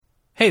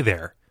Hey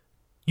there.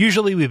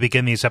 Usually we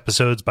begin these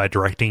episodes by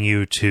directing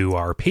you to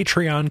our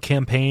Patreon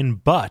campaign,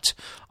 but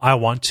I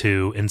want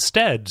to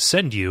instead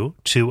send you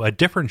to a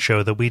different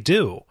show that we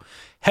do.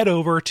 Head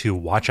over to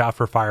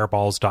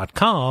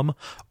watchoutforfireballs.com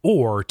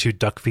or to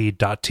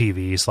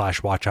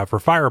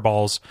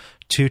duckfeed.tv/watchoutforfireballs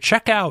to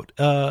check out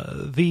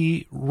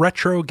the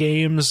retro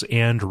games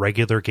and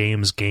regular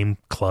games game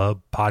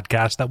club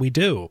podcast that we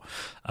do.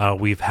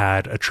 We've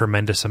had a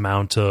tremendous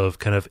amount of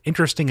kind of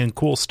interesting and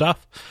cool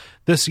stuff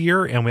this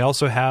year, and we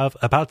also have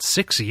about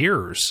 6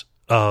 years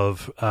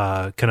of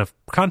kind of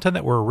content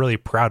that we're really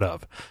proud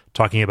of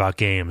talking about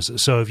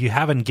games. So if you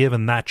haven't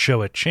given that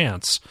show a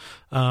chance,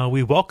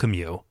 we welcome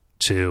you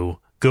to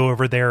go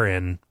over there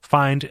and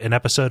find an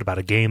episode about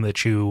a game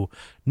that you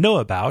know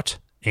about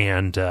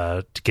and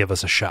to give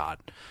us a shot.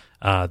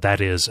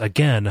 That is,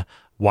 again,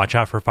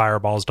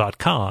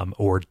 watchoutforfireballs.com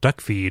or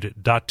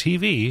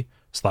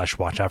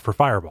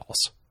duckfeed.tv/watchoutforfireballs.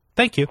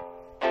 Thank you.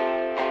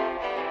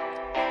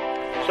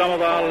 Some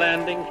of our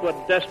landings were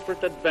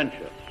desperate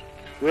adventures.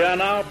 We are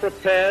now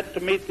prepared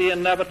to meet the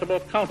inevitable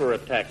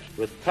counterattacks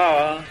with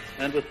power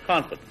and with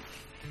confidence.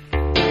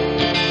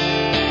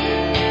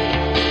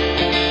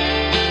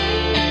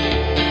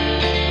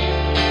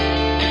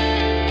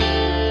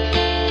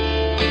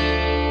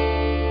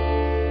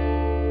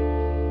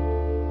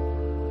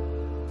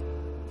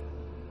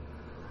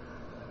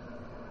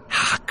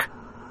 Hark!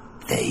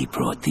 They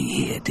brought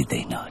thee here, did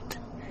they not?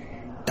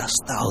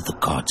 Dost thou the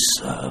gods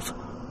serve,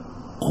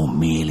 or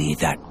merely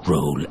that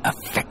role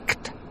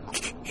affect?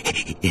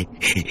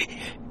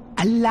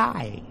 A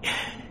lie.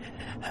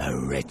 A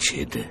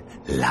wretched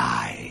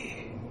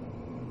lie.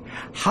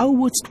 How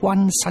wouldst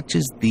one such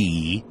as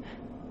thee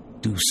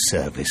do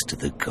service to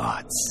the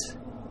gods?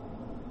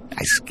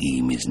 Thy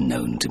scheme is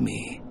known to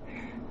me.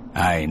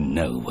 I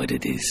know what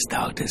it is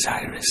thou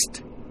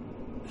desirest.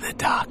 The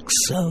dark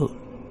soul.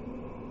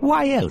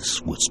 Why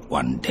else wouldst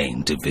one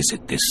deign to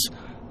visit this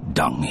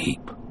dung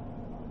heap?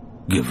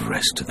 Give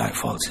rest to thy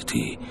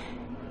falsity.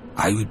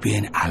 I would be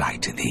an ally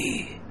to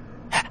thee.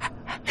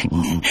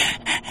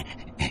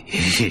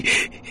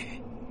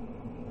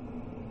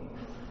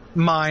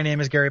 My name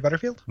is Gary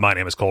Butterfield. My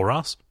name is Cole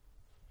Ross.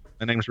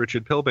 My name is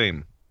Richard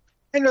Pilbeam.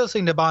 And you're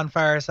listening to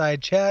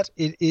Bonfireside Chat.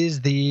 It is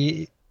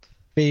the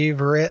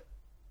favorite.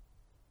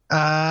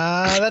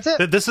 That's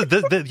it. This is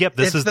the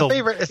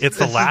favorite. It's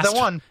the last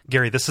one.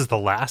 Gary, this is the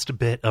last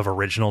bit of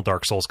original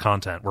Dark Souls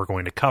content we're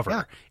going to cover.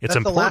 Yeah, it's that's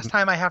important. the last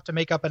time I have to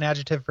make up an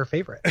adjective for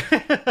favorite.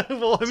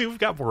 Well, I mean, we've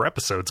got more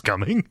episodes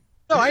coming.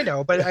 No, I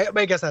know, but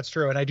I guess that's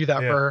true, and I do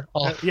that for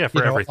all.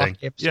 For everything.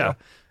 Games, yeah,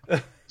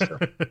 so.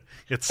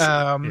 It's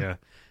Yeah.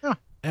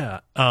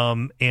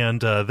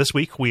 And this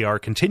week we are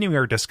continuing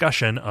our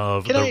discussion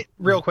of. Can I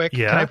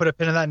put a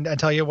pin in that and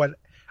tell you what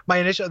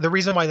the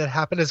reason why that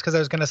happened is because I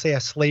was going to say a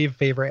slave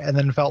favorite and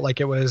then felt like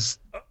it was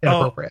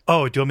inappropriate.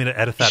 Oh, do you want me to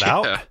edit that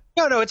out?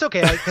 No, it's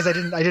okay because I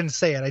didn't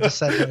say it. I just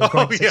said I was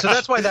going to say. So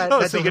that's why that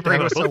delivery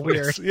was so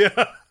weird. Yeah.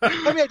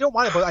 I mean, I don't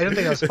want it, but I don't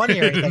think that was funny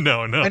or anything.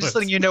 No. I'm just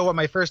letting you know what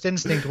my first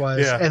instinct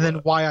was, and then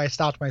why I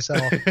stopped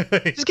myself.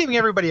 Just giving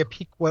everybody a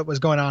peek what was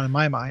going on in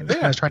my mind.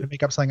 I was trying to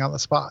make up something on the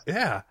spot.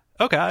 Yeah.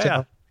 Okay.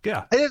 So,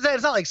 yeah.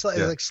 It's not like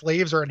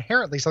slaves are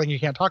inherently something you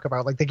can't talk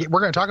about. Like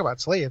we're going to talk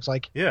about slaves.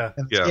 Like in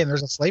this game,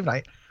 there's a slave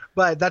night.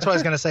 But that's what I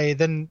was going to say.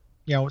 Then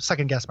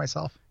second guess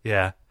myself.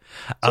 Yeah.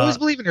 So always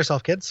believe in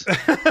yourself, kids. you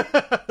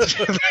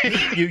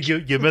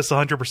miss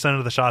 100%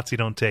 of the shots you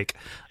don't take,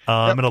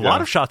 and a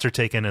lot of shots are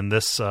taken in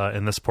this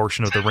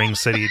portion of the Ring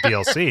City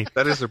DLC.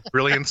 That is a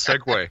brilliant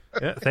segue.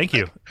 Yeah, thank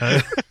you.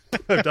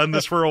 I've done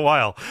this for a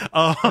while.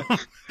 I'm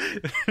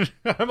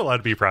allowed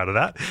to be proud of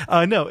that.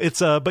 No, it's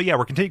but yeah,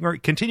 we're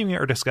continuing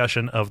our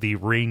discussion of the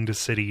Ringed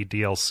City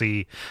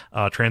DLC,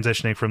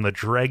 transitioning from the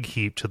Dreg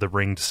Heap to the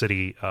Ringed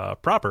City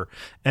proper.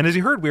 And as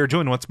you heard, we are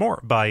joined once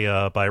more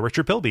by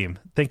Richard Pilbeam.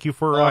 Thank you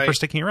for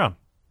sticking around.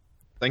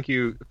 Thank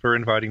you for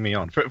inviting me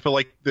on. For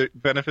like the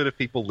benefit of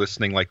people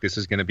listening, like this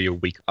is going to be a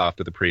week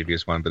after the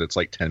previous one, but it's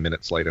like 10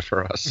 minutes later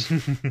for us.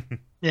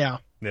 Yeah.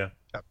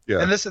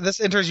 And this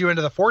enters you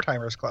into the Four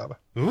Timers Club.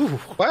 Ooh,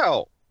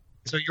 wow!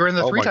 So you're in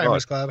the Three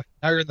Timers Club.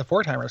 Now you're in the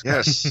Four Timers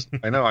Club. Yes,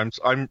 I know.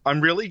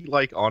 I'm really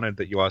like honored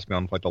that you asked me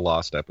on like the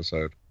last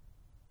episode.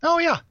 Oh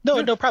yeah,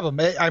 no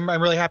problem.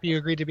 I'm really happy you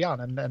agreed to be on,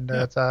 and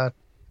it's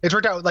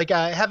worked out. Like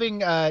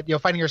having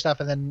finding your stuff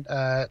and then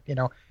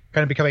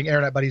kind of becoming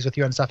internet buddies with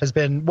you and stuff has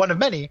been one of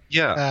many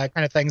kind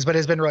of things, but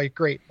it's been really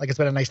great. Like it's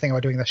been a nice thing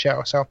about doing the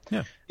show. So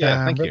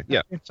thank you.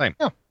 Yeah, same.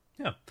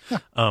 Yeah.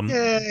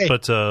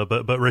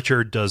 But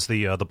Richard does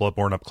the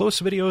Bloodborne Up Close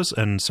videos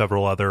and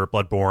several other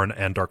Bloodborne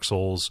and Dark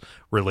Souls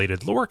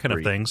related lore kind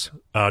of things.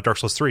 Dark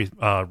Souls 3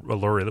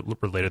 lore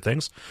related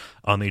things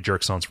on the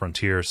Jerk Sans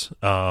Frontiers.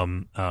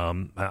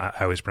 I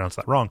always pronounce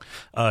that wrong.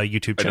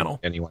 YouTube channel.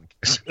 Anyone.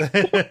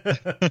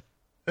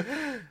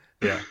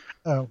 Yeah.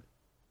 Oh.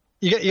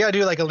 You gotta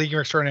do like a League of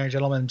Extraordinary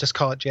Gentlemen and just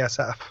call it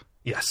JSF.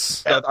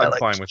 Yes. I'm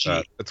fine with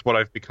that. That's what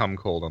I've become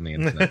called on the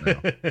internet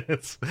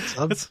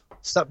now.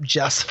 Sup,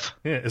 Jeff.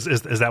 Yeah,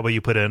 is that what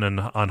you put in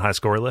on high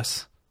score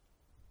lists?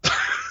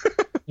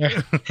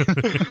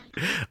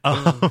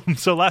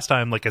 So last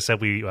time, like I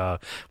said, we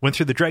went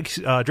through the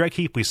Dreg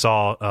Heap. We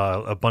saw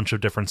a bunch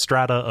of different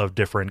strata of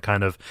different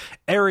kind of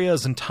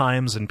areas and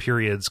times and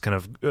periods kind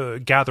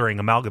of gathering,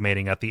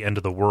 amalgamating at the end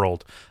of the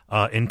world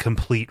in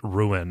complete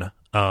ruin.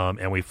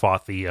 And we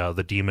fought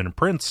the Demon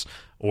Prince,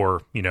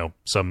 or,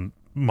 some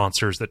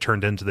monsters that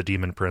turned into the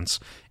Demon Prince.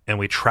 And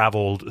we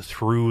traveled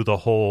through the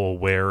hole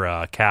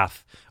where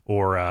Kath,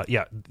 or,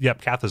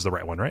 Kath is the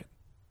right one, right?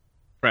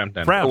 Frowned.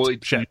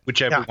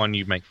 Whichever one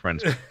you make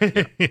friends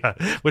with.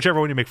 Yeah, whichever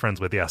one you make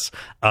friends with, yes.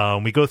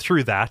 We go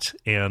through that,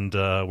 and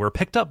we're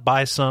picked up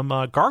by some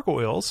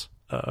gargoyles,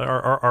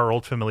 our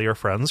old familiar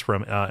friends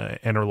from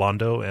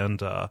Anorlando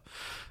and,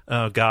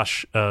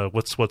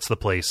 what's the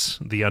place?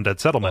 The Undead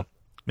Settlement.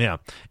 Yeah.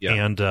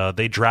 And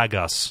they drag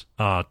us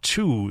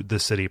to the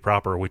city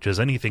proper, which is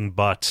anything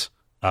but,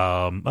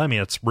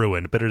 it's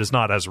ruined, but it is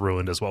not as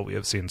ruined as what we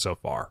have seen so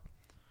far.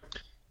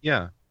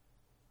 Yeah.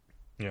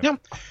 And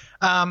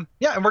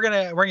we're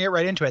gonna get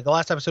right into it. The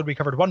last episode we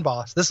covered one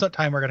boss. This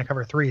time we're gonna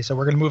cover 3, so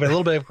we're gonna move at a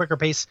little bit of a quicker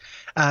pace.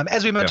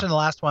 As we mentioned in the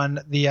last one,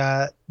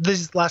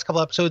 these last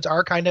couple episodes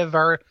are kind of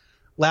our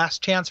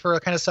last chance for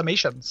kind of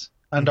summations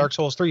on Dark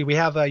Souls 3. We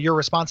have your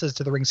responses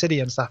to the Ring City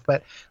and stuff,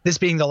 but this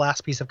being the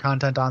last piece of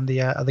content on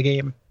the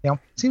game,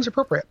 seems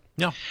appropriate.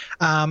 Yeah.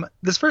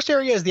 This first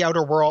area is the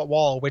outer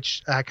wall,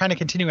 which kind of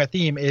continuing a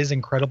theme is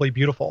incredibly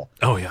beautiful.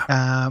 Oh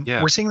yeah.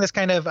 We're seeing this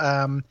kind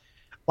of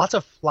lots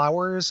of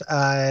flowers,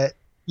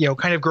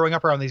 kind of growing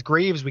up around these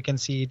graves we can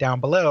see down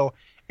below,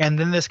 and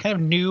then this kind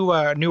of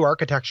new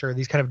architecture,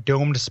 these kind of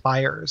domed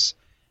spires.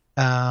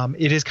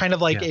 It is kind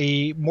of like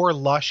a more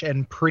lush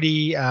and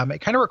pretty.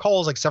 It kind of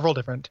recalls like several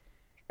different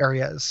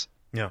areas.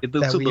 Yeah, it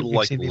looks a little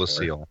like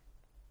Oolacile.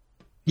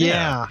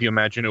 Yeah. If you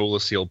imagine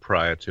Oolacile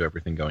prior to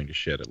everything going to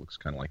shit, it looks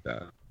kind of like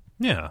that.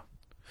 Yeah.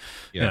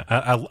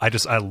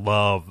 I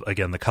love,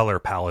 again, the color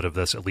palette of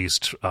this, at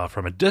least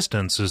from a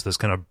distance, is this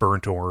kind of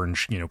burnt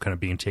orange, kind of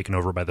being taken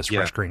over by this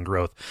fresh green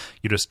growth.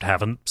 You just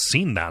haven't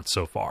seen that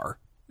so far.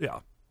 Yeah.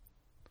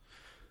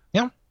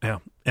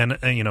 And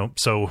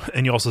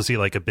you also see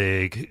like a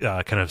big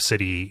kind of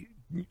city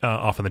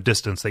off in the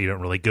distance that you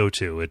don't really go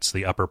to. It's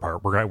the upper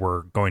part.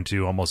 We're going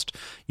to almost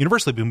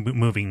universally be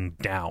moving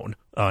down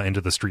into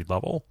the street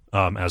level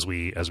as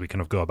we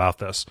kind of go about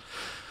this.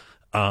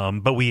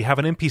 But we have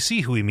an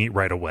NPC who we meet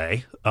right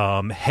away.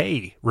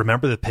 Hey,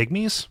 remember the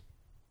pygmies?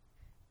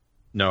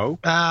 No.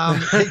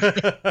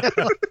 Kinda.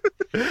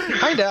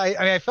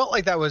 I felt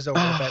like that was over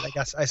a bit.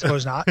 I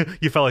suppose not.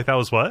 You felt like that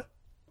was what?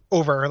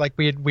 Over. Like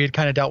we had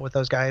kind of dealt with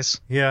those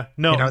guys. Yeah.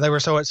 No. They were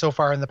so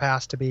far in the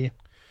past to be.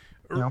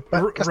 But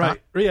right. Not.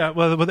 Yeah.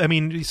 Well, I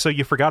mean, so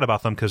you forgot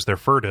about them because they're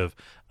furtive.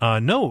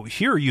 No.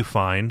 Here you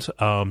find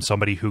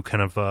somebody who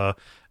kind of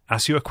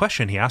asks you a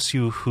question. He asks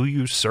you who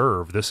you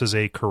serve. This is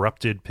a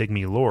corrupted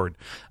pygmy lord.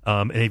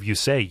 And if you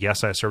say,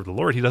 yes, I serve the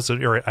Lord, he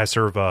doesn't, or I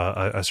serve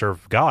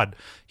God,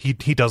 he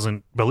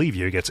doesn't believe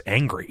you. He gets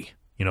angry.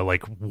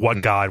 Like,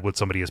 what God would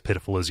somebody as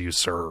pitiful as you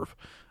serve?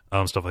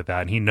 Stuff like that.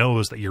 And he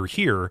knows that you're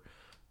here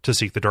to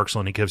seek the Dark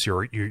Soul, and he gives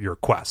your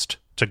quest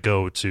to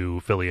go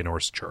to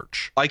Filianor's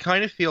church. I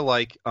kind of feel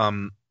like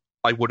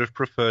I would have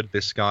preferred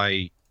this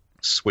guy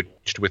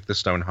switched with the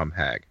Stoneham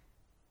hag.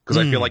 Because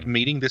I feel like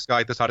meeting this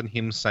guy at the start and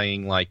him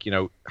saying, like,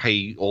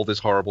 hey, all this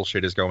horrible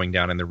shit is going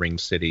down in the Ring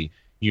City.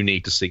 You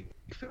need to seek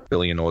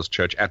Filianor's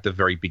church at the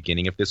very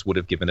beginning of this would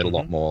have given it a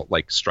lot more,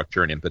 like,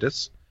 structure and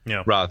impetus.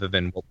 Yeah. Rather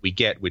than what we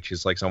get, which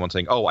is, like, someone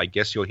saying, oh, I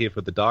guess you're here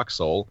for the Dark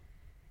Soul.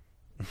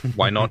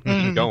 Why not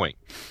keep going?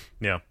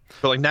 Yeah.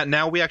 But, like,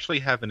 now we actually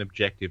have an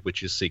objective,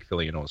 which is seek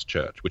Filianor's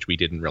church, which we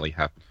didn't really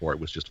have before. It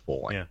was just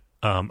falling. Yeah.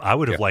 I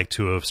would have liked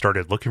to have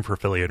started looking for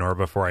Filianor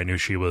before I knew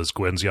she was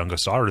Gwen's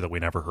youngest daughter that we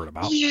never heard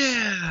about.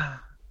 Yeah.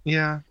 We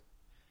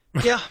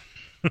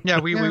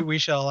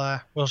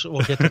shall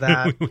we'll get to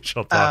that. We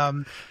shall talk.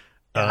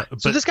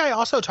 So this guy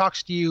also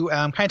talks to you,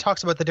 kind of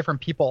talks about the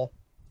different people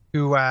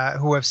who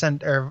have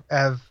sent or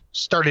have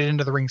started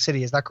into the Ring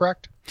City. Is that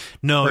correct?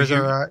 No, or is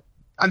there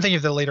I'm thinking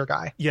of the later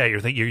guy. Yeah, you're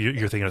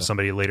thinking of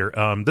somebody later.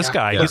 This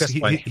guy,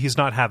 he's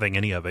not having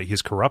any of it.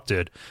 He's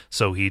corrupted,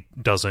 so he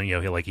doesn't.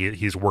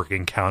 He's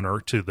working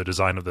counter to the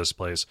design of this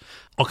place.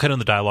 I'll cut in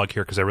the dialogue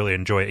here because I really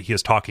enjoy it. He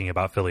is talking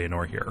about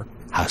Filianor here.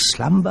 Her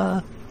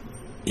slumber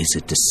is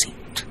a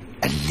deceit,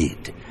 a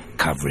lid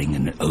covering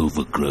an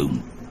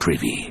overgrown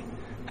privy,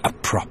 a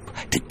prop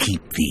to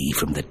keep thee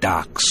from the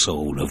dark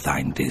soul of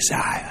thine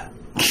desire.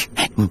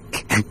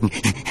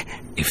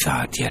 If thou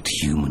art yet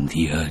human,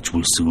 the urge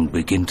will soon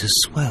begin to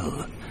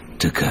swell,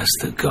 to curse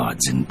the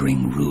gods and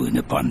bring ruin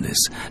upon this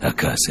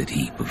accursed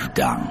heap of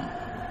dung.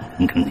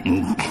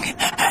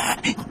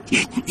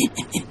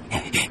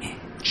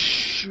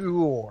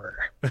 Sure.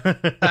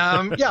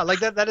 Like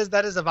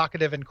that is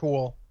evocative and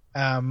cool.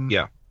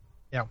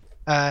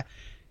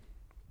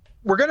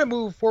 We're going to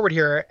move forward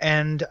here,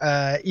 and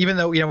even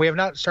though we have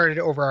not started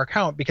over our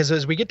count, because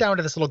as we get down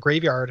to this little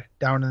graveyard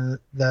down in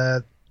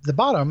the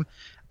bottom,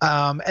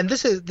 and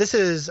this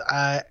is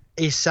a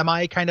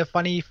semi kind of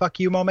funny fuck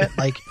you moment.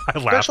 Like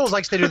Dark Souls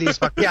likes to do these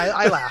fuck. Yeah,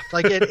 I laughed.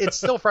 Like it's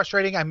still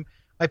frustrating. I'm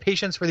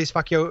patience for these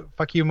fuck you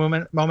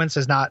moments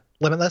is not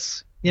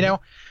limitless, you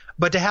know.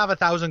 But to have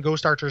 1,000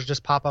 ghost archers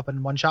just pop up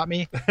and one shot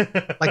me,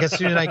 like as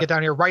soon as I get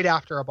down here, right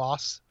after a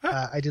boss,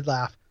 I did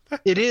laugh.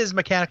 It is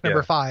mechanic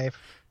number 5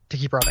 to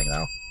keep running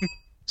though.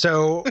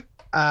 So,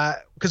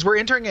 because we're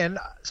entering in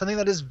something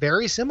that is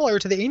very similar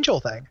to the angel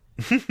thing.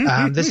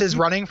 This is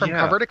running from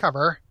cover to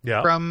cover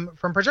from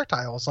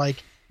projectiles.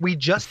 Like we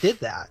just did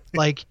that.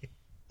 Like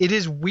it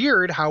is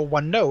weird how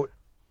one note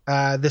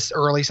this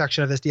early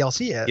section of this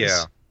DLC is.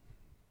 Yeah.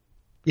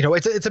 You know,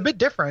 it's a bit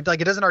different. Like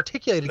it doesn't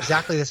articulate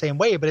exactly the same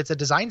way, but it's a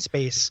design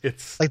space.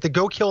 It's like the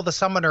go kill the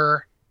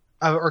summoner,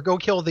 or go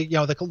kill the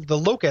the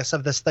locus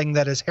of this thing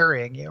that is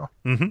harrying you.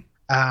 Mm-hmm.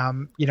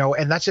 You know,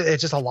 and it's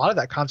just a lot of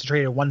that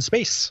concentrated in one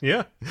space.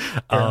 Yeah.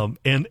 But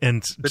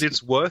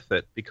it's worth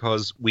it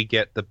because we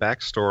get the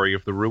backstory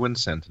of the Ruin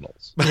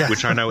Sentinels,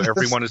 which I know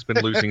everyone has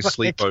been losing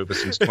sleep over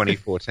since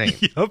 2014.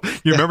 Yep.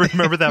 You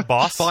remember that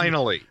boss?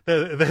 Finally,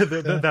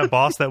 that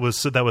boss that was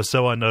so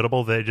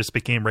unnotable that it just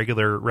became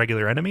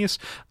regular enemies.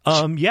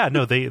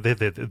 No,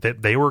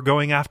 they were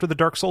going after the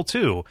Dark Soul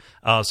too.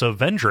 So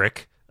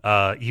Vendrick.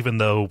 Even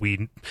though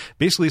we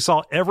basically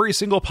saw every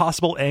single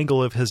possible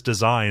angle of his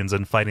designs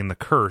in fighting the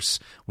curse,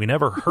 we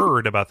never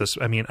heard about this.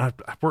 I mean,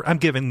 I'm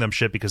giving them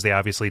shit because they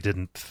obviously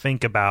didn't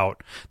think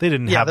about, they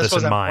didn't have this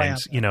in mind. Planned.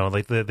 You know,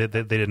 like they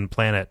didn't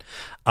plan it.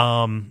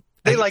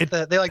 They like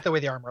the way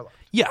the armor looked.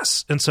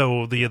 Yes, and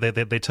so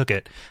they took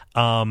it.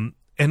 And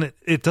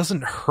it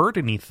doesn't hurt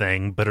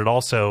anything, but it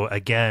also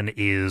again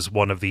is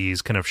one of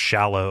these kind of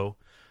shallow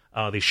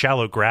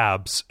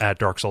grabs at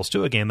Dark Souls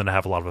 2, a game that I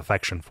have a lot of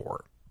affection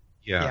for.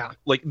 Yeah.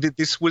 Like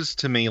this was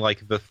to me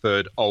like the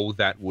third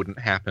that wouldn't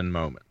happen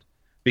moment,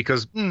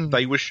 because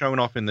they were shown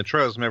off in the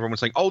trailers and everyone was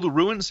saying, the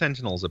Ruin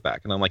Sentinels are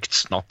back, and I'm like,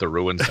 it's not the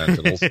Ruin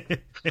Sentinels,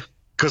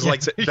 because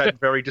like that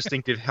very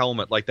distinctive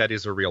helmet, like that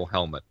is a real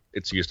helmet.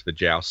 It's used for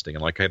jousting,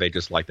 and like, hey, they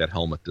just like that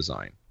helmet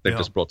design. They've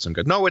just brought some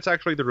good. No, it's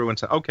actually the Ruin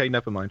Sentinels. Okay,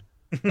 never mind.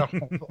 No,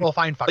 well,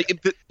 fine. Fuck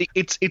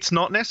it's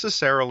not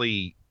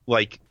necessarily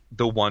like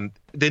the one.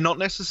 They're not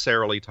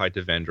necessarily tied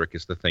to Vendrick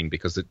is the thing,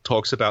 because it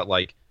talks about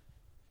like.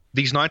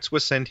 These knights were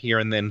sent here,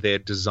 and then their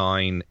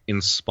design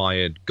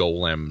inspired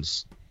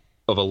golems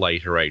of a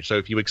later age. So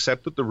if you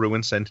accept that the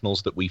Ruin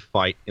Sentinels that we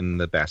fight in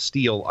the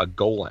Bastille are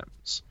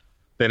golems,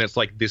 then it's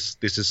like this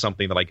is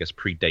something that I guess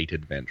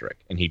predated Vendrick,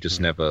 and he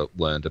just never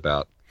learned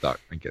about that,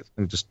 I guess.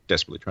 I'm just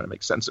desperately trying to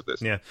make sense of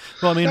this. Yeah.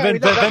 Well, I mean,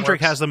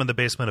 Vendrick has them in the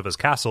basement of his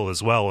castle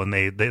as well, and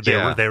they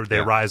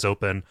rise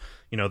open.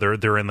 You know,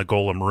 they're in the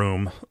golem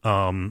room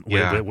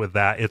with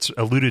that. It's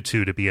alluded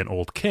to be an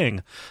old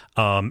king,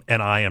 and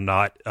I am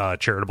not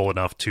charitable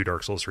enough to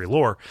Dark Souls 3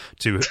 lore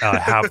to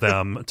have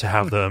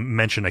them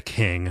mention a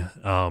king.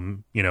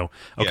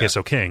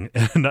 So king,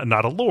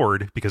 not a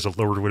lord, because a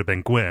lord would have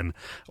been Gwyn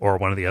or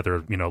one of the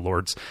other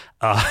lords.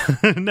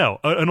 No,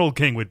 an old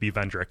king would be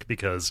Vendrick,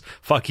 because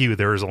fuck you,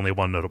 there is only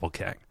one notable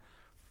king.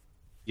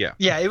 Yeah.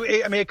 Yeah.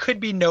 I mean, it could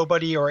be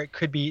nobody, or it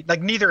could be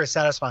like neither is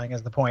satisfying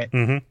is the point.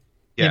 Mm-hmm.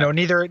 Yeah. You know,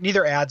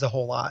 neither adds a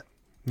whole lot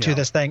to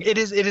this thing. It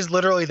is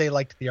literally they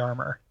liked the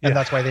armor, and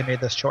that's why they made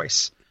this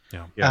choice.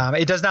 Yeah.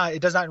 It does not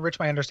enrich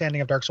my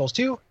understanding of Dark Souls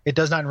 2. It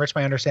does not enrich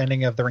my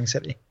understanding of the Ring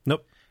City.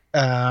 Nope.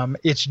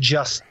 It's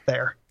just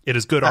there. It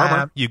is good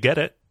armor. You get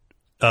it.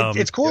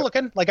 It's cool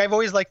looking. Like I've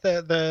always liked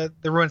the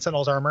Ruin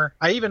Sentinels armor.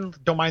 I even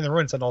don't mind the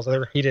Ruin Sentinels.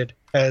 They're hated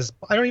as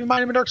I don't even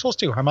mind them in Dark Souls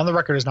 2. I'm on the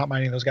record as not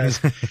minding those guys.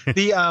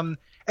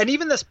 And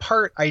even this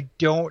part I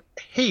don't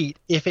hate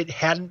if it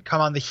hadn't come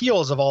on the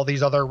heels of all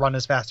these other run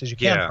as fast as you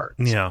can parts.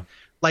 Yeah.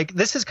 Like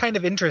this is kind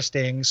of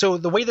interesting. So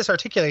the way this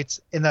articulates,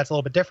 and that's a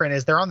little bit different,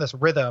 is they're on this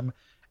rhythm.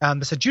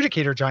 This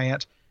adjudicator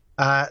giant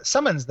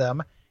summons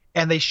them,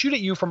 and they shoot at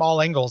you from all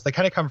angles. They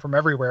kind of come from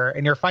everywhere,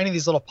 and you're finding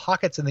these little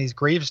pockets in these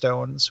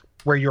gravestones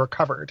where you're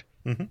covered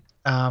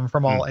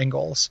from all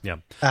angles. Yeah.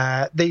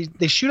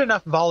 They shoot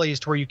enough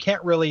volleys to where you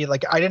can't really,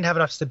 like, I didn't have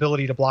enough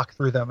stability to block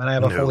through them, and I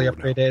have a fully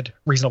upgraded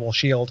reasonable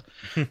shield.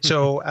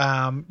 So,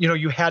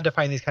 you had to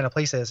find these kind of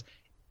places.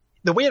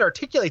 The way it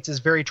articulates is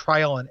very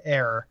trial and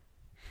error.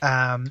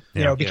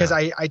 Because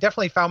I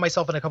definitely found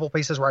myself in a couple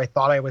places where I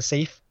thought I was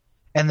safe,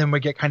 and then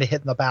would get kind of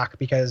hit in the back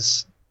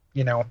because,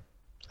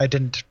 I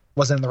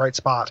wasn't in the right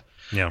spot.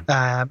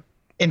 Yeah.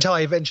 Until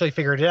I eventually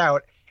figured it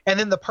out. And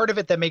then the part of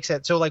it that makes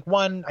it so, like,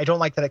 one, I don't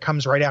like that it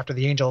comes right after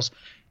the angels.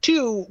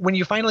 Two, when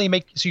you finally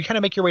you kind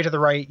of make your way to the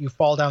right, you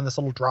fall down this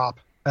little drop,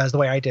 as the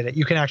way I did it.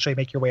 You can actually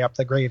make your way up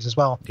the graves as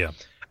well. Yeah.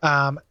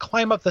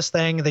 Climb up this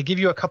thing. They give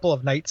you a couple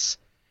of knights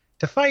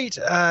to fight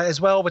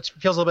as well, which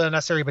feels a little bit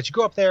unnecessary, but you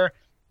go up there.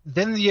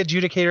 Then the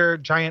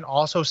adjudicator giant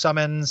also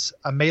summons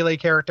a melee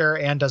character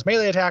and does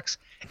melee attacks.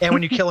 And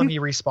when you kill him, he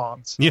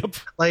respawns. Yep.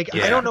 I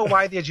don't know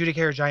why the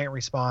adjudicator giant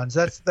respawns.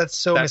 That's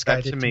so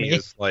misguided to me.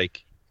 Is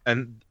like,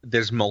 and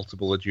there's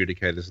multiple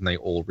adjudicators and they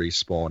all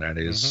respawn, and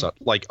it is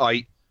like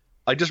I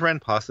just ran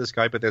past this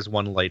guy, but there's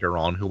one later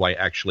on who I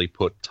actually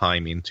put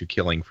time into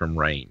killing from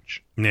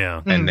range.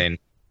 Yeah. And then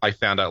I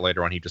found out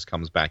later on he just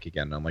comes back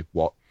again, and I'm like,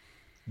 what?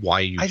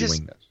 Why are you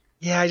doing this?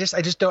 Yeah,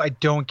 I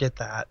don't get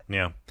that.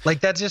 Yeah. Like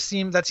that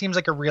seems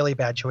like a really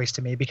bad choice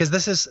to me, because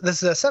this is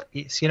a set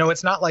piece. You know,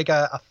 it's not like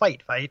a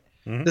fight.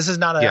 Mm-hmm. This is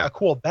not a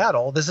cool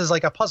battle. This is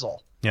like a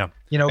puzzle. Yeah.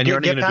 You know,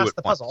 get past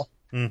the puzzle.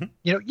 Mm-hmm.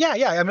 You know,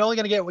 yeah. I'm only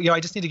going to get, you know, I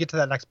just need to get to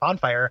that next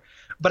bonfire.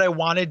 But I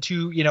wanted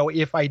to, you know,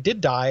 if I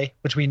did die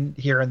between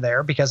here and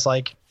there, because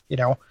like, you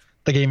know,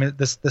 the game,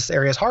 this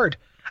area is hard.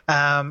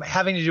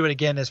 Having to do it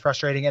again is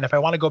frustrating. And if I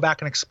want to go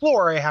back and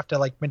explore, I have to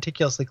like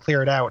meticulously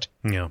clear it out.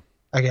 Yeah.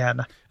 Again.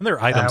 And there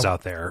are items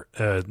out there.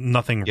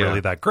 Nothing really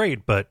that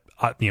great, but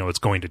you know, it's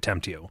going to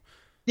tempt you.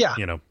 Yeah.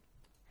 You know.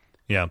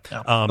 Yeah.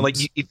 Like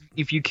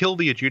if you kill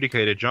the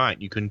adjudicator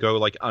giant, you can go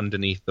like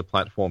underneath the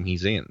platform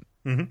he's in.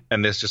 Mm-hmm.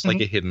 And there's just like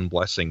a hidden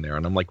blessing there,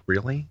 and I'm like,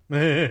 really?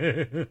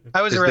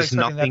 I was really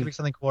expecting that to be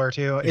something cooler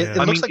too. It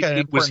looks like an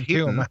important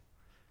tomb.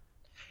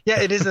 Yeah,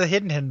 it is a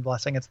hidden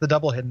blessing. It's the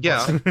double hidden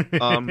blessing.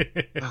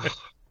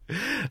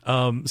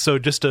 So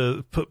just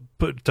to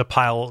to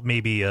pile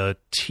maybe a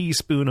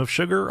teaspoon of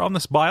sugar on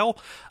this bile,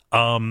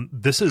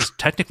 this is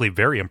technically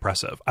very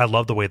impressive. I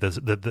love the way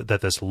that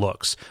this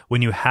looks.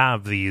 When you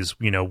have these,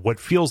 you know, what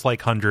feels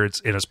like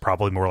hundreds, and it's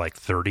probably more like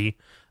 30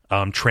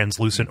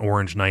 translucent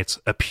orange knights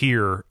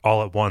appear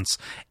all at once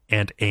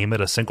and aim at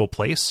a single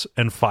place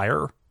and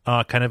fire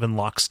kind of in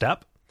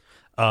lockstep.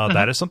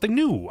 That is something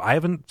new. I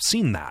haven't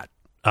seen that.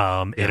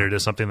 And it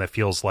is something that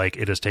feels like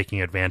it is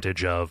taking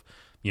advantage of,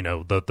 you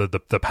know,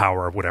 the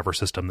power of whatever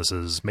system this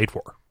is made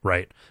for,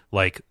 right?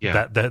 Like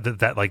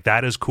that like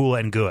that is cool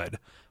and good.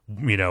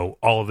 You know,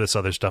 all of this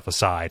other stuff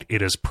aside,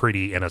 it is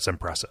pretty and it's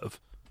impressive.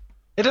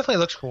 It definitely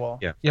looks cool.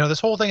 Yeah. You know, this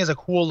whole thing is a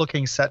cool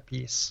looking set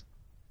piece.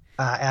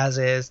 As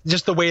is,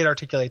 just the way it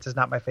articulates is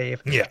not my fave.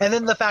 Yeah. And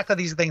then the fact that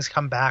these things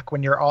come back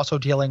when you're also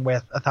dealing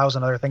with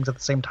 1,000 other things at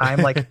the same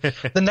time, like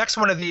the next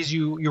one of these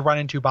you run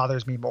into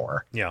bothers me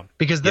more. Yeah.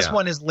 Because this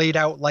one is laid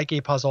out like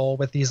a puzzle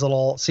with these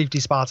little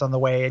safety spots on the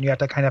way, and you have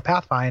to kind of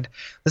pathfind.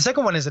 The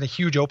second one is in a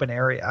huge open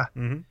area,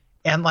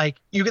 and like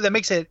that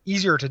makes it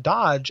easier to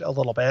dodge a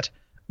little bit,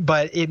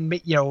 but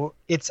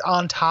it's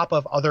on top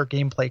of other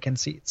gameplay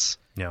conceits.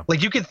 Yeah.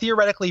 Like you could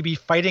theoretically be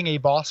fighting a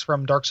boss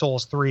from Dark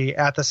Souls 3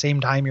 at the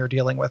same time you're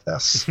dealing with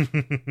this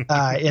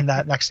in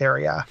that next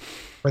area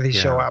where these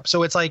show up.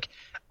 So it's like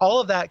all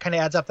of that kind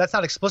of adds up. That's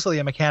not explicitly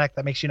a mechanic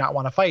that makes you not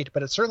want to fight,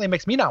 but it certainly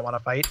makes me not want to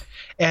fight.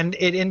 And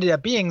it ended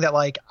up being that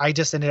like I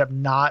just ended up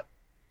not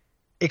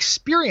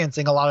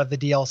experiencing a lot of the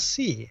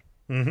DLC.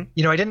 You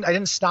know, I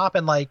didn't stop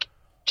and like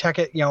check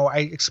it. You know, I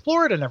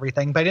explored and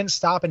everything, but I didn't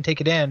stop and take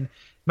it in.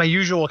 My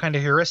usual kind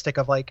of heuristic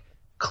of like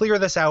clear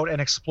this out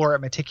and explore it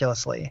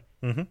meticulously.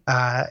 You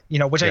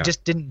know, which I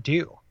just didn't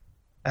do.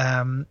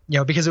 You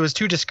know, because it was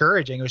too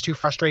discouraging. It was too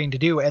frustrating to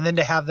do. And then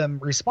to have them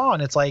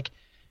respawn, it's like,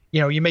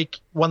 you know, you make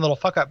one little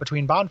fuck up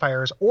between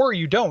bonfires, or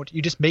you don't.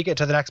 You just make it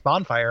to the next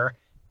bonfire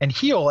and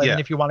heal. And then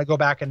if you want to go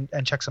back and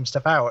check some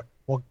stuff out,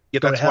 well,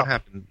 that's what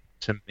happened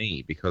to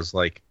me, because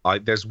like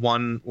there's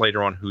one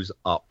later on who's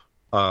up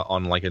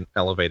on like an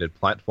elevated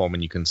platform,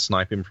 and you can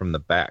snipe him from the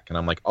back. And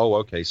I'm like, oh,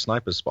 okay,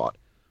 sniper spot.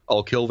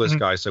 I'll kill this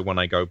guy, so when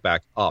I go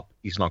back up,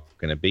 he's not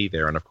going to be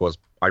there. And of course,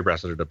 I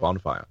rested at a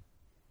bonfire.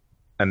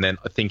 And then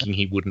thinking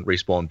he wouldn't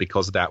respawn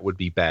because that would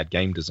be bad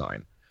game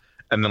design.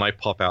 And then I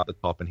pop out the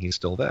top and he's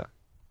still there.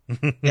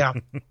 Yeah.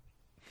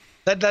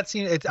 That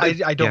seems,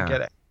 I don't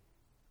get it.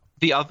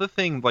 The other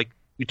thing, like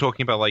you're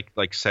talking about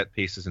like set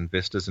pieces and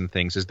vistas and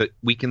things, is that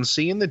we can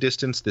see in the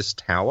distance this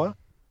tower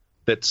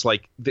that's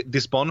like,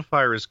 this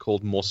bonfire is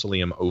called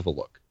Mausoleum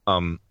Overlook.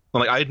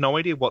 Like I had no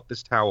idea what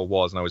this tower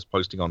was, and I was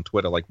posting on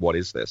Twitter like, "What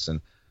is this?"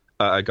 And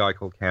a guy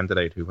called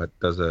Candidate who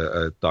does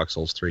a Dark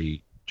Souls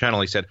 3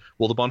 channel, he said,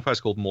 "Well, the bonfire is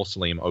called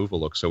Mausoleum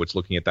Overlook, so it's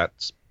looking at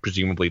that.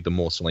 Presumably, the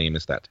mausoleum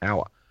is that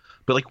tower."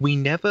 But like, we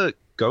never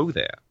go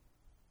there.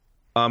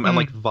 And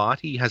like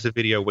Vati has a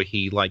video where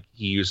he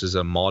uses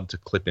a mod to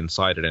clip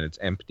inside it, and it's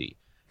empty,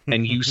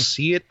 and you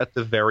see it at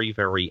the very,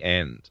 very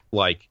end.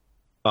 Like,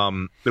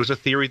 there was a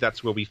theory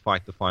that's where we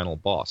fight the final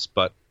boss,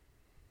 but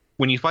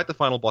when you fight the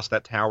final boss,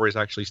 that tower is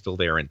actually still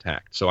there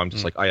intact. So I'm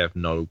just like, I have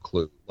no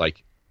clue,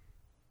 like,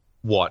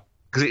 what?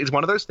 Because it's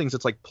one of those things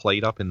that's like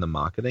played up in the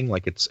marketing,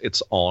 like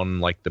it's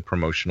on like the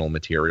promotional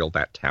material.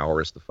 That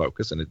tower is the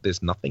focus, and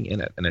there's nothing in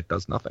it, and it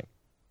does nothing.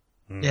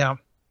 Yeah,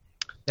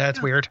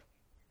 it's weird.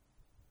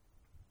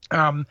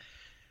 You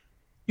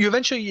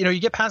eventually, you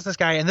get past this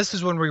guy, and this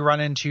is when we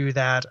run into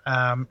that.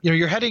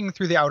 You're heading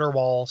through the outer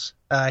walls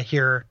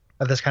here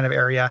of this kind of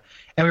area,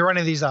 and we run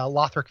into these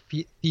Lothric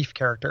thief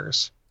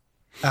characters.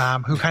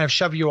 Who kind of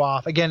shove you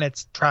off. Again,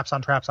 it's traps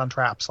on traps on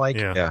traps. Like,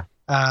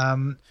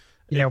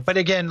 but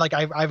again, like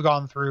I've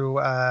gone through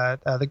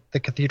the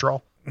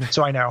cathedral,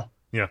 so I know.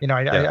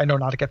 I know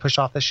not to get pushed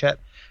off this shit.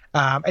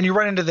 And you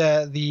run into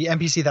the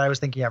NPC that I was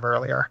thinking of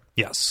earlier.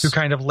 Yes, who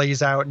kind of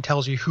lays out and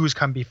tells you who's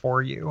come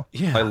before you.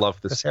 Yeah, I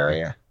love this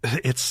area.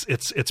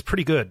 It's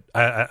pretty good.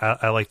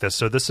 I like this.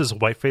 So this is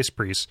Whiteface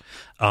Priest.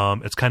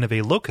 It's kind of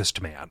a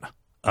locust man.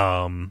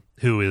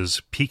 who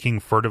is peeking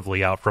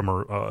furtively out from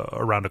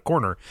around a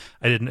corner.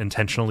 I didn't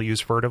intentionally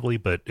use furtively,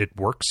 but it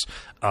works.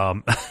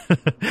 And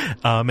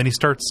he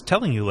starts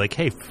telling you, like,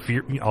 hey,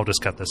 I'll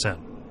just cut this in.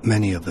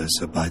 Many of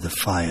us are by the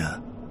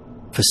fire,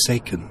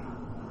 forsaken.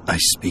 I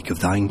speak of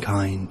thine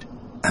kind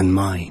and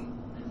mine.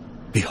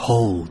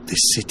 Behold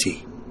this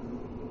city.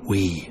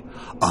 We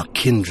are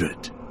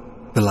kindred,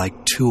 but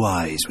like two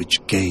eyes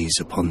which gaze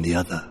upon the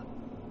other.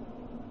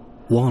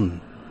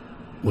 One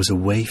was a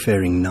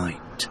wayfaring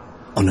knight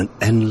on an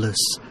endless,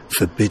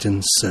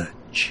 forbidden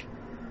search.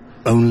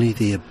 Only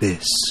the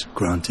abyss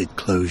granted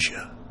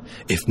closure,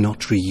 if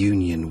not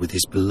reunion with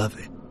his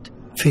beloved.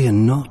 Fear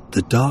not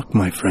the dark,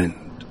 my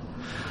friend,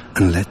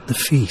 and let the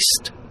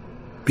feast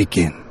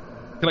begin.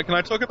 Can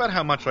I talk about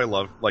how much I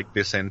love, like,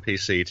 this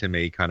NPC to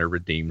me kind of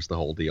redeems the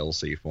whole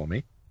DLC for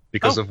me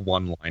because of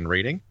one line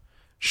reading?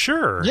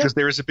 Sure. Because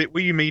there is a bit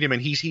where you meet him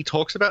and he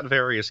talks about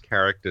various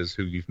characters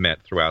who you've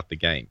met throughout the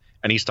game.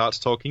 And he starts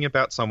talking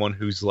about someone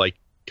who's, like,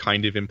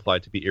 kind of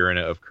implied to be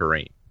Irina of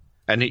Kareem.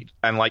 And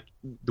like,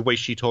 the way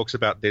she talks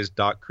about there's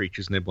dark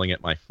creatures nibbling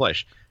at my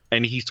flesh.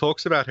 And he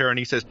talks about her and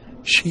he says,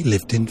 she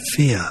lived in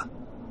fear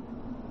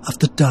of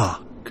the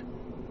dark,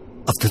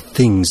 of the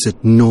things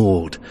that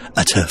gnawed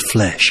at her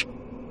flesh.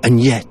 And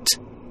yet,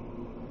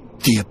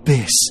 the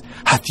abyss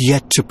hath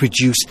yet to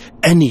produce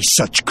any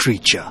such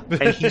creature.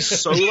 And he's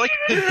so, like,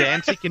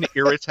 pedantic and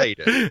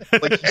irritated.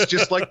 Like, he's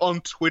just, like, on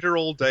Twitter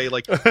all day,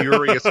 like,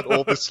 furious at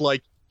all this,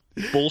 like,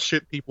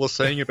 bullshit people are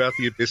saying about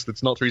the abyss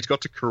that's not true. He's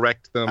got to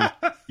correct them.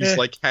 He's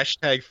like,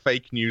 hashtag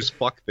fake news,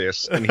 fuck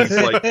this. And he's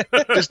like,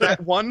 just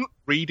that one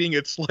reading,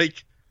 it's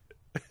like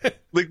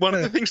one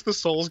of the things the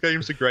Souls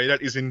games are great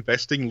at is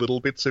investing little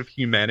bits of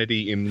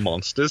humanity in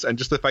monsters, and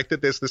just the fact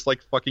that there's this,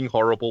 like, fucking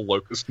horrible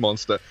locust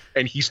monster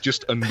and he's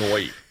just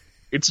annoyed.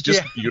 It's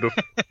just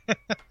beautiful.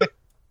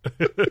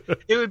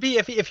 It would be,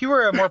 if you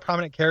were a more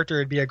prominent character,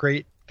 it'd be a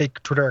great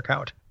fake Twitter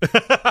account.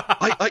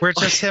 Where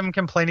it's just him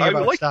complaining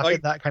about stuff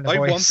in that kind of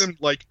voice.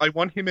 I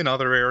want him in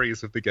other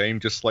areas of the game,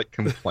 just, like,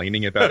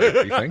 complaining about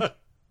everything.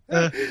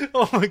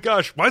 Oh my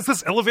gosh, why does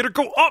this elevator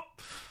go up?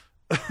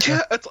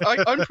 Yeah,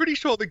 I'm pretty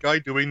sure the guy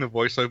doing the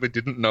voiceover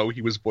didn't know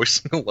he was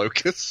voicing a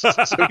locust, so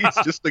he's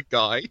just a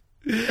guy.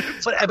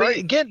 But I mean,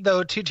 again,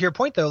 though, to your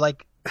point, though,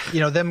 like, you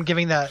know, them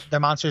giving the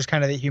monsters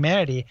kind of the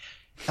humanity,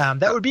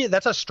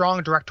 that's a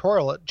strong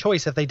directorial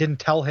choice if they didn't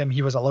tell him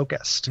he was a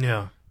locust.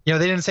 Yeah. You know,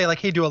 they didn't say, like,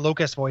 hey, do a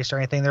locust voice or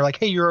anything. They're like,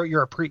 hey,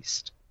 you're a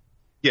priest.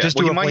 Yeah, just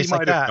well, do a voice he might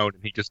like have that. known,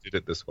 and he just did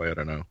it this way. I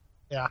don't know.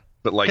 Yeah,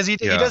 but like, because he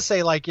does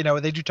say, like, you know,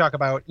 they do talk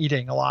about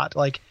eating a lot,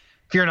 like,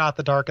 fear not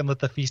the dark and let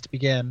the feast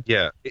begin.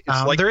 Yeah, it's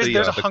like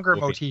there's a hunger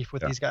motif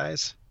with these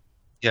guys.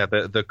 Yeah,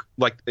 the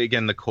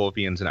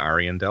Corvians and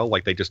Ariandel,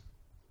 like, they just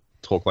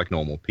talk like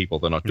normal people.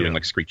 They're not doing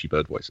like screechy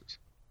bird voices.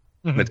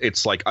 Mm-hmm.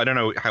 It's like, I don't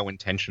know how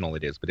intentional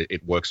it is, but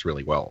it works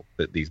really well.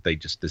 That this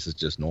is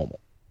just normal.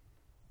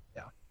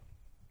 Yeah,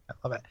 I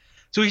love it.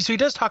 So he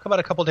does talk about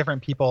a couple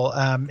different people,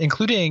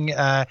 including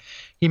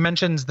he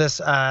mentions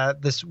this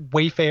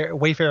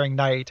wayfaring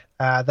knight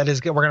that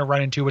is we're going to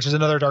run into, which is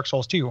another Dark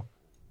Souls 2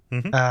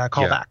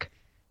 callback,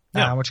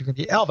 which could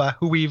be Alva,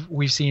 who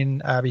we've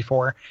seen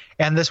before,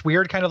 and this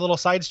weird kind of little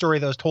side story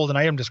that was told in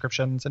item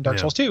descriptions in Dark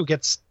Souls 2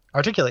 gets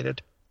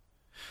articulated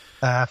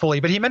fully.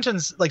 But he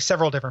mentions like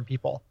several different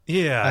people.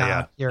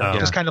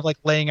 Just kind of like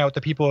laying out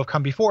the people who have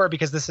come before,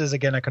 because this is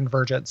again a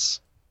convergence.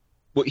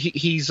 Well,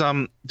 he's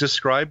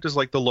described as,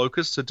 like, the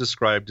locusts are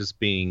described as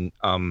being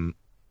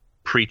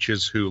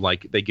preachers who,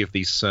 like, they give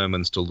these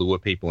sermons to lure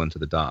people into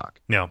the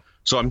dark. Yeah.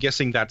 So I'm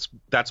guessing that's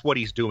what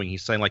he's doing.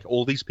 He's saying, like,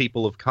 all these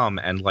people have come,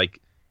 and, like,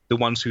 the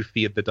ones who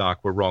feared the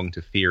dark were wrong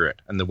to fear it,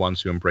 and the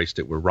ones who embraced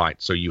it were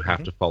right. So you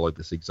have to follow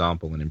this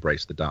example and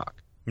embrace the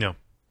dark. Yeah.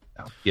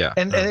 Yeah.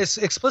 And it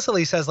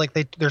explicitly says, like,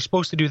 they're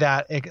supposed to do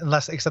that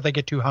except they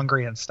get too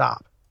hungry and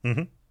stop.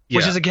 Mm-hmm.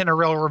 Which is, again, a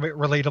real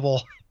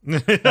relatable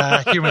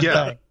human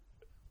thing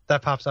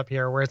that pops up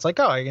here, where it's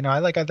like, oh, you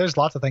know, there's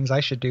lots of things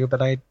I should do,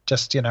 but I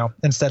just, you know,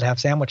 instead have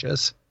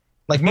sandwiches.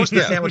 Like, most of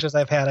the sandwiches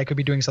I've had, I could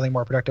be doing something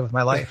more productive with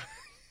my life.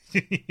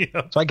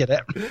 So I get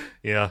it.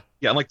 Yeah.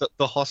 Yeah, and, like,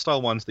 the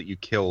hostile ones that you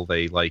kill,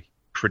 they, like,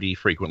 pretty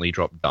frequently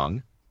drop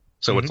dung.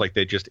 So it's like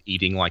they're just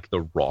eating, like,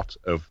 the rot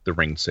of the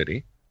ringed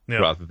city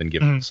rather than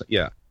giving...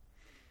 Yeah.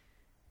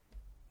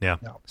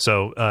 No.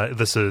 So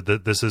this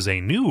is a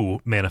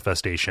new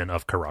manifestation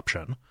of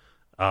corruption.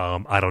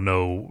 I don't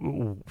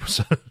know. This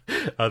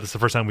is the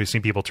first time we've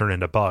seen people turn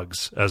into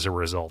bugs as a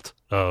result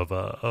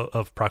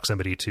of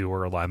proximity to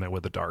or alignment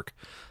with the dark.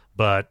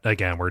 But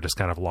again, we're just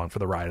kind of along for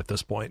the ride at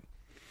this point.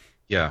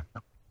 Yeah.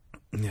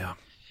 Yeah.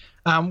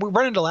 We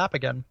run into Lap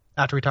again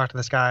after we talk to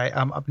this guy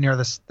up near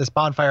this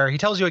bonfire. He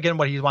tells you again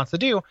what he wants to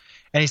do,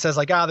 and he says,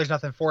 like, there's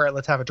nothing for it.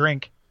 Let's have a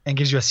drink, and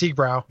gives you a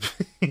Siegbräu,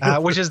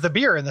 which is the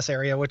beer in this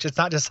area, which it's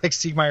not just like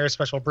Siegmeyer's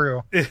special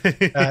brew.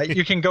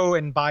 You can go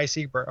and buy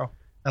Siegbräu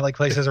at like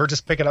places, or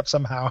just pick it up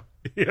somehow.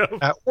 Yeah.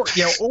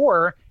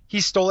 Or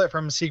he stole it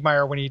from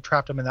Siegmeyer when he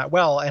trapped him in that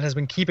well and has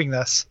been keeping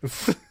this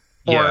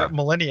for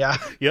millennia.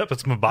 Yep,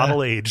 it's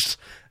bottle aged.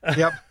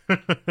 Yep.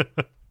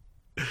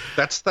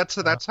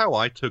 That's how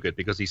I took it,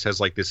 because he says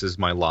like, this is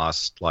my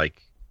last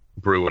like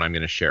brew and I'm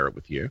going to share it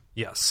with you.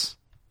 Yes.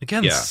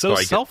 Again, so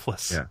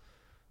selfless.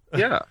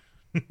 Yeah.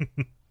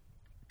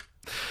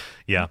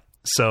 Yeah.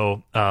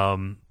 So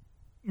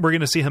we're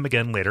going to see him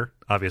again later,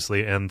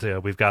 obviously, and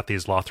we've got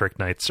these Lothric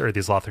knights, or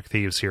these Lothric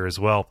thieves here as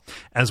well.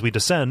 As we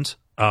descend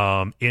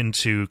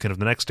into kind of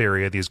the next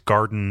area, these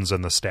gardens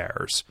and the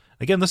stairs.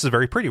 Again, this is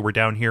very pretty. We're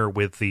down here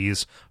with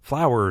these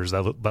flowers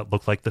that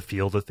look like the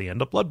field at the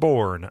end of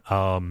Bloodborne.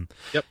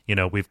 Yep. You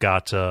know, we've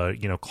got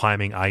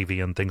climbing ivy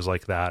and things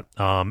like that.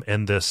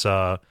 And this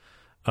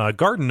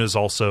garden is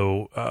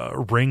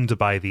also ringed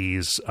by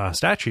these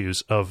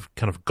statues of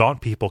kind of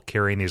gaunt people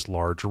carrying these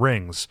large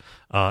rings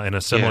in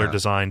a similar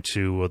design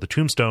to the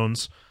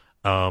tombstones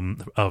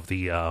of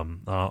the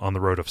on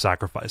the Road of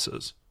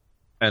Sacrifices.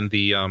 And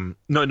the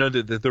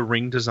the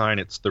ring design,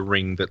 it's the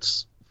ring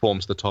that's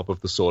forms the top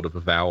of the Sword of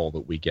Avowal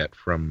that we get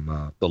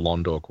from the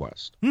Londor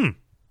quest.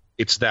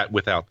 It's that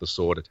without the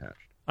sword attached.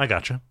 I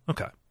gotcha.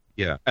 Okay.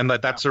 Yeah, and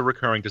that's a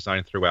recurring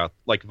design throughout.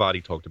 Like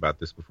Vardy talked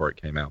about this before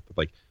it came out, but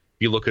like,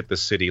 you look at the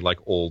city, like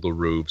all the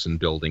roofs and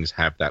buildings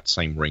have that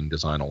same ring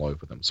design all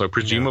over them. So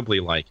presumably,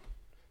 like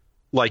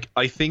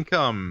I think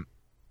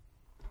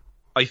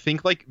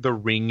like the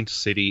ringed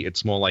city,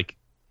 it's more like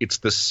it's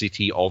the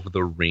city of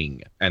the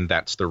ring, and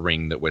that's the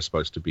ring that we're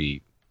supposed to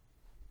be.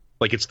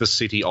 Like, it's the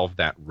city of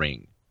that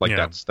ring. Like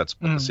that's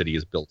what the city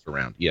is built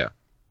around. Yeah.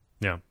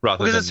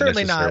 Rather than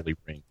necessarily not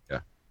ring.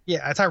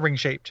 Yeah, it's not ring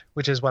shaped,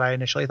 which is what I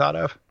initially thought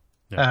of.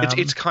 Yeah.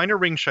 It's kind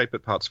of ring shaped,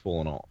 but parts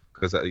fallen off.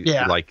 Because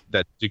like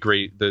that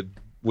degree,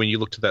 when you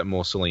look to that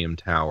mausoleum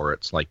tower,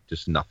 it's like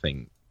just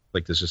nothing.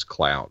 Like, there's just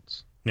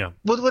clouds. Yeah.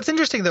 Well, what's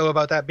interesting though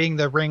about that being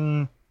the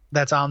ring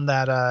that's on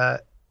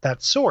that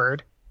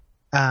sword,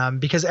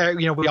 because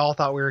we all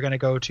thought we were going to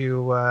go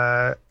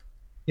to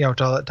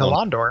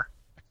Londor.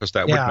 Because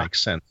that would make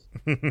sense.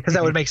 Because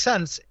that would make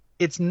sense.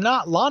 It's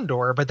not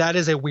Londor, but that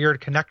is a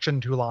weird connection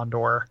to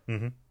Londor.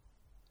 Mm-hmm.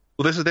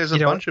 Well, there's a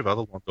bunch of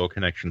other Londor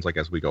connections, like,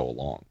 as we go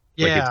along.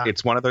 Yeah. Like,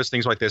 it's one of those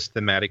things like there's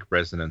thematic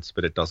resonance,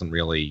 but it doesn't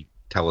really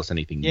tell us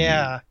anything new.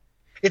 Yeah.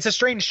 It's a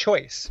strange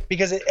choice,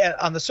 because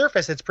on the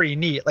surface, it's pretty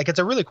neat. Like, it's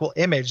a really cool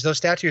image. Those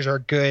statues are a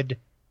good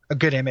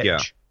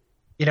image.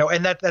 Yeah.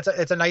 And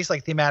it's a nice,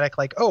 like, thematic,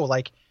 like, oh,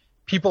 like,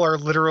 people are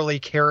literally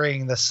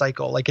carrying this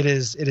cycle. Like, it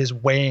is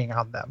weighing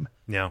on them.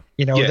 Yeah.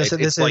 This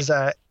is like,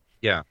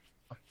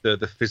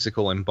 the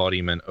physical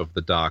embodiment of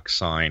the dark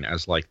sign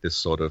as like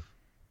this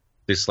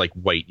like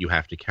weight you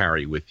have to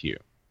carry with you.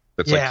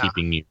 That's like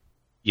keeping you.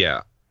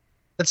 Yeah.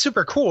 That's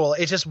super cool.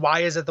 It's just,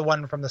 why is it the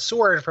one from the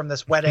sword, from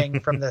this wedding,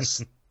 from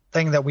this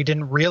thing that we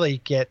didn't really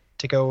get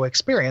to go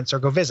experience or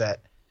go visit?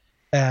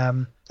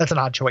 That's an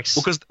odd choice.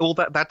 Well,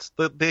 because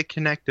they're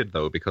connected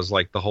though, because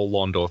like the whole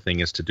Londor thing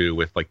is to do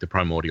with like the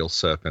primordial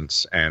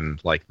serpents and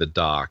like the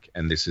dark,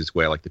 and this is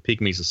where like the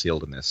pygmies are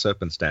sealed in their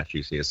serpent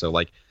statues here. So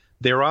like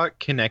there are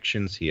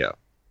connections here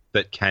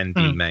that can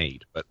be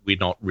made, but we're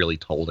not really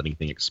told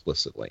anything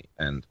explicitly.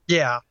 And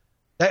I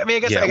mean, I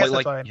guess that's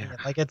what I mean.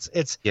 Like, it's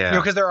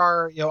because there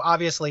are,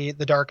 obviously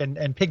the dark and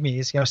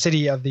pygmies.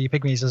 City of the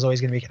Pygmies is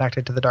always going to be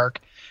connected to the dark,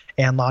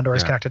 and Londor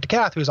is connected to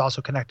Kath, who's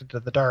also connected to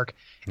the dark.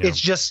 Yeah.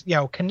 It's just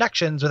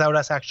connections without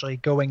us actually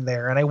going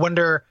there. And I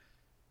wonder,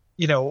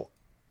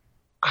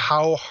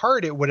 how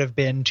hard it would have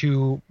been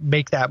to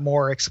make that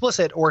more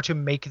explicit, or to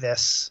make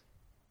this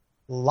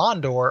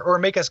Londor, or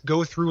make us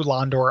go through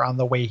Londor on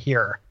the way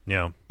here.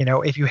 Yeah.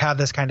 If you have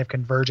this kind of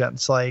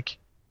convergence, like,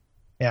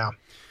 yeah.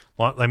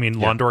 Well, I mean,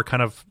 Londor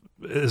kind of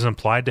is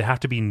implied to have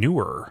to be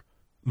newer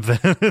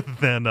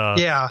than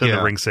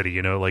the Ring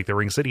City. Like the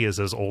Ring City is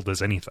as old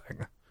as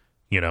anything.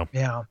 Yeah.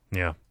 Yeah.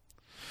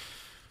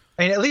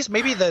 I mean, at least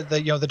maybe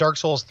the Dark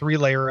Souls 3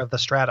 layer of the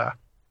strata,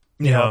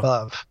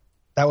 above.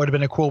 That would have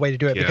been a cool way to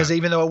do it, because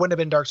even though it wouldn't have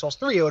been Dark Souls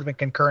 3, it would have been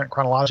concurrent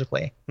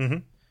chronologically. Mm-hmm.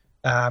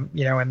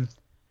 And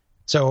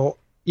so,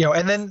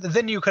 and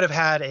then you could have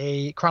had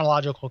a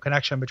chronological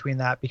connection between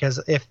that, because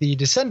if the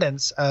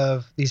descendants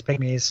of these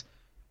pygmies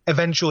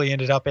eventually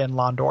ended up in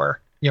Londor,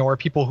 or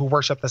people who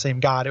worship the same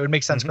god, it would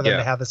make sense for them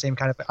to have the same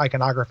kind of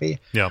iconography,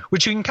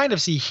 which you can kind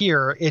of see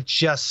here. It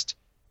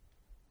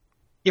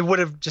would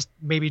have just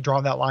maybe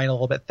drawn that line a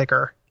little bit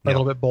thicker, a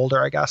little bit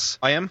bolder, I guess.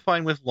 I am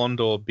fine with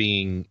Londor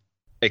being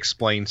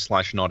explained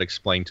 / not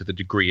explained to the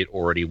degree it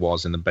already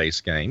was in the base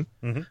game.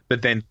 Mm-hmm.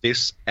 But then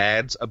this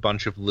adds a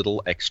bunch of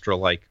little extra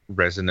like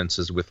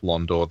resonances with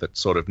Londor that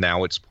sort of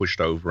now it's pushed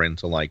over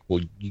into like,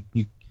 well,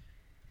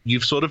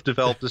 you've sort of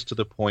developed this to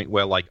the point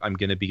where like I'm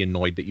going to be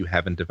annoyed that you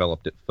haven't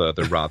developed it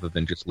further rather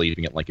than just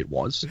leaving it like it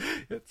was.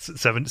 It's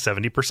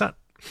 70%.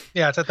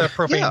 Yeah, it's at the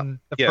profane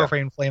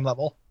profane flame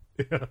level.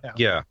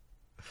 Yeah.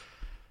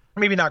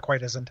 Maybe not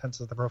quite as intense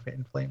as the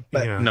profane flame,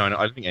 but no, I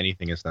don't think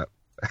anything is that.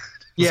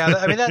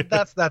 I mean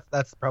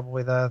that's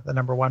probably the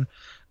number one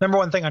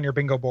thing on your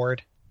bingo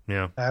board.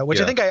 Yeah. Which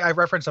I think I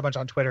referenced a bunch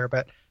on Twitter,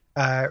 but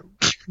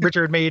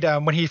Richard made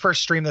when he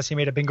first streamed this, he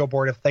made a bingo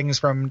board of things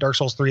from Dark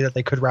Souls 3 that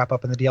they could wrap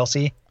up in the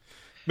DLC.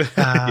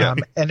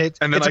 And it's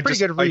a pretty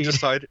good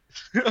read.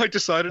 I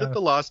decided at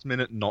the last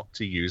minute not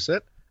to use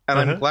it, And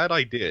I'm glad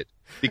I did,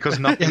 because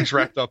nothing's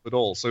wrapped up at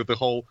all. So the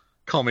whole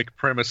comic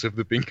premise of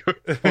the bingo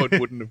card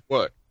wouldn't have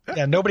worked.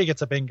 Yeah, nobody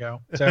gets a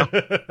bingo. So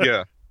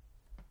yeah.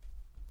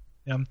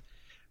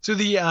 So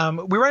we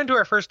run into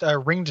our first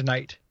ringed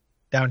knight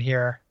down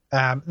here.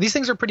 These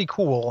things are pretty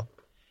cool.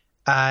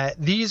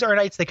 These are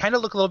knights. They kind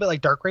of look a little bit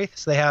like Darkwraith,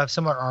 so they have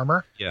similar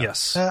armor.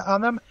 Yes.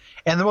 On them.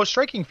 And the most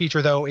striking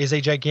feature, though, is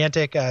a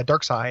gigantic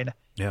dark sign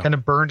kind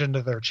of burned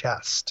into their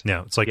chest.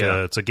 Yeah, it's like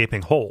it's a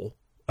gaping hole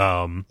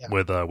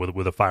with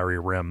a fiery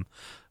rim.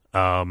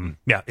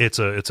 It's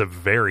a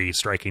very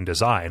striking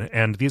design,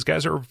 and these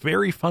guys are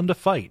very fun to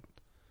fight.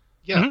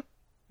 Yeah.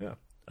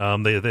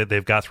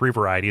 They've got 3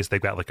 varieties. They've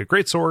got like a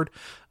greatsword,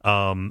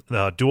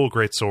 dual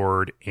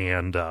greatsword,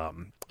 and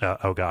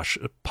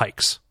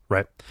pikes,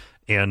 right?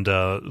 And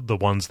the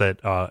ones that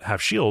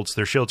have shields,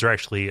 their shields are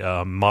actually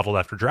modeled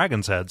after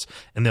dragons' heads,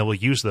 and they will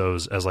use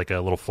those as like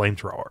a little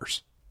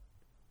flamethrowers.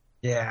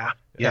 Yeah,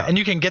 and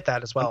you can get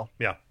that as well.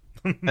 Yeah.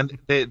 And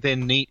they're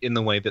neat in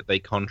the way that they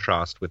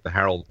contrast with the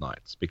Herald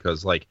Knights,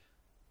 because like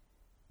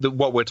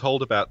what we're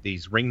told about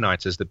these ring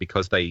knights is that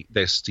because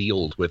they're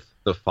sealed with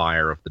the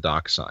fire of the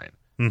dark sign,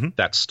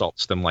 that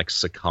stops them like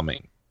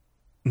succumbing.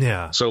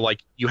 Yeah. So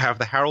like you have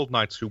the Herald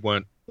Knights who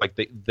weren't like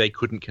they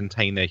couldn't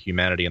contain their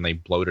humanity, and they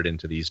bloated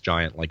into these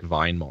giant like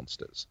vine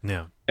monsters.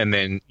 Yeah. And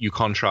then you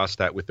contrast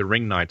that with the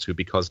ring knights who,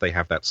 because they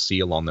have that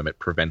seal on them, it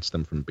prevents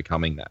them from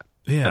becoming that.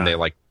 Yeah. And they're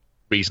like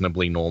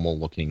reasonably normal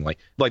looking, like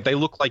they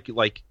look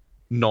like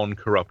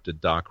non-corrupted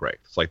dark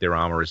wraiths. Like their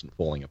armor isn't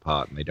falling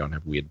apart, and they don't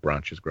have weird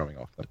branches growing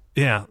off them.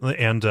 Yeah,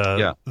 and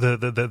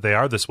they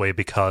are this way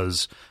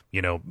because,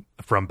 you know,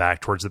 from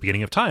back towards the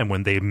beginning of time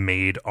when they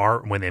made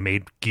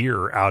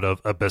gear out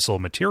of abyssal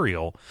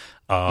material,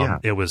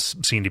 it was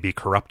seen to be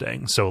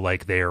corrupting. So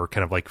like they are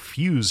kind of like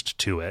fused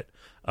to it,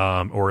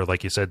 or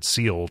like you said,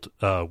 sealed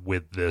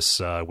with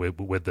this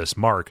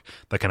mark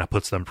that kind of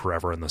puts them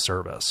forever in the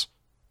service.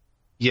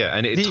 Yeah,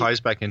 and it ties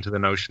back into the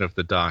notion of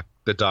the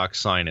dark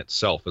sign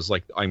itself as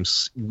like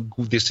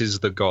this is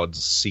the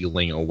gods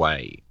sealing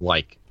away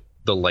like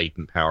the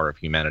latent power of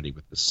humanity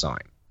with the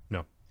sign.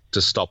 No,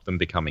 to stop them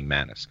becoming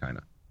Manus, kind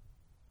of.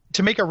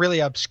 To make a really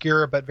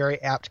obscure but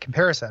very apt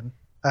comparison,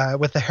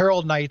 with the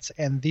Herald Knights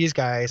and these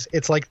guys,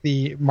 it's like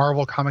the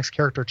Marvel Comics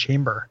character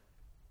Chamber,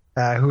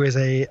 who is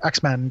a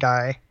X-Men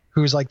guy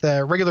who's like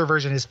the regular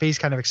version. His face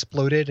kind of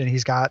exploded, and he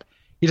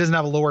doesn't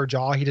have a lower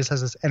jaw. He just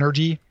has this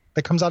energy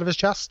that comes out of his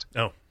chest.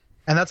 Oh.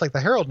 And that's like the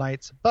Herald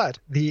Knights, but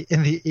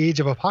in the Age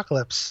of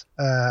Apocalypse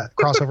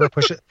crossover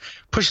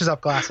pushes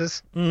up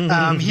glasses.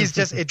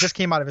 It just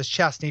came out of his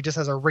chest, and he just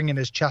has a ring in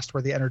his chest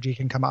where the energy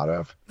can come out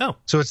of. Oh.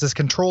 So it's this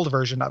controlled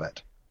version of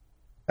it.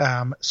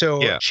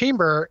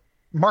 Chamber,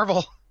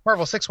 Marvel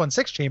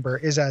 616 Chamber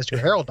is as to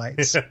Herald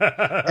Knights,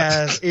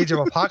 as Age of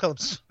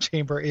Apocalypse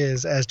Chamber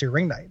is as to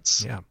Ring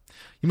Knights. Yeah.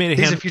 You made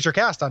a future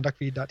cast on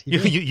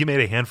duckfeed.tv. You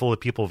made a handful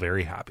of people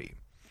very happy.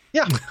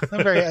 Yeah,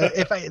 I'm very.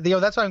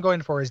 That's what I'm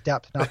going for is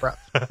depth, not breadth.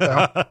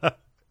 So.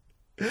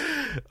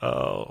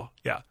 Oh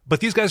yeah, but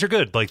these guys are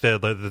good. Like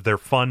they're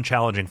fun,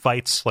 challenging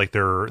fights. Like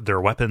their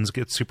weapons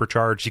get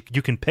supercharged.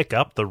 You can pick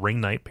up the Ring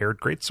Knight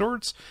paired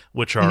greatswords,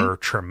 which are a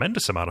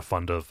tremendous amount of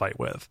fun to fight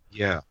with.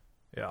 Yeah.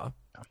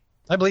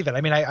 I believe it.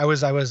 I mean, I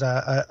was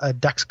a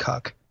Dex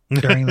cuck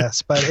during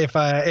this, but if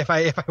I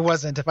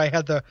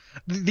had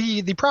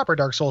the proper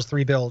Dark Souls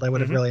 3 build, I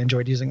would have really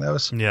enjoyed using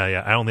those. Yeah.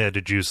 I only had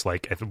to juice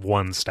like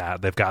one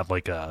stat. They've got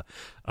like a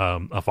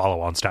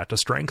follow-on stat to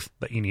strength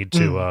that you need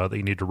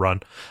to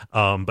run.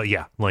 But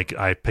yeah, like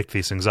I picked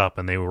these things up,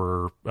 and they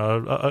were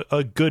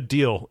a good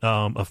deal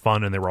of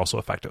fun, and they were also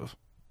effective.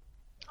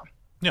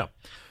 Yeah.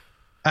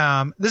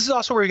 This is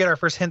also where we get our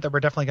first hint that we're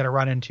definitely going to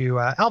run into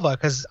Alva,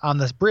 because on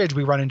this bridge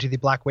we run into the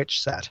Black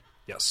Witch set.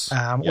 Yes.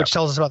 Which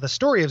tells us about the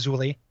story of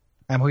Zuli,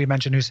 who we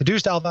mentioned, who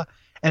seduced Alva,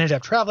 ended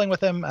up traveling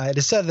with him. It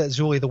is said that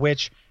Zuli the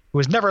witch, who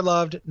was never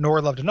loved nor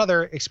loved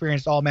another,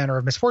 experienced all manner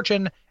of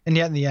misfortune, and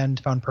yet in the end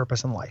found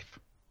purpose in life,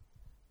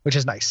 which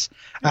is nice.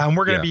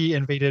 We're going to be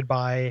invaded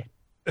by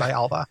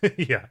Alva.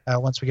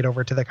 Once we get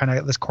over to the kind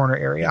of this corner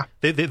area.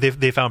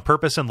 They found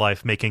purpose in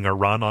life, making a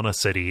run on a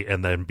city,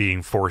 and then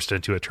being forced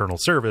into eternal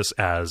service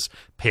as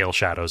pale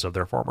shadows of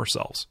their former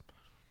selves.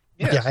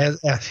 Yes.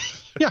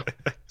 Yeah.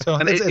 So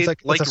and it's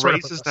like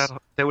raises that.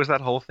 There was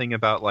that whole thing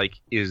about like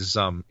is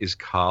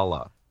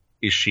Carla,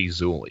 is she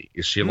Zuli?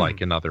 Is she like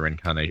another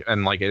incarnation?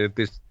 And like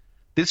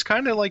this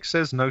kind of like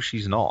says no,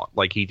 she's not.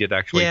 Like he did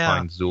actually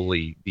find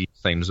Zuli, the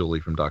same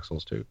Zuli from Dark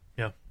Souls 2.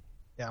 Yeah.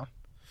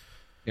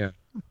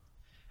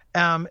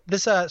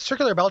 This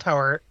circular bell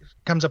tower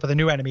comes up with a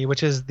new enemy,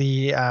 which is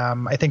the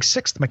I think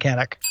 6th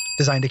mechanic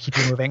designed to keep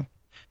you moving,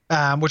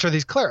 which are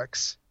these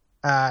clerics,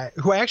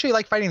 who I actually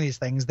like fighting these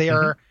things.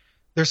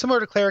 They're similar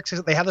to clerics.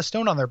 They have the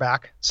stone on their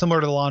back,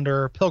 similar to the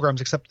Launder pilgrims,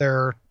 except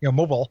they're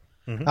mobile.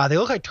 They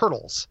look like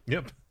turtles.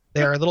 Yep.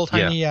 They're little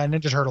tiny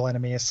Ninja Turtle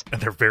enemies. And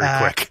they're very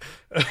quick.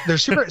 They're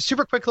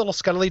super quick little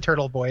scuttly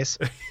turtle boys.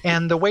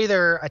 And the way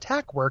their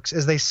attack works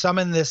is they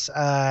summon this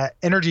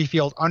energy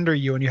field under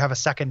you, and you have a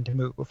second to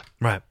move.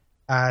 Right.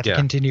 To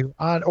continue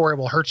on, or it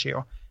will hurt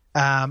you.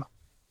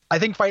 I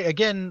think fight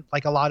again,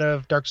 like a lot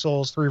of Dark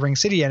Souls 3 Ring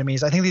City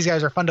enemies, I think these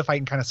guys are fun to fight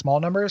in kind of small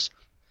numbers.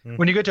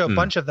 When you get to a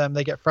bunch of them,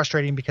 they get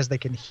frustrating because they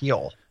can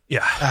heal.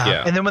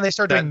 Yeah. And then when they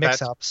start doing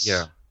mix-ups,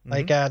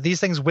 like these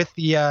things with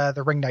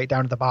the Ring Knight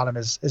down at the bottom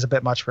is a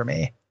bit much for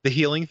me. The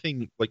healing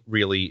thing like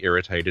really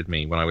irritated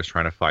me when I was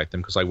trying to fight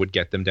them, because I would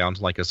get them down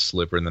to like a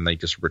sliver and then they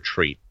just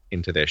retreat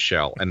into their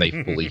shell and they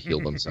fully heal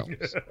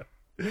themselves.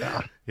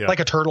 Yeah. Like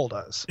a turtle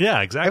does.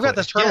 Yeah, exactly. I've got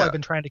this turtle I've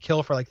been trying to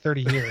kill for like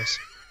 30 years.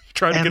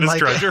 Trying to get his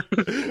treasure.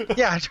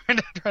 Yeah, trying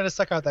to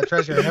suck out that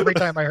treasure. And every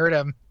time I hurt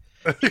him,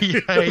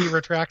 he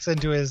retracts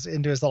into his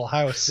little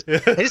house.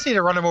 I just need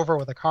to run him over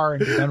with a car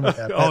and be done with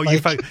it. Oh,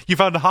 you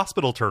found a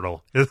hospital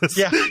turtle.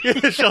 Yeah,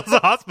 the shell's a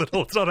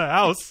hospital. It's not a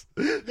house.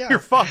 Yeah. You're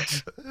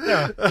fucked.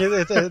 Yeah,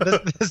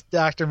 this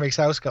doctor makes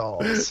house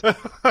calls.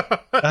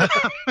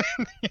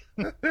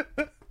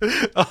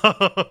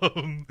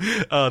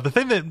 The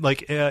thing that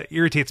like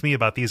irritates me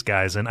about these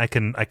guys, and I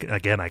can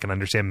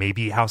understand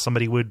maybe how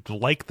somebody would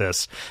like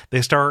this.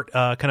 They start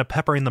kind of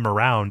peppering them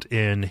around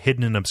in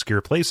hidden and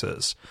obscure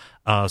places.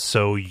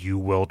 So you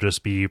will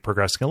just be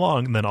progressing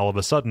along, and then all of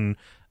a sudden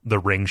the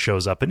ring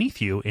shows up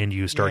beneath you and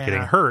you start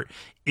getting hurt.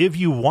 If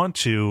you want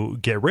to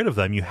get rid of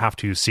them, you have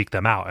to seek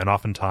them out. And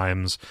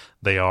oftentimes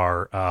they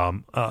are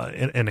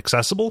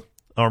inaccessible,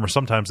 or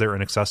sometimes they're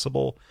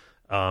inaccessible.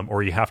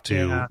 Or you have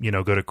to,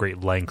 go to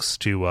great lengths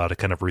to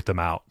kind of root them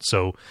out.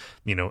 So,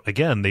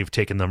 again, they've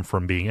taken them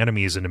from being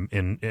enemies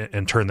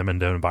and turned them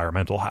into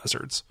environmental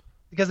hazards.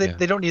 Because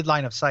they don't need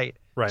line of sight.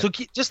 Right. So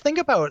just think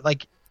about,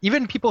 like,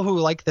 even people who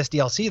like this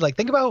DLC, like,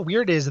 think about how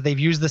weird it is that they've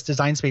used this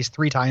design space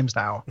 3 times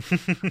now.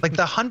 Like,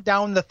 the hunt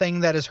down the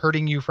thing that is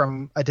hurting you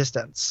from a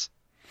distance.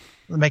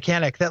 The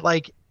mechanic that,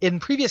 like, in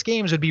previous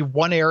games would be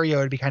one area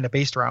would be kind of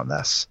based around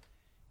this.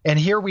 And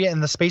here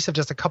in the space of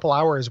just a couple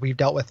hours, we've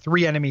dealt with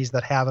 3 enemies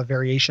that have a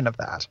variation of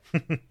that.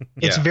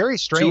 It's very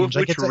strange. 2 of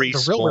like which it's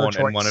a real weird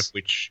choice. and 1 of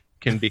which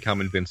can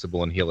become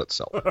invincible and heal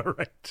itself.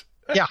 Right.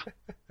 Yeah.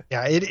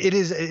 It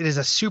is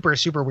a super,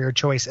 super weird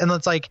choice. And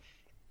it's like,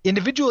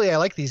 individually, I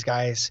like these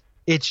guys.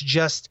 It's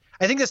just,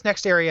 I think this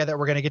next area that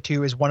we're going to get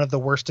to is one of the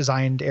worst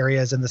designed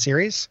areas in the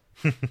series.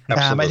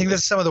 I think this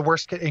is some of the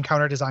worst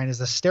encounter design is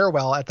the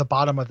stairwell at the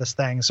bottom of this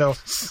thing. So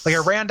like I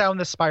ran down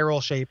this spiral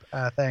shape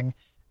thing.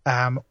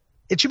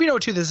 It should be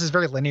noted too, this is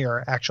very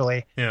linear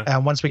actually.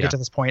 Once we get to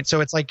this point.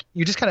 So it's like,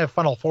 you just kind of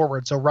funnel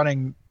forward. So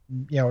running,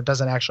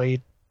 doesn't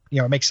actually,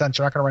 make sense.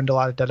 You're not going to run into a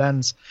lot of dead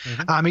ends.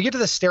 You get to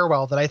the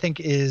stairwell that I think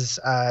is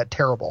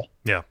terrible.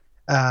 Yeah.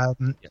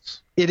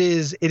 Yes. It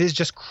is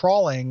just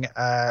crawling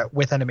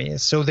with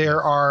enemies. So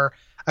there are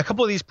a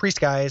couple of these priest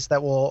guys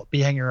that will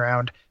be hanging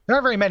around. There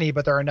aren't very many,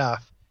 but there are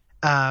enough.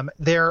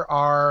 There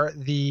are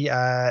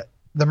the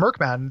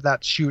mercmen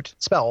that shoot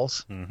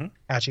spells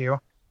at you.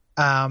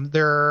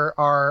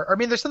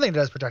 There's something that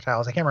does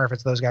projectiles. I can't remember if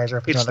it's those guys or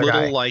if it's another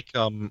guy. It's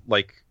little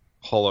like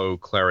hollow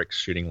clerics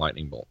shooting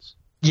lightning bolts.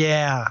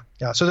 Yeah.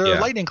 So there are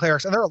lightning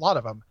clerics, and there are a lot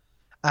of them.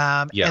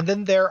 And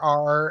then there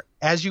are,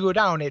 as you go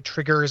down, it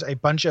triggers a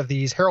bunch of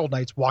these Herald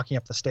Knights walking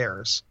up the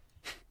stairs,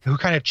 who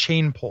kind of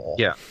chain pull.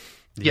 Yeah.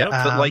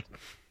 But like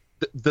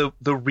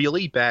the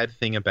really bad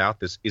thing about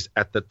this is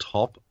at the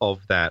top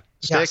of that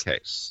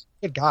staircase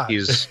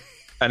is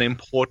an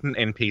important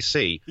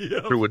NPC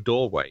through a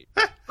doorway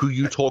who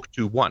you talk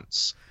to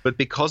once. But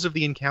because of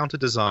the encounter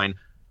design,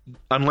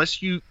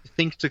 unless you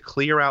think to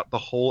clear out the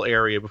whole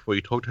area before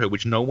you talk to her,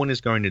 which no one is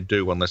going to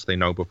do unless they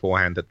know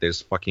beforehand that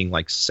there's fucking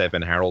like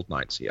 7 Herald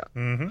Knights here.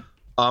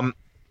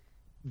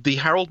 The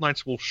Herald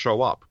Knights will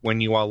show up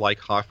when you are like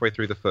halfway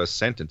through the first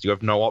sentence. You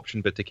have no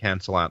option but to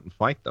cancel out and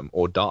fight them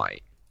or die.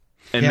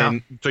 And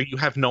then, so you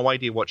have no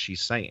idea what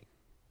she's saying.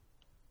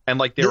 And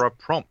like there are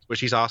prompts where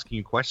she's asking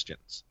you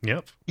questions.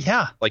 Yep.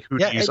 Yeah. Like who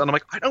do you use? And I'm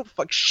like, I don't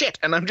fuck shit.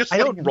 And I'm just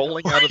like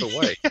rolling out of the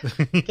way.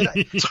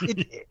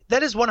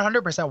 That is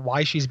 100%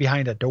 why she's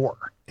behind a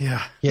door.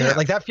 Yeah.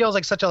 Like that feels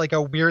like such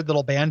a weird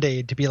little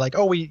Band-Aid to be like,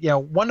 oh, we,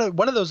 one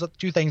of those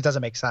 2 things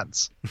doesn't make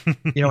sense.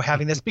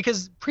 Having this,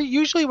 because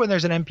usually when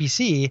there's an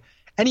NPC,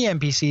 any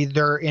NPC,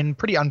 they're in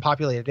pretty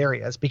unpopulated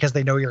areas because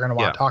they know you're going to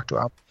want to talk to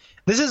them.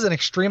 This is an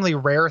extremely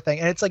rare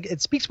thing, and it's like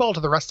it speaks well to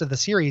the rest of the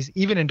series,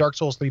 even in Dark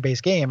Souls 3 base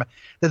game,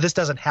 that this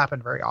doesn't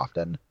happen very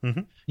often.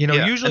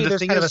 Usually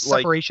there's kind of a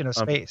separation of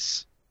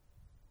space.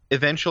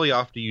 Eventually,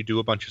 after you do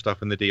a bunch of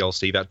stuff in the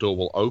DLC, that door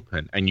will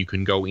open, and you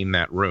can go in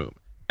that room,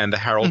 and the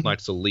Herald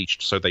Knights are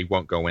leashed, so they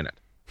won't go in it.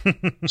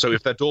 So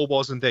if that door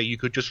wasn't there, you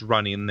could just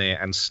run in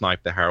there and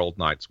snipe the Herald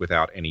Knights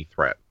without any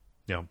threat.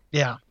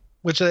 Yeah,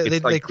 which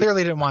they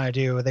clearly didn't want to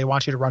do. They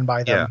want you to run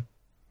by them,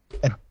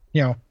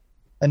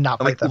 and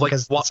not fight them.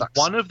 Because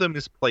one of them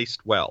is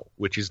placed well,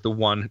 which is the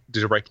one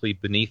directly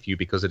beneath you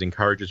because it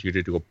encourages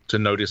you to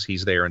notice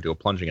he's there and do a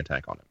plunging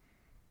attack on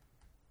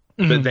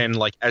him. But then,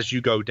 like, as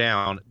you go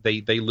down,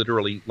 they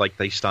literally, like,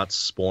 they start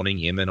spawning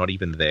in. They're not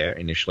even there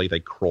initially. They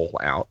crawl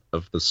out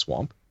of the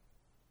swamp.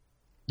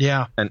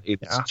 Yeah. And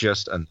it's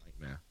just a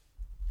nightmare.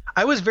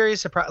 I was very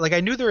surprised. Like, I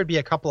knew there would be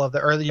a couple of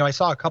I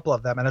saw a couple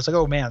of them, and I was like,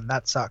 oh, man,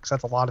 that sucks.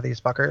 That's a lot of these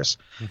fuckers.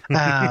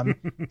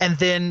 And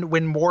then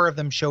when more of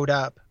them showed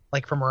up,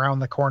 like from around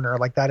the corner,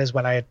 like that is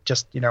when I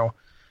just,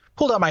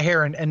 pulled out my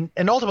hair and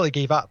ultimately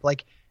gave up.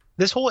 Like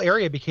this whole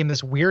area became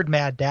this weird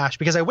mad dash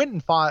because I went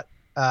and fought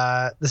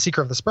the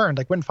Seeker of the Spurned,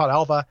 like went and fought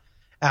Alva,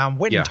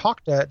 went and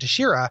talked to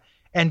Shira,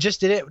 and just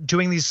did it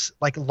doing these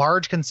like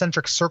large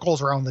concentric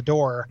circles around the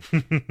door,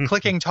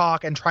 clicking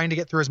talk and trying to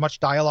get through as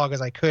much dialogue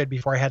as I could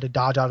before I had to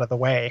dodge out of the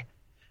way,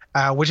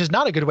 which is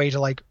not a good way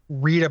to like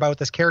read about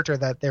this character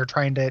that they're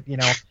trying to,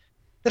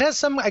 that has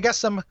some, I guess,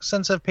 some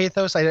sense of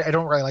pathos. I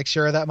don't really like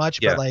Shira that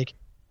much, but like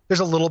there's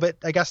a little bit,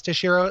 I guess, to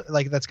Shira,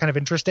 like that's kind of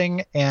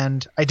interesting.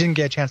 And I didn't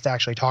get a chance to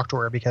actually talk to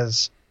her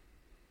because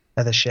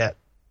of this shit.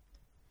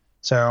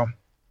 So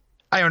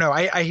I don't know.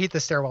 I hate the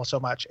stairwell so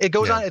much. It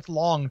goes on. It's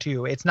long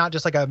too. It's not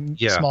just like a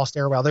small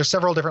stairwell. There's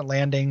several different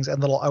landings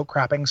and little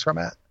outcroppings from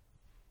it.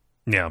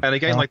 Yeah. And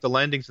again, like the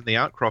landings and the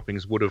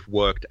outcroppings would have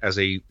worked as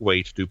a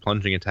way to do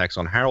plunging attacks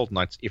on Herald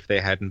Knights if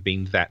there hadn't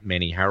been that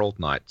many Herald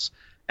Knights.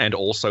 And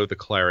also the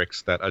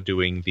clerics that are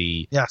doing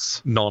the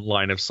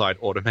non-line of sight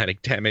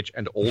automatic damage,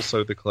 and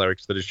also the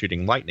clerics that are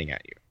shooting lightning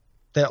at you.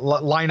 The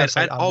line of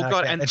sight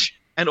damage.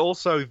 And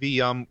also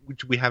the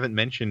which we haven't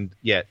mentioned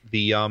yet,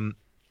 the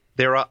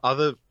there are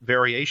other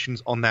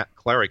variations on that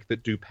cleric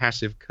that do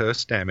passive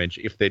curse damage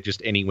if they're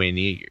just anywhere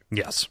near you.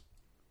 Yes.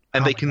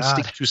 And they can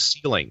stick to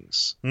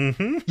ceilings.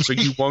 Mm-hmm. So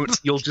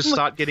you'll just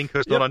start getting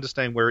cursed, not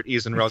understand where it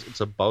is, and realize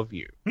it's above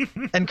you.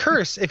 And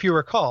curse, if you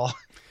recall,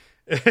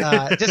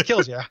 just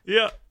kills you.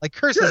 Yeah. Like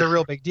curse is a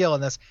real big deal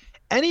in this.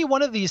 Any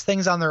one of these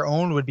things on their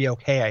own would be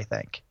okay, I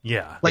think.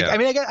 Yeah. Like, I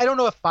mean, I don't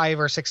know if 5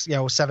 or 6,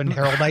 7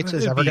 Herald Knights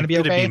is ever going to be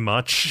okay. It'd be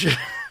much.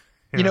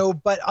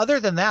 But other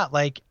than that,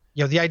 like,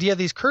 the idea of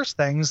these curse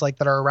things like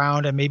that are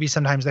around and maybe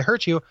sometimes they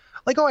hurt you,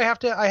 like, I have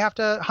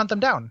to hunt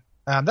them down.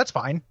 That's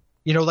fine.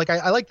 Like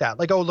I like that.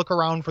 Like, look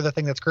around for the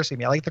thing that's cursing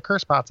me. I like the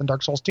curse pots in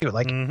Dark Souls 2.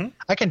 Like,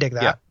 I can dig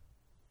that.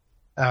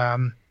 Yeah.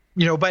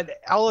 But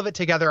all of it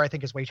together, I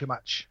think, is way too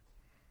much.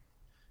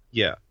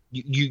 Yeah.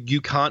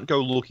 You can't go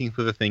looking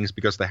for the things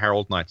because the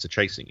Herald Knights are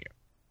chasing you.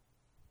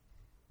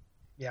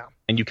 Yeah.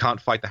 And you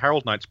can't fight the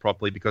Herald Knights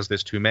properly because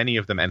there's too many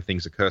of them and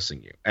things are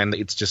cursing you. And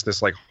it's just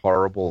this like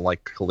horrible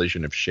like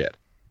collision of shit.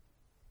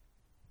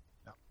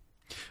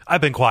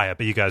 I've been quiet,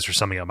 but you guys are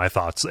summing up my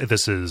thoughts.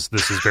 This is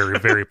very,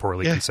 very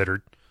poorly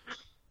considered.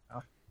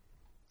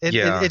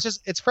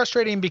 It's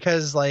frustrating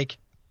because like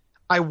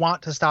I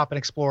want to stop and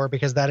explore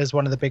because that is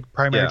one of the big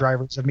primary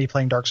drivers of me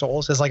playing Dark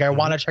Souls is like I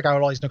want to check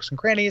out all these nooks and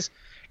crannies.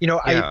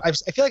 I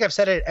feel like I've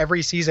said it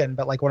every season,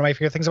 but like one of my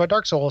favorite things about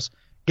Dark Souls,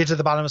 get to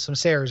the bottom of some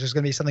stairs. There's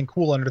going to be something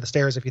cool under the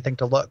stairs if you think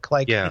to look.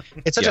 Like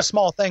it's such a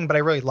small thing, but I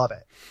really love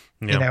it.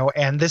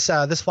 And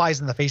this flies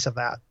in the face of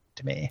that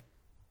to me.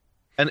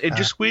 And it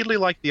just weirdly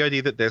like the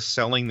idea that they're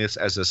selling this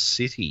as a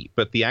city,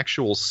 but the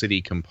actual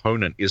city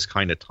component is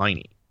kind of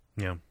tiny.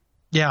 Yeah.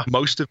 Yeah.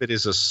 Most of it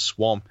is a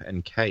swamp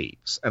and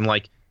caves. And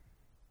like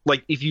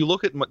if you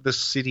look at the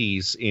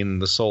cities in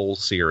the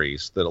Souls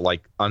series that are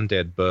like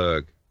Undead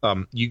Burg,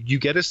 you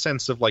get a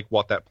sense of like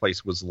what that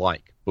place was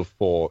like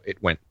before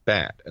it went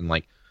bad. And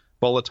like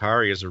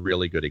Boletaria is a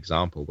really good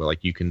example where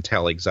like you can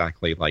tell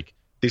exactly like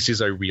this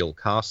is a real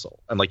castle.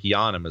 And like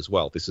Yharnam as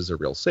well, this is a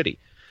real city.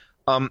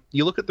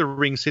 You look at the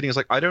Ring City, it's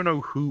like, I don't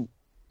know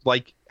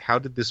how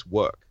did this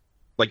work?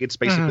 Like, it's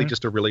basically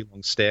just a really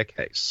long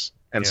staircase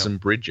and some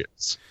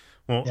bridges.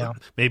 Well,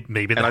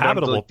 maybe the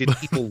habitable... Did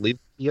people live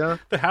here?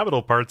 The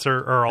habitable parts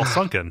are all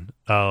sunken.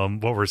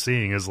 What we're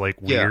seeing is,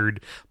 like,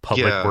 weird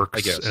public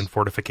works and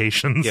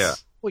fortifications. Yeah.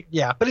 Well,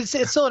 yeah, but it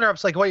still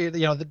interrupts, like, what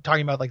you're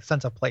talking about, like, the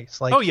sense of place.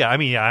 Like,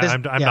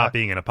 I'm not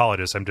being an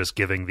apologist. I'm just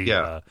giving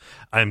the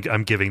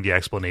I'm giving the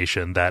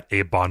explanation that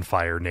a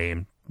bonfire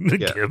name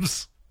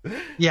gives.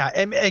 Yeah,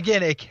 and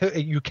again,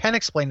 you can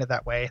explain it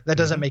that way. That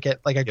doesn't make it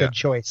like a good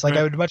choice. Like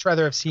I would much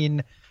rather have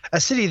seen a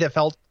city that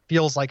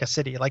feels like a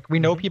city. Like we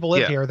know people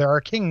live here. There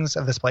are kings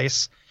of this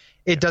place.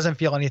 It doesn't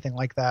feel anything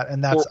like that,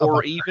 and that's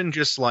or even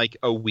just like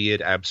a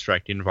weird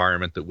abstract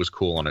environment that was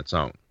cool on its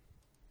own.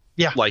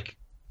 Yeah, like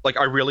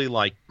I really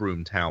like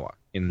Broom Tower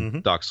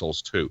in Dark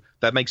Souls 2.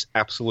 That makes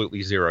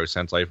absolutely zero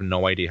sense. I have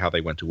no idea how they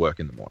went to work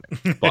in the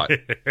morning, but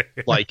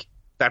like.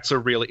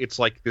 It's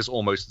like this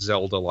almost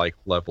Zelda-like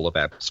level of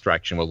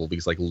abstraction with all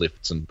these like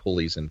lifts and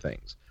pulleys and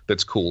things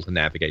that's cool to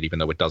navigate, even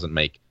though it doesn't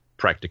make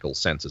practical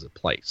sense as a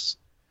place.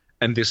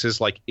 And this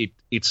is like,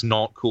 it's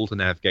not cool to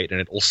navigate,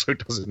 and it also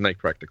doesn't make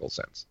practical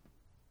sense.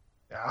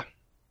 Yeah.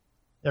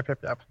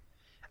 Yep.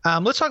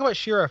 Let's talk about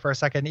Shira for a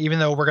second, even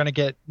though we're going to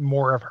get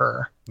more of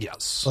her.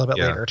 Yes. A little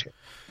bit later, too.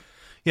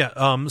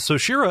 Yeah. So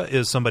Shira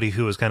is somebody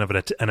who is kind of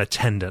an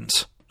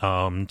attendant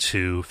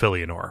to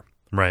Filianor.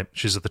 Right.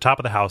 She's at the top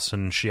of the house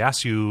and she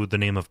asks you the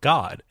name of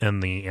God.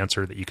 And the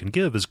answer that you can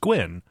give is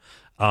Gwyn.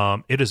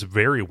 It is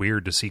very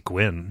weird to see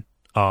Gwyn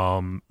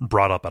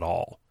brought up at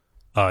all,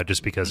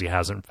 just because he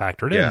hasn't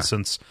factored in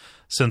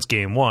since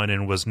game 1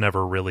 and was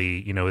never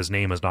really, his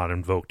name is not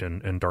invoked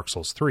in Dark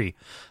Souls 3,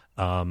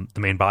 the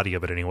main body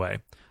of it anyway.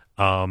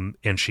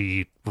 And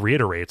she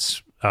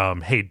reiterates,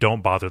 hey,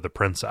 don't bother the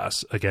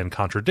princess. Again,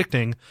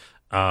 contradicting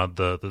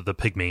the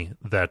pygmy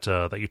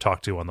that you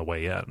talked to on the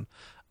way in.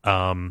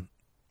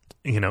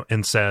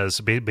 and says,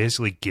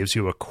 basically gives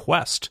you a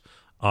quest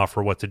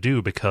for what to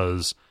do,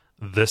 because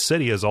this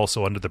city is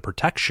also under the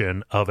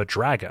protection of a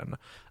dragon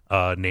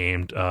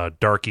named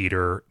Dark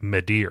Eater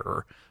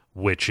Midir,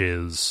 which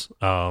is,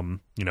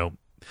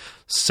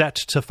 set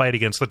to fight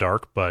against the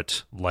dark,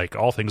 but like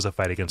all things that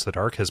fight against the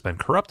dark, has been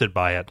corrupted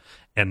by it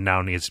and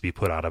now needs to be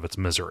put out of its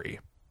misery.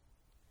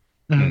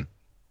 Mm-hmm.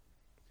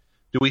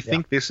 Do we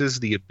think this is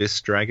the Abyss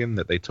Dragon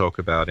that they talk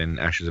about in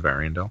Ashes of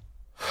Ariandel?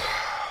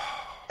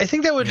 I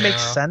think that would make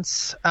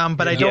sense,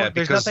 but I don't.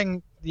 There's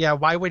nothing. Yeah,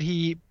 why would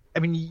he? I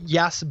mean,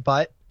 yes,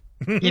 but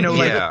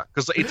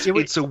because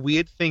it's a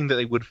weird thing that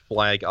they would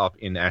flag up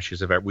in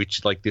Ashes of Ariandel,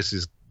 which like this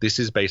is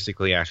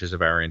basically Ashes of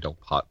Ariandel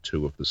Part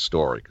 2 of the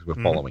story, because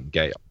we're following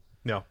Gale.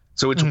 Yeah.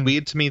 So it's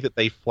weird to me that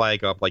they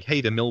flag up like, hey,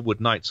 the Millwood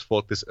Knights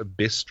fought this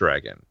Abyss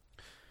Dragon,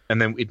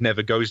 and then it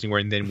never goes anywhere,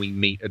 and then we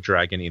meet a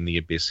dragon in the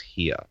Abyss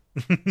here.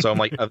 So I'm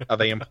like, are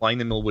they implying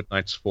the Millwood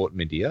Knights fought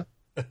Midir?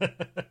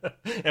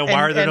 And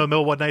why are there no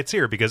Millwood Knights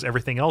here? Because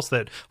everything else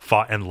that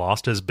fought and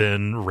lost has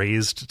been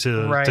raised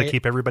to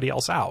keep everybody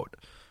else out.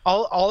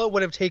 All it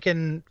would have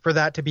taken for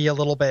that to be a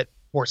little bit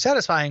more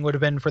satisfying would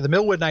have been for the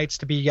Millwood Knights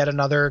to be yet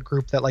another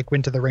group that like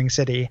went to the Ring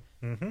City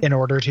in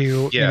order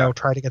to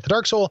try to get the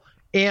Dark Soul,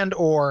 and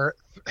or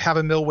have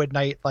a Millwood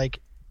Knight like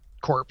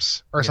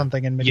corpse or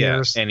something in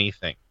Midir's. Yeah,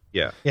 anything.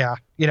 Yeah. Yeah.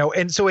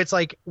 And so it's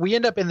like we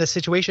end up in this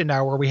situation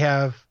now where we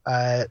have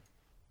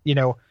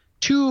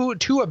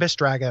two Abyss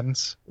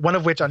Dragons, one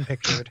of which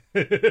unpictured.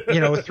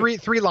 Three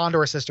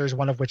Londor sisters,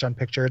 one of which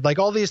unpictured. Like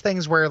all these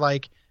things where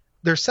like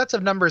there's sets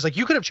of numbers. Like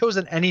you could have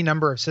chosen any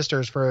number of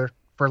sisters for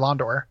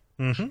Londor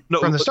from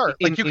the start.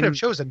 Like you could have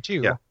chosen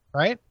two,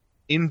 right?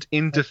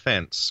 In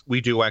defense, we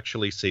do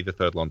actually see the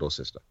third Londor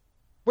sister.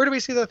 Where do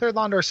we see the third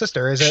Londor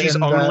sister? She's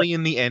only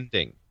in the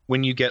ending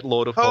when you get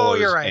Lord of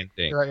Hollows. You're right.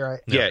 Ending. You're right.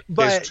 Yeah,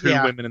 there's two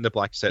women in the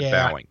black set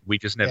bowing. We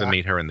just never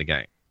meet her in the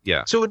game.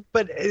 Yeah. So,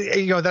 but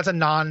that's a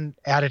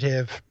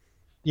non-additive,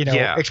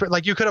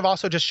 like you could have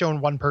also just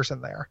shown one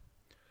person there.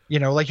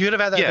 Like you could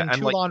have had that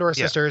two Londor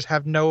sisters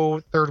have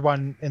no third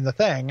one in the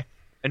thing.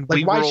 And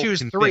like, why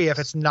choose three if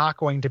it's not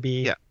going to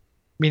be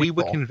meaningful?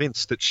 We were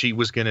convinced that she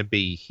was going to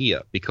be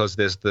here because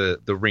there's the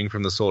ring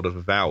from the Sword of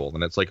Avowal,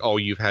 and it's like, oh,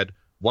 you've had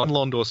one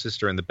Londor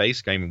sister in the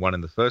base game and one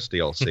in the first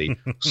DLC,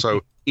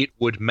 so it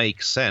would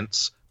make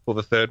sense for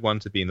the third one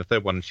to be in the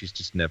third one, and she's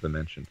just never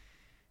mentioned.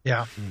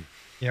 Yeah.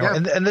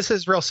 And this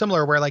is real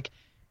similar where like,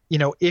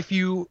 if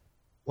you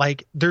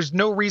like, there's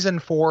no reason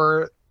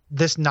for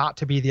this not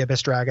to be the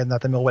Abyss Dragon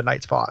that the Millwood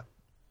Knights fought.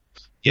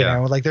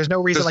 Like there's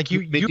no reason like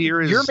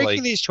you're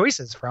making these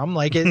choices from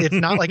like it's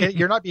not like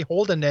you're not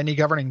beholden to any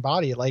governing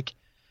body. Like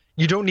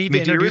you don't need to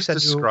introduce it. Midir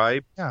is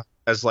described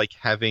as like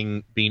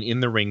having been in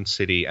the Ring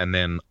City and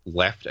then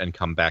left and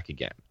come back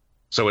again.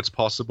 So it's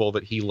possible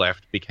that he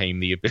left, became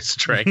the Abyss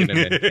Dragon, and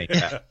then came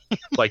back.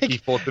 Like he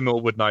fought the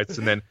Millwood Knights,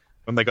 and then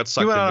when they got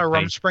sucked in the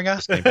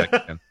Rumspringa, came back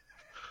again.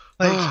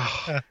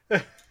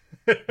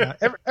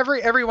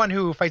 Everyone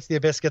who fights the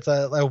Abyss gets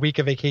a week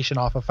of vacation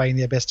off of fighting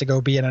the Abyss to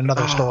go be in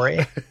another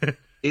story.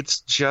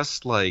 It's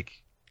just like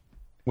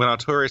when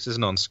Artorias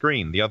isn't on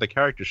screen, the other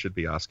characters should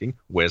be asking,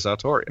 "Where's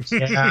Artorias?"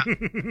 Yeah.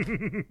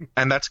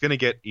 And that's going to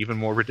get even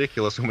more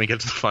ridiculous when we get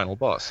to the final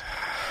boss.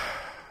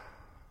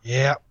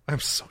 Yeah,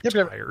 I'm so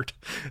tired.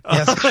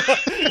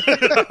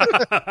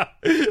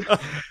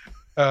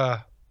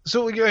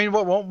 So I mean,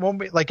 what won't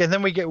we like? And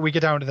then we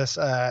get down to this.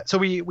 So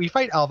we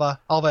fight Alva.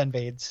 Alva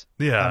invades.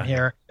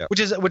 Here,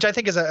 which I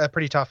think is a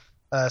pretty tough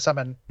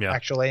summon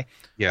actually.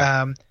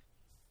 Yeah.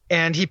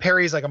 And he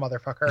parries like a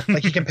motherfucker.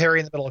 Like he can parry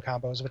in the middle of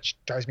combos, which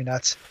drives me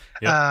nuts.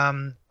 Yep.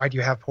 Why do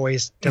you have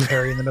poise to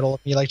parry in the middle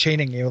of me like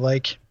chaining you?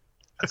 Like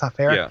that's not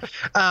fair. Yeah.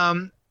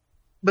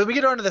 But we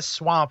get onto the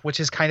swamp, which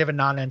is kind of a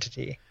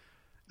non-entity.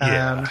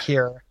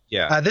 Here.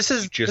 Yeah. This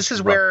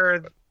is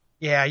where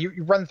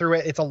you run through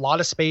it. It's a lot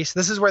of space.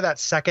 This is where that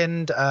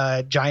second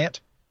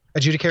giant,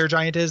 Adjudicator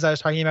giant is that I was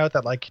talking about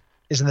that like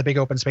is in the big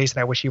open space, and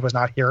I wish he was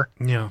not here.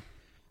 Yeah.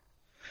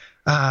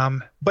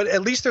 But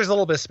at least there's a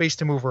little bit of space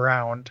to move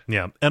around.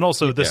 Yeah. And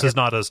also this is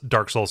not a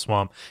Dark Souls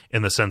swamp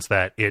in the sense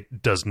that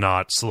it does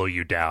not slow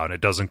you down.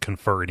 It doesn't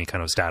confer any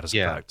kind of status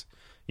effect.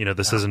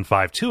 This isn't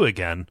 5.2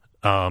 again.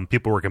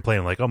 People were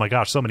complaining like, oh my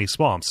gosh, so many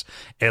swamps.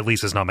 At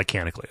least it's not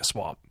mechanically a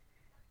swamp.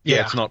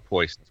 Yeah, it's not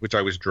poisonous, which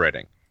I was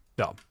dreading.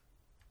 No.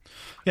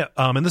 Yeah,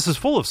 and this is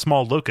full of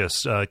small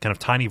locusts, kind of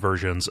tiny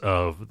versions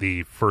of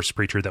the first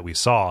creature that we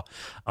saw,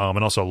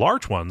 and also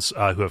large ones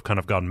who have kind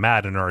of gone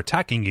mad and are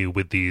attacking you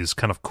with these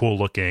kind of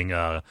cool-looking,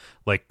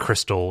 like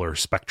crystal or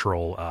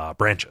spectral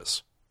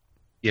branches.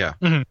 Yeah.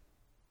 Mm-hmm.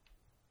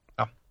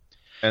 Oh.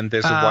 And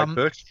there's a white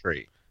birch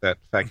tree that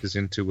factors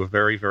into a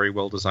very, very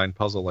well-designed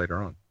puzzle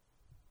later on.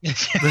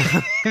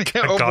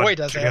 Boy,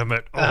 does damn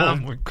it! Oh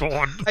my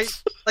god! I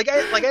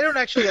don't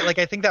actually like.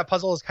 I think that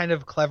puzzle is kind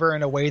of clever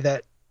in a way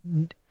that,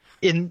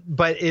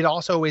 but it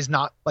also is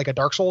not like a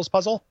Dark Souls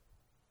puzzle.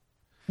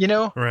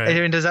 Right? I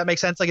mean, does that make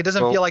sense? Like, it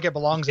doesn't feel like it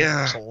belongs in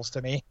Dark Souls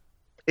to me.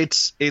 It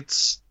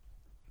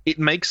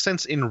makes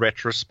sense in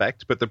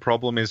retrospect, but the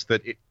problem is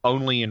that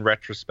only in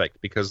retrospect,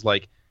 because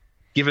like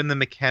given the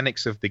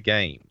mechanics of the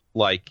game,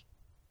 like,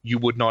 you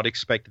would not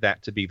expect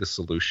that to be the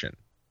solution.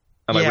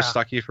 And I was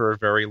stuck here for a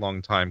very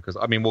long time because,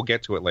 I mean, we'll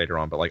get to it later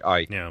on, but like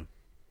I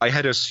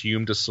had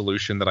assumed a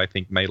solution that I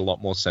think made a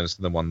lot more sense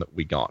than the one that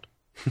we got.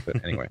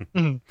 But anyway.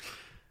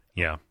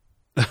 Yeah.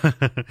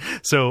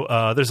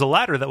 So there's a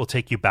ladder that will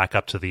take you back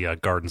up to the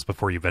gardens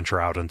before you venture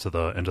out into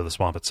the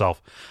swamp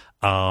itself.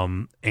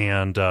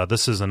 And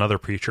this is another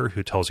preacher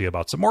who tells you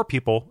about some more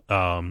people,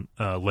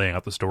 laying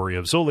out the story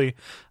of Zully,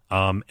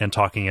 and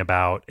talking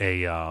about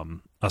a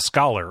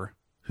scholar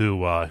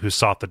who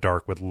sought the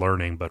dark with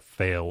learning but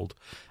failed.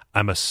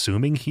 I'm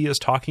assuming he is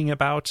talking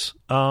about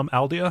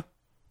Aldia.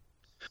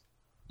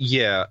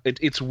 Yeah,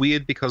 it's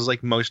weird because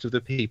like most of the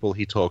people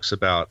he talks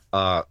about,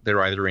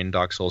 they're either in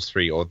Dark Souls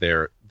 3 or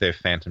their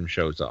phantom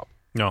shows up.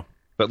 No,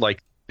 but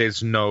like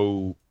there's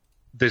no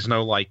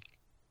like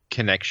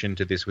connection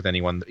to this with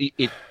anyone.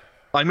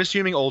 I'm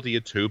assuming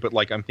Aldia too, but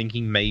like I'm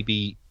thinking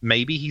maybe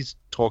he's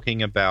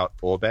talking about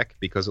Orbeck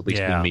because at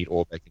least we meet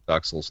Orbeck in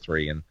Dark Souls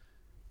 3, and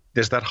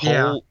there's that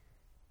whole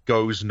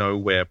goes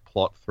nowhere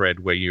plot thread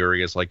where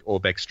Yuri is like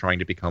Orbeck's trying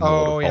to become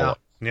Lord of Pollux.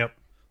 Yep.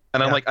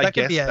 And I'm like, I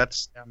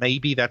guess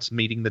maybe that's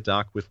meeting the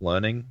dark with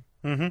learning.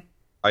 Mm-hmm.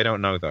 I don't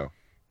know though.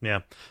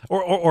 Yeah,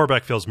 or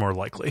Orbeck feels more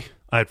likely.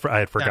 I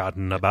had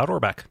forgotten about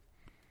Orbeck.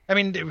 I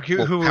mean,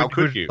 how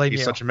could you?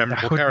 He's such a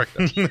memorable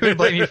character. Who would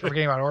blame you for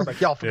forgetting about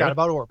Orbeck? Y'all forgot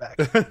about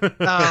Orbeck.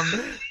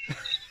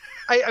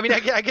 I mean,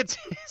 I could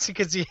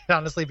see it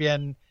honestly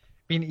being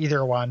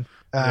either one.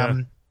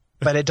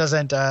 But it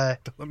doesn't.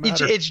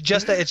 It's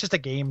just a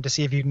game to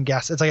see if you can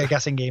guess. It's like a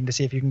guessing game to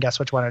see if you can guess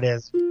which one it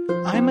is.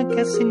 I'm a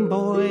guessing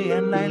boy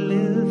and I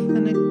live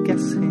in a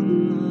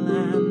guessing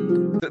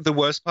land. The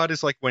worst part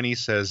is like when he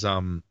says,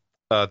 "The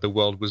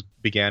world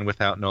began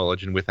without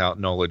knowledge, and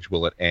without knowledge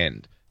will it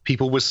end."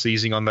 People were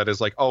seizing on that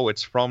as like, "Oh,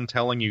 it's from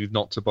telling you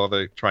not to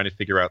bother trying to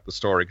figure out the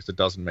story because it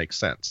doesn't make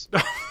sense."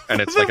 And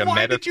it's like a meta thing.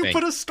 Why did you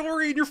put a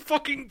story in your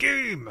fucking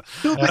game?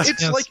 No, but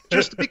it's like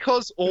just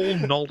because all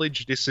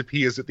knowledge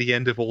disappears at the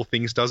end of all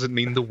things doesn't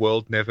mean the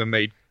world never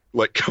made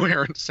like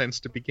coherent sense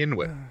to begin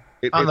with.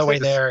 On the way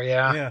there,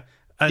 yeah.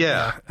 I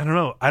don't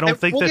know. I don't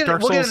think that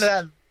Dark Souls. We'll get into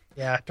that.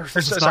 Yeah, Dark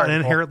Souls is not an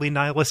inherently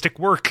nihilistic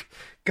work.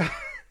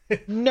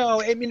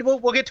 No, I mean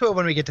we'll get to it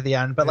when we get to the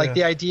end. But like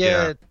the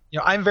idea,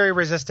 I'm very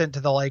resistant to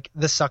the like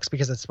this sucks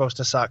because it's supposed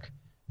to suck.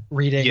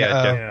 Reading, you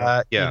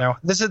know,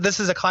 this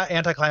is a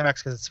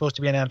anticlimax because it's supposed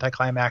to be an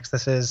anticlimax.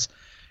 This is,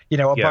 a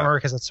bummer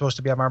because it's supposed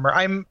to be a bummer.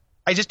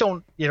 I just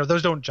don't,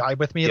 those don't jibe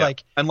with me.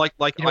 Like, and like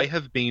I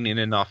have been in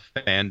enough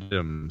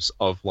fandoms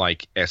of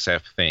like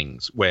SF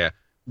things where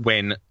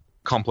when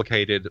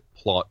complicated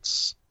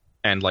plots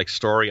and like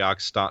story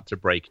arcs start to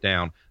break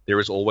down, there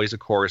is always a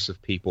chorus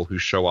of people who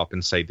show up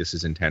and say this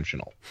is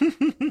intentional.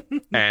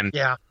 And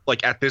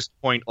like at this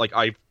point, like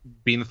I've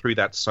been through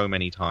that so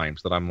many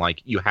times that I'm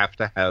like, you have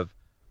to have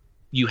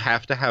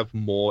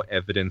more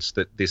evidence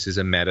that this is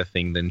a meta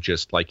thing than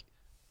just like,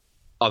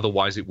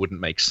 otherwise it wouldn't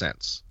make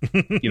sense.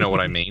 You know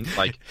what I mean?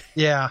 Like,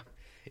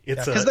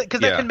 because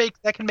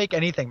that can make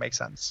anything make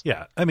sense.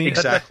 Yeah, I mean,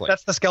 exactly.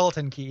 That's the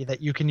skeleton key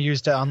that you can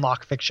use to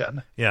unlock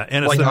fiction. Yeah,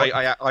 and like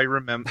I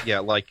remember,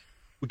 like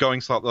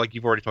going slightly, like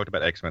you've already talked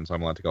about X-Men, so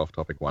I'm allowed to go off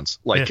topic once.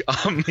 Like,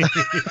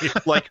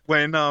 like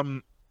when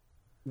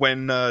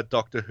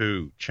Doctor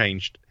Who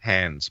changed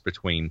hands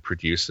between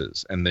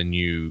producers and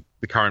the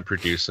current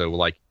producer,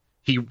 like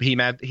he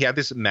had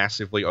this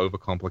massively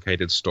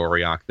overcomplicated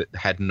story arc that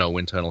had no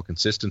internal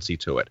consistency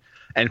to it,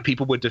 and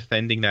people were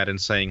defending that and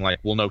saying like,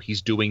 well, no,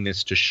 he's doing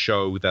this to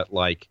show that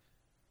like,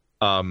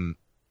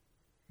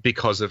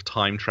 because of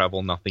time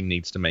travel, nothing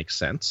needs to make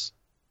sense.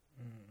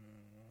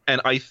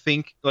 And I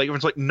think like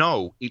everyone's like,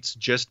 no, it's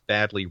just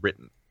badly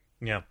written.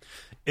 Yeah,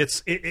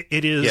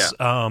 it is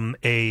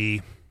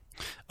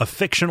a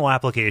fictional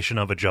application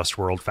of a just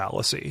world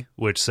fallacy,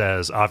 which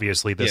says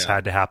obviously this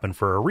had to happen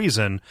for a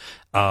reason.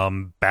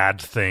 Bad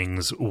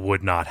things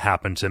would not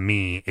happen to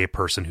me, a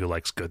person who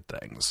likes good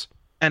things.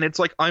 And it's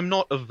like I'm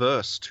not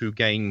averse to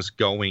games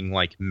going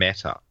like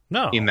meta.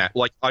 No, in that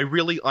like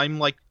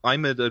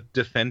I'm a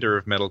defender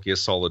of Metal Gear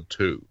Solid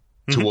 2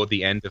 toward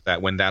the end of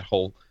that when that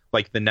whole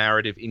like the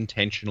narrative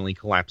intentionally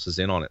collapses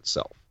in on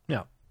itself.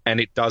 Yeah. And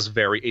it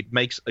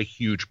makes a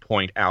huge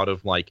point out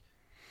of like,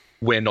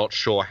 we're not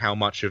sure how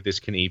much of this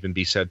can even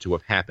be said to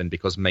have happened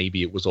because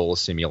maybe it was all a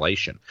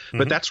simulation.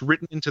 But that's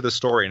written into the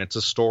story, and it's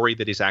a story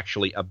that is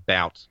actually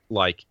about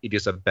like, it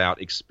is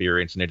about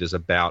experience, and it is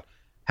about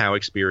how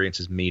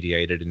experience is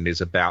mediated, and it is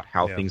about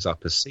how things are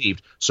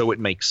perceived. So it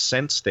makes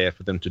sense there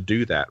for them to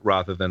do that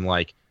rather than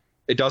like,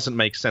 it doesn't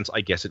make sense. I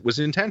guess it was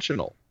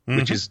intentional,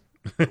 which is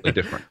totally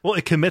different. Well,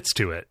 it commits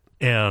to it,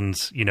 and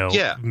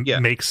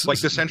makes like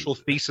the central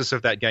thesis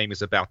of that game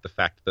is about the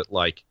fact that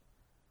like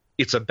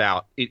it's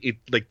about it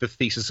like the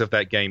thesis of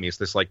that game is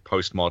this like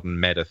postmodern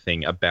meta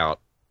thing about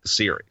the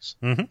series.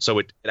 So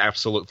it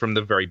absolutely from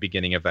the very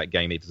beginning of that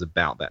game it is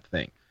about that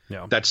thing.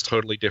 That's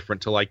totally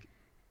different to like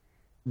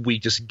we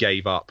just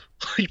gave up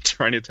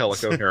trying to tell a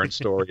coherent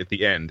story at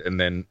the end, and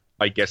then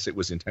I guess it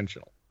was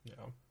intentional.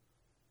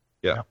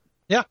 Yeah,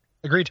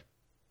 agreed.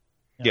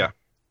 Yeah.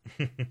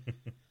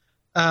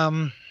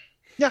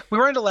 Yeah, we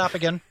run into Lap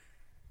again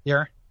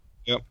here.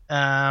 Yep.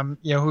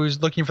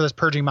 Who's looking for this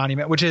purging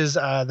monument, which is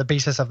the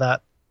basis of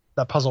that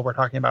puzzle we're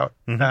talking about.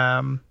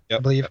 I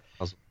believe.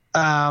 Puzzle.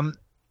 And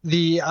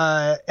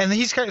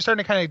he's kind of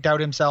starting to kind of doubt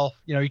himself.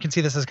 You can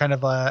see this as kind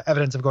of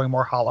evidence of going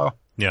more hollow.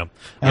 Yeah.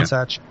 And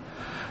such.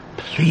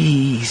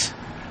 Please,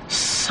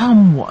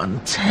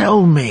 someone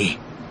tell me,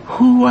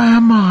 who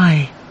am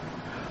I?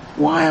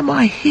 Why am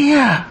I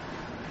here?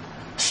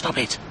 Stop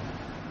it.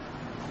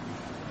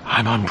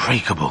 I'm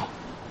unbreakable.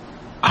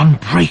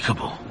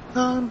 Unbreakable.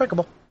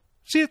 Unbreakable.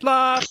 She's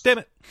lost, damn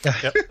it.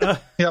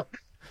 Yep.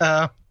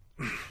 Yeah.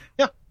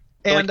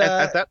 And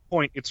at that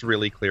point, it's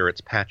really clear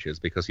it's Patches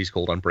because he's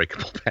called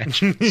Unbreakable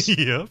Patches.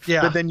 Yep.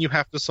 Yeah. But then you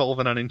have to solve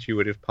an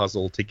unintuitive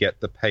puzzle to get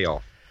the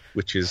payoff,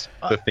 which is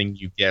the thing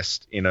you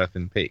guessed in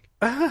Earthen Peak.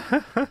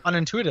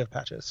 unintuitive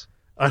patches.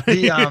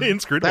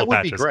 Inscrutable that would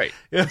patches. be great.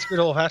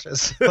 Inscrutable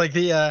patches. Like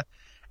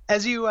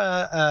as you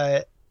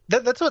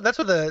that's what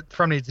the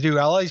From needs to do.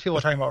 All these people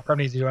are talking about what From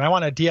needs to do, and I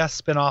want a DS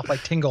spin-off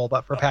like Tingle,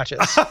 but for patches.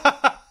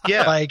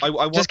 Yeah, like I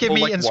want just give more,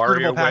 me like,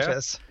 inscrutable WarioWare.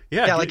 patches.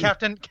 Yeah, like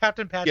Captain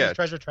Patches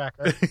Treasure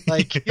Tracker.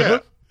 Like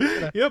Yep.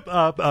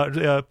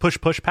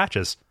 Push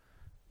patches.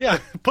 yeah,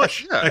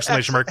 Push! Yeah.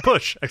 Exclamation mark!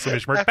 Push!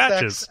 Exclamation mark!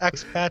 Patches.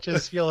 X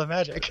patches feel the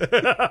magic.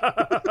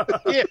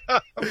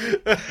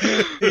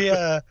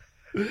 Yeah.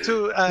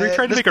 So Were you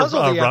trying to make a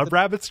Rub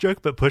Rabbits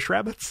joke, but push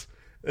rabbits?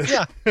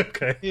 Yeah.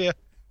 Okay. Yeah.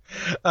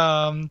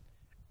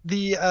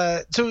 The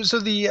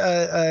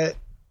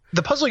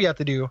puzzle you have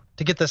to do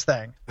to get this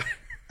thing,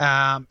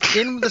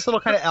 in this little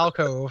kind of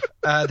alcove,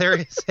 there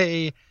is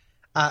a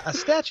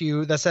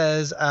statue that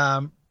says,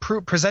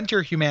 present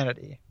your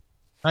humanity.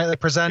 Right?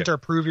 Like present or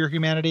prove your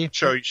humanity.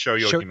 Show your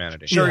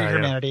humanity. Show your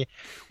humanity.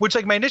 Which,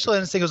 like, my initial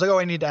instinct was like, oh,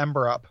 I need to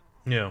ember up.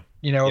 Yeah.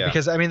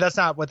 Because I mean that's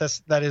not what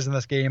that is in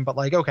this game, but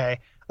like, okay,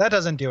 that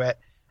doesn't do it.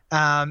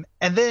 And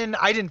then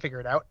I didn't figure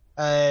it out.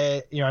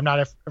 I'm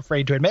not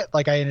afraid to admit,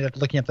 like, I ended up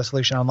looking at the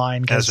solution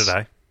online. As did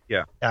I.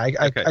 Yeah.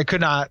 I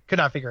could not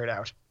figure it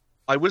out.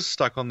 I was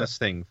stuck on this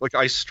thing. Like,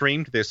 I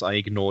streamed this, I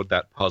ignored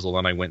that puzzle,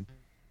 and I went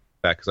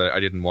back because I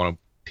didn't want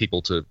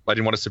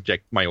to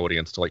subject my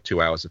audience to like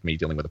 2 hours of me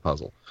dealing with a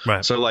puzzle.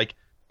 Right. So, like,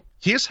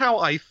 here's how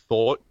I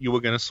thought you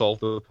were going to solve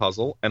the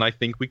puzzle, and I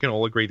think we can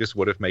all agree this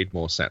would have made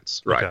more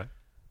sense. Right. Okay.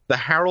 The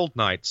Herald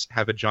Knights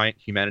have a giant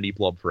humanity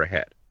blob for a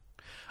head.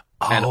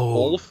 And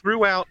all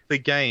throughout the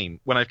game,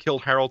 when I've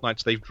killed Herald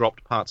Knights, they've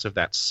dropped parts of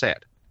that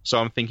set. So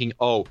I'm thinking,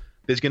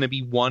 there's going to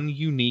be one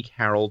unique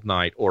Herald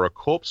Knight or a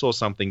corpse or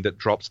something that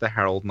drops the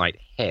Herald Knight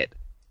head.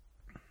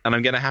 And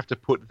I'm going to have to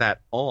put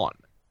that on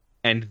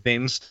and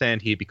then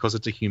stand here because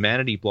it's a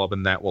humanity blob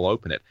and that will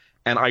open it.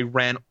 And I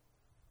ran,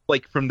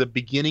 like, from the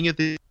beginning of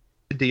the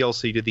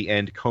DLC to the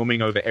end,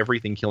 combing over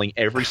everything, killing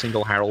every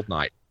single Herald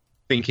Knight,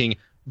 thinking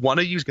one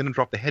of you is going to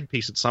drop the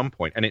headpiece at some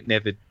point, and it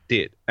never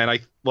did. And I,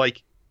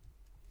 like...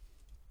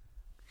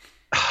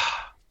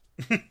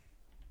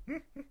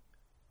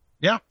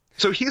 Yeah.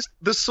 So here's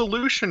the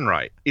solution,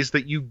 right? Is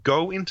that you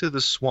go into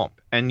the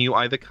swamp and you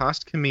either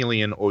cast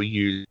Chameleon or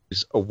use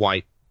a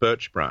white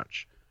birch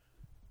branch.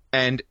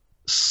 And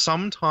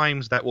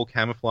sometimes that will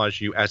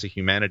camouflage you as a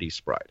humanity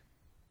sprite.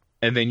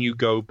 And then you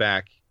go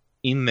back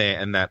in there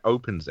and that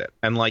opens it.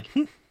 And, like,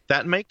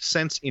 that makes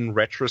sense in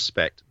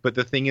retrospect. But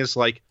the thing is,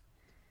 like,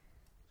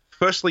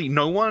 firstly,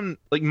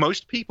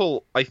 most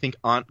people, I think,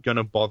 aren't going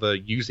to bother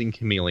using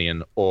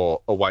Chameleon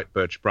or a white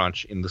birch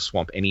branch in the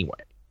swamp anyway.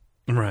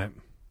 Right.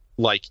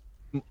 Like,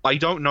 I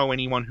don't know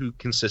anyone who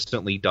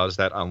consistently does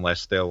that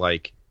unless they're,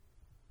 like,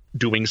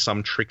 doing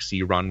some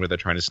tricksy run where they're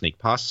trying to sneak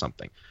past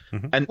something.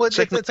 Mm-hmm. And it's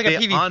like a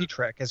PvP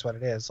trick is what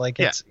it is. Like,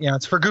 it's,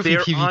 it's for goofy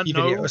PvP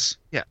videos.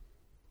 Yeah.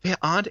 There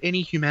aren't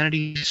any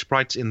humanity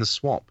sprites in the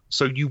swamp,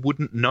 so you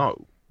wouldn't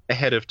know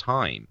ahead of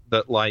time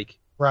that, like...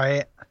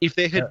 Right. If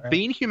there had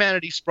been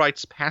humanity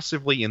sprites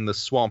passively in the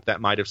swamp,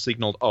 that might have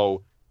signaled,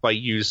 if I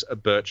use a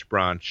birch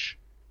branch,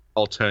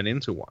 I'll turn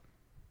into one.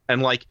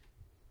 And, like,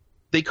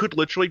 they could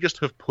literally just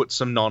have put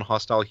some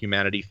non-hostile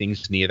humanity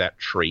things near that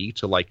tree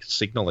to, like,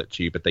 signal it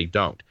to you, but they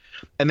don't.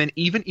 And then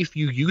even if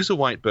you use a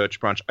white birch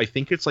branch, I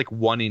think it's, like,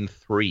 1 in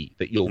 3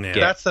 that you'll get.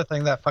 That's the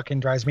thing that fucking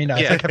drives me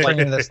nuts. Yeah, I kept like,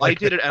 this, I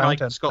did it, and I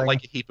just got, thing.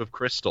 like, a heap of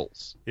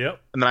crystals. Yep.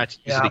 And then I had to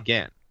use it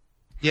again.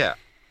 Yeah.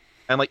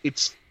 And, like,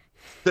 it's...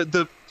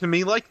 to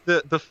me, like,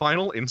 the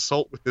final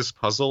insult with this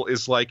puzzle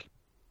is, like,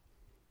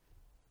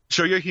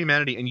 show your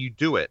humanity, and you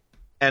do it.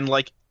 And,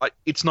 like,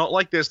 it's not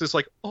like there's this,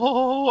 like,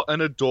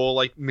 and a door,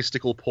 like,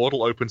 mystical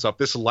portal opens up.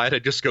 This ladder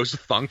just goes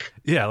thunk.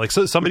 Yeah, like,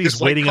 so somebody's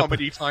this, waiting like, up.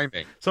 comedy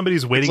timing.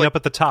 Somebody's waiting up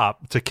at the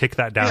top to kick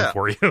that down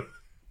for you.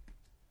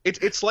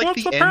 It's like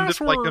What's the the end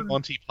password? of, like, a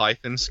Monty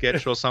Python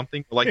sketch or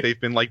something. Like, they've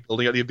been, like,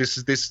 building up,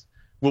 this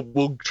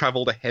we'll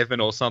travel to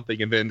heaven or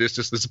something, and then there's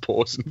just this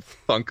pause and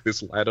thunk,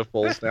 this ladder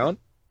falls down.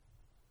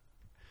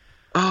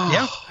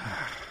 Yeah.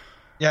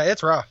 Yeah,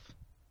 it's rough.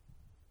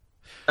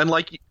 And,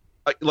 like,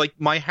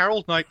 my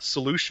Herald Knight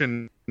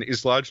solution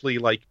is largely,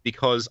 like,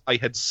 because I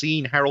had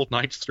seen Herald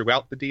Knights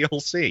throughout the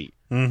DLC.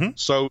 Mm-hmm.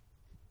 So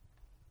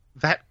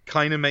that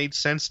kind of made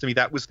sense to me.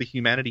 That was the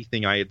humanity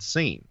thing I had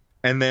seen.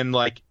 And then,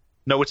 like,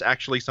 no, it's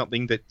actually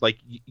something that, like,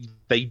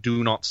 they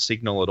do not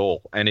signal at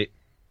all. And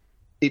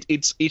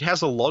it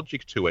has a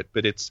logic to it,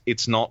 but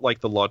it's not like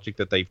the logic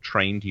that they've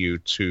trained you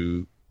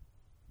to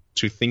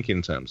think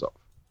in terms of.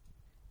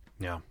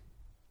 Yeah.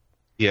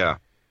 Yeah.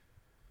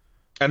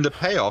 And the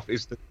payoff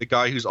is that the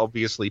guy who's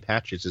obviously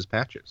Patches is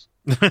Patches.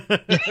 Like,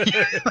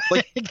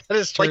 that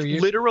is true.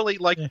 Like, literally,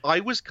 like, I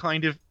was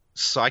kind of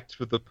psyched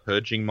for the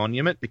Purging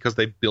Monument because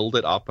they build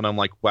it up and I'm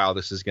like, wow,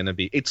 this is going to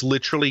be... It's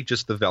literally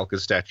just the Velka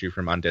statue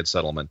from Undead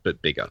Settlement,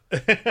 but bigger.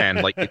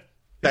 And, like,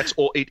 that's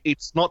all.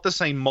 It's not the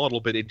same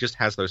model, but it just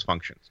has those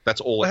functions.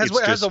 That's all. It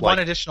has the one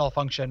additional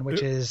function,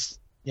 which is...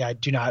 Yeah, I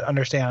do not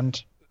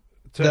understand...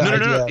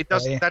 No. It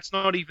doesn't. That's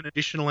not even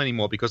additional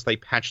anymore because they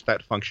patched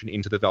that function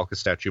into the Velka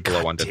statue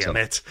below Undead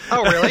Settlement.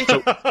 Oh, really?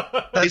 So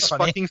this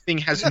fucking thing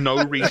has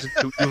no reason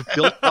to. You've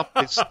built up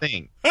this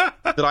thing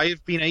that I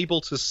have been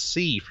able to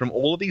see from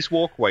all of these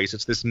walkways.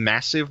 It's this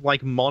massive,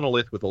 like,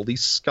 monolith with all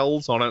these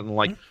skulls on it, and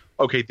like,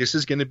 okay, this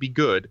is going to be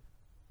good.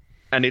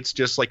 And it's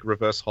just like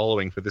reverse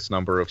hollowing for this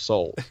number of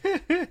souls.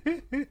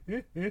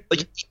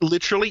 Like,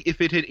 literally, if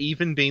it had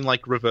even been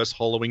like reverse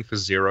hollowing for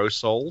 0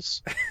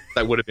 souls,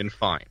 that would have been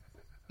fine.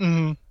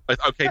 Mm-hmm.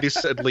 Okay,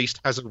 this at least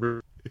has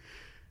a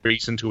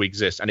reason to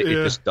exist, and it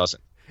just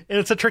doesn't. And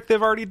it's a trick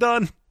they've already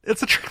done.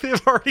 It's a trick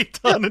they've already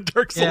done in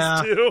Dark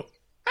Souls 2.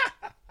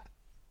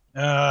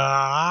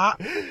 Yeah,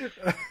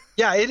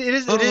 it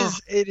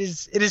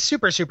is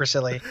super, super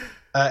silly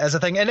as a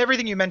thing. And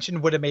everything you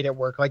mentioned would have made it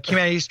work. Like,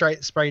 humanity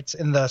sprites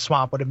in the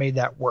swamp would have made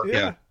that work.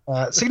 Yeah.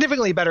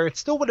 Significantly better. It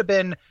still would have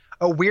been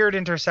a weird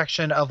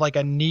intersection of, like,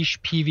 a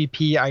niche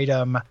PvP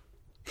item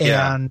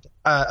and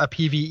a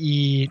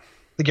PvE,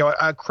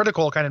 a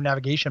critical kind of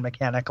navigation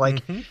mechanic.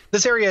 Like,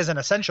 this area isn't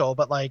essential,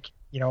 but, like,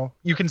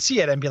 you can see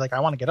it and be like, I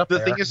want to get up there.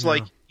 The thing is,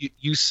 like,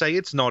 you say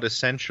it's not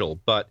essential,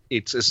 but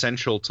it's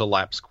essential to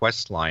Lap's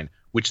questline,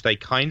 which they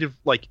kind of,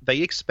 like,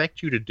 they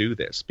expect you to do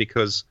this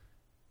because,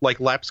 like,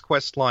 Lap's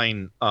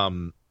questline,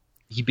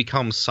 he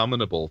becomes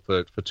summonable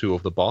for 2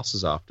 of the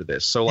bosses after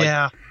this. So,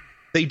 like,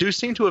 they do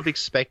seem to have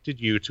expected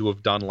you to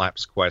have done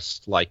Lap's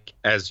quest, like,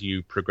 as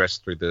you progress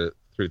through the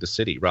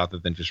city rather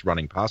than just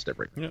running past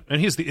everything. Yeah.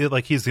 And he's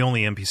the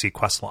only NPC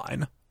quest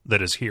line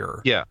that is here.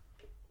 Yeah.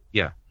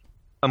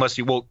 Unless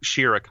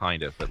Shira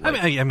kind of. But,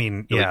 like, I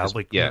mean,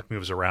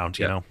 moves around,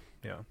 you know.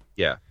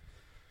 Yeah.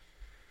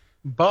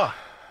 Bah.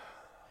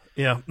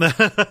 Yeah.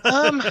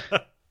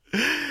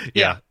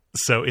 Yeah.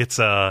 So it's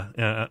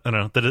I don't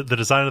know. The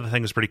design of the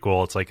thing is pretty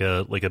cool. It's like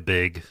a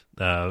big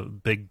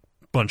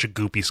bunch of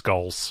goopy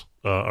skulls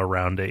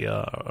around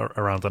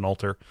an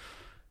altar.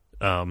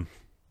 Oh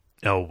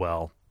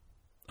well.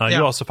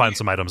 You also find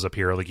some items up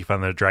here, like you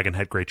find the Dragon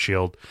Head Great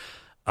Shield.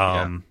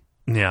 And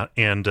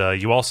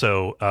you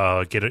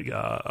also get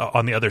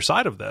on the other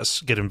side of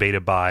this, get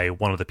invaded by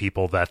one of the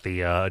people that the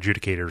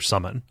adjudicators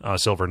summon,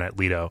 Silver Knight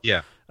Leto.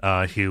 Yeah.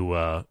 Who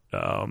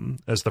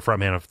as the front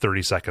man of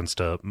 30 Seconds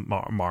to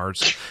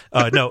Mars,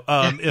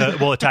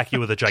 will attack you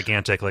with a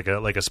gigantic, like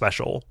a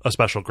special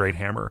great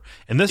hammer.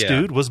 And this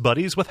dude was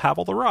buddies with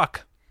Havel the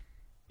Rock.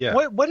 Yeah.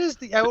 What is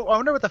I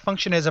wonder what the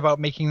function is about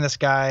making this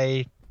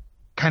guy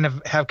kind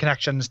of have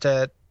connections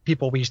to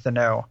people we used to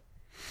know.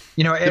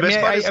 They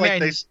say,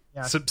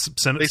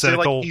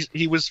 like,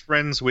 he was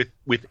friends with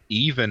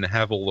even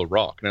Havel the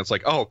Rock, and it's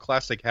like, oh,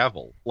 classic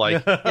Havel.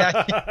 Like,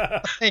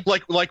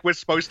 like we're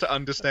supposed to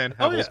understand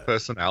Havel's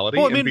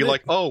personality and be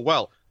like, oh,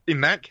 well,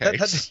 in that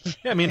case,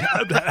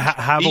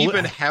 Havel,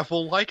 even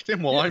Havel liked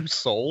him. Well, I'm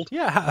sold.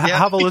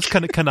 Havel is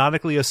kind of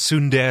canonically a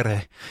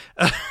tsundere.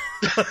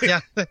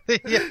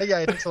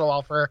 It takes a little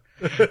while for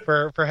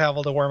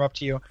Havel to warm up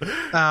to you.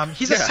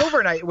 He's a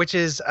Silver Knight, which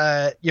is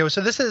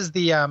so this is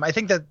the I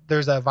think that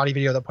there's a Vadi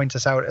video that points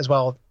this out as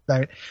well,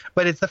 right?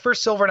 But it's the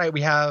first Silver Knight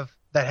we have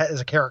that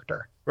is a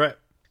character, right?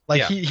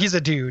 Like he's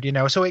a dude,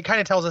 so it kind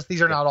of tells us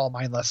these are not all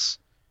mindless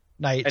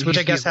knights, and which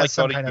I guess has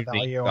some kind of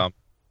value.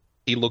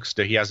 He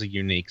has a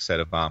unique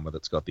set of armor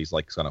that's got these,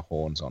 like, kind of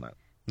horns on it.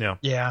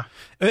 Yeah.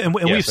 And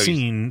we've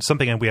seen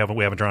something we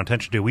haven't drawn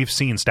attention to. We've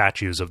seen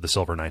statues of the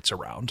Silver Knights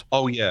around.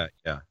 Oh yeah.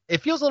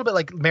 It feels a little bit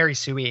like Mary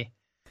Sui.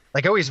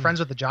 Like, he's friends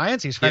with the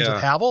giants. He's friends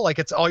with Havel. Like,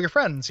 it's all your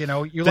friends. You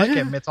like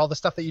him. It's all the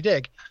stuff that you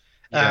dig.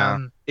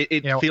 Yeah.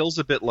 It feels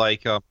a bit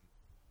like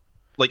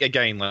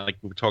again, like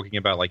we're talking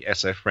about, like,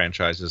 SF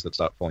franchises that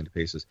start falling to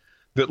pieces.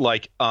 That,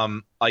 like,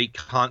 I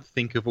can't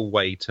think of a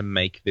way to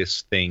make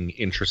this thing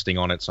interesting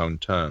on its own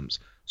terms.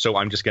 So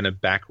I'm just going to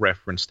back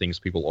reference things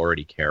people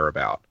already care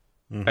about,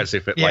 as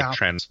if it like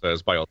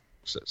transfers by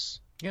osmosis.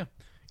 Yeah,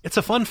 it's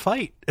a fun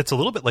fight. It's a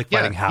little bit like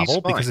fighting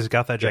Havel because he's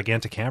got that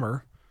gigantic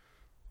hammer.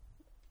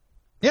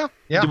 Yeah.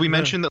 Did we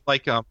mention that,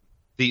 like,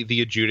 the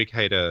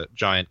adjudicator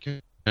giant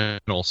can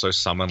also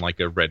summon, like,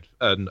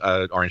 an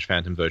orange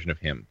phantom version of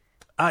him?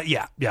 I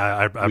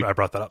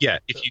brought that up. Yeah,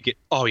 if you get...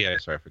 Oh, yeah,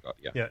 sorry, I forgot.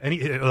 Yeah, and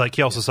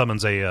he also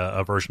summons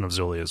a version of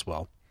Zullia as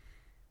well.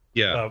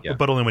 Yeah,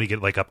 but only when you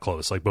get, like, up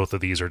close. Like, both of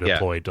these are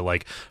deployed to,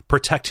 like,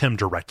 protect him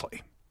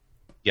directly.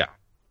 Yeah.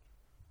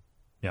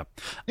 Yeah.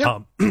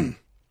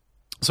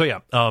 So yeah,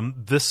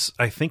 this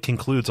I think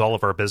concludes all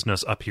of our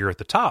business up here at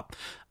the top.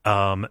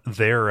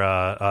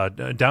 They're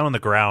down on the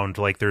ground,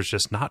 like there's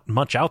just not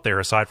much out there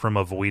aside from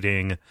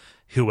avoiding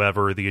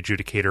whoever the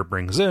adjudicator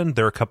brings in.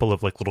 There are a couple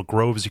of like little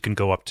groves you can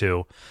go up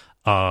to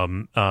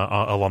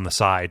along the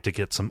side to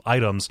get some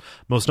items,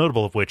 most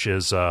notable of which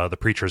is the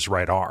preacher's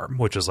right arm,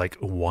 which is like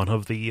one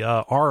of the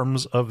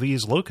arms of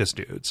these locust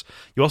dudes.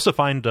 You also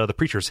find the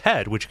preacher's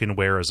head, which you can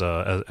wear as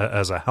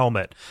a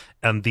helmet,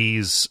 and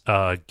these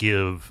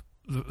give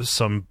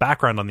some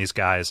background on these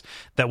guys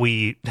that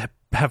we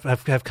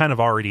have kind of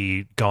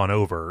already gone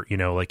over. You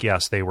know, like,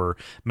 yes, they were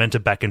meant to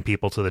beckon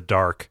people to the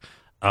dark,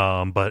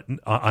 but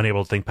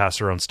unable to think past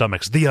their own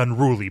stomachs. The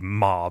unruly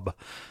mob.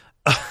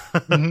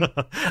 And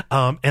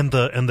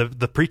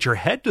the preacher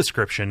head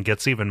description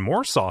gets even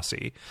more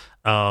saucy,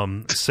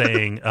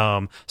 saying,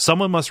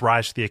 someone must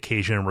rise to the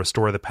occasion and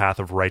restore the path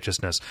of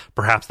righteousness.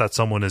 Perhaps that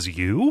someone is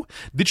you?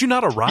 Did you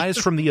not arise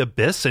from the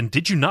abyss, and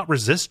did you not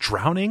resist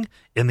drowning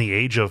in the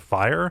age of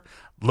fire?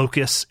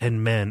 Locusts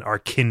and men are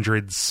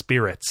kindred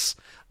spirits.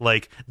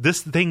 Like,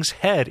 this thing's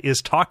head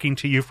is talking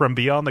to you from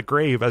beyond the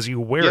grave as you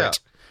wear it.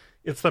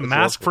 It's the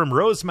mask from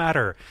Rose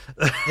Matter.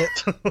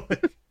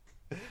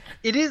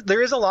 It is.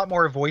 There is a lot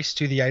more voice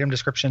to the item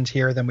descriptions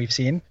here than we've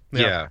seen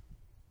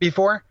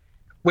before,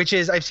 which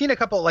is, I've seen a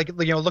couple, like,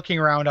 you know, looking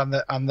around on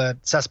the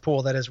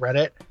cesspool that is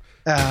Reddit,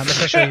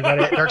 especially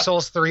Reddit Dark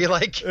Souls 3,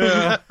 like,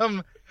 you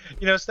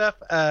know, stuff.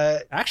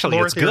 Actually,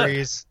 lore it's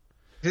theories.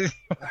 Good.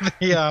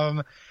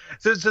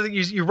 So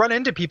you run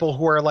into people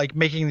who are like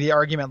making the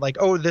argument, like,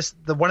 oh,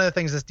 one of the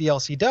things this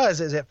DLC does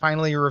is it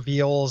finally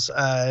reveals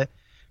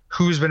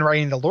who's been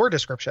writing the lore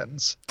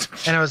descriptions.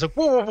 And I was like,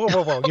 whoa.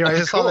 You know, I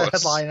just saw the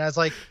headline and I was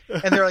like,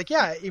 and they're like,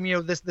 yeah, you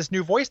know, this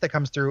new voice that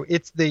comes through,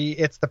 it's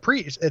the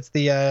priest, it's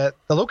the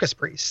Locust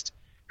priest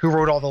who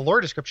wrote all the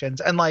lore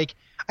descriptions. And like,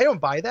 I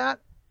don't buy that,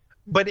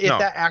 but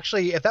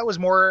if that was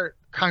more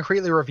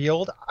concretely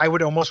revealed, I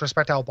would almost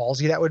respect how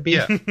ballsy that would be.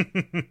 Yeah.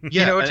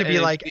 You know, to be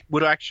like, it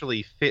would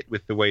actually fit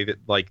with the way that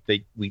like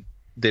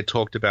they're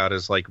talked about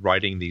as like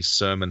writing these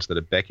sermons that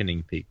are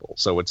beckoning people.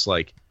 So it's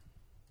like,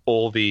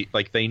 all the,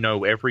 like, they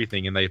know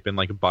everything and they've been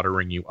like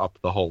buttering you up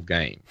the whole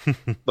game,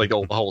 like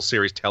the whole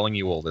series, telling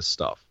you all this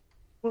stuff.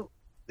 Well,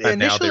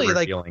 and initially, now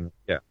they're revealing,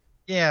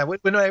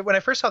 when I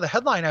first saw the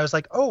headline, I was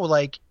like, oh,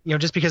 like, you know,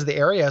 just because of the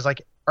area, I was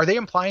like, are they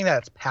implying that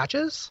it's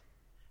Patches?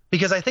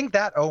 Because I think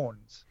that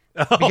owns.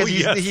 Because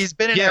he's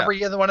been in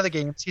every other one of the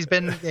games. He's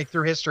been like,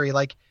 through history.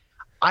 Like,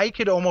 I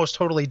could almost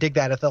totally dig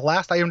that if the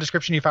last item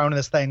description you found in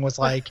this thing was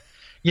like,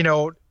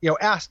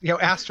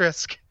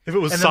 asterisk. If it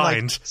was and signed,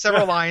 then, like,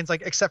 several lines,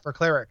 like, except for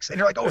clerics, and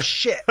you're like, oh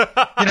shit, you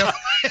know,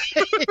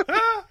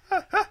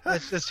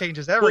 this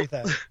changes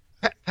everything.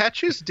 Well,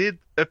 Patches did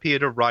appear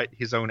to write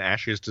his own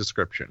ashes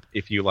description.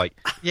 If you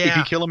if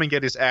you kill him and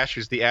get his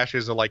ashes, the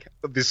ashes are like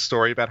this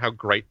story about how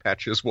great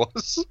Patches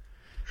was.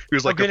 He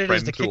was like a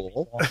friend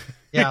tool.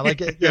 Yeah,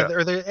 like and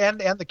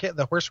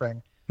the horse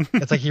ring.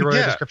 It's like he wrote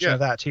a description of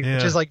that too,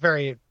 which is like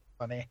very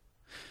funny.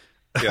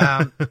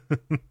 Yeah.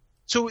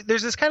 So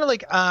there's this kind of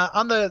like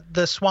on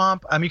the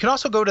swamp. You can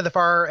also go to the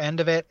far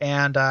end of it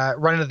and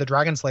run into the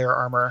Dragon Slayer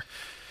armor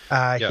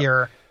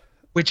here,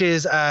 which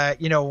is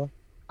you know,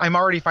 I'm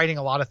already fighting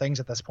a lot of things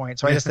at this point,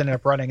 so I just ended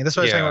up running. And this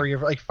was where you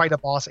like fight a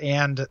boss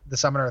and the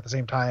summoner at the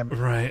same time.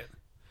 Right.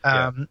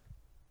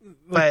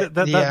 But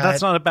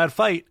that's not a bad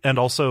fight, and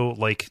also,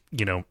 like,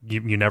 you know,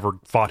 you never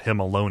fought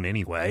him alone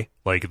anyway.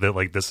 Like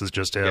this is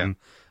just him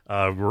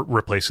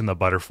replacing the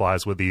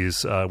butterflies with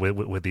these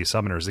with these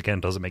summoners. Again,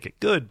 doesn't make it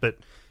good, but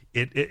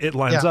it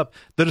lines up.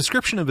 The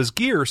description of his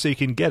gear, so you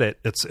can get it.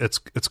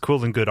 It's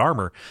cool and good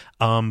armor.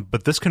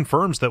 But this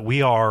confirms that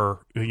we are,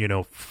 you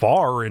know,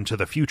 far into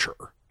the future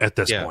at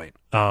this point,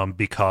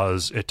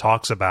 because it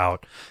talks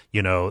about,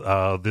 you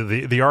know,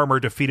 the armor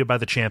defeated by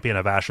the champion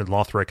of Ash and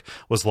Lothric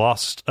was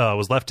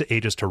left to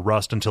ages to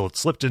rust until it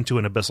slipped into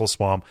an abyssal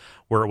swamp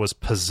where it was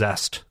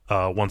possessed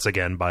once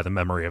again by the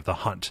memory of the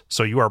hunt.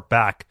 So you are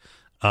back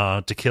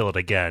to kill it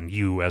again,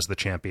 you as the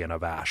champion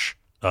of Ash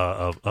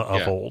of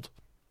old.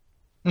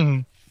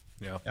 Mm-hmm.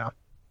 Yeah. And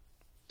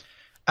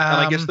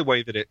I guess the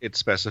way that it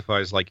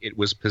specifies, like, it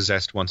was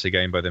possessed once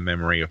again by the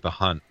memory of the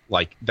hunt,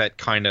 like, that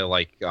kind of,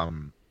 like,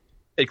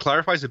 it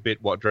clarifies a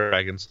bit what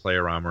Dragon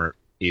Slayer armor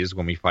is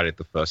when we fight it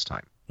the first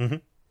time. Mm-hmm.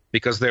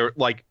 Because they're,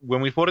 like, when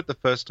we fought it the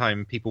first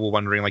time, people were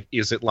wondering, like,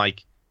 is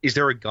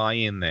there a guy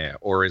in there?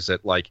 Or is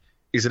it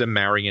a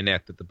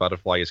marionette that the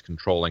butterfly is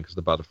controlling because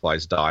the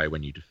butterflies die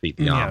when you defeat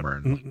the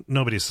armor? And,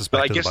 nobody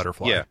suspected the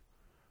butterfly. Yeah,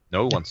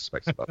 no one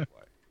suspects the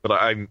butterfly. But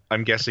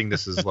I'm guessing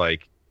this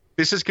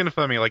is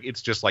confirming, like,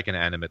 it's just like an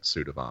animate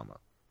suit of armor.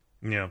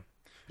 Yeah.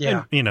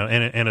 Yeah. And, you know,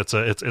 and it's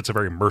a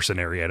very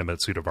mercenary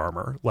animate suit of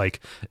armor. Like,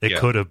 it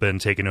could have been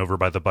taken over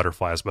by the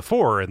butterflies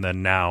before, and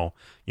then now,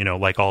 you know,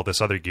 like all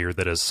this other gear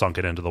that has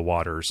sunken into the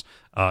waters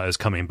is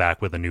coming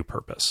back with a new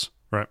purpose.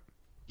 Right.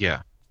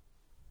 Yeah.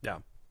 Yeah.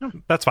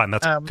 That's fine.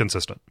 That's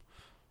consistent.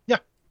 Yeah.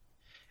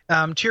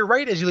 To your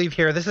right as you leave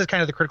here, this is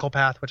kind of the critical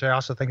path, which I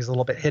also think is a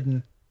little bit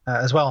hidden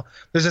as well.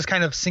 There's this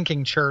kind of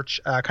sinking church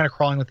kind of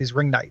crawling with these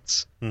ring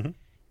knights. Mm-hmm.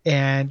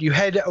 and you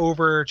head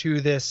over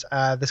to this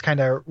kind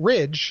of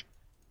ridge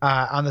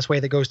on this way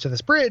that goes to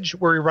this bridge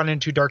where we run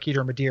into Dark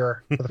Eater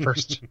Midir for the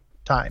first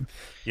time.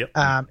 Yep.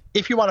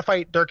 If you want to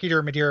fight Dark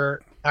Eater Midir,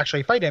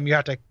 actually fight him, you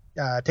have to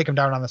take him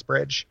down on this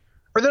bridge.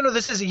 Or no,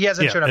 he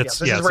hasn't shown up yet.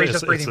 This is where he's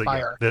just breathing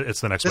fire. It's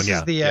the next one.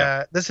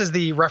 This is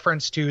the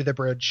reference to the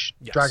bridge,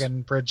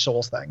 Dragon Bridge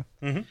Souls thing.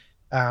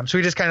 Mm-hmm. So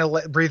he just kind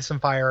of breathes some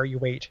fire. You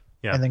wait,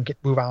 and then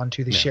move on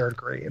to the shared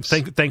graves.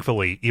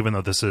 Thankfully, even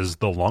though this is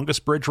the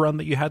longest bridge run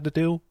that you had to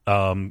do,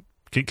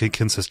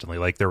 consistently,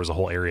 like there was a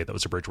whole area that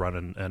was a bridge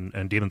run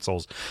and Demon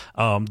Souls,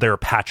 there are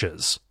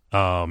patches,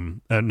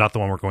 and not the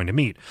one we're going to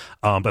meet,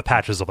 but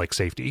patches of like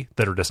safety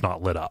that are just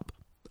not lit up.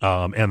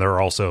 And there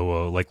are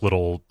also like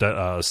little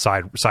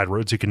side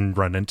roads you can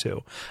run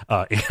into,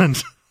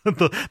 and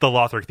the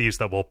Lothric thieves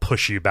that will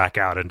push you back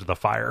out into the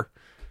fire.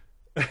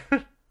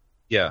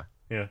 Yeah.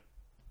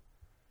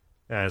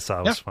 I saw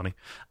it was funny.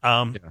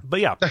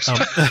 But yeah.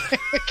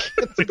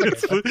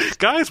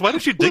 Guys, why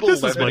don't you dig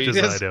this as much as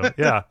I do?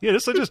 Yeah,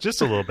 just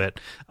a little bit.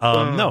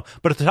 No,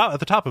 but at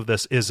the top of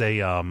this is a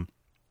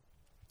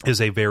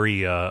very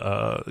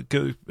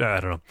good, I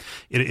don't know.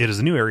 It is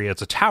a new area.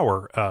 It's a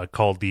tower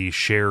called the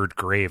Shared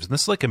Graves, and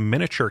this is like a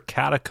miniature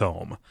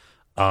catacomb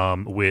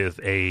with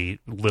a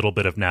little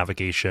bit of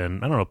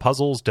navigation. I don't know,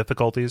 puzzles,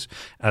 difficulties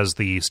as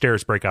the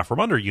stairs break out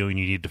from under you, and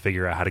you need to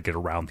figure out how to get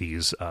around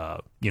these,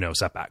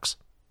 setbacks.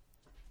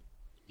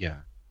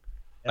 Yeah.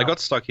 I got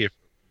stuck here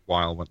for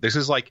a while. This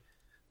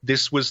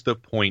was the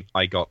point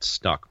I got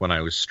stuck when I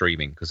was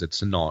streaming, because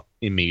it's not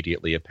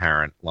immediately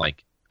apparent,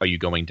 like, are you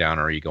going down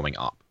or are you going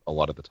up a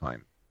lot of the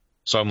time?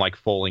 So I'm like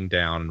falling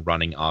down and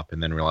running up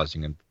and then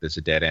realizing there's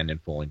a dead end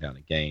and falling down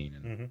again.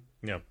 And,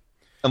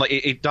 and like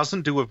it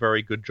doesn't do a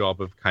very good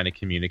job of kind of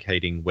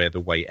communicating where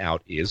the way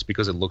out is,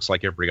 because it looks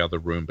like every other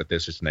room, but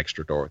there's just an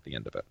extra door at the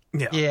end of it.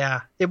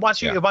 Yeah. It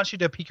wants you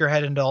to peek your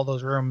head into all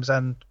those rooms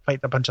and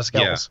fight a bunch of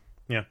skells.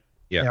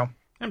 Yeah.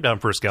 I'm down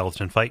for a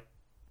skeleton fight.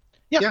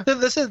 Yeah.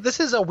 This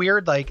is a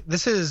weird, like,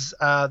 this is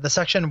the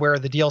section where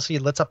the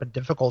DLC lets up a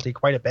difficulty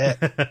quite a bit.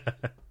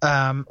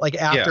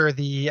 After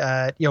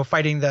the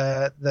fighting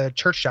the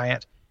church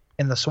giant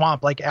in the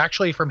swamp, like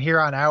actually from here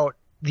on out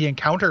the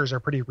encounters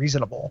are pretty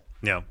reasonable.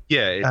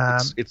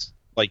 It's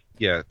like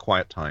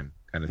quiet time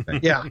kind of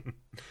thing.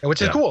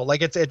 Which is cool.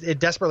 Like it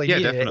desperately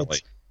needed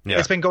definitely.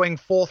 It's been going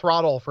full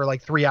throttle for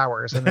like 3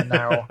 hours, and then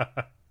now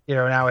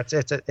now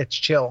it's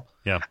chill.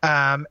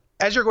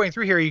 As you're going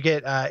through here, you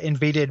get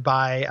invaded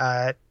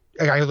by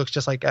a guy who looks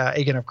just like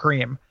Aegon of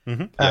Cream,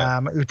 who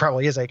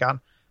probably is Aegon,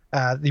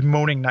 the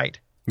Moaning Knight.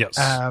 Yes.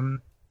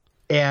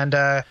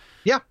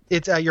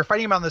 It's you're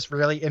fighting him on this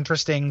really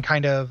interesting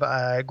kind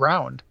of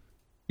ground.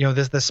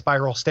 This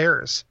spiral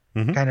stairs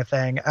kind of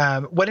thing.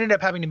 What ended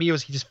up happening to me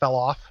was he just fell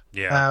off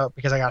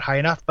because I got high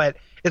enough. But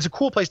it's a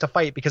cool place to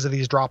fight because of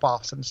these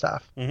drop-offs and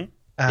stuff.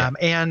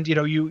 And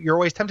you're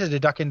always tempted to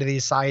duck into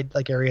these side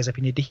like areas if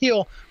you need to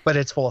heal, but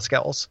it's full of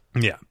skells.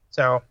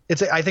 So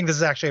I think this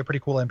is actually a pretty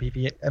cool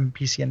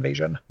NPC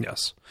invasion.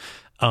 Yes.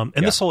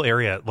 This whole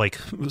area, like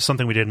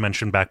something we didn't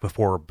mention back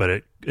before, but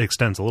it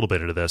extends a little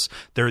bit into this.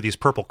 There are these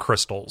purple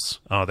crystals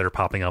that are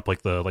popping up,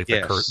 like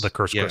the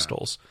curse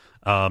crystals,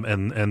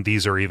 and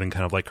these are even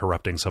kind of like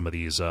corrupting some of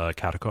these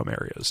catacomb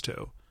areas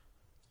too.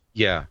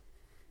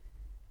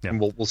 And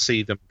we'll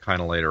see them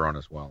kind of later on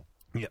as well.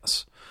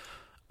 Yes.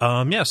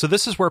 So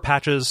this is where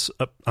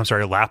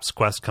Lap's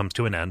quest comes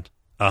to an end.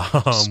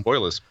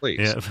 Spoilers,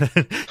 please.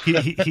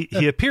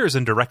 He appears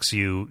and directs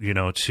you,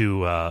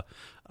 to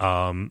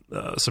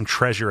some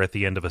treasure at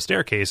the end of a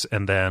staircase,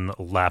 and then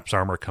Lap's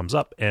armor comes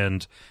up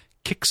and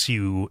kicks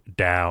you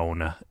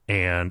down.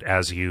 And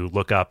as you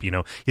look up,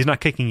 he's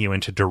not kicking you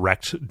into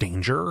direct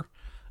danger,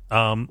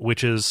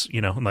 which is,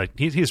 like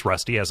he's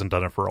rusty, hasn't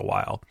done it for a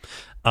while.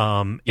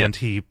 And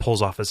he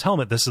pulls off his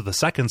helmet. This is the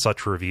second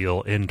such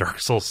reveal in Dark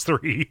Souls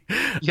 3.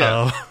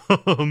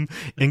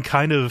 And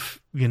kind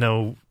of,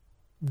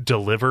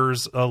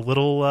 delivers a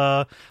little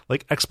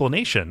like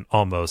explanation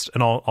almost,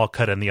 and I'll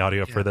cut in the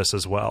audio for this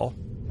as well.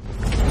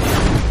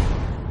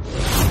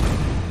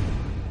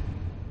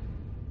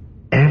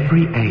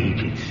 Every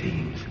age, it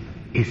seems,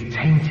 is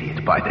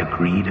tainted by the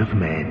greed of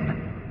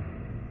men.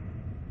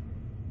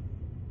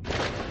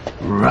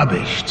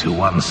 Rubbish to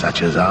one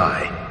such as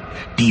I,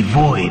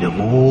 devoid of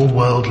all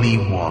worldly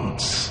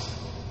wants.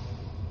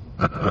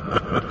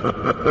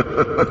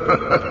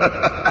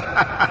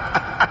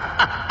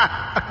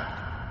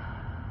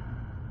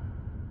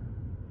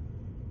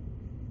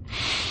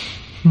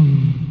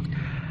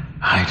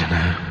 I don't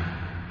know.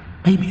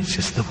 Maybe it's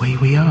just the way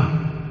we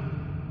are.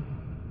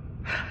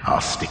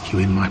 I'll stick you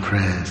in my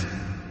prayers.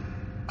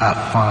 A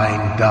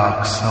fine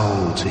dark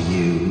soul to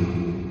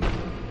you.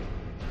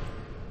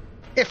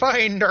 A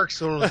fine dark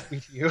soul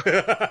with you.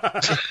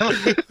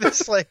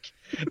 This like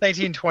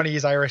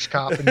 1920s Irish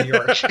cop in New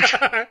York.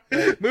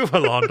 Move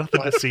along,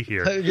 nothing to see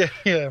here.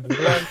 Move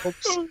along,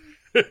 folks.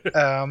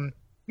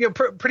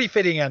 Pretty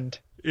fitting end.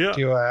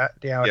 To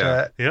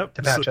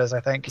Patches,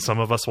 I think. Some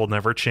of us will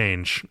never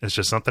change. It's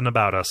just something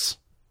about us.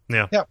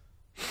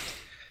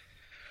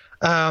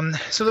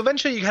 So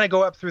eventually you kind of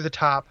go up through the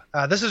top.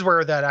 This is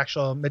where that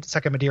actual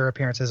second Madeira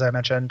appearance is I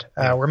mentioned,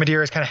 where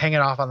Madeira is kind of hanging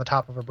off on the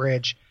top of a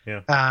bridge.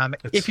 Yeah.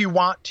 If you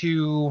want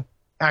to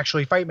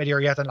actually fight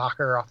Madeira, you have to knock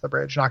him off the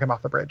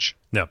bridge.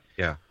 No.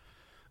 Yeah.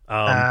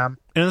 And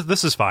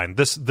this is fine.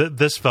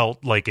 This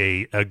felt like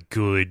a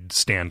good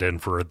stand-in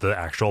for the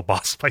actual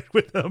boss fight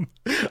with him.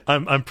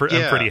 I'm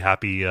pretty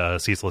happy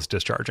Ceaseless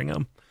discharging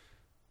him.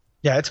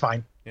 Yeah, it's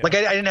fine. Yeah. Like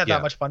I didn't have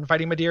that much fun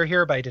fighting Madeira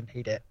here, but I didn't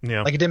hate it.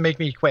 Yeah. Like it didn't make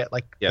me quit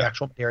like the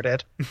actual Madeira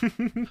did.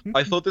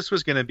 I thought this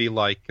was going to be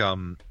like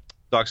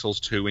Dark Souls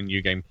 2 in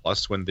New Game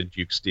Plus when the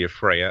Duke's dear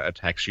Freya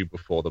attacks you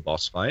before the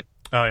boss fight.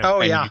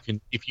 Oh yeah. You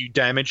can, if you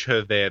damage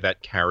her there,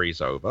 that carries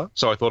over.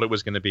 So I thought it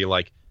was going to be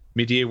like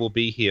Madeira will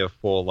be here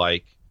for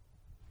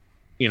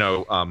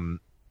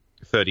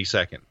 30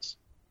 seconds,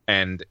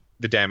 and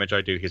the damage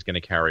I do he's going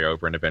to carry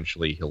over, and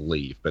eventually he'll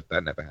leave. But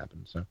that never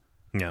happened. So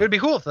it would be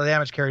cool if the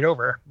damage carried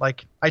over.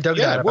 Like I dug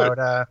that about.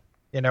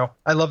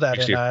 I love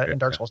that in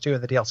Dark Souls 2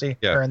 in the DLC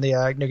or in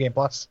the New Game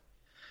Plus.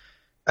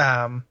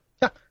 Yeah.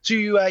 So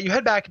you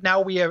head back.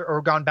 Now we have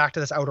gone back to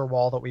this outer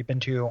wall that we've been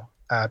to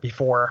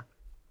before.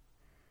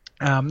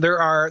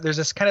 There's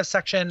this kind of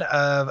section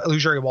of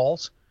illusory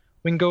walls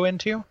we can go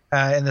into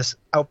in this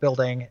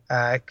outbuilding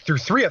through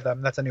 3 of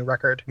them. That's a new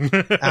record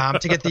to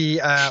get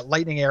the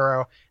lightning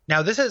arrow.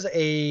 Now this is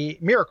a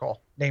miracle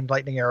named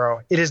lightning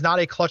arrow. It is not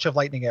a clutch of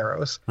lightning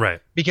arrows,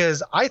 right?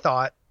 Because I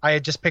thought I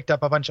had just picked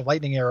up a bunch of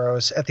lightning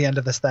arrows at the end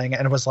of this thing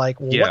and was like,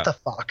 well, what the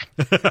fuck?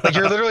 Like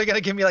you're literally going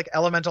to give me like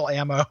elemental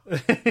ammo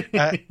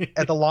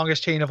at the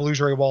longest chain of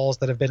illusory walls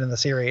that have been in the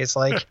series.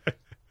 Like,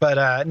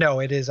 but no,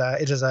 it is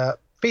a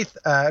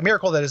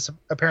miracle that is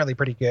apparently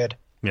pretty good.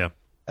 Yeah.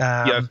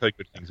 I've heard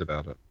good things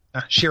about it.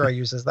 Shira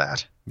uses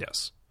that.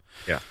 Yes.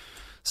 Yeah.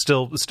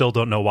 Still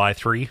don't know why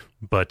 3,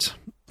 but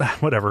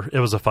whatever. It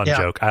was a fun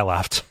joke. I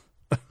laughed.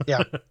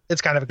 Yeah,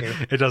 it's kind of a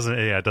goof. It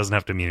doesn't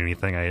have to mean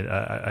anything.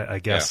 I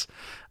guess.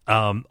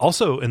 Yeah.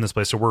 Also in this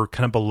place, so we're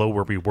kind of below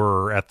where we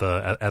were at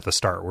the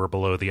start. We're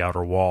below the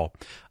outer wall.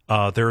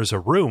 There is a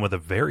room with a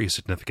very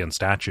significant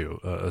statue,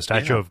 a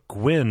statue of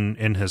Gwyn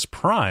in his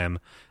prime,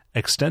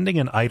 extending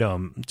an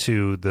item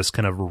to this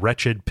kind of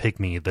wretched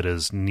pygmy that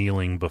is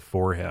kneeling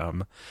before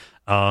him.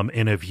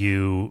 And if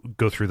you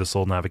go through this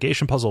little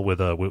navigation puzzle with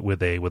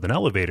an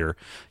elevator,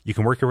 you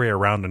can work your way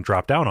around and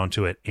drop down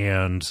onto it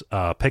and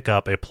pick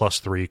up a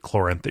 +3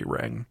 Chloranthy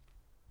ring.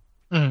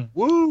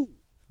 Woo!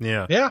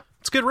 Yeah. Yeah.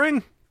 It's a good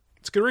ring.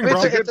 It's a good ring,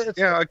 bro.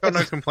 I got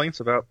no complaints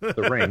about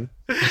the ring.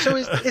 So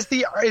is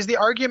the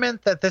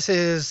argument that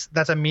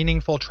that's a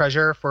meaningful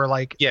treasure for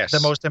the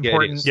most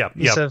important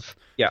piece of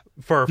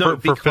for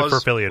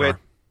Filianor.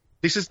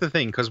 This is the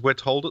thing, because we're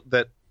told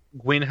that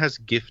Gwyn has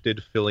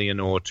gifted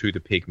Filianor to the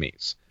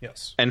pygmies.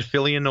 Yes. And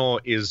Filianor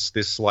is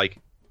this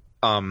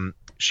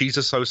she's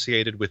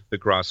associated with the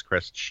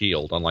Grasscrest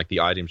shield on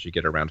the items you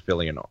get around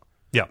Filianor.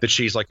 Yeah. That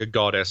she's like a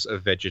goddess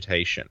of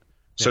vegetation.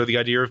 So the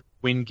idea of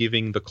Gwyn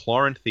giving the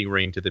Chloranthy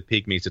ring to the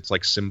pygmies, it's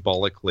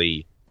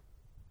symbolically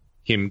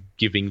him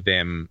giving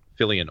them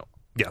Filianor.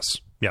 Yes.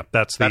 Yeah,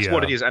 that's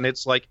what it is. And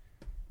it's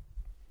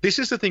this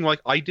is the thing,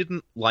 I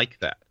didn't like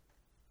that.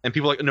 And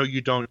people are like, no,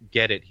 you don't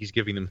get it. He's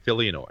giving them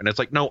Filianor. And it's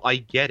no, I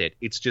get it.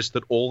 It's just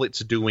that all it's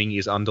doing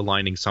is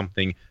underlining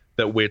something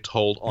that we're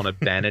told on a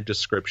banner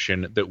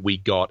description that we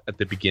got at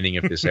the beginning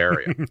of this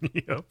area.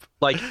 Yep.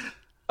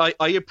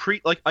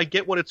 I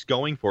get what it's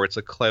going for. It's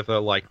a clever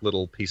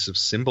little piece of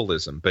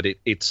symbolism, but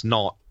it's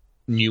not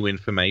new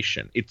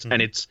information.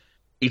 It's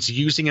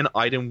using an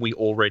item we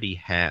already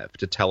have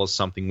to tell us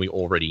something we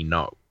already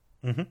know.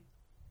 Mm-hmm.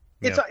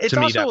 It's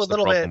also a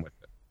little bit.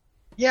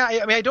 Yeah,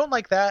 I mean, I don't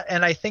like that,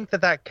 and I think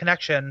that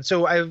connection.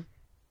 So I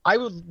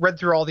read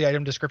through all the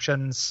item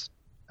descriptions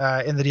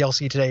in the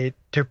DLC today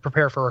to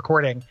prepare for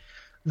recording.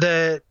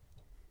 The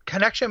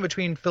connection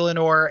between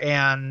Filianor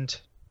and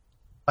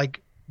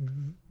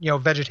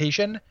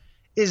vegetation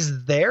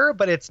is there,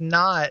 but it's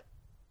not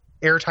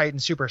airtight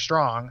and super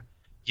strong.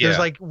 Yeah.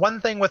 There's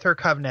one thing with her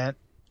covenant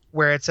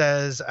where it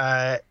says,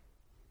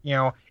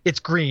 it's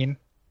green.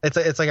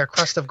 It's like a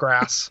crust of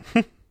grass,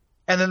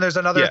 and then there's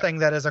another thing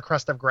that is a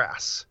crust of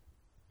grass.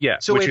 Yeah,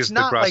 so which it's is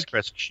not the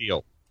Grasscrest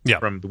shield. Yeah,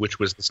 which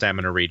was the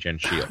stamina regen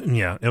shield.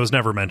 Yeah, it was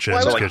never mentioned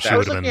because she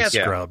would have been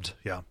scrubbed.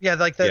 Yeah,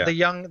 the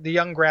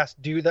young grass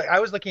do. I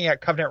was looking at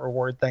covenant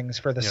reward things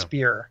for the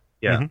spear.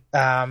 Yeah.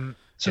 Mm-hmm.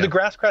 So the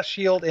Grasscrest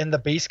shield in the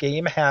base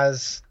game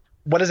has,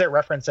 what is it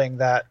referencing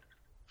that?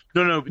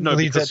 No.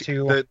 Leads because it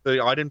to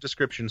the item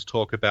descriptions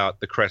talk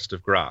about the crest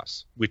of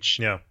grass, which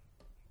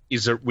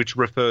which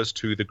refers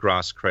to the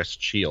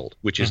Grasscrest shield,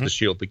 which is the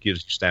shield that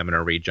gives you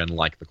stamina regen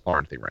like the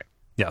Chloranthy ring.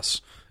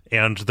 Yes.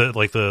 And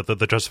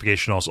the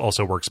justification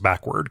also works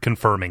backward,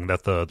 confirming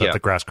that the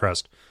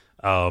Grasscrest,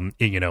 So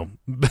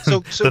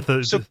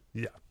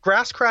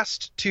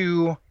Grasscrest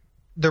to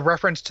the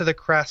reference to the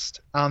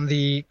crest on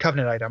the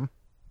Covenant item.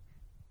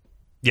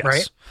 Yes.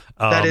 Right?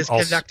 That is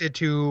connected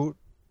to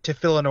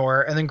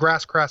Filianor, and then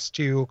Grasscrest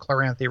to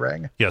Chloranthy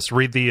ring. Yes,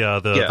 read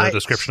the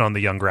description on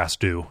the young grass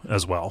dew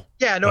as well.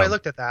 Yeah, no, I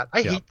looked at that.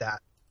 I hate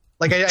that.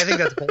 Like I think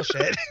that's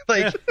bullshit.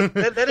 Like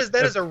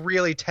that is a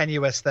really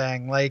tenuous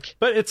thing. Like,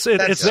 but it's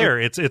there.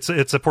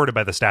 It's supported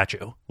by the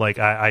statue. Like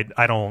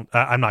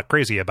I'm not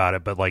crazy about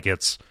it, but like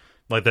it's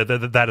like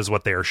that is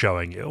what they are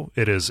showing you.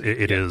 It is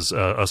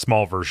a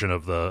small version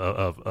of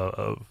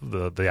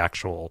the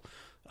actual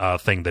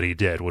thing that he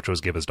did, which was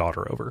give his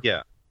daughter over.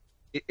 Yeah,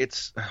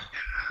 it's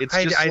just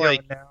I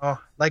don't know.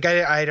 Like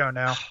I don't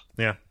know.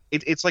 Yeah,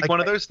 it's like one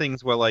of those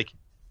things where like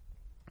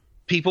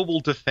people will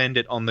defend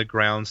it on the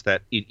grounds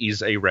that it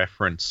is a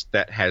reference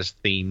that has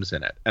themes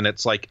in it, and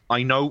it's like,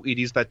 I know it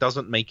is. That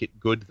doesn't make it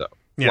good though.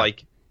 Yeah.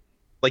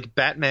 Like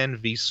Batman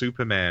v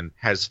Superman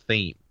has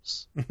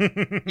themes.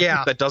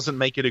 Yeah, that doesn't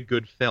make it a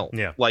good film.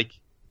 Yeah, like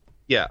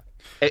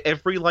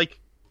every like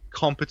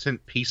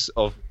competent piece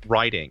of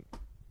writing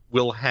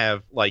will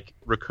have like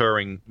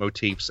recurring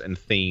motifs and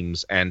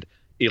themes, and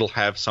it'll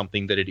have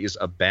something that it is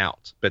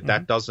about, but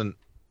that doesn't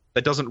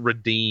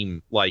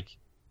redeem like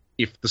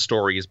if the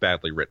story is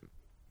badly written.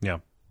 Yeah.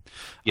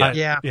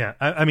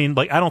 I mean,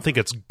 like, I don't think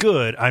it's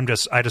good. I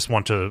just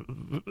want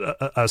to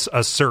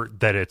assert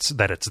that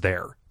it's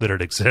there, that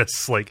it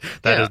exists. Like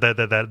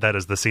that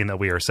is the scene that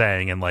we are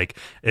saying, and like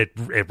it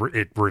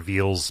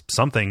reveals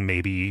something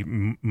maybe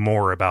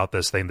more about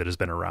this thing that has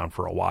been around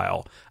for a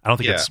while. I don't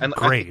think it's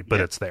great, but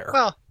it's there.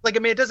 Well, like, I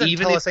mean, it doesn't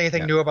tell us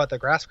anything new about the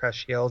Grasscrest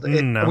Shield.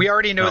 No. We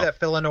already know that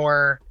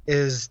Fëanor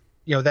is,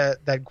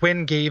 that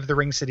Gwyn gave the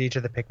Ring City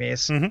to the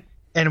Pygmies,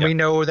 and we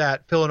know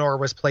that Fëanor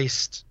was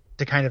placed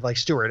to kind of like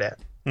steward it.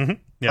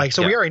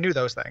 We already knew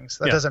those things.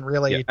 That doesn't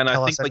really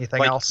tell us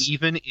anything else.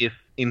 Even if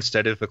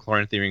instead of the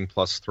Chloranthy Ring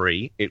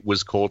 +3, it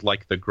was called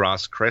like the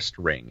Grasscrest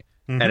Ring,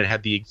 and it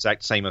had the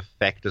exact same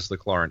effect as the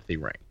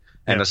Chloranthy Ring,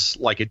 and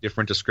a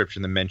different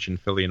description that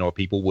mentioned Fëanor,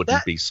 people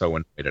wouldn't be so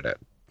annoyed at it.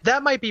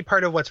 That might be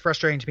part of what's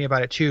frustrating to me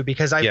about it too,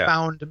 because I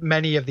found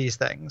many of these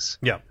things.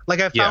 Yeah,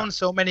 like I found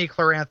so many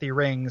Chloranthy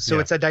rings, so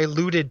it's a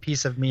diluted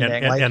piece of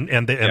meaning.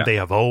 And they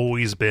have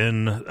always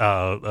been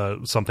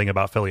something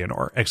about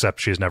Fëanor,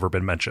 except she's never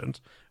been mentioned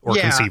or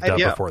conceived of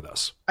before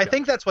this. I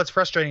think that's what's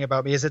frustrating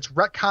about me, is it's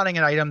retconning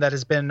an item that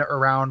has been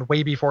around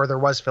way before there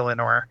was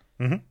Fëanor,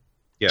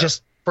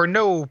 just for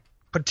no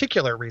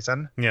particular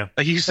reason. Yeah.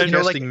 Are you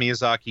suggesting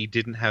Miyazaki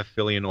didn't have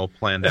Fëanor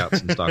planned out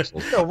since Dark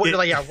Souls? No,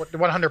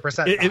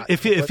 100%.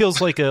 It feels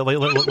like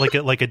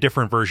a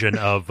different version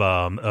of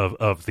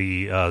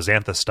the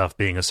Xanthus stuff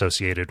being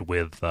associated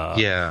with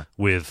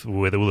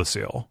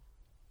Oolacile.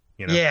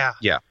 Yeah.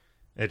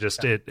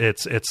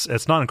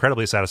 It's not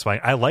incredibly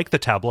satisfying. I like the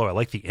tableau. I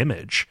like the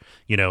image.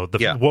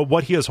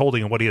 What he is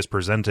holding and what he is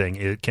presenting,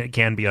 it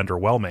can be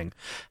underwhelming.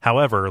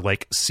 However,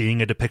 like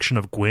seeing a depiction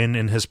of Gwyn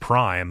in his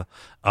prime,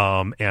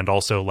 and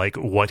also like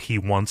what he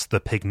wants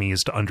the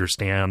Pygmies to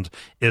understand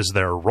is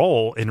their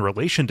role in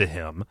relation to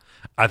him,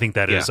 I think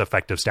that is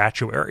effective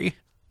statuary.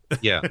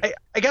 Yeah.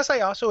 I guess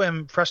I also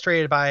am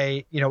frustrated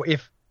by,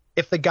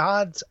 if the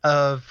gods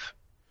of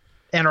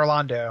Anor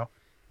Londo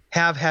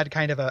have had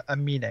kind of a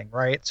meaning,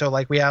 right? So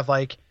like we have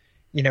like,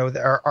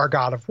 our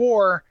god of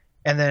war,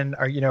 and then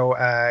our,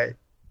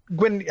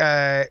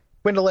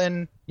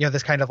 Gwyndolin,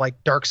 this kind of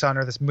like dark sun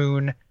or this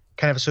moon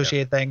kind of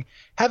associated thing.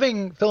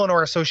 Having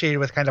Fëanor associated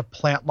with kind of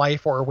plant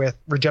life or with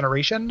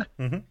regeneration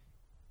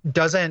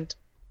doesn't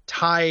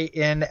tie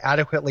in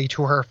adequately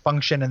to her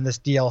function in this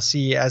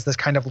DLC as this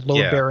kind of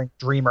load-bearing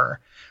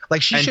dreamer.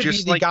 Like she should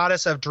be the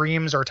goddess of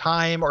dreams or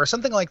time or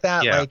something like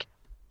that. Like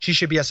she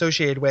should be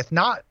associated with,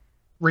 not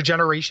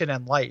regeneration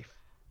and life.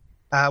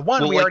 We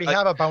already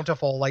have a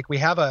bountiful, like we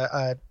have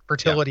a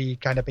fertility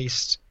kind of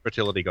based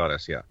fertility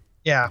goddess.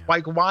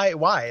 Like why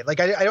like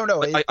I don't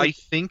know. I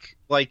think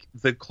like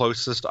the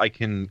closest I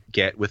can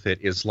get with it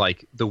is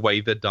like the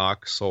way the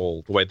dark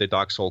soul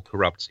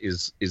corrupts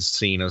is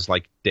seen as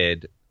like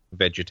dead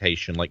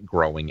vegetation like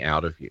growing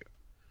out of you,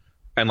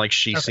 and like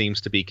she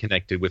seems to be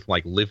connected with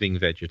like living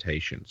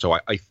vegetation, so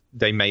I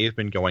they may have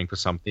been going for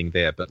something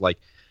there, but like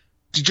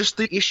just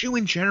the issue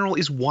in general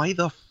is, why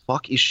the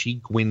fuck is she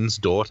Gwyn's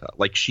daughter?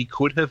 Like, she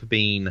could have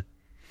been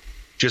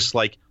just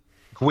like,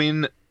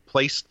 Gwyn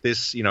placed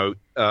this,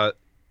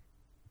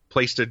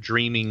 placed a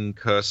dreaming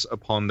curse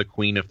upon the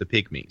Queen of the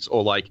Pygmies,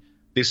 or like,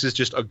 this is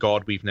just a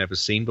god we've never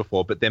seen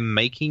before, but they're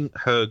making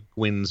her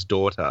Gwyn's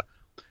daughter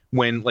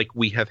when like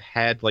we have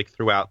had like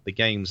throughout the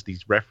games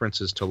these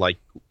references to like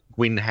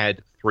Gwyn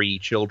had 3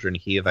 children,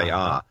 here they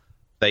are.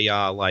 They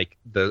are like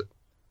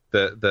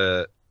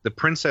the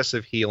Princess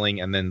of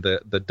Healing, and then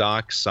the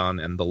Dark Sun,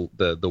 and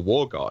the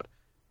War God,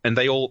 and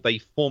they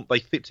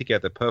fit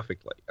together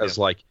perfectly as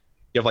like,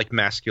 you have like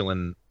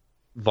masculine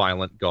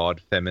violent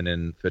god,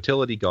 feminine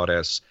fertility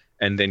goddess,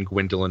 and then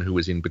Gwyndolin, who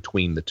is in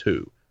between the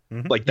two.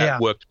 Like that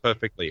worked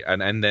perfectly,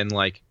 and then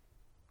like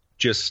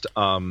just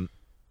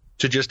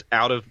to just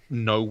out of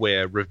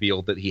nowhere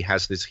reveal that he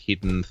has this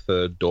hidden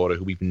third daughter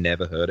who we've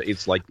never heard of.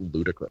 It's like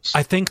ludicrous.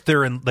 I think they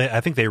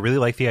really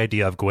like the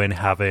idea of Gwyn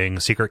having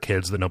secret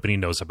kids that nobody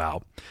knows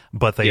about,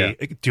 but they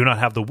do not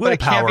have the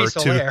willpower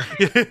to.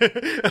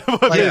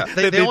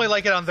 They only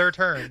like it on their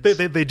terms.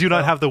 They do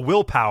not have the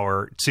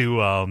willpower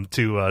to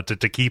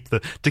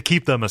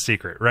keep them a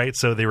secret, right?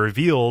 So they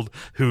revealed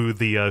who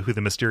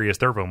the mysterious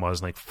third one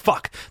was. Like,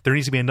 fuck, there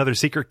needs to be another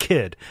secret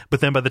kid.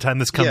 But then by the time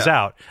this comes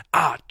out,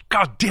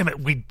 god damn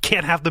it, we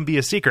can't have them be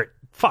a secret.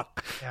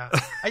 Fuck. Yeah.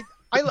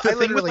 I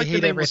literally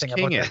hate everything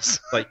about this.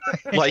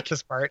 Like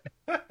this part.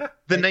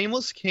 The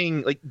Nameless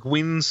King, like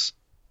Gwyn's.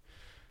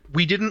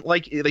 They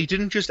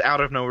didn't just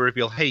out of nowhere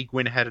reveal, hey,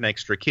 Gwyn had an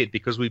extra kid,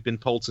 because we've been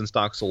told since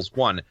Dark Souls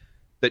 1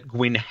 that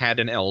Gwyn had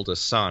an elder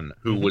son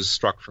who was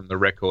struck from the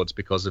records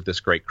because of this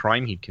great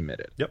crime he'd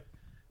committed. Yep.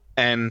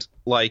 And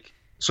like,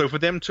 so for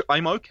them to,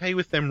 I'm okay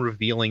with them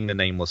revealing the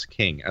Nameless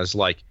King as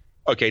like,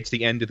 okay, it's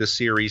the end of the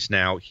series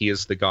now.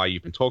 Here's the guy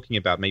you've been talking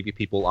about. Maybe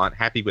people aren't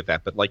happy with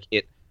that, but like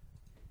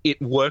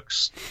it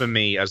works for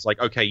me as like,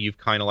 okay, you've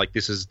kind of like,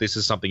 this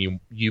is something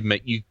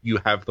you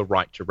have the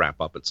right to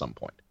wrap up at some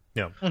point.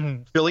 Yeah.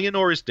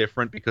 Filianor is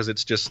different because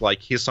it's just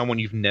like, here's someone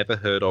you've never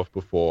heard of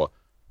before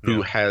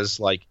who has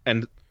like,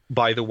 and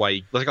by the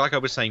way, like I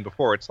was saying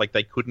before, it's like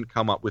they couldn't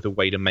come up with a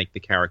way to make the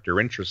character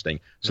interesting,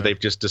 so they've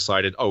just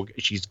decided, oh,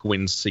 she's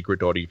Gwyn's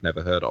secret daughter you've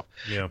never heard of.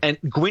 Yeah. And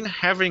Gwyn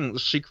having the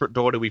secret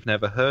daughter we've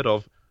never heard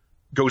of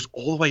goes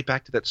all the way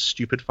back to that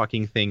stupid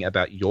fucking thing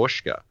about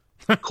Yorshka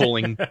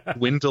calling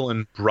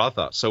Gwyndolin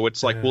brother. So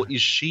it's like, well,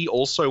 is she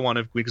also one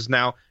of Gwyn? Because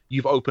now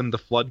you've opened the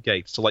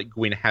floodgates to like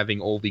Gwyn having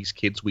all these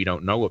kids we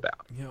don't know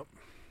about. Yep.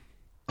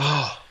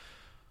 Oh.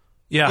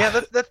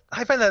 Yeah,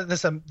 I find that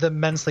this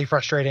immensely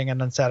frustrating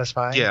and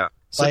unsatisfying. Yeah,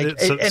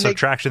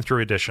 subtraction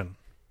through addition.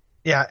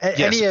 Yeah,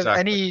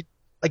 any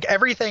like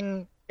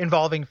everything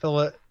involving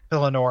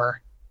Filianor,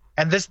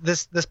 and this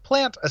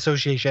plant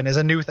association is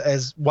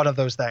is one of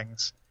those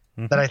things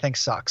that I think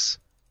sucks.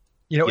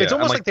 You know, it's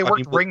almost like they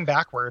worked ring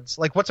backwards.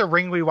 Like, what's a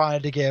ring we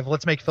wanted to give?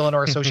 Let's make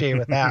Filianor associated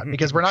with that,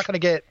 because we're not going to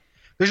get.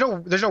 There's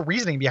no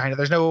reasoning behind it.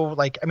 There's no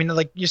like. I mean,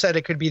 like you said,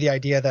 it could be the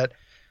idea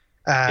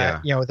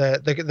that you know,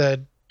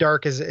 the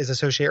dark is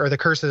associated, or the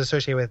curse is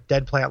associated with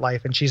dead plant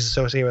life, and she's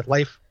associated with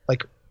life,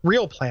 like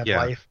real plant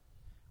life.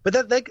 But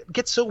that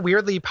gets so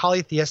weirdly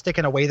polytheistic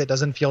in a way that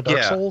doesn't feel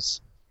Dark Souls.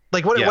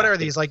 Like what are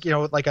these, like, you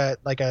know, like a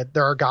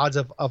there are gods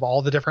of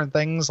all the different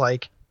things,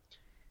 like,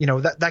 you know,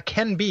 that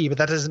can be, but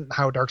that isn't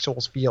how Dark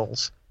Souls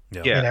feels.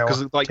 Yeah,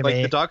 because like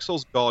the Dark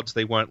Souls gods,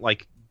 they weren't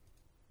like,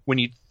 when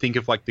you think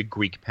of like the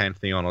Greek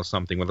pantheon or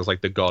something, where there's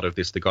like the god of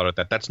this, the god of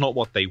that, that's not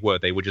what they were.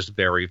 They were just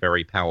very,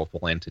 very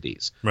powerful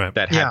entities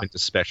that happened to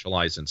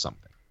specialize in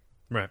something.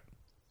 Right.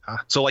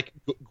 So like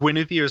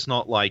Guinevere is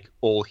not like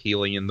all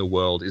healing in the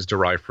world is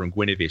derived from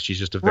Guinevere. She's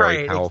just a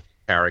very powerful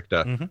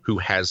character who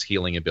has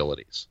healing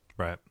abilities.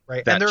 Right.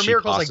 And there are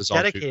miracles like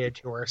dedicated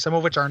to her, some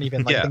of which aren't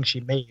even like things she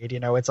made. You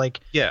know, it's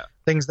like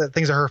things that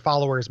her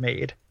followers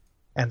made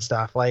and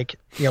stuff. Like,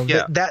 you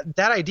know, that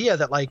idea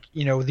that, like,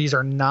 you know, these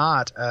are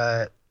not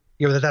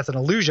you know, that's an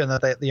illusion,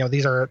 that they, you know,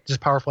 these are just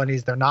powerful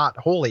entities, they're not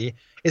holy,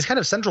 is kind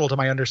of central to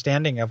my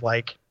understanding of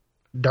like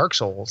Dark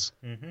Souls.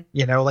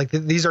 You know, like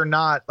these are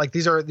not like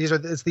these are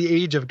it's the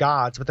age of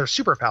gods, but they're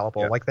super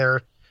fallible. Like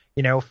they're,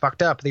 you know,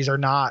 fucked up. These are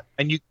not,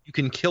 and you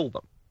can kill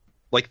them.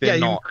 Like they're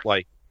not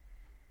like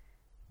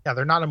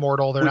they're not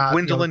immortal. They're not,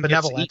 you know,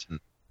 benevolent.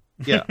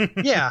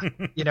 Yeah.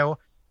 You know,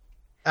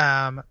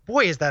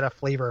 boy, is that a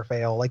flavor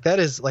fail. Like that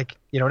is like,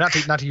 you know, not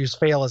to use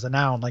fail as a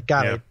noun. Like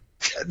God,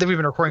 we've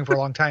been recording for a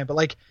long time, but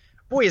like,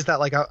 boy, is that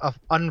like a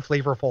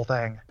unflavorful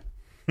thing.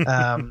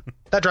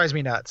 That drives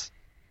me nuts.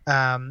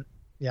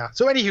 Yeah.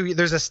 So anywho,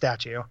 there's a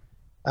statue.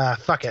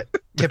 Fuck it.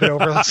 Tip it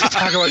over. Let's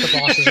talk about the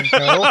bosses and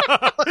go.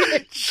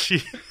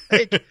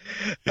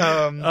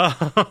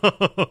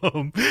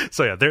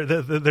 So yeah,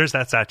 there's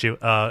that statue.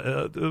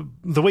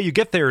 The way you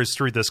get there is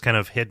through this kind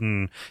of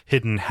hidden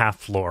half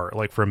floor,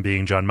 like from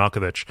being John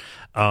Malkovich.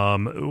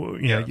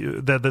 You know,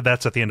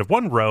 that's at the end of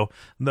one row.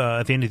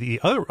 At the end of the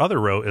other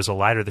row is a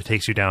ladder that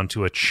takes you down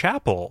to a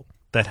chapel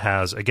that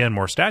has, again,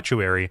 more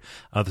statuary.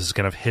 This is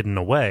kind of hidden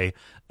away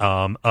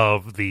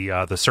of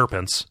the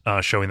serpents,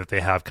 showing that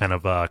they have kind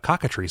of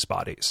cockatrice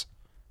bodies.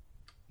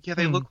 Yeah,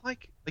 they look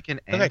like an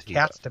like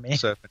cats to me.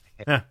 Serpent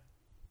head. Yeah.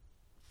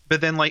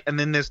 But then and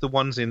then there's the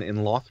ones in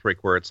Lothric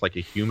where it's like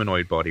a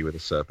humanoid body with a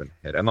serpent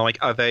head, and I'm like,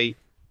 are they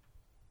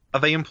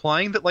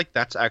implying that like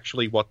that's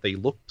actually what they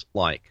looked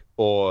like,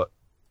 or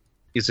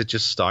is it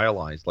just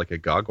stylized like a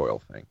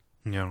gargoyle thing?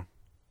 Yeah,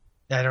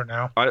 I don't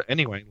know.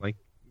 Anyway, like,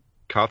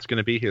 Karth's going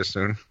to be here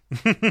soon.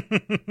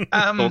 It's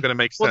all going to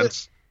make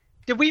sense.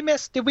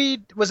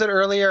 Was it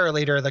earlier or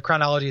later? The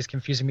chronology is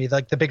confusing me.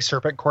 Like the big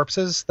serpent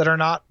corpses that are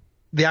not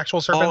the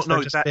actual serpents. Oh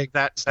no, just big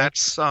that's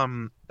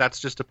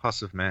just a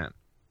pus of man.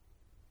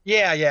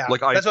 Yeah.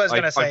 Like that's what I was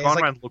going to say. I've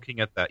gone around looking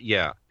at that.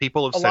 Yeah,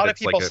 people have said a lot of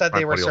people said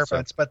they were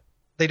serpents, but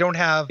they don't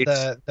have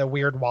the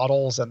weird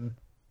waddles and.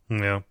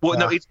 Yeah. Well,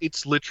 no,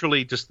 it's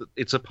literally just,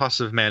 it's a pus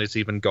of man. It's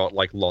even got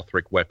like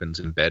Lothric weapons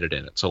embedded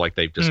in it, so like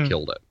they've just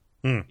killed it.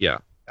 Yeah.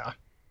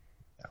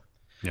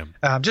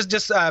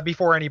 Just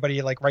before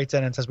anybody like writes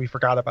in and says we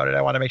forgot about it,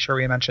 I want to make sure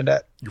we mentioned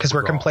it because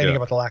we're complaining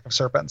about the lack of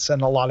serpents,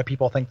 and a lot of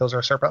people think those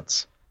are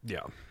serpents.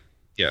 Yeah.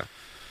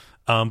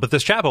 But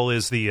this chapel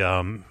is the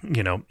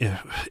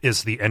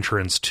is the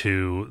entrance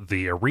to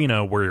the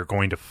arena where you're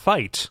going to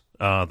fight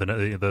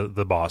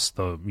the boss,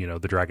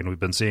 the dragon we've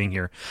been seeing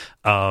here.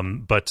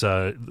 But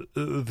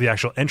the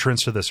actual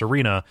entrance to this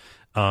arena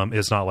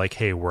is not like,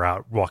 hey, we're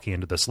out walking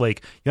into this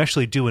lake. You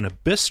actually do an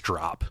abyss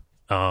drop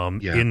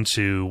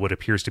into what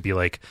appears to be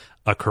like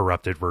a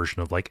corrupted version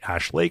of like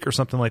Ash Lake or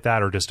something like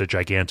that, or just a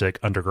gigantic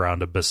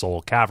underground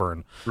abyssal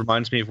cavern.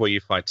 Reminds me of where you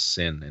fight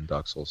Sin in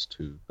Dark Souls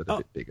 2, but a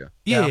bit bigger.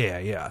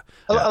 A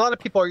lot of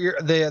people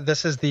are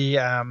this is the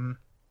a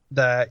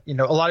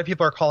lot of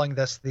people are calling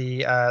this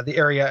the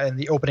area in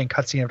the opening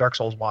cutscene of Dark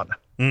Souls 1.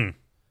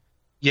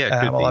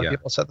 Yeah, a lot of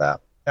people said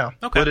that. Yeah.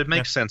 Okay. But it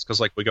makes sense because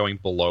like we're going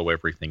below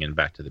everything and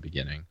back to the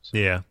beginning. So.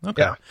 Yeah.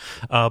 Okay.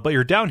 Yeah. But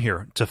you're down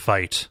here to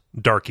fight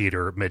Dark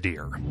Eater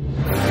Midir.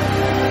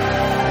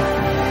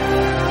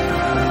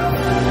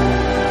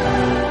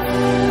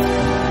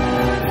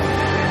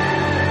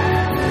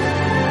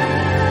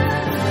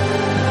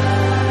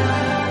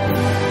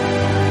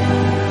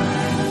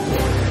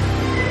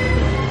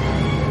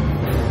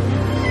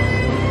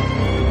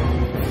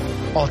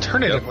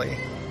 Alternatively,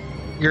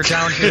 you're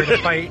down here to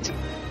fight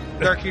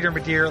Dark Eater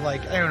Midir,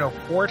 like, I don't know,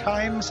 4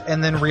 times,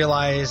 and then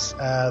realize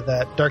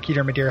that Dark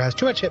Eater Midir has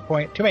too many hit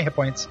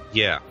points.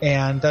 Yeah.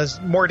 And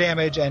does more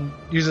damage and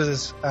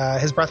uses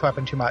his breath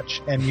weapon too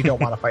much, and you don't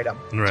want to fight him.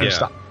 Right. Yeah.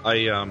 Stop.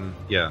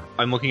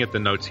 I'm looking at the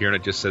notes here, and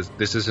it just says,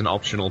 this is an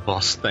optional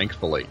boss,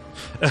 thankfully.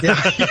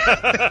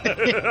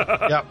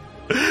 Yeah.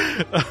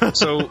 Yep.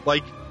 So,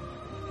 like,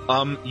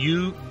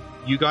 you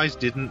guys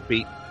didn't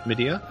beat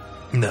Midir?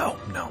 No.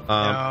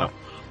 No.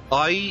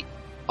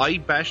 I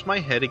bashed my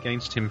head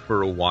against him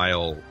for a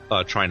while,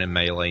 trying to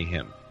melee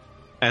him,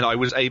 and I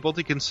was able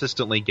to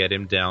consistently get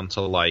him down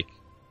to like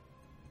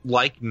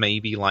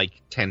maybe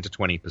 10 to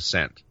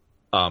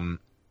 20%.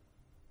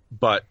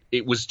 But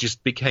it was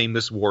just became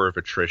this war of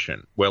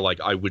attrition where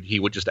he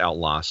would just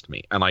outlast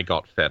me, and I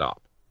got fed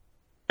up,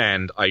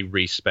 and I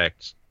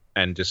respect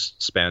and just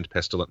spammed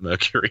Pestilent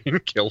Mercury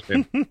and killed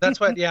him.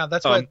 That's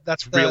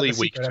really the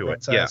weak to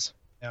it. Yeah.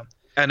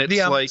 And it's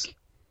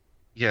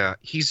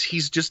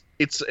he's just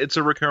it's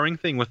a recurring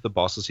thing with the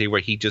bosses here where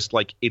he just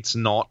it's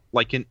not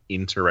like an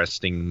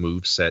interesting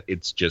moveset,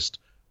 it's just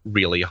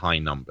really high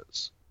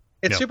numbers.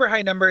 It's super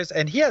high numbers,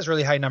 and he has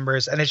really high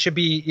numbers, and it should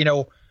be,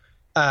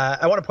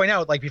 I want to point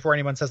out, before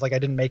anyone says I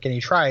didn't make any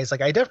tries,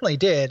 I definitely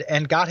did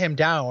and got him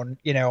down,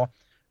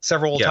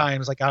 several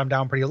times, got him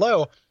down pretty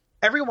low.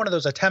 Every one of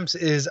those attempts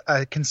is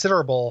a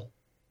considerable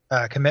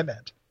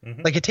commitment.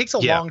 Mm-hmm. It takes a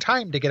long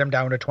time to get him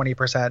down to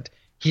 20%.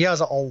 He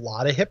has a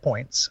lot of hit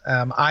points.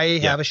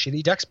 I have a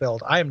shitty dex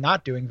build. I am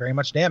not doing very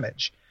much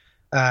damage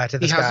to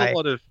this guy. He has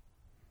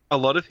a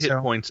lot of hit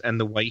points, and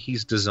the way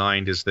he's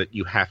designed is that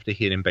you have to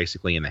hit him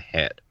basically in the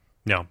head.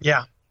 No.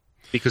 Yeah.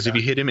 Because if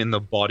you hit him in the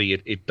body,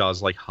 it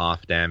does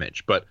half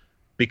damage. But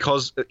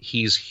because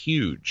he's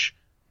huge,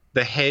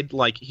 the head,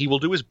 he will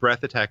do his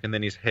breath attack and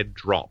then his head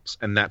drops,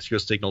 and that's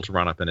your signal to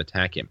run up and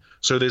attack him.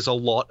 So there's a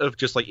lot of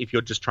just if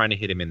you're just trying to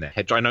hit him in the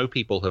head. I know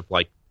people have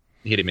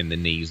hit him in the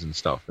knees and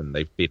stuff, and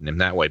they've beaten him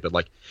that way.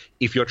 But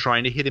if you're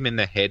trying to hit him in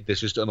the head, there's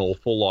just an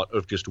awful lot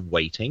of just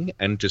waiting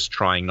and just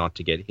trying not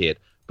to get hit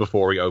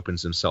before he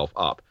opens himself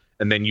up.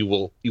 And then you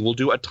will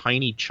do a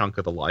tiny chunk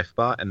of the life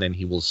bar, and then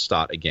he will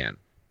start again.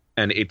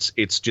 And it's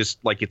just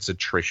it's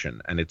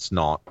attrition, and it's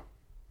not.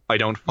 I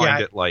don't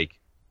find it I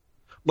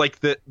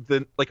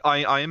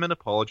am an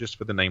apologist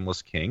for the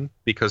Nameless King,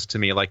 because to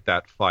me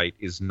that fight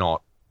is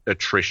not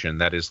attrition.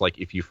 That is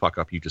if you fuck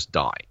up, you just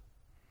die.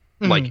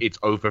 It's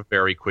over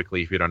very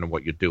quickly if you don't know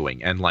what you're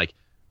doing. And,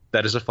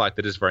 that is a fight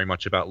that is very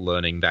much about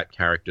learning that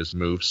character's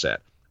moveset.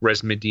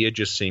 Whereas Midir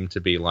just seemed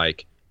to be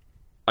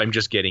I'm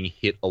just getting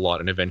hit a lot,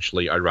 and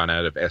eventually I run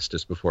out of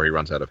Estus before he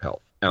runs out of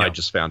health. And I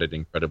just found it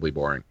incredibly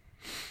boring.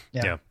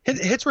 Yeah.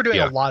 Hits were doing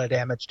a lot of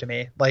damage to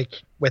me,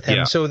 with him.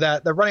 Yeah. So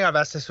that the running out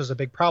of Estus was a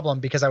big problem,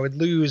 because I would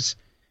lose,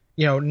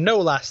 no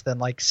less than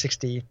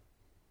 60%,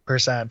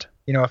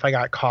 if I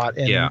got caught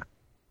in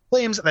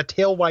flames.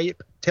 The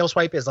tail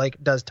swipe is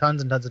does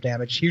tons and tons of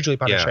damage, hugely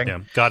punishing. Yeah.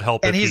 God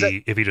help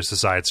if he just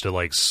decides to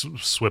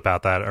whip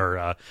out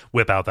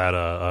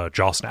that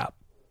jaw snap.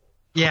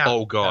 Yeah.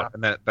 Oh god,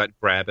 and that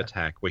grab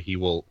attack where he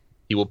will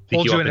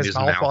pick you up in his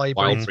mouth while he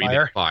breathes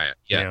fire.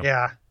 Yeah.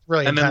 Yeah.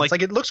 Really and intense.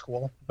 Then it looks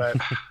cool, but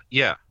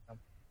yeah.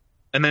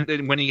 And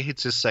then when he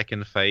hits his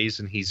second phase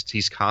and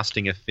he's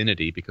casting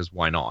Affinity, because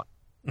why not?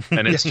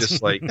 And it's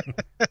just I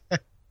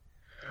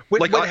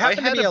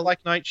had a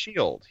Black Knight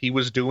shield. He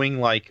was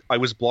doing I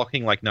was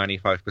blocking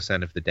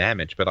 95% of the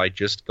damage, but I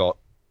just got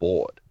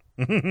bored.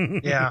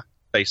 Yeah,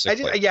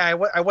 basically.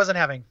 I wasn't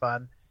having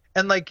fun,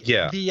 and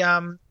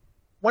the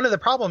one of the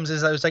problems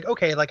is I was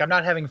okay, I'm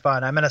not having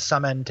fun. I'm gonna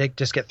summon to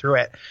just get through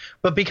it.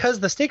 But because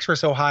the stakes were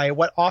so high,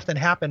 what often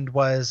happened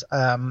was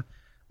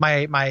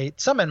my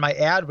summon, my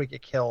ad would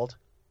get killed,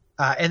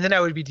 and then I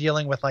would be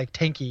dealing with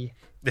tanky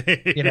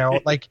you know,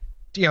 like,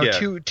 you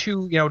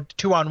know,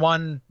 two on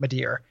one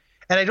Midir.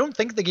 And I don't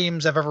think the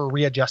games have ever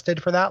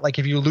readjusted for that. Like,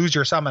 if you lose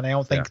your summon, I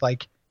don't think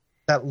like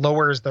that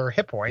lowers their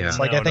hit points.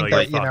 Like, I think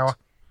that, you know,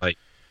 like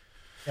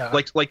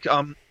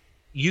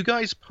you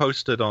guys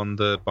posted on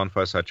the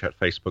Bonfire Side Chat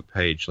Facebook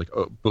page, like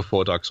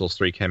before Dark Souls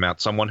 3 came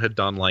out, someone had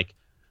done like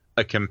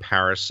a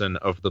comparison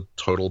of the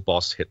total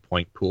boss hit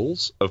point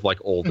pools of like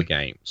all the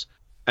games.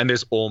 And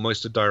there's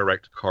almost a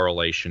direct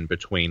correlation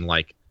between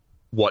like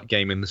what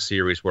game in the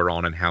series we're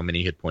on and how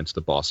many hit points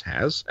the boss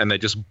has, and they're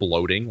just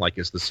bloating like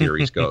as the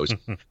series goes.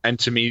 And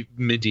to me,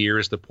 Midir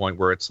is the point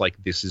where it's like,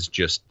 this is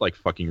just like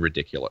fucking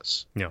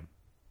ridiculous.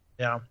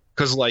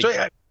 Because like,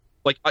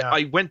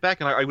 I went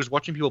back and I was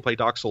watching people play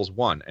Dark Souls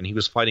 1, and he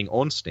was fighting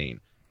Ornstein,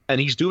 and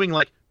he's doing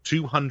like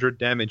 200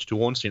 damage to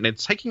Ornstein, and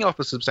it's taking off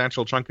a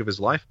substantial chunk of his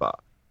life bar.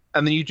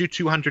 And then you do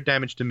 200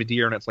 damage to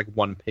Midir, and it's like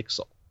 1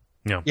 pixel.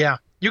 Yeah.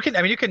 You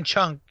can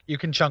chunk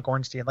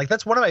Ornstein. Like,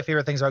 that's one of my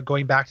favorite things about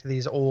going back to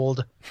these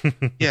old,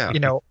 you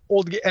know,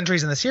 old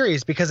entries in the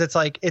series, because it's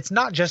like, it's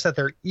not just that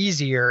they're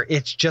easier,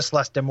 it's just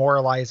less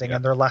demoralizing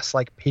and they're less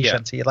like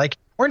patience-y. Like,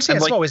 Ornstein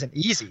and Smough isn't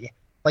easy.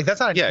 Like,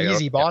 that's not an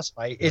easy boss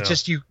fight. It's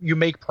just you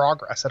make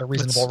progress at a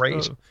reasonable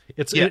rate.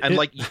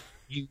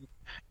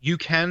 You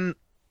can.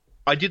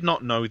 I did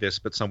not know this,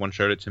 but someone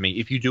showed it to me.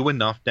 If you do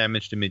enough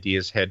damage to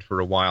Midir's head for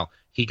a while,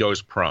 he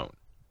goes prone.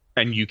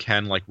 And you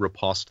can, like,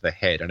 riposte the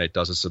head, and it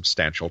does a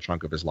substantial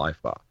chunk of his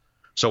life bar.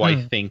 So I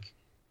think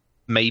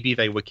maybe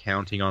they were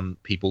counting on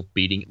people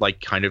beating, like,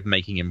 kind of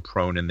making him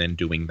prone and then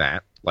doing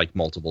that, like,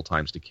 multiple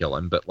times to kill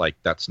him. But, like,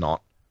 that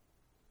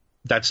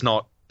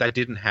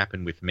didn't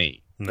happen with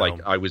me. No. Like,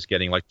 I was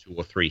getting, like, 2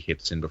 or 3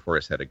 hits in before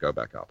his head would go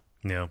back up.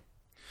 Yeah.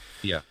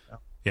 Yeah.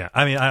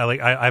 I mean,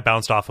 I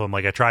bounced off of him.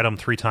 Like, I tried him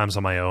 3 times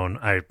on my own.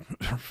 I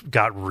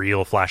got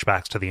real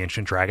flashbacks to the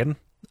Ancient Dragon.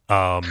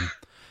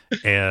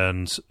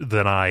 And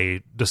then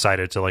I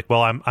decided to, like,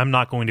 well, I'm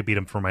not going to beat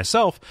him for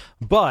myself,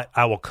 but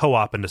I will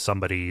co-op into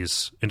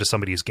somebody's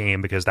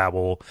game, because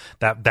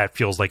that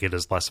feels like it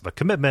is less of a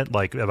commitment.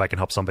 Like, if I can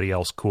help somebody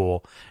else,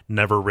 cool.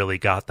 Never really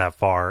got that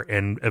far,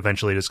 and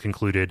eventually just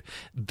concluded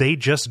they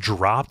just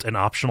dropped an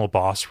optional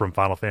boss from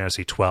Final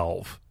Fantasy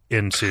 12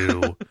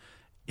 into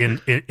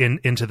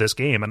into this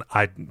game, and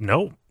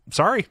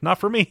sorry, not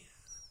for me.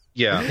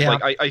 Yeah.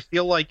 Like, I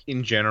feel like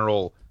in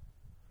general,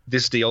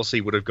 this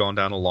DLC would have gone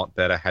down a lot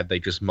better had they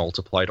just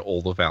multiplied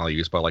all the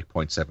values by like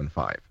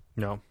 0.75.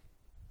 No.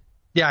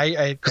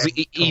 Yeah, because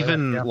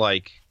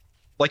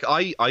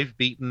I've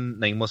beaten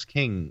Nameless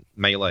King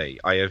melee.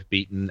 I have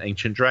beaten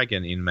Ancient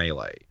Dragon in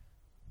melee.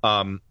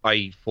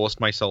 I forced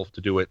myself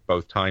to do it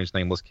both times,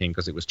 Nameless King,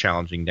 because it was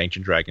challenging.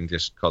 Ancient Dragon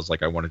just because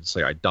like I wanted to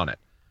say I'd done it.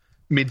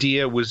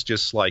 Midir was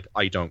just like,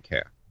 I don't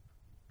care.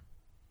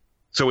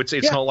 So it's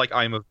not like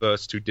I'm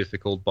averse to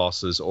difficult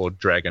bosses or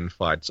dragon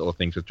fights or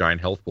things with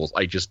giant health pools.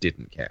 I just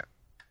didn't care.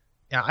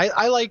 Yeah,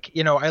 I like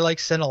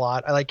Sin a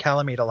lot. I like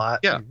Calamite a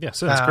lot. Yeah,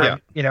 Sin's great.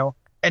 You know,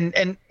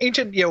 and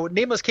Ancient, you know,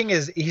 Nameless King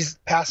he's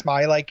past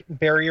my like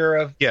barrier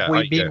of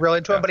being real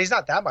into him, but he's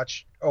not that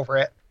much over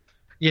it.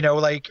 You know,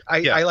 like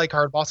I like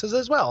hard bosses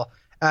as well.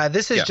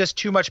 This is just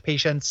too much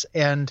patience,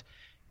 and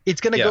it's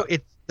gonna go.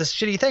 The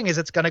shitty thing is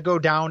it's going to go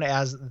down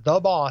as the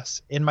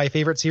boss in my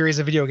favorite series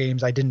of video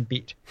games I didn't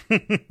beat.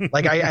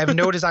 Like, I have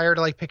no desire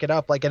to like pick it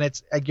up. Like, and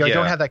I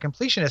don't have that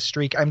completionist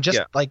streak. I'm just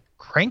like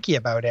cranky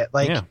about it.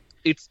 Like,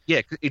 it's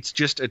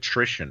just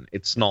attrition.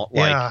 It's not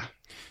like,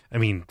 I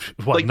mean,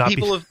 like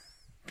people have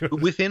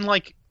within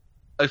like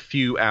a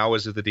few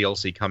hours of the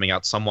DLC coming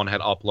out, someone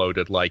had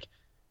uploaded like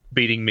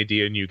beating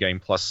Midir New Game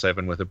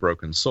 +7 with a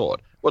broken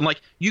sword. Well,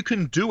 like, you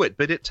can do it,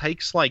 but it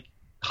takes like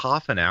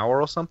half an hour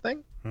or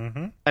something.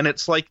 Mm-hmm. And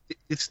it's like,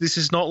 this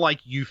is not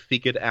like you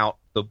figured out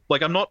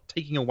like, I'm not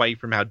taking away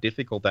from how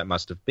difficult that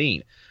must have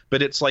been,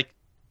 but it's like,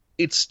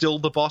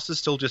 the boss is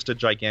still just a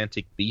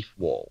gigantic beef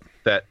wall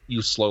that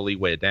you slowly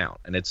wear down.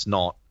 And it's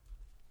not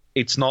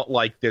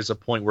like there's a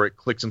point where it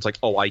clicks and it's like,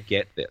 oh, I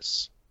get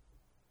this.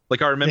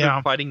 Like, I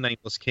remember fighting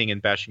Nameless King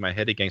and bashing my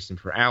head against him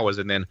for hours,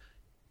 and then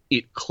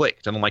it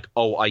clicked and I'm like,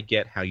 oh, I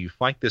get how you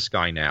fight this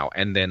guy now.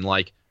 And then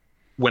like,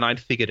 when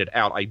I'd figured it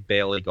out, I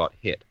barely got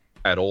hit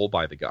at all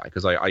by the guy,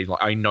 because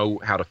I know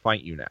how to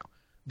fight you now.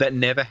 That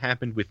never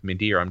happened with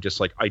Midir. I'm just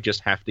like, I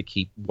just have to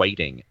keep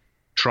waiting,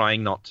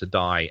 trying not to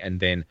die, and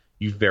then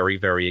you very,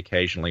 very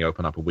occasionally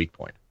open up a weak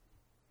point.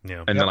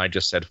 Yeah. And then I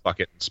just said, fuck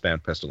it, and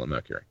spammed Pestilent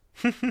Mercury.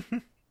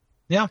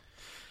 Yeah.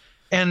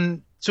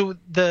 And so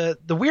the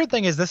weird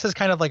thing is, this is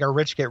kind of like a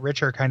rich get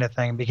richer kind of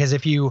thing, because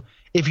if you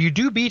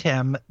do beat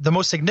him, the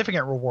most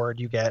significant reward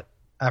you get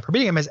for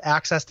beating him is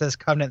access to this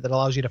covenant that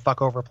allows you to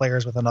fuck over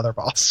players with another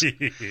boss.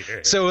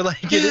 So like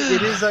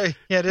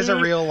it is a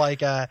real like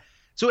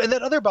so, and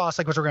that other boss,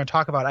 like, which we're going to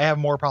talk about, I have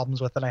more problems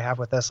with than I have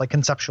with this, like,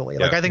 conceptually.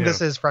 Like, I think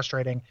this is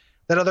frustrating.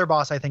 That other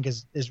boss, I think,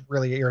 is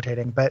really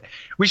irritating. But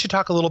we should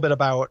talk a little bit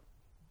about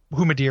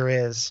who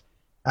Midir is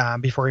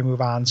before we move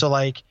on. So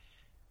like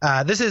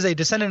this is a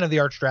descendant of the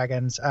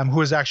Archdragons who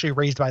was actually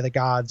raised by the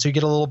gods. So you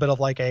get a little bit of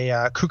like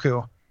a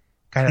cuckoo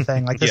kind of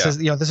thing. Like, this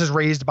is, you know, this is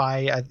raised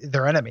by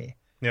their enemy.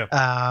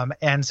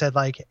 and said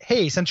like,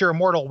 hey, since you're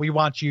immortal, we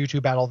want you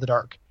to battle the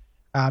dark.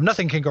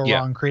 Nothing can go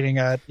wrong creating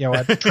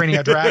training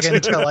a dragon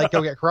to like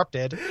go get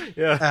corrupted.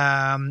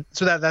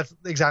 So that's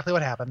exactly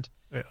what happened.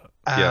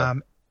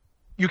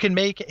 You can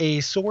make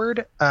a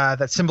sword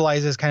that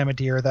symbolizes kind of a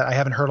deer that I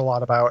haven't heard a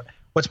lot about.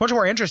 What's much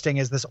more interesting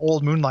is this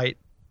old moonlight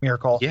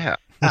miracle.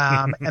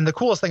 And the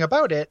coolest thing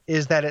about it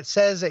is that it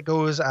says it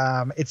goes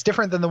it's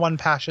different than the one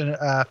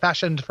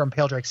fashioned from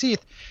Pale Drake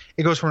Seath.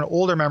 It goes from an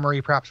older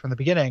memory, perhaps from the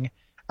beginning.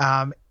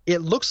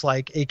 It looks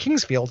like a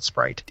Kingsfield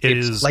sprite.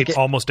 It's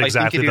almost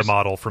exactly the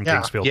model from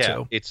Kingsfield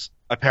 2. It's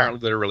apparently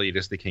literally it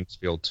is the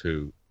Kingsfield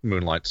 2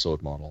 Moonlight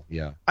Sword model.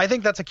 I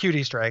think that's a cute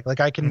Easter egg. Like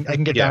I can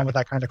get down with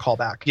that kind of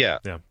callback.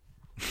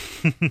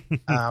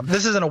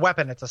 This isn't a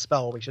weapon; it's a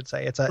spell. We should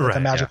say it's a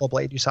magical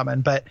blade you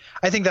summon. But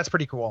I think that's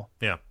pretty cool.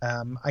 More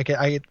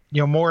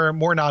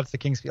nods to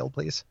Kingsfield,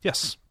 please.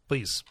 Yes,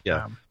 please.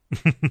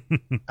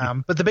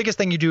 But the biggest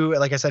thing you do,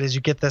 like I said, is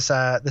you get this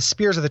the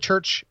Spears of the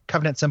Church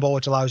covenant symbol,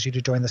 which allows you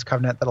to join this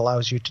covenant that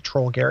allows you to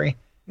troll Gary.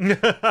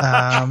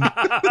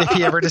 If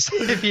he ever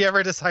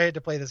decided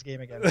to play this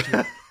game again,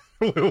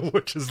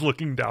 which is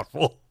looking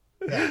doubtful.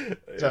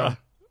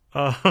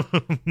 I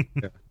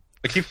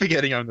keep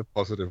forgetting I'm the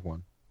positive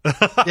one.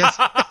 Yes.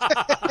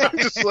 I'm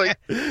just like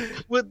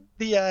with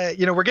the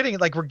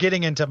we're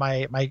getting into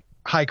my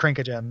high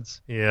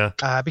crinkogens.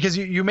 Because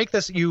you make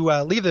this, you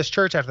leave this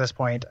church after this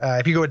point.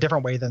 If you go a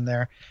different way than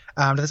there,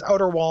 to this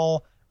outer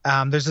wall,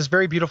 there's this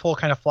very beautiful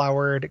kind of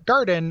flowered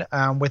garden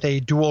with a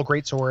dual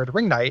greatsword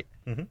ring knight.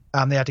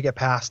 They have to get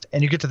past,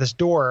 and you get to this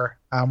door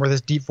where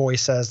this deep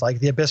voice says like,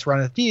 the abyss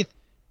runneth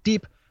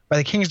deep. By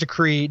the king's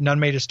decree,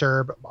 none may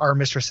disturb our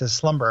mistress's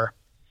slumber.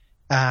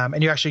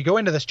 And you actually go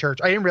into this church.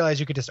 I didn't realize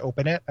you could just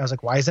open it. I was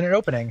like, why isn't it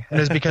opening? And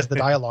it was because the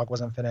dialogue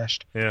wasn't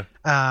finished.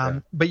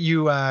 But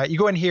you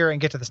go in here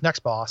and get to this next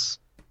boss,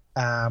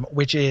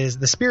 which is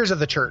the Spears of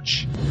the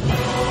Church.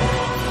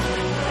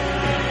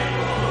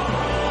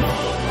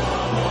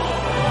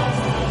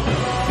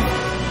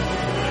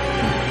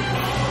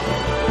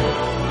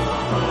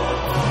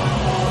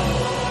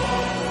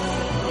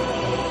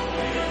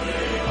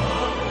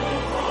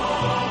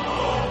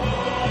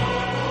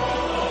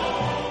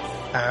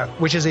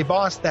 Which is a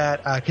boss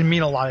that can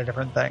mean a lot of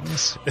different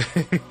things.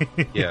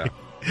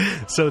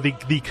 So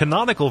the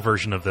canonical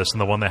version of this, and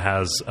the one that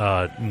has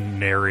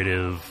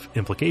narrative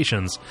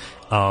implications,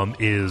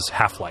 is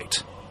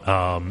Half-Light.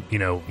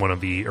 One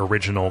of the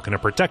original kind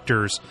of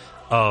protectors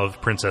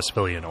of Princess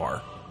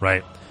Filianor,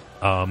 right?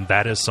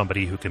 That is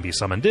somebody who can be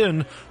summoned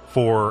in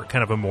for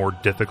kind of a more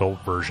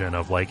difficult version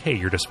of like, hey,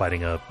 you're just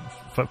fighting a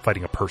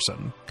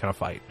person kind of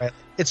fight. Right.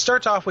 It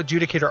starts off with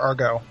Judicator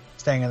Argo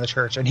staying in the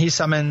church, and he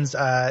summons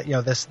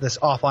this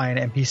offline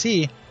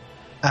NPC,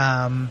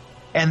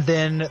 and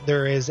then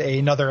there is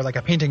another like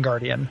a painting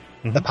guardian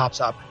that pops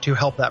up to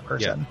help that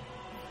person.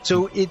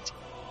 So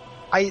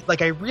I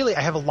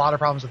have a lot of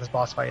problems with this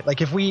boss fight.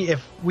 Like if we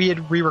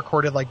had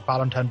re-recorded like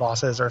bottom 10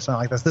 bosses or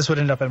something like this would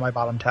end up in my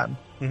bottom 10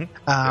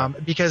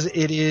 because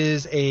it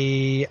is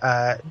a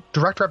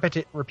direct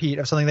repeat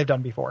of something they've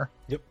done before.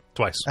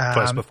 Twice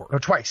before.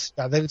 Twice.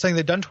 It's something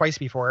they've done twice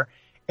before.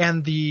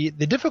 And the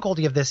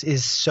difficulty of this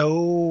is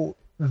so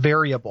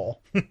variable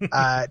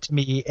to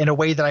me in a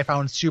way that I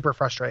found super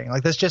frustrating.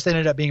 Like this just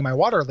ended up being my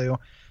Waterloo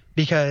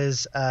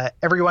because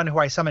everyone who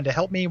I summoned to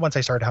help me once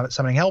I started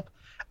summoning help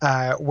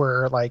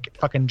were like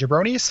fucking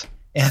jabronis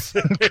and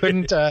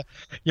couldn't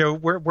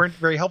weren't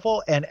very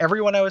helpful. And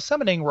everyone I was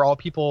summoning were all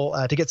people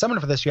to get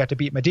summoned for this. You have to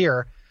beat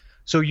Madir.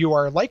 So you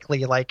are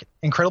likely like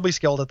incredibly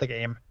skilled at the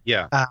game.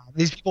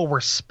 These people were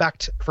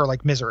spec'd for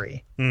like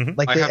misery.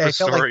 Like I have a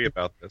story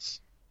about this.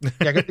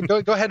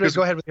 Go ahead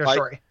with your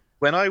story.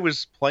 When I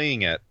was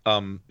playing it,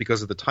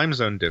 because of the time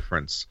zone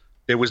difference,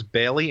 there was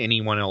barely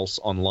anyone else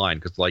online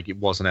because like it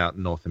wasn't out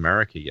in North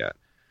America yet.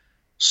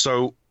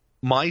 So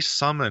my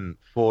summon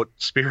for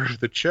Spirit of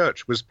the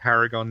Church was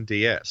Paragon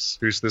DS,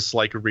 who's this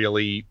like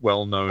really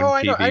well-known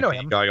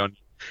PvP guy on.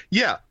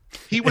 Yeah,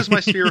 he was my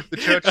Spirit of the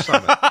Church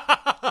summon.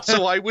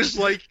 So I was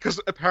like,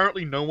 because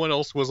apparently no one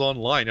else was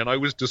online, and I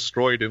was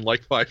destroyed in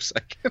like 5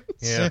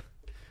 seconds.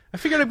 I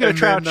figured I'm going to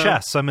try out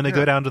chess. I'm going to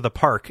go down to the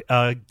park.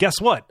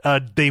 Guess what?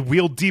 They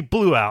wheeled Deep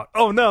Blue out.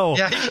 Oh, no.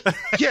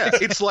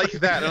 It's like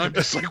that. And I'm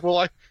just like,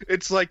 well,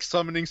 it's like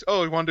summoning.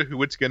 Oh, I wonder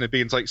who it's going to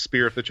be. And it's like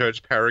Spear of the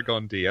Church,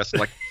 Paragon DS.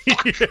 I'm like,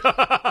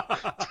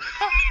 fuck.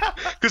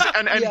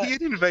 And he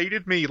had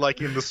invaded me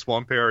like in the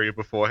swamp area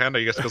beforehand,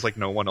 I guess, because like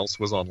no one else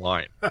was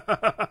online.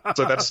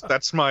 So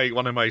that's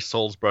one of my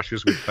soul's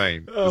brushes with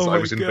fame. I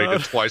was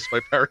invaded twice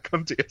by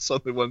Paragon DS on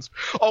the ones.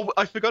 Oh,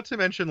 I forgot to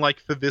mention, like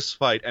for this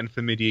fight and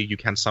for Midir, you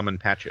can summon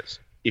patches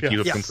if you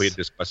have completed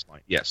this quest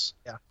line. Yes.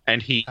 Yeah.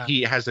 And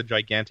he has a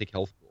gigantic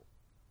health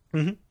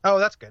pool. Oh,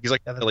 that's good. He's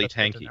like really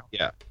tanky.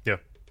 Yeah.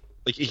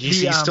 Like he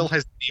still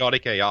has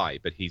chaotic AI,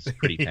 but he's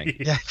pretty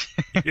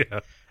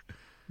tanky.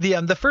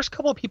 The first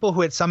couple of people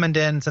who had summoned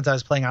in since I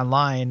was playing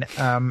online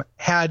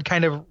had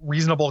kind of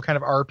reasonable kind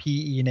of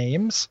RPE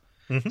names.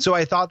 So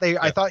I thought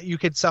I thought you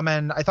could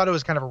summon. I thought it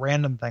was kind of a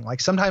random thing.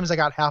 Like sometimes I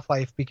got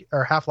Half-Light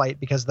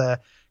because the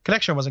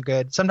connection wasn't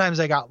good. Sometimes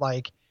I got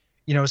like,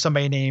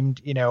 somebody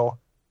named,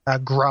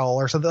 Grell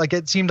or something. Like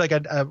it seemed like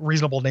a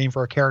reasonable name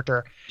for a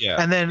character. Yeah.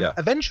 And then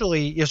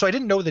eventually, so I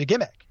didn't know the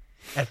gimmick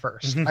at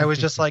first. I was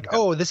just like,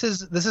 oh, this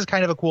is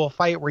kind of a cool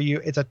fight where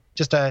it's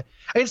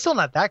still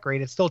not that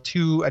great. It's still a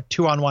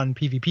 2-on-1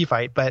 PvP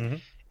fight, but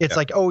it's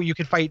like, oh, you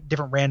could fight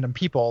different random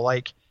people,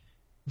 like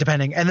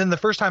depending. And then the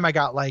first time I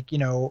got like,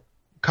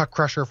 Cuck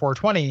Crusher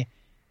 420,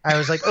 I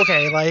was like,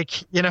 okay,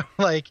 like,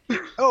 like,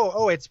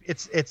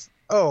 it's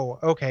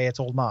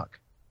Old Monk.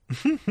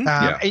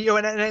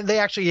 And they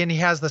actually, and he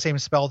has the same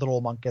spell that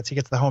Old Monk gets. He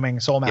gets the homing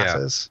soul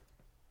masses.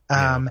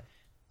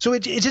 So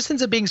it just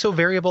ends up being so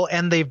variable,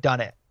 and they've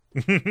done it.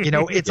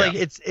 It's like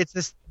it's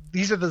this.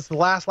 These are the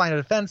last line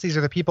of defense. These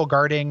are the people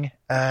guarding,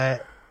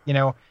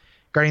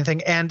 guarding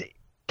thing. And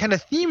kind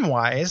of theme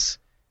wise,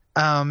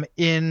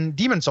 in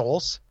Demon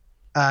Souls,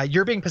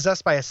 you're being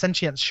possessed by a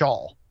sentient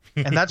shawl,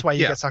 and that's why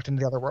you get sucked into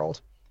the other world.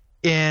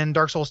 In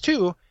Dark Souls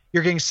 2,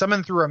 you're getting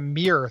summoned through a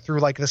mirror through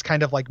like this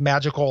kind of like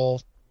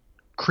magical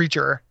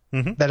creature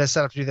that is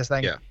set up to do this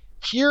thing.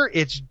 Here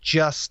it's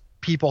just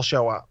people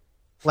show up,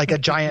 like a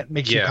giant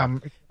makes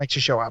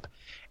you show up,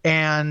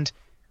 and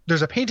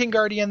there's a painting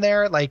guardian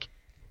there. Like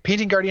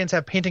painting guardians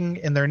have painting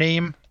in their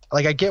name.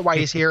 Like I get why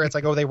he's here. It's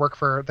like, oh, they work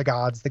for the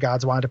gods. The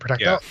gods wanted to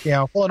protect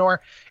Fëanor.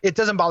 It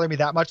doesn't bother me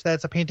that much that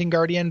it's a painting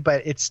guardian,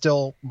 but it's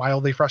still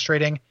mildly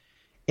frustrating.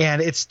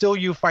 And it's still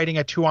you fighting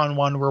a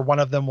 2-on-1 where one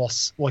of them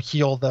will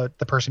heal the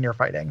person you're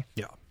fighting.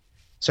 Yeah.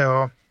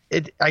 So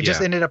I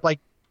just ended up like,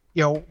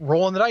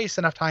 rolling the dice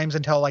enough times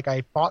until like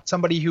I fought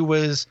somebody who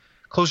was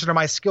closer to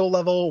my skill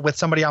level with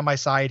somebody on my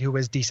side who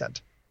was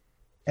decent,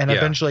 and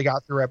eventually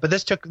got through it. But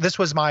this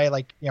was my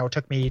like,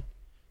 took me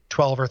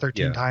 12 or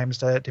 13 times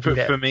to beat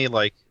it. For me,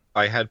 like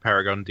I had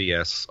Paragon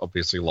DS,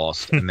 obviously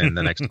lost, and then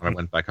the next time I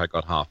went back, I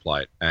got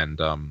Half-Light, and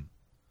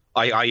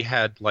I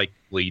had like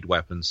bleed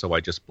weapons, so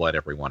I just bled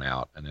everyone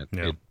out, and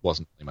it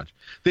wasn't really much.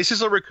 This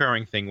is a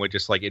recurring thing where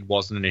just like it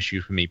wasn't an issue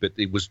for me, but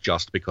it was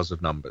just because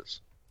of numbers.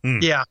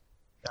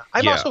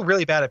 I'm also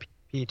really bad at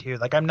PvP too.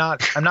 Like I'm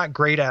not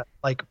great at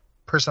like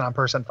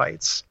person-on-person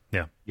fights.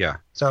 Yeah.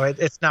 So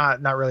it's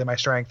not really my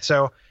strength.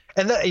 So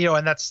and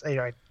that's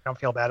I don't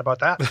feel bad about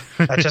that.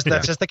 That's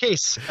just the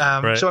case.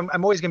 Right. So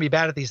I'm always going to be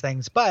bad at these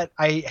things. But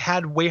I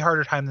had way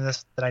harder time than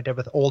I did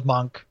with Old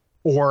Monk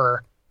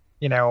or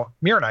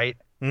Mirror Knight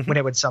when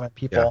it would summon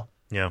people.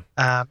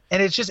 And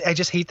it's just I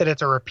just hate that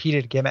it's a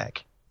repeated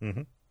gimmick.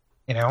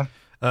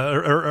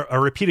 A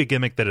repeated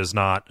gimmick that is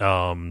not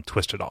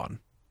twisted on.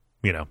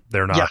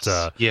 They're not.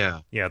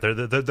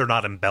 They're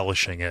not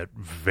embellishing it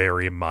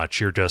very much.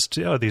 You're just,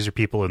 these are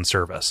people in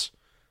service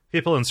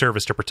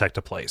to protect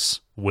a place,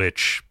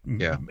 which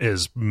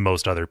is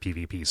most other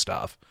PvP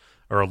stuff,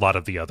 or a lot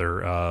of the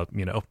other,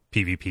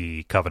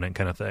 PvP Covenant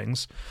kind of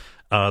things.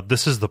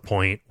 This is the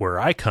point where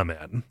I come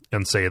in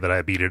and say that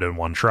I beat it in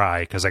one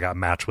try because I got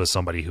matched with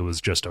somebody who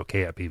was just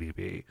okay at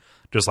PvP,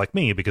 just like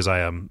me, because I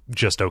am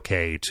just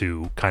okay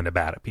to kind of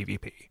bad at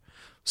PvP.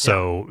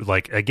 So,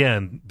 like,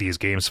 again, these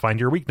games find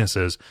your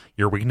weaknesses.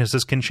 Your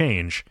weaknesses can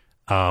change.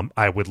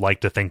 I would like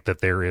to think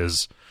that there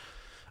is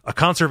a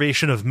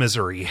conservation of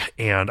misery,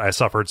 and I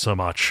suffered so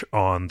much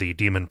on the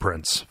Demon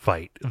Prince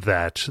fight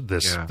that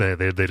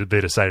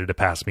they decided to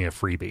pass me a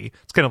freebie.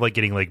 It's kind of like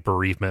getting, like,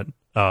 bereavement,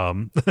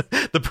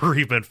 the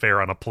bereavement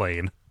fare on a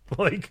plane.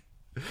 Like,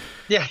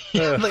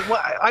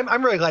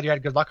 I'm really glad you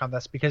had good luck on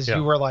this, because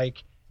you were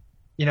like,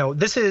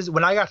 this is,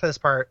 when I got to this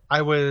part,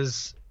 I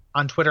was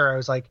on Twitter, I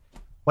was like,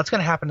 what's going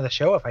to happen to the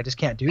show if I just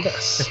can't do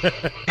this?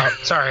 Oh,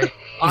 sorry.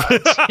 I'm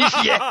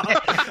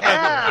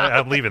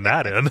leaving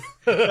that in.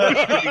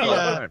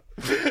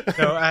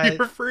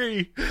 You're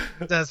free.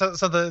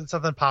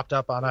 Something popped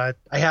up on I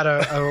had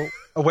a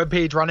web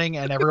page running,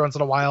 and every once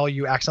in a while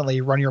you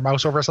accidentally run your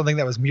mouse over something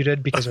that was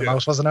muted because your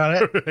mouse wasn't on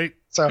it. Right.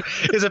 So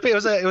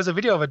it was a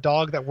video of a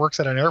dog that works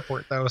at an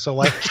airport, though. So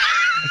like,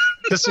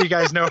 just so you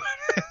guys know,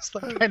 it's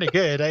like kind of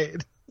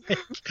good.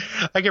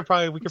 we could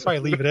probably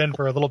leave it in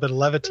for a little bit of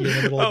levity in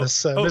the middle of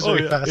this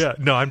misery fest. Yeah,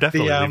 no, I'm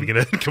definitely leaving it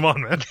in. Come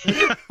on, man.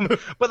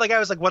 But like, I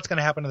was like, what's going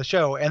to happen to the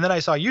show? And then I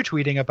saw you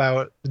tweeting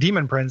about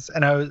Demon Prince,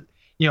 and I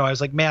was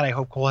like, man, I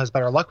hope Cole has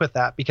better luck with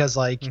that, because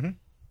like,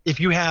 if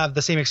you have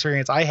the same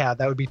experience I had,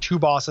 that would be 2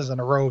 bosses in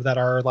a row that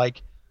are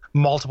like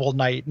multiple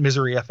night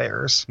misery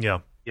affairs. Yeah.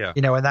 And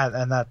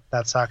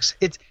that sucks.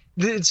 It's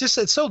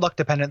so luck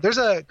dependent. There's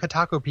a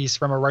Kotaku piece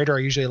from a writer I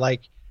usually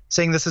like,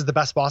 saying this is the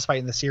best boss fight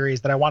in the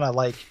series that I want to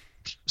like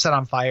set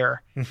on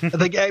fire.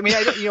 Like, I mean,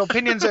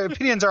 opinions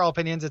are all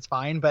opinions. It's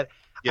fine, but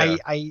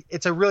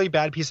it's a really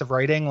bad piece of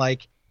writing.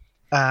 Like,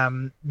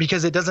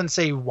 because it doesn't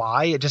say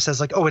why. It just says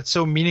like, oh, it's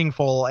so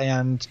meaningful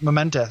and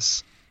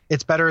momentous.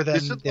 It's better than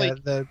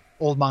the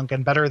Old Monk,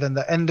 and better than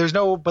and there's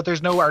no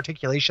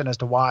articulation as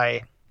to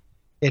why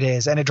it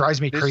is, and it drives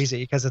me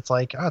crazy, because it's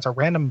like, oh, it's a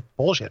random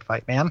bullshit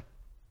fight, man.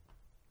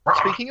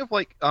 Speaking of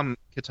like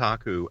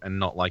Kotaku and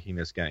not liking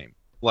this game.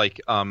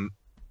 Like,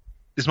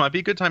 this might be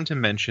a good time to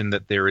mention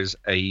that there is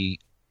a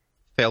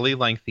fairly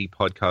lengthy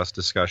podcast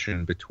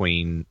discussion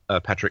between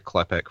Patrick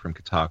Klepek from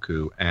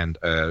Kotaku and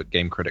a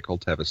game critic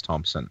called Tevis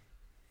Thompson,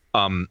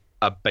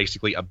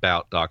 basically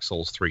about Dark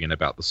Souls 3 and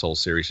about the Souls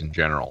series in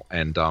general.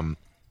 And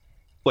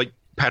like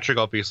Patrick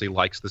obviously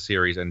likes the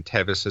series, and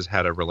Tevis has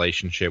had a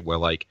relationship where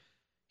like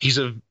he's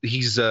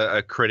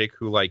a critic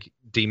who, like,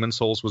 Demon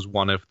Souls was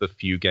one of the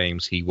few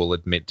games he will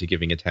admit to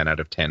giving a 10 out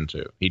of 10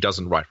 to. He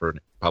doesn't write for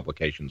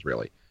publications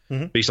really,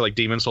 but he's like,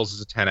 Demon Souls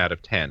is a 10 out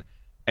of 10,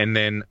 and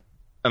then.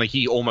 I mean,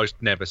 he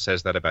almost never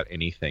says that about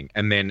anything.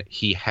 And then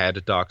he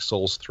had Dark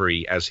Souls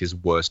 3 as his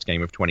worst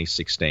game of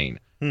 2016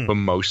 for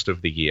most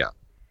of the year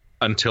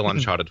until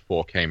Uncharted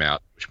 4 came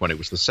out, when it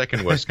was the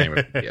second worst game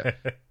of the year.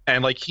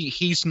 And like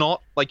he's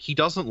not like, he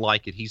doesn't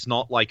like it. He's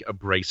not like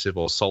abrasive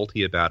or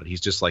salty about it.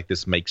 He's just like,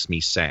 this makes me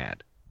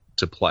sad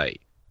to play.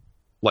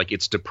 Like,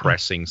 it's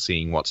depressing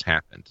seeing what's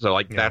happened. So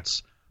like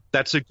that's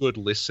a good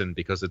listen,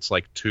 because it's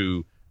like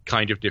two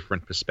kind of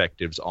different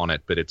perspectives on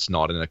it, but it's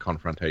not in a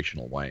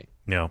confrontational way.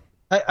 Yeah.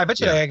 I bet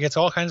you I get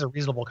all kinds of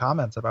reasonable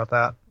comments about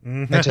that.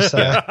 And just,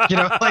 you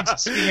know, like,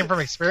 just speaking from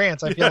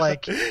experience, I feel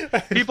like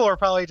people are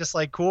probably just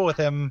like cool with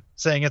him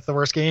saying it's the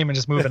worst game and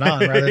just moving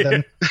on, rather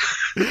than.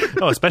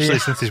 Oh, especially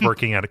since he's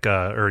working at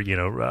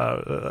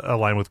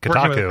aligned with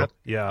Kotaku.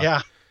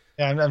 Yeah.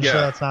 I'm sure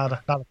that's not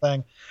a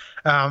thing.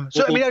 I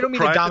mean, I don't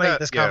mean to dominate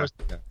this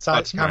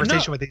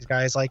conversation with these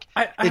guys. Like,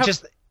 I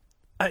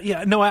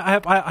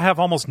have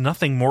almost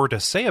nothing more to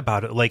say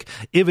about it. Like,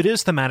 if it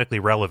is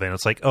thematically relevant,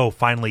 it's like, oh,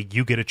 finally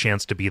you get a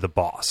chance to be the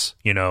boss,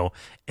 you know?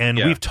 And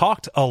we've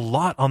talked a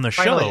lot on the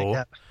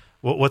show.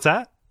 What's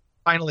that?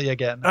 Finally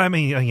again. I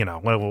mean, you know,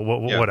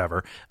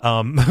 whatever.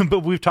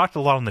 But we've talked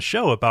a lot on the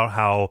show about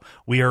how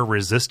we are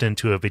resistant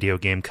to a video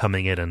game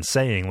coming in and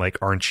saying, like,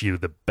 aren't you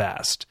the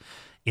best?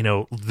 You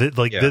know,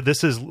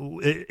 this is,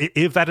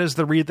 if that is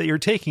the read that you're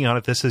taking on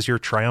it, this is your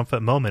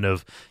triumphant moment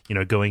of, you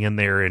know, going in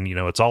there and, you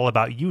know, it's all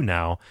about you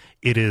now.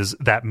 It is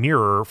that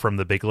mirror from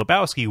The Big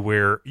Lebowski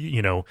where,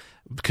 you know,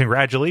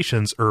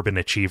 congratulations, urban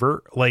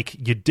achiever, like,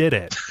 you did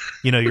it.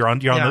 You know, you're on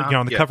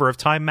the cover of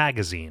Time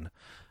magazine.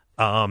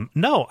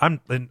 No, I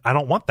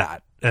don't want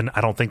that, and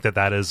I don't think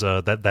that is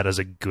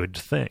a good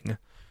thing.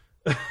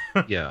 If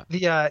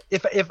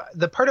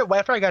the part of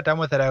after I got done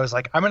with it, I was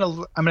like, I'm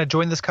gonna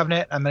join this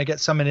covenant. I'm gonna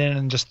get summoned in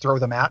and just throw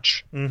the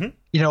match. You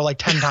know, like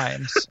 10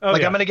 times. I'm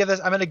gonna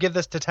give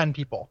this to 10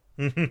 people.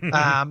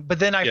 But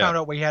then I found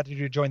out what you had to do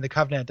to join the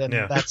covenant, and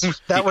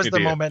that was the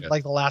moment,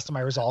 like, the last of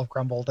my resolve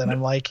crumbled, and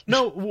I'm like,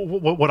 no.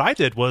 What I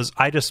did was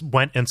I just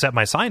went and set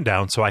my sign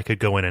down so I could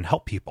go in and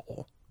help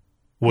people.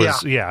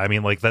 I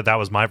mean, like, that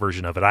was my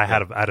version of it. I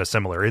had a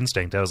similar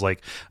instinct. I was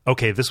like,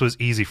 okay, this was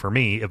easy for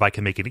me. If I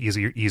can make it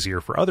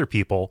easier for other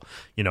people,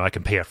 you know, I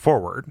can pay it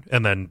forward.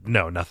 And then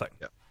nothing.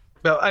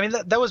 Well, I mean,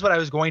 that was what I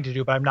was going to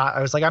do, but I'm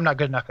not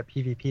good enough at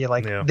PvP.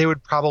 Like, they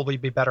would probably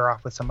be better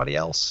off with somebody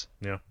else.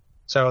 Yeah.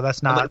 So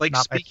that's not like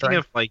not speaking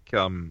of like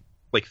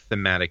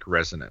thematic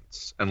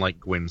resonance and like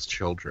Gwyn's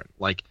children,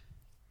 like,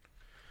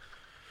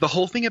 the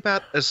whole thing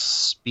about a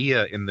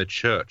spear in the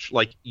church,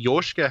 like,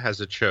 Yorshka has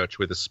a church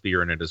with a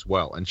spear in it as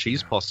well, and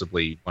she's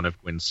possibly one of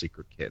Gwyn's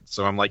secret kids.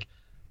 So I'm like,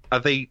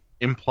 are they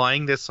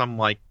implying there's some,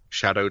 like,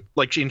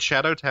 in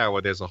Shadow Tower,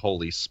 there's a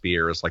holy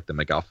spear as, like, the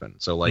MacGuffin.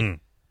 So,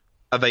 like,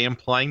 are they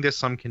implying there's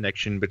some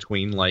connection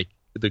between, like,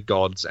 the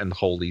gods and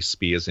holy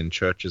spears in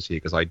churches here?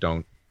 Because I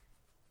don't.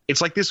 It's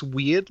like this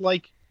weird,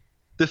 like,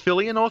 the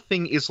Filianor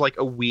thing is like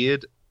a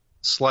weird,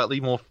 slightly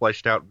more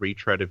fleshed out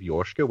retread of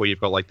Yorshka, where you've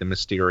got, like, the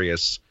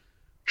mysterious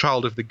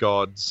child of the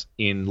gods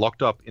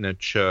locked up in a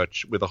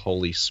church with a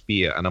holy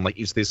spear, and I'm like,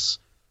 is this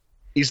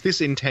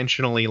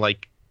intentionally,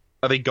 like,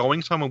 are they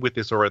going somewhere with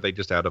this, or are they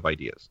just out of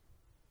ideas?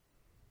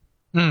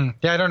 I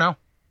don't know.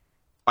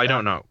 I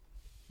don't know.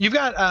 You've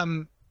got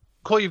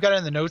Cole, you've got it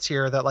in the notes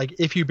here that, like,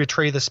 if you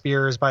betray the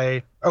spears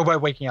by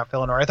waking up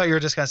Filianor. I thought you were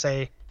just gonna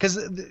say, because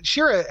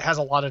Shira has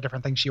a lot of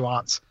different things she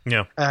wants.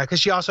 Because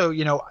she also,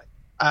 you know,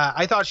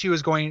 I thought she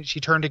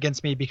turned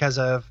against me because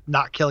of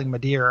not killing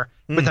Midir,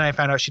 but then I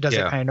found out she does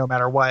it kind of no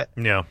matter what.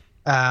 Yeah.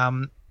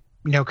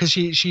 You know, because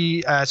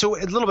she so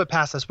a little bit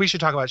past this, we should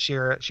talk about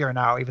Shira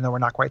now, even though we're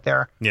not quite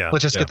there. Yeah.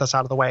 Let's just get this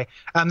out of the way.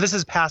 This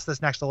is past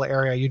this next little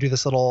area. You do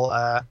this little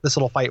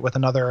fight with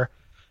another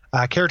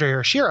character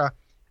here, Shira,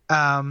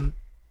 at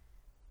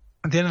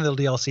the end of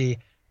the DLC,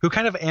 who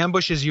kind of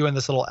ambushes you in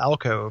this little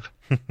alcove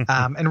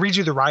and reads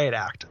you the riot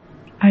act.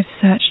 I've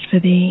searched for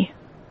thee,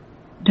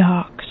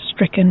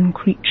 dark-stricken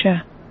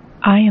creature.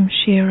 I am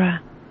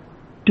Shira,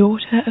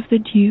 daughter of the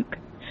Duke,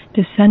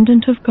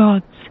 descendant of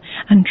gods,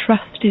 and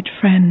trusted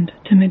friend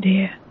to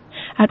Midir.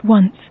 At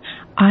once,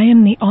 I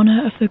am the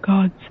honour of the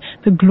gods,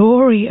 the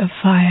glory of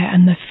fire,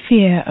 and the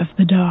fear of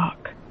the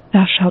dark.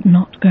 Thou shalt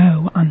not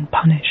go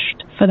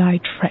unpunished for thy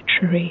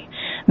treachery,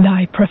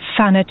 thy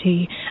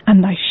profanity,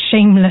 and thy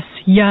shameless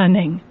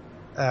yearning.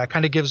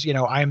 Kind of gives, you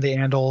know, I am the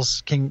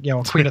Andals, king, you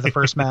know, queen of the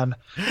first men,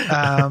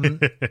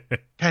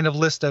 kind of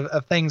list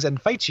of things,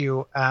 and fights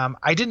you.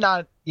 I did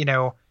not, you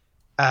know,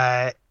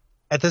 at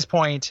this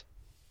point,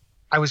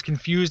 I was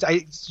confused.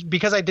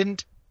 Because I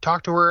didn't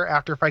talk to her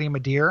after fighting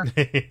Midir,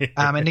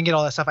 and didn't get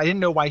all that stuff. I didn't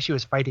know why she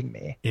was fighting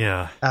me.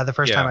 Yeah. The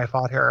first time I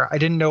fought her, I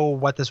didn't know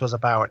what this was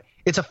about.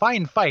 It's a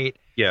fine fight,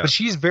 but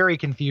she's very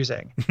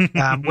confusing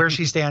where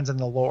she stands in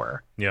the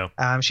lore. Yeah.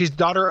 She's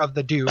daughter of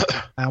the Duke,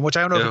 which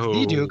I don't know if it's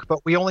the Duke, but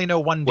we only know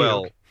one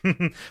Duke.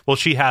 Well,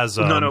 she has.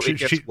 It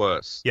gets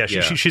worse. Yeah,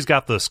 she's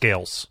got the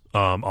scales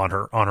on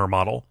her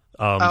model,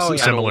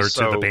 similar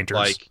to the painters.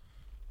 Like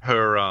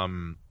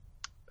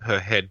her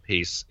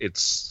headpiece, it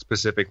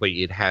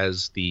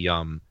has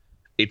the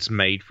it's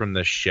made from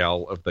the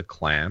shell of the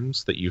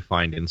clams that you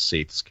find in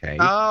Seath's cave.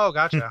 Oh,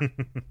 gotcha.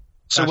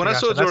 So when I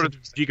saw the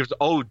Duke, I was,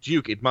 oh,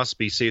 Duke, it must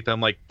be Seath. I'm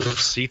like,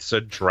 Seath's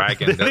a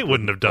dragon. They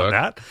wouldn't have done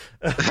that.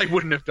 They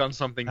wouldn't have done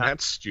something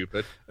that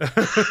stupid.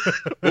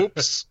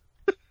 Oops.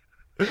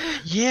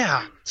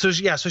 Yeah. So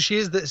she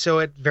is so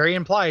it very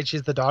implied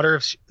she's the daughter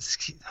of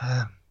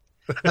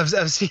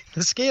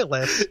the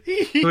Scaleless,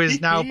 who is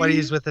now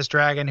buddies with this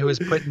dragon who is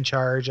put in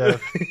charge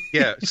of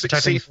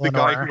Seath, the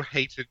guy who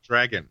hated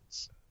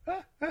dragons.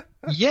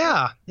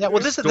 Yeah. Well,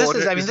 this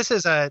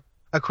is a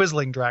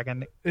quisling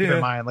dragon. Keep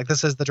in mind, like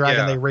this is the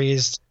dragon they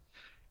raised.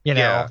 They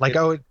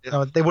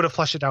would have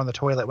flushed it down the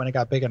toilet when it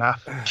got big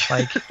enough.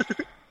 Like.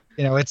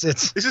 It's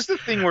this is the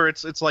thing where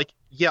it's like,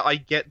 I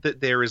get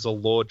that there is a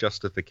lore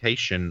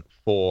justification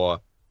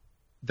for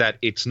that.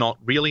 It's not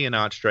really an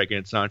archdragon.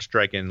 It's an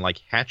archdragon like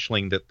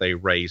hatchling that they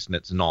raised, and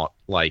it's not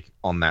like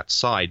on that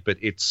side. But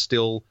it's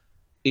still,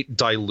 it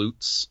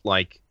dilutes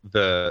like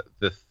the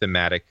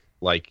thematic,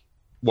 like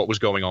what was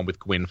going on with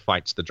Gwyn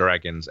fights the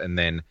dragons, and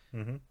then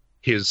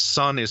his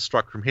son is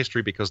struck from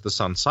history because the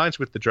son sides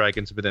with the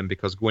dragons, but then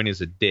because Gwyn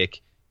is a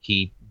dick,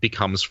 he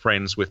becomes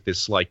friends with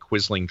this like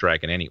quisling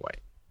dragon anyway.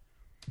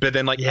 But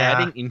then,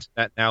 adding into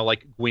that now,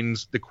 like,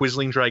 the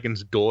Quisling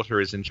Dragon's daughter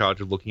is in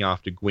charge of looking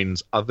after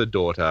Gwyn's other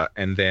daughter,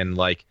 and then,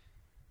 like,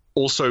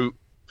 also,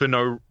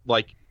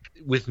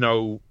 with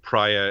no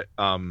prior,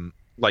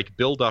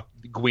 build-up,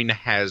 Gwyn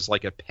has,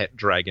 like, a pet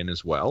dragon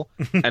as well.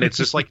 And it's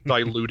just, like,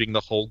 diluting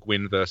the whole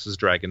Gwyn versus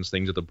dragons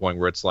thing to the point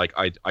where it's like,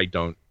 I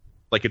don't...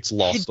 Like, it's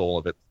lost all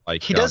of it.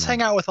 Like he does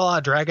hang out with a lot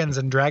of dragons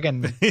and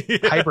dragon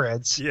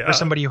hybrids for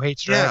somebody who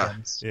hates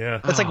dragons. Yeah.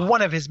 That's like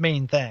one of his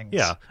main things.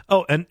 Yeah.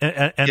 Oh,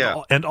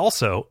 and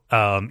also,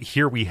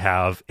 here we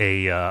have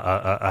a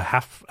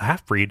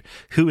half breed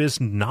who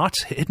is not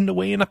hidden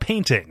away in a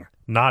painting,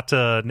 not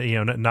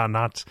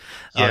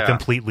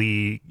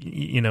completely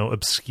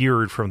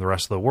obscured from the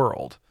rest of the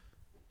world.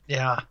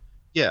 Yeah.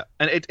 Yeah,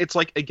 and it's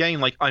like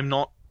I'm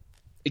not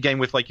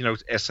with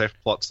SF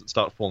plots that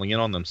start falling in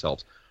on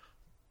themselves.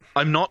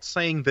 I'm not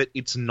saying that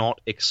it's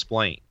not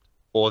explained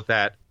or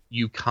that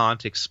you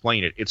can't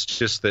explain it. It's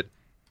just that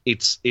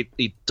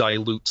it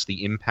dilutes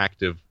the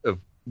impact of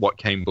what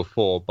came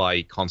before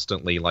by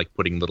constantly like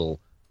putting little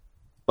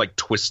like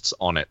twists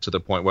on it to the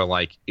point where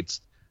like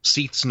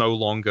Seath's no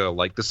longer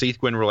like the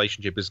Seath-Gwyn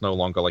relationship is no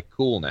longer like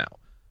cool now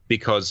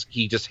because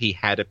he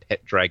had a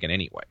pet dragon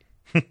anyway.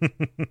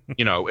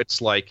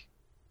 It's like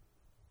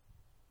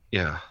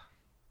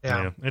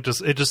Yeah, it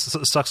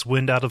just sucks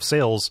wind out of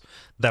sails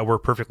that were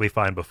perfectly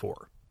fine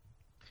before.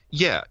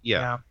 Yeah.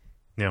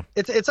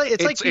 It's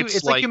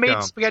like you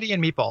made spaghetti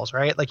and meatballs,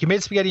 right? Like you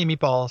made spaghetti and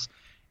meatballs,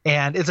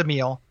 and it's a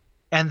meal,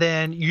 and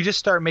then you just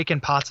start making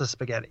pots of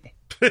spaghetti,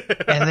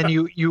 and then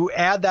you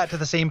add that to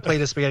the same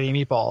plate of spaghetti and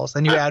meatballs,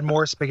 then you add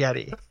more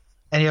spaghetti.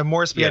 And you have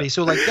more spaghetti. Yeah.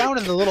 So, like, down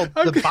in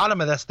the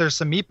bottom of this, there's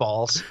some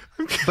meatballs.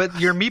 But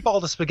your meatball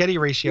to spaghetti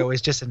ratio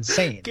is just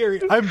insane. Gary,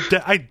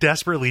 I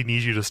desperately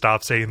need you to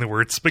stop saying the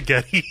word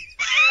spaghetti.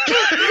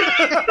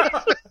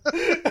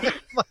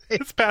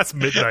 It's past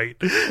midnight.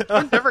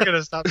 I'm never going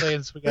to stop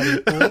saying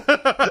spaghetti.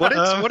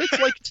 What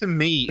it's like to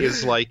me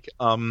is, like,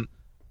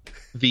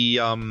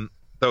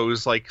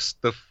 those, like,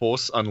 the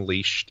Force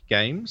Unleashed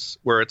games,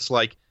 where it's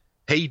like,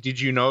 hey, did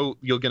you know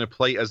you're going to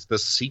play as the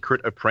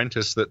secret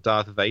apprentice that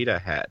Darth Vader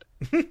had?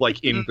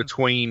 Like, in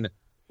between,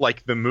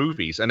 like, the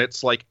movies. And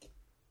it's like,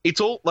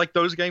 it's all, like,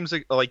 those games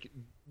are, like,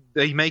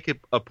 they make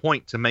a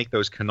point to make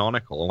those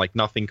canonical. Like,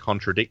 nothing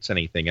contradicts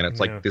anything. And it's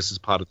like, this is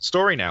part of the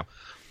story now.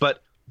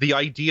 But the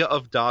idea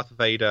of Darth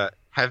Vader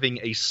having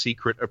a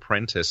secret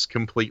apprentice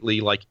completely,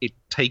 like, it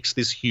takes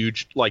this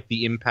huge, like,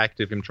 the impact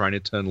of him trying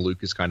to turn Luke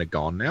is kind of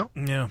gone now.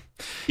 Yeah.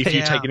 If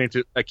you take it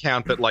into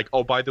account that, like,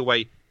 oh, by the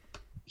way,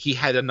 he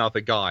had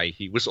another guy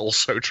he was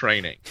also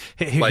training.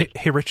 Hey,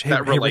 Rich.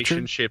 That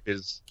relationship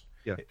is...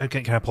 Yeah.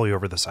 Can I pull you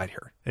over the side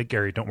here? Hey,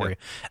 Gary, don't worry.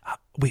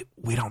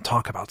 We don't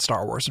talk about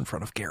Star Wars in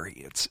front of Gary.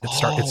 It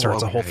starts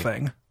a whole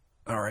thing.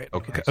 All right.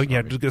 Okay. Oh,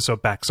 yeah. So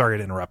back. Sorry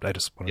to interrupt. I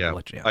just wanted to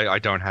let you know. I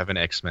don't have an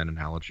X-Men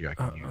analogy I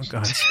can use.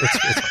 God,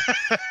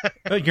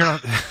 it's you're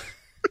not...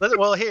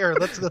 Well, here,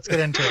 let's get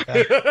into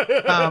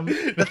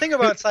it. The thing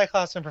about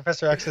Cyclops and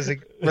Professor X's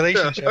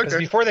relationship is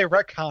before they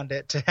retconned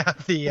it to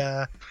have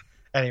the...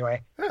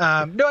 Anyway,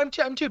 no,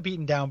 I'm too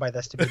beaten down by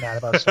this to be mad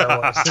about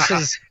Star Wars. This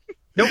is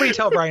nobody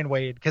tell Brian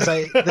Wade because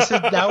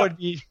now would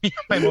be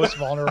my most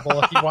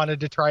vulnerable if he wanted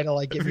to try to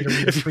like get me to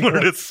read the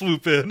wanted to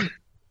swoop in.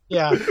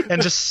 Yeah,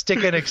 and just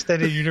stick an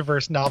extended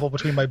universe novel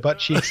between my butt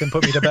cheeks and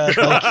put me to bed.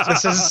 Like,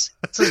 this is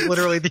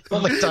literally the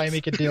only time he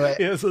could do it.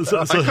 Yeah,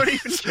 I don't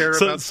even care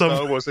about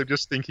Star Wars. I'm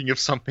just thinking of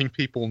something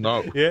people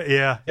know.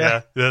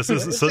 Yeah. This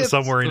is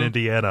somewhere in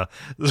Indiana.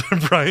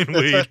 Brian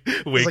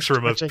wakes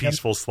from a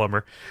peaceful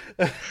slumber.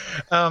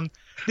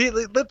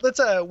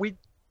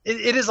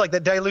 It is like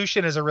the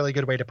dilution is a really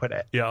good way to put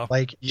it. Yeah.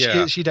 Like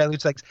she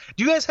dilutes things.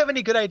 Do you guys have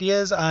any good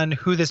ideas on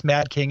who this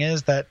Mad King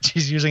is that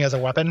she's using as a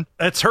weapon?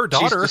 It's her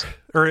daughter,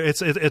 or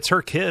it's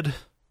her kid.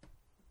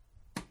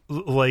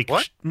 Like,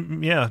 what?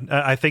 Yeah,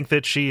 I think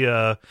that she,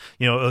 so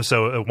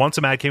once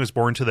a Mad King was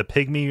born to the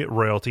Pygmy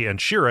royalty, and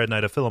Shira,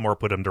 Knight of Philomore,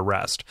 put him to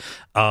rest.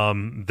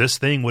 This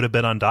thing would have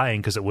been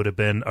undying because it would have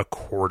been a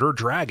quarter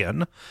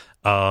dragon,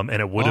 and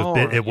it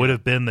would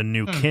have been the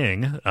new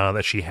king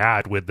that she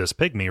had with this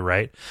Pygmy,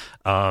 right?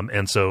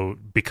 And so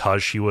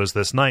because she was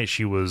this knight,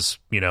 she was,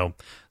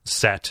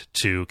 set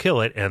to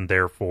kill it, and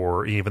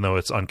therefore, even though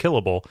it's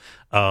unkillable,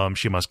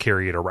 she must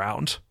carry it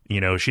around.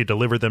 She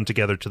delivered them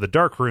together to the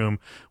dark room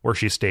where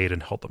she stayed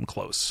and held them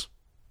close.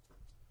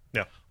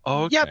 Yeah.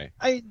 Okay.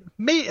 Yeah.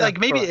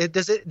 Maybe it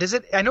does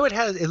it. I know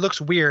it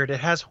looks weird. It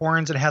has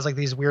horns and it has like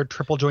these weird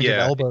triple jointed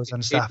elbows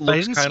and stuff. But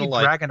I didn't see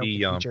like dragon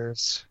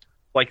features.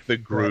 Like the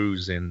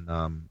Grus in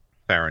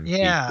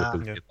Fahrenheit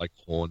with the like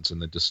horns and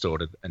the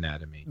distorted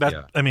anatomy.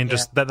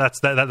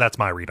 That's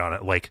my read on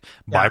it. Like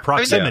by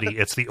proximity,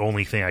 it's the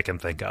only thing I can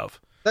think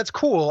of. That's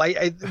cool.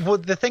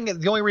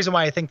 The only reason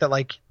why I think that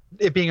like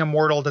it being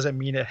immortal doesn't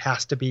mean it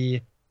has to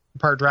be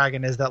part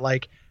dragon is that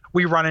like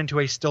we run into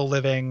a still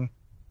living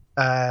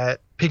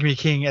Pygmy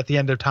King at the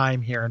end of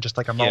time here in just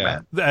like a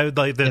moment.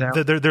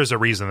 There's a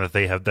reason that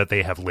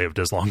they have lived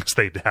as long as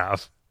they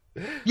have.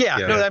 Yeah.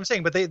 No, I'm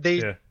saying, but they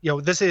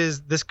this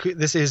is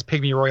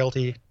Pygmy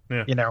royalty.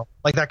 Yeah.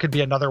 Like that could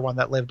be another one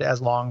that lived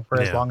as long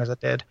as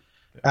it did.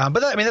 But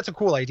that's a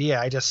cool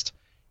idea.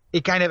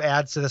 It kind of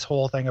adds to this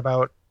whole thing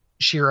about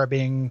Shira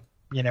being,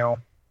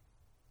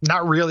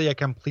 not really a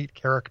complete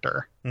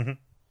character. Mm-hmm.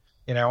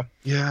 Yeah.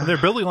 And they're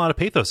building a lot of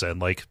pathos in.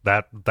 Like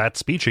that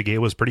speech he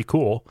gave was pretty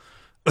cool.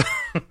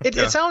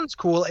 It sounds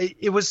cool.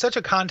 It was such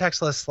a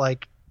contextless,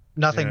 like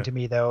nothing to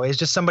me though. It's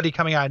just somebody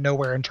coming out of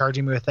nowhere and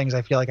charging me with things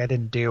I feel like I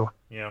didn't do.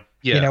 Yeah.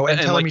 And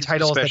telling me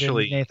titles that didn't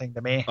mean anything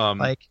to me.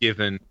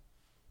 Given,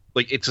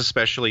 like, it's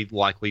especially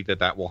likely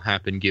that will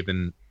happen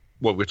given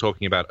what we were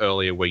talking about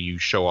earlier, where you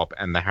show up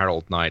and the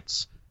Herald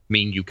Knights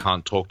mean you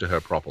can't talk to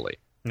her properly.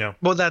 No.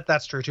 Well,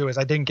 that's true too. Is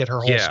I didn't get her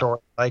whole story.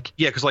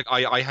 Because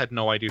I had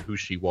no idea who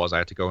she was. I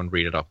had to go and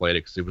read it up later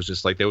because it was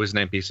just like there was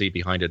an NPC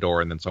behind a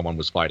door and then someone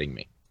was fighting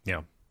me.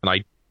 Yeah.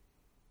 And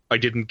I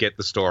didn't get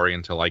the story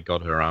until I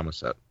got her armor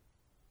set.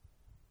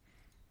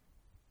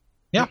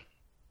 Yeah.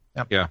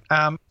 Yeah.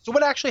 So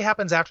what actually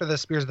happens after the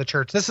Spears of the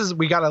Church?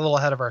 We got a little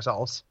ahead of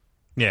ourselves.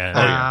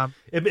 Yeah.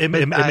 It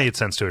made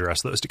sense to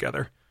address those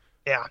together.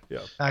 Yeah.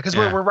 Because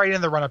we're right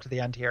in the run up to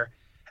the end here.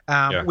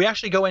 We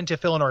actually go into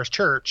Philinore's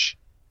church.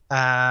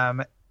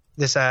 Heading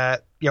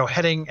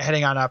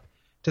on up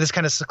to this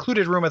kind of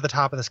secluded room at the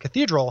top of this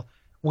cathedral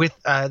with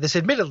this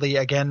admittedly,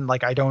 again,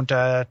 like I don't,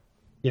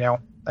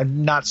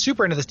 I'm not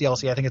super into this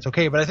DLC. I think it's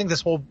okay, but I think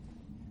this whole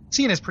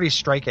scene is pretty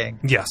striking.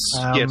 Yes.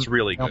 It's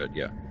really good.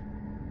 Yeah.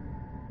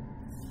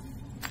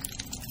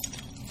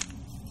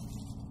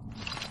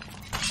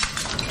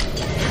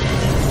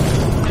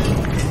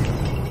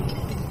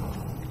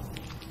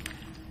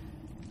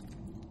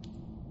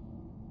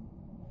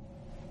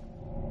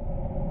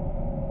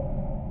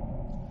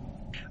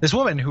 This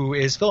woman who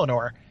is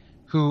Philinore,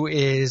 who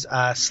is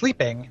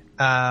sleeping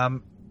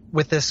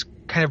with this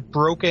kind of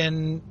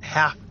broken,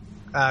 half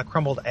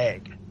crumbled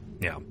egg.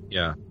 Yeah.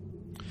 Yeah.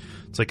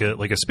 It's like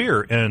a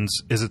spear. And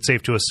is it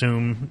safe to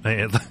assume?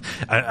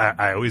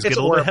 I always get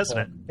a little bit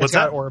hesitant. What's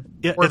that? Orb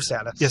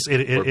status. Yes,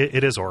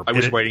 it is orb. I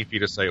was waiting for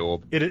you to say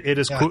orb. It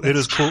is cool. It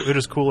is cool. It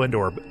is cool and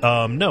orb.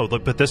 No,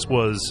 look, but this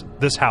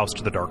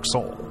housed the Dark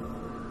Soul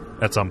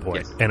at some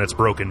point, and it's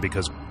broken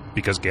because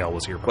Gale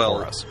was here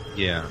before us.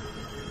 Yeah.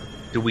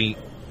 Do we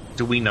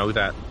know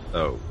that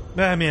though?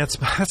 I mean,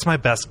 that's my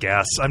best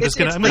guess. I'm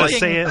gonna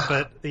say it,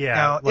 but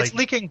yeah, it's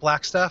leaking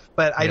black stuff.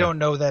 But I don't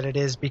know that it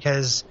is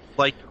because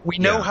we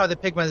know how the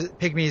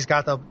pygmies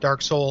got the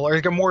Dark Soul, or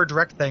like a more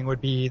direct thing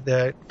would be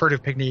the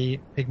furtive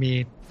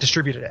pygmy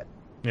distributed it.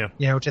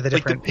 Yeah, to the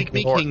different the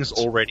Pygmy Kings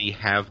already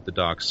have the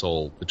Dark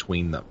Soul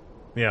between them.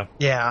 Yeah.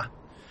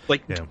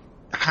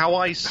 How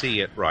I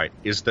see it, right,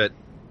 is that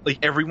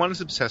everyone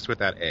is obsessed with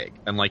that egg,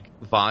 and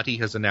Vati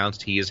has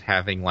announced he is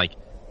having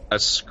a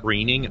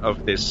screening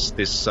of this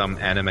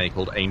anime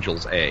called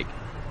Angel's Egg,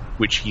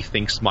 which he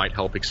thinks might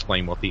help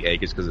explain what the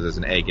egg is because there's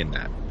an egg in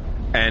that.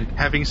 And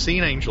having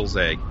seen Angel's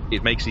Egg,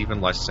 it makes even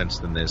less sense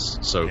than this,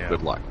 so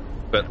good luck.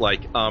 But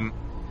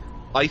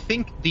I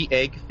think the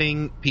egg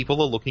thing,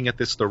 people are looking at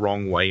this the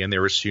wrong way and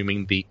they're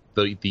assuming the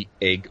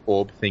egg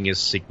orb thing is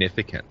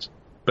significant.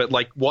 But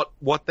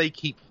what they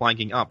keep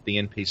flagging up, the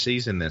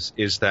NPCs in this,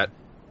 is that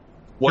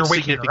what's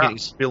significant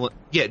is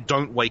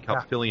don't wake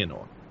up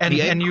Philionor.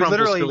 And you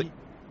literally...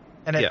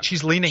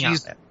 she's leaning on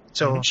it.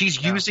 So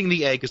she's using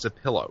the egg as a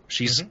pillow.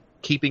 She's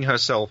keeping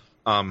herself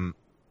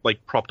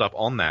like propped up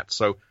on that.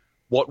 So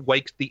what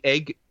wakes the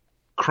egg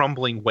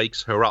crumbling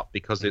wakes her up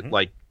because it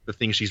like the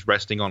thing she's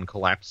resting on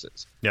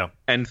collapses. Yeah.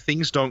 And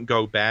things don't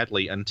go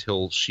badly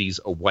until she's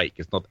awake.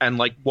 It's not, and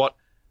like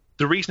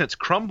the reason it's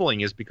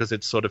crumbling is because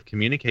it's sort of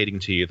communicating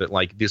to you that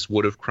like this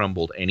would have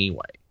crumbled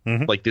anyway.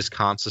 Like this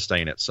can't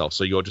sustain itself,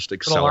 so you're just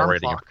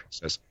accelerating a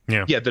process.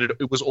 Yeah. Yeah, that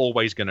it was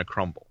always going to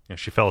crumble. Yeah,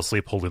 she fell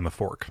asleep holding the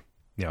fork.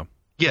 Yeah.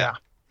 Yeah.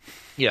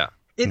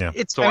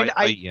 It's So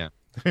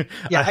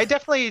I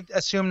definitely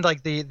assumed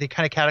like the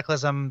kind of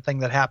cataclysm thing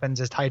that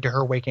happens is tied to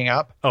her waking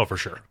up. Oh, for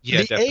sure.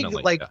 Yeah, the definitely.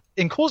 egg, like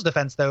in Cole's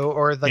defense, though,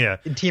 or like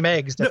in Team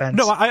Egg's defense.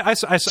 No, I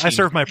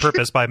serve my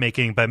purpose by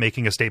making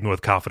a statement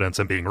with confidence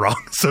and being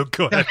wrong. So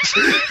go ahead.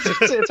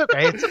 It's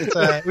okay.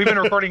 It's we've been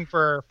recording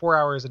for 4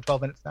 hours and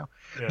 12 minutes now.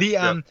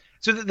 Yeah.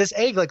 So this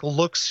egg like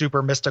looks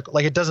super mystical.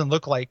 Like it doesn't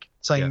look like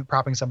something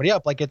propping somebody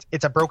up. Like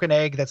it's a broken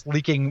egg that's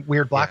leaking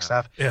weird black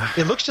stuff. Yeah.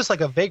 It looks just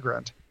like a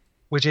vagrant,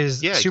 which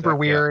is super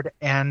weird.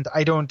 And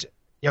I don't,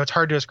 it's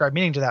hard to ascribe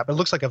meaning to that, but it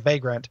looks like a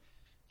vagrant.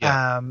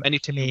 Yeah. And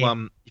if to you,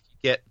 me, if you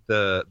get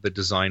the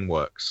design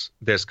works,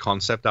 there's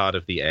concept art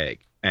of the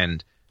egg,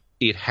 and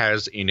it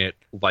has in it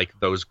like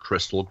those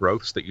crystal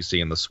growths that you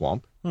see in the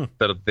swamp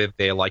that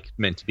they're like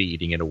meant to be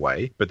eating it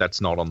away, but that's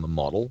not on the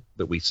model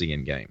that we see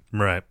in game.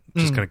 Right.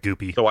 Just kind of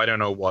goopy. So I don't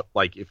know what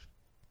like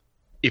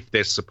if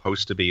they're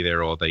supposed to be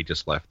there or they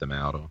just left them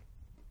out or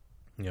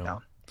Yeah.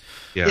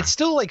 It's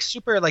still like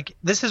super like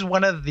this is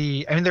one of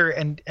the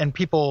and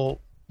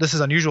people, this is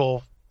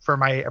unusual for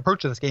my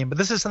approach to this game, but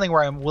this is something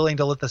where I'm willing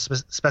to let the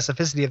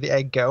specificity of the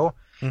egg go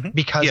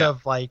because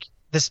of like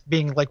this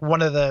being like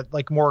one of the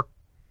like more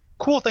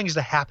cool things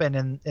to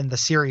happen in the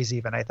series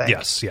even, I think.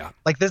 Yes, yeah.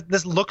 Like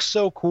this looks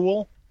so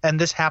cool, and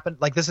this happened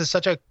like this is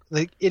such a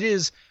like it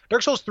is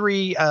Dark Souls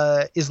 3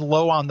 is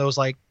low on those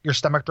like your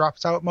stomach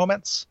drops out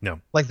moments.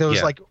 No. Like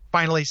those like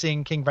finally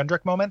seeing King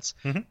Vendrick moments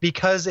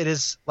because it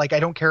is like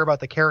I don't care about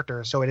the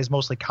character, so it is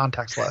mostly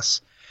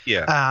contextless.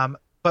 Yeah.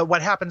 But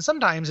what happens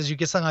sometimes is you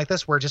get something like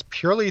this where just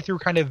purely through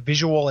kind of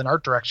visual and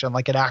art direction,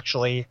 like it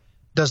actually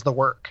does the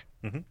work.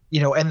 And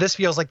this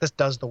feels like this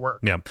does the work.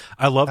 Yeah.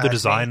 I love the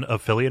design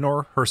of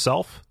Filianor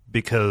herself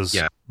because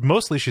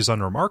mostly she's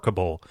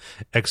unremarkable,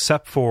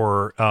 except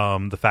for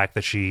the fact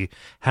that she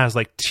has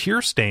like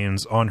tear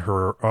stains on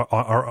her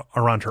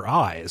around her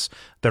eyes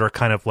that are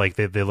kind of like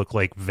they look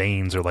like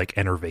veins or like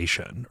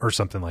innervation or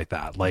something like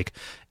that. Like,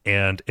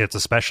 and it's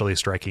especially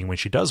striking when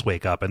she does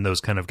wake up, and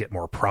those kind of get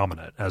more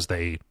prominent as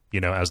they,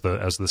 as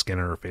the skin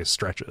on her face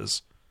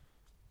stretches.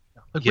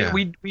 Like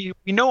we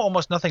know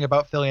almost nothing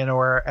about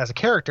Filianor as a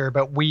character,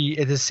 but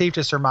it is safe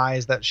to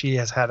surmise that she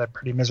has had a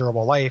pretty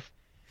miserable life,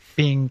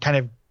 being kind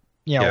of,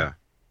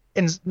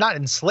 not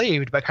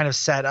enslaved, but kind of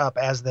set up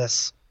as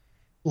this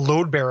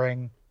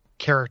load-bearing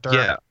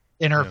character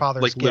in her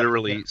father's like gift.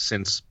 literally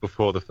since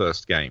before the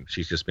first game,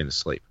 she's just been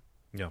asleep.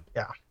 Yeah.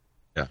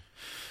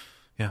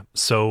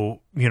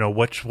 So,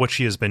 what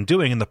she has been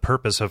doing, and the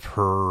purpose of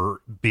her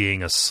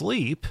being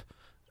asleep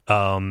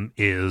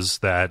is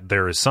that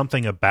there is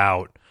something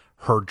about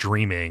her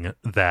dreaming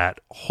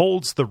that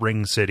holds the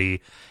Ring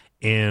City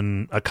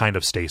in a kind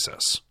of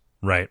stasis,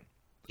 right?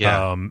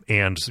 Yeah.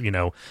 And,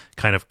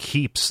 kind of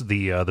keeps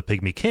the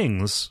Pygmy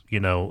Kings,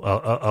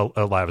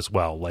 alive as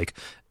well. Like,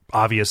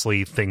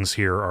 obviously things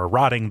here are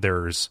rotting.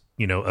 There's,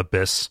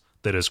 abyss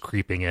that is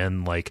creeping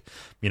in. Like,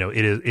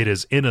 it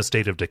is in a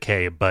state of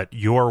decay, but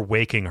your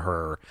waking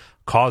her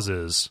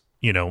causes,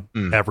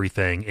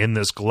 everything in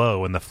this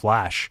glow and the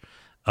flash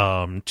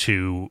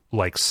to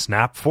like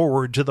snap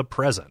forward to the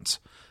present,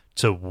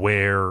 to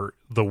where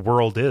the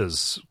world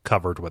is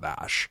covered with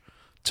ash,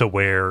 to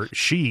where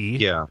she,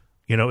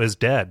 is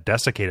dead,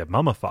 desiccated,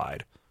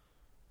 mummified.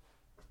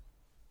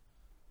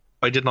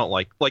 I did not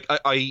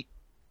I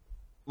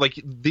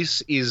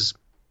this is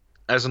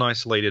as an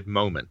isolated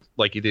moment,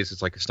 like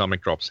it's like a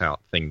stomach drops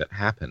out thing that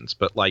happens.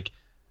 But like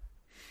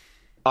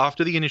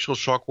after the initial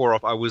shock wore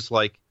off, I was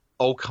like,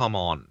 oh, come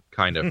on,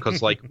 kind of,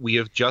 because like we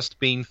have just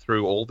been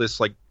through all this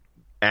like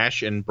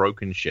ash and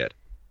broken shit.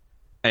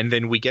 And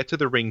then we get to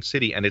the Ring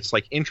City, and it's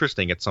like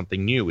interesting. It's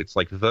something new. It's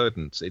like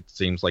verdant. It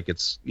seems like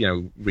it's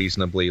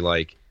reasonably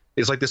like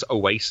it's like this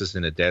oasis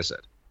in a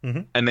desert.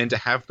 And then to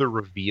have the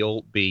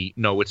reveal be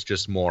no, it's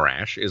just more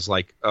ash is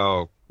like,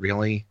 oh,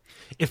 really?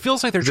 It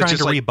feels like they're trying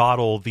to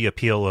rebottle the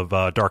appeal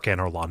of Dark Anne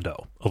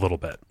Orlando a little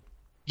bit.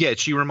 Yeah,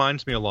 she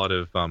reminds me a lot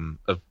of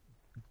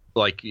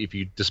like if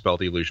you dispel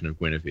the illusion of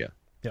Guinevere.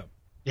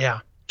 Yeah.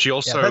 She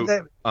also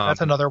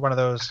that's another one of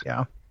those.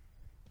 Yeah.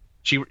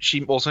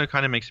 She also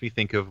kind of makes me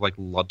think of like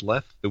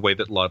Ludleth, the way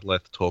that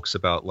Ludleth talks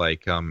about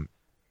like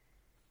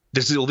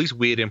there's all these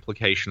weird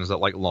implications that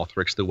like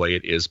Lothric's the way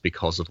it is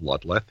because of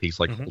Ludleth. He's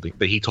like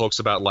that he talks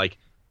about like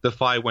the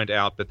fire went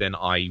out, but then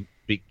I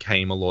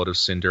became a Lord of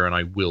Cinder and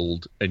I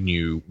willed a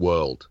new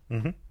world.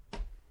 And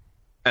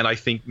I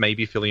think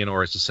maybe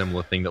Filianor is a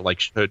similar thing, that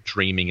like her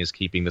dreaming is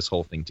keeping this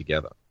whole thing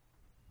together.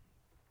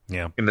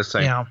 Yeah. In the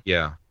same.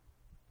 Yeah.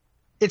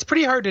 It's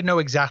pretty hard to know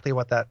exactly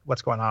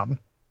what's going on.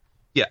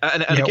 Yeah,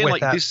 and again,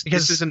 like this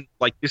isn't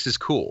like this is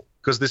cool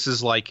because this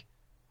is like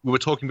we were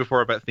talking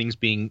before about things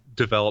being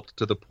developed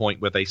to the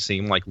point where they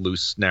seem like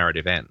loose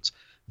narrative ends.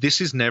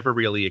 This is never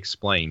really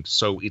explained,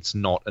 so it's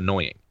not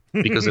annoying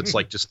because it's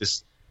like just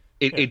this.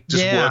 It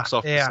just works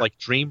off this like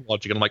dream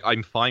logic, and I'm like,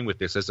 I'm fine with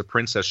this. As a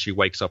princess, she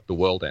wakes up, the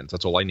world ends.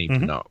 That's all I need to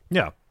know.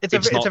 Yeah, it's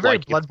a very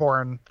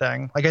Bloodborne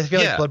thing. Like I feel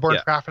like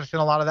Bloodborne crafted in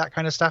a lot of that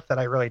kind of stuff that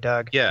I really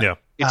dug. Yeah.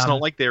 It's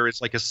not like there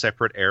is like a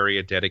separate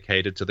area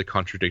dedicated to the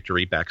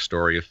contradictory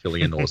backstory of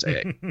Filianor's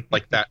egg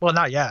like that. Well,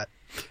 not yet.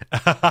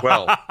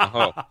 Well,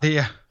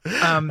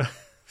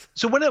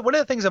 so one of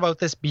the things about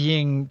this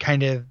being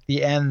kind of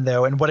the end,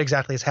 though, and what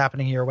exactly is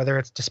happening here, whether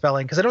it's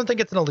dispelling, because I don't think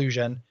it's an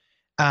illusion.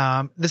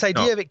 This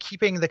idea of it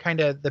keeping the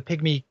kind of the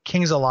pygmy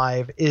kings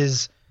alive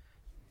is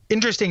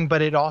interesting,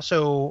 but it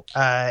also,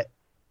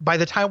 by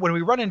the time when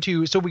we run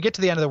into, so we get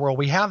to the end of the world,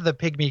 we have the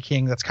pygmy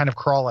king that's kind of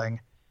crawling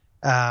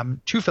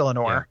to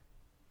Filianor,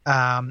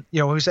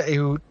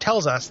 who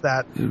tells us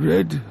that the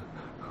Red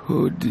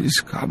Hood is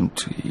come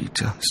to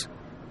eat us,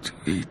 to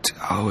eat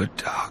our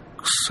dark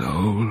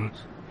souls.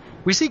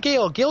 We see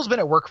Gale. Gale's been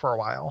at work for a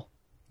while.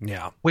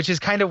 Yeah. Which is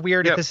kind of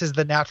weird if this is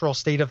the natural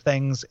state of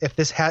things, if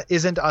this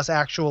isn't us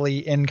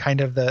actually in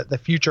kind of the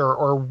future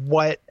or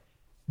what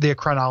the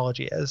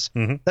chronology is.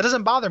 Mm-hmm. That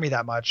doesn't bother me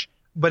that much,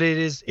 but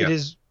it's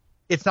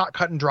not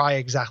cut and dry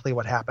exactly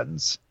what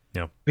happens.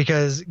 Yeah.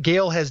 Because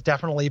Gale has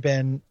definitely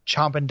been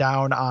chomping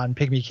down on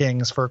Pygmy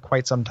Kings for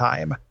quite some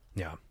time.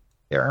 Yeah.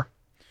 Here.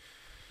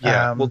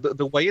 Yeah. Well,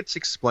 the way it's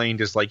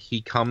explained is like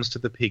he comes to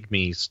the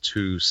Pygmies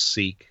to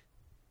seek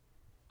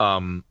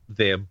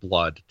their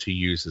blood to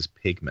use as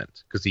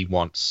pigment because he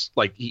wants,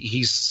 like,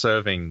 he's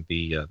serving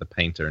the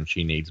painter, and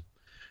she needs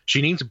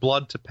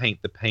blood to paint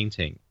the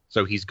painting,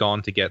 so he's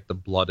gone to get the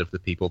blood of the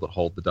people that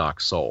hold the dark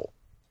soul.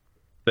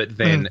 But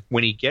then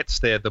when he gets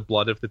there, the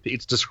blood of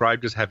it's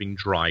described as having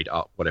dried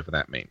up, whatever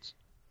that means.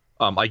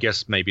 I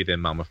guess maybe they're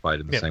mummified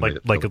in the same way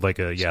that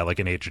like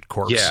an aged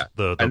corpse. Yeah,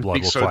 the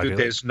blood will so coagulate.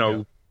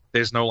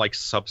 There's no like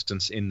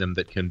substance in them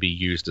that can be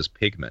used as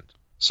pigment.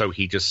 So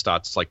he just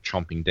starts like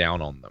chomping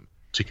down on them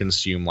to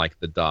consume like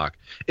the dark.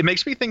 It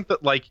makes me think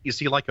that like, is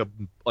he like a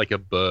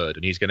bird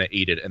and he's going to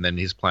eat it, and then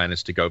his plan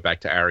is to go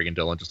back to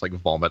Arendelle and just like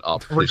vomit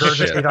up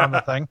regurgitate on the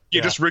thing.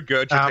 Just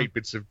regurgitate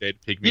bits of dead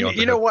pygmy.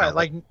 You know what?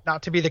 Like,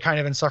 not to be the kind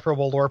of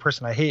insufferable lore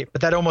person I hate,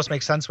 but that almost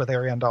makes sense with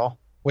Arendelle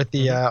with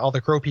the all the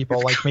crow people.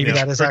 Like maybe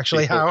that is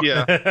actually how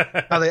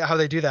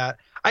they do that.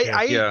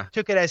 I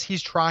took it as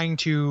he's trying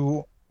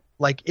to,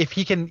 like, if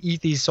he can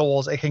eat these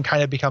souls, it can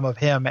kind of become of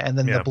him, and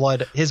then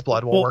his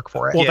blood will work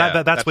for it.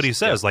 Well, that's what he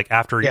says. Like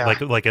after,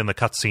 like in the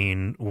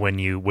cutscene when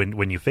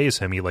you face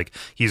him,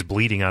 he's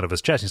bleeding out of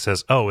his chest. He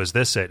says, "Oh, is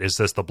this it? Is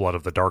this the blood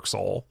of the dark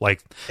soul?"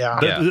 Like,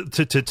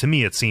 to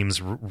me, it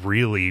seems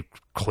really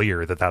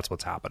clear that that's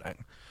what's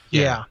happening.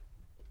 Yeah.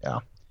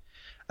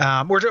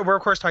 We're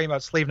of course talking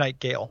about Slave Knight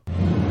Gale.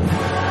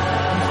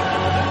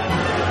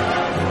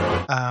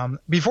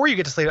 Before you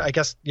get to Slave, I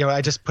guess,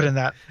 I just put in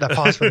that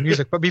pause for the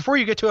music, but before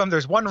you get to him,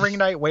 there's one ring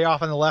knight way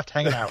off on the left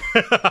hanging out.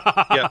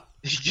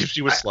 He gives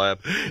you a slab.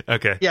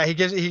 Okay. Yeah, he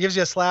gives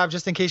you a slab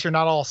just in case you're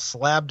not all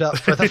slabbed up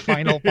for the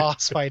final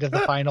boss fight of the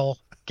final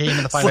game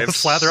in the final.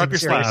 Slather up your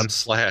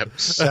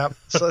slabs. Yep.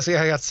 So let's see,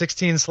 I got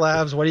 16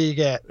 slabs. What do you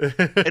get?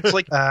 It's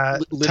like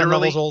 10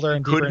 levels older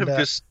and deeper in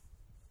debt.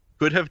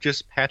 Could have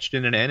just patched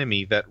in an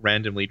enemy that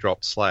randomly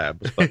dropped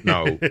slabs, but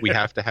no, we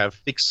have to have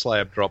fixed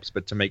slab drops,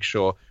 but to make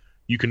sure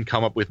you can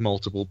come up with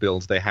multiple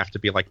builds, they have to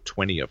be like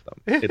 20 of them.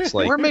 It's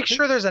like, or make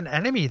sure there's an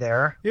enemy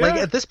there. Yeah. Like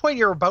at this point,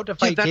 you're about to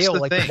fight Gale.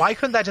 Like, why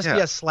couldn't that just be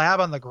a slab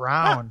on the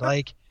ground?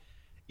 Like,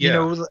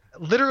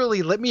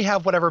 literally, let me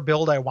have whatever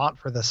build I want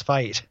for this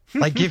fight.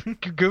 Like, give me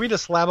the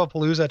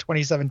Slabapalooza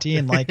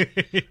 2017.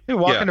 Like, you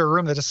walk into a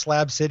room that's just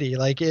Slab City.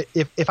 Like,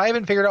 if I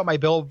haven't figured out my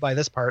build by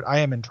this part, I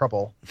am in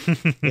trouble.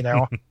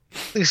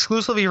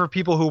 Exclusively for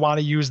people who want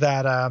to use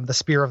that the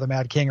Spear of the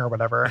Mad King or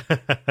whatever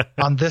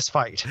on this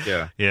fight.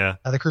 Yeah.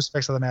 The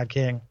Crucifix of the Mad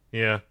King.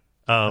 Yeah.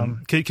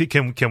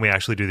 Can we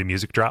actually do the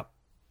music drop?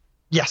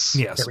 Yes.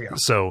 There we go.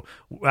 So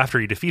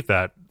after you defeat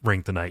that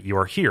Ring the Knight, you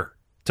are here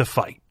to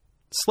fight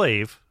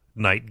Slave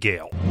Knight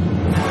Gale.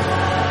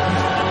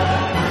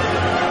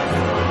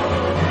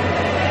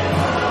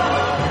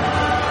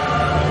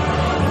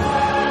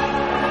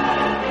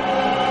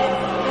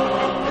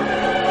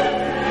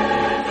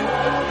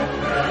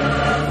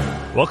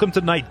 Welcome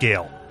to Night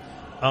Gale.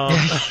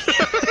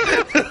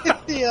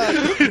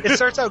 It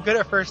starts out good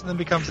at first and then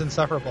becomes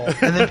insufferable.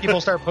 And then people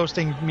start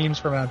posting memes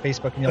from it on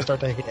Facebook and you'll start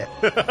to hate it.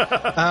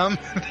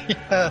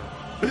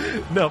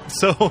 No,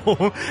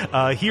 so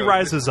he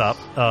rises up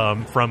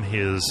from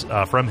his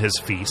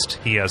feast.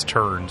 He has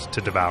turned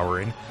to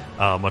devouring,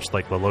 much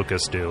like the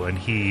locusts do, and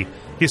he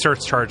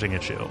starts charging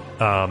at you.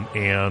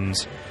 And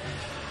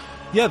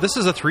this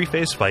is a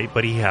 3-phase fight,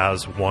 but he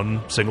has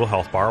one single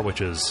health bar,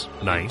 which is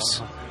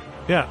nice.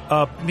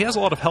 Yeah, he has a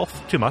lot of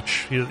health, too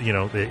much.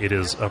 It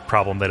is a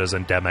problem that is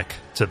endemic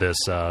to this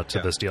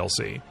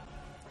DLC.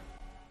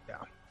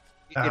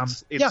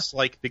 It's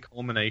like the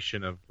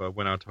culmination of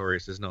when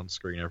Artorias isn't on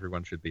screen,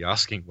 everyone should be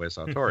asking, where's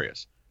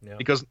Artorias?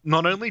 Because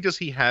not only does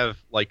he have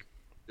like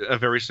a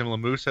very similar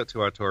moveset to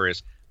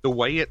Artorias, the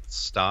way it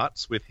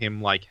starts with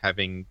him like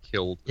having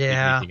killed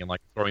everything and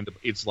like throwing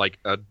it's like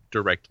a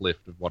direct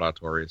lift of what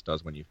Artorias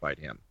does when you fight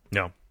him.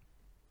 No.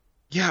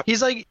 Yeah,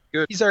 he's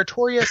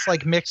Artorias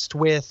like mixed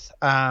with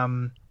a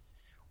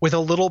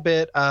little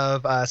bit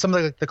of some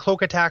of the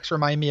cloak attacks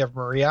remind me of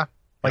Maria,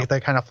 like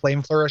the kind of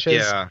flame flourishes.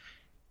 Yeah,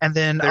 and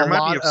then a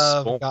lot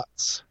of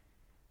guts,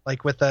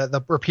 like with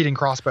the repeating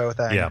crossbow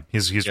thing. Yeah,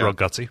 he's real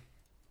gutsy.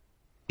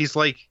 He's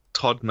like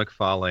Todd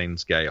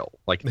McFarlane's Gale.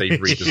 Like they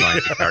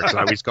redesigned the character.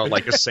 Now he's got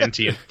like a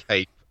sentient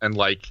cape and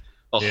like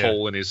a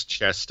hole in his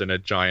chest and a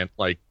giant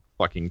like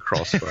fucking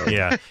crossbow.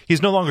 Yeah,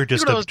 he's no longer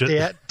just those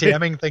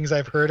damning things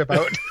I've heard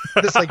about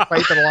this like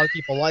fight that a lot of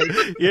people like.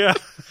 Yeah,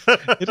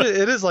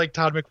 it is like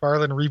Todd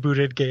McFarlane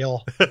rebooted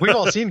Gale. We've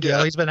all seen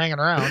Gale. He's been hanging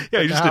around.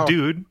 Yeah, he's just a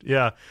dude.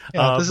 Yeah,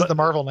 this is the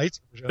Marvel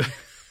Knights version.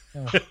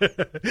 Yeah.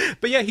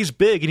 But yeah, he's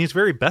big and he's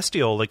very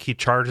bestial. Like he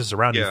charges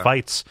around. He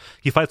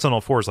fights on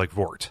all fours like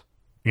Vort.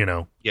 You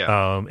know.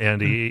 Yeah.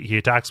 And he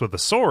attacks with a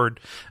sword,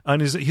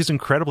 and he's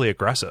incredibly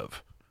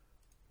aggressive.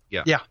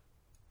 Yeah. Yeah.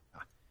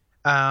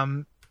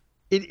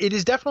 It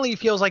is definitely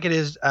feels like it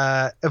is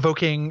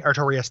evoking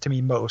Artorias to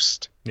me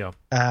most. Yeah.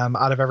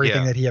 Out of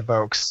everything that he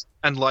evokes.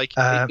 And like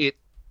it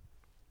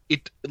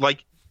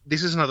like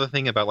this is another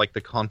thing about like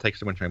the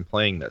context in which I'm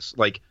playing this.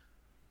 Like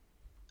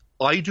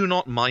I do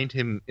not mind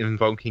him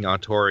invoking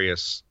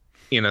Artorias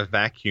in a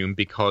vacuum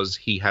because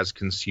he has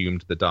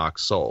consumed the Dark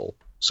Soul.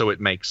 So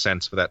it makes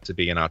sense for that to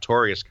be an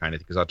Artorias kind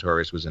of thing, because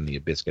Artorias was in the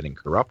Abyss getting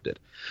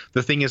corrupted.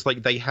 The thing is,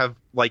 like, they have,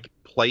 like,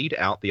 played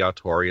out the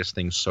Artorias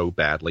thing so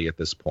badly at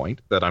this point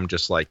that I'm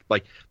just like,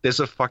 there's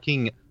a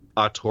fucking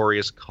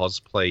Artorias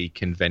cosplay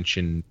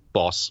convention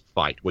boss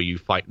fight where you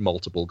fight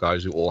multiple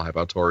guys who all have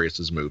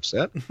Artorias'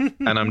 moveset.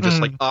 And I'm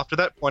just like, after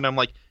that point, I'm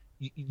like,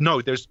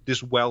 no,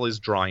 this well is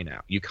dry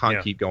now. You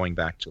can't keep going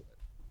back to it.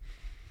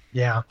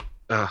 Yeah.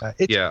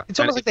 It's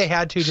almost like they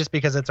had to just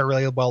because it's a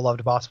really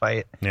well-loved boss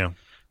fight. Yeah.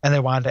 And they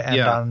wanted to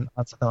end on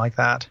something like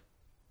that.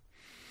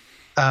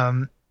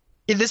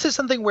 This is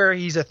something where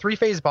he's a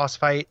 3-phase boss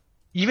fight.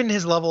 Even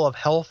his level of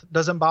health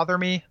doesn't bother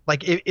me.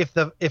 Like if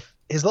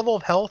his level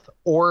of health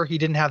or he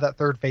didn't have that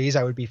 3rd phase,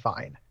 I would be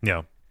fine.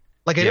 Yeah.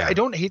 Like I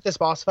don't hate this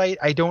boss fight.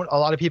 A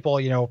lot of people,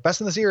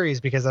 best in the series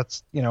because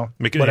that's,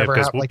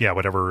 whatever.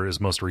 Whatever is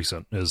most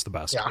recent is the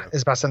best. Yeah,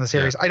 is best in the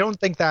series. Yeah. I don't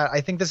think that.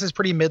 I think this is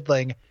pretty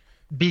middling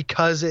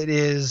because it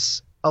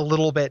is a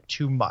little bit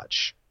too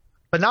much.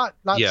 But not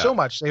so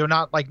much.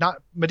 Not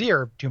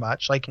Midir too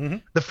much. Like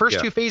the first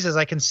 2 phases,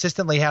 I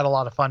consistently had a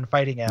lot of fun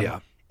fighting him. Yeah.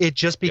 It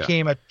just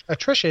became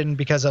attrition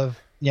because of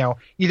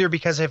either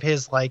because of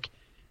his like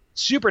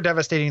super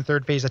devastating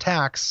 3rd phase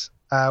attacks,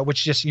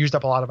 which just used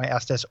up a lot of my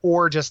Estus,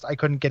 or just I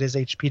couldn't get his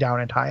HP down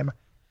in time.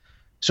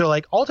 So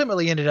like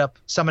ultimately ended up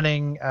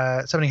summoning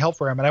help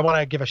for him, and I want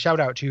to give a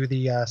shout out to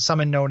the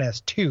summon known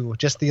as 2,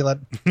 just the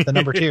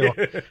number 2,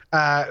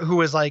 who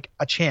was like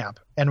a champ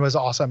and was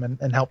awesome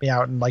and helped me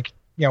out and like.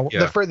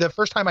 The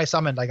first time I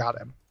summoned, I got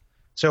him.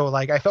 So,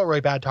 like, I felt really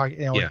bad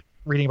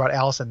reading about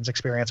Allison's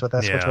experience with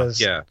this, which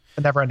was a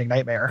never-ending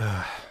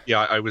nightmare.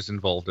 I was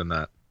involved in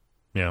that.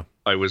 Yeah.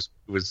 I was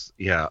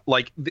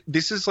like,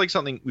 this is, like,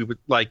 something we would,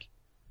 like,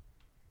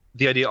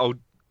 the idea,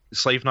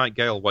 Slave Knight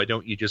Gale, why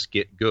don't you just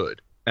get good?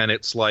 And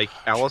it's like,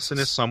 Allison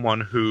is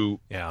someone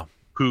who,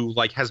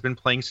 like, has been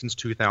playing since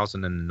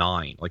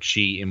 2009. Like,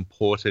 she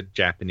imported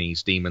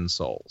Japanese Demon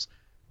Souls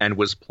and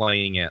was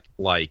playing it,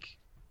 like,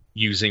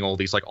 using all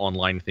these like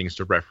online things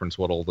to reference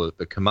what all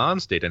the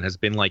commands did, and has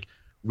been like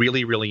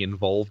really, really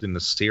involved in the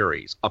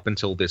series up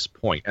until this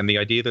point. And the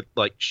idea that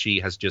like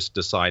she has just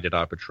decided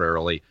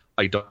arbitrarily,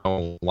 I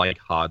don't like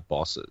hard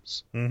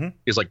bosses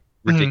is like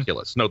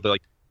ridiculous. No,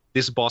 like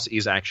this boss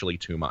is actually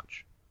too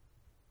much.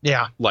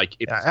 Yeah. Like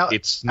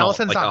it's not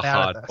Allison's like not a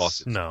hard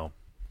boss. No.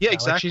 Yeah,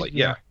 exactly.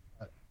 Like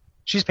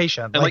she's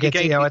patient. And like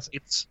again,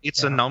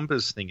 it's a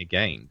numbers thing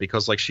again,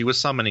 because like she was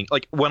summoning,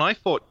 like when I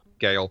fought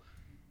Gale,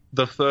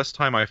 the first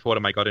time I fought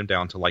him, I got him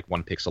down to like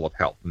 1 pixel of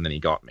health, and then he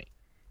got me.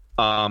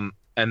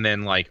 And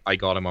then like I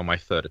got him on my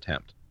 3rd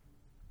attempt,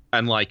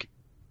 and like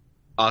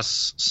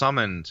us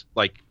summoned,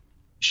 like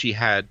she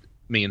had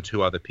me and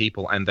 2 other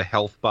people, and the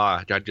health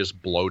bar had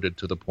just bloated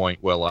to the point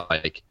where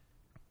like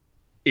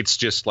it's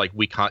just like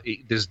we can't.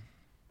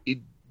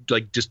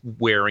 Like just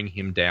wearing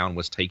him down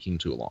was taking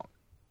too long.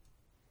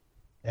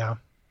 Yeah.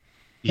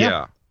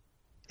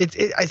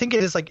 I think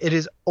it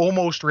is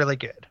almost really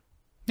good.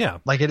 Yeah.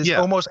 Like it is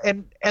almost,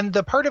 and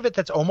the part of it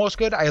that's almost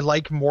good, I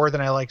like more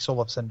than I like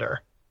Soul of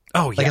Cinder.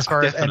 Oh, yeah. Like as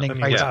far as ending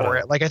fights for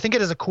it. Like I think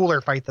it is a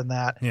cooler fight than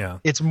that. Yeah.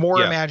 It's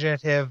more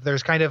imaginative.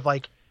 There's kind of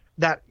like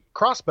that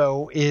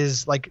crossbow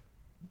is like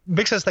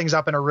mixes things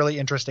up in a really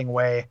interesting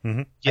way,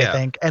 I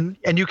think. And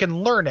you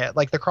can learn it.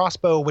 Like the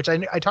crossbow, which I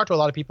talked to a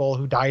lot of people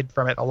who died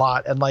from it a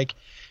lot. And like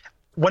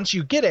once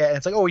you get it,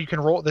 it's like, oh, you can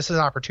roll. This is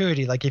an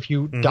opportunity. Like if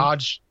you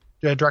dodge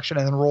the direction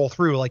and then roll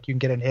through, like you can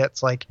get in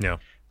hits. Like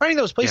finding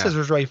those places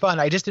was really fun.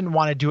 I just didn't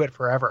want to do it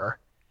forever.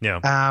 Yeah.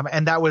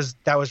 And that was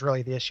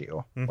really the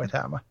issue with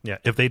him. Yeah.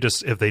 If they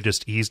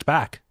just eased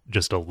back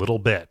just a little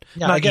bit.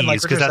 Yeah. Not again,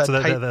 ease, because that's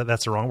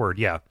the wrong word.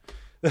 Yeah.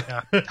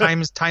 Yeah.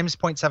 times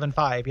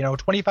 0.75.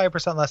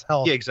 25% less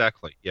health. Yeah,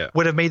 exactly. Yeah,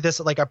 would have made this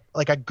like a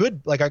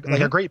good like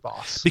a great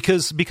boss.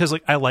 Because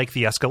like I like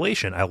the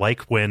escalation. I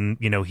like when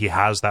he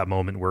has that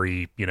moment where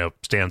he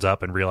stands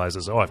up and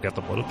realizes, oh, I've got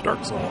the blood of the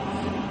Dark Soul.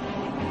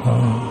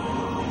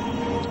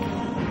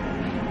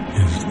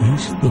 Is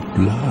this the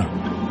blood?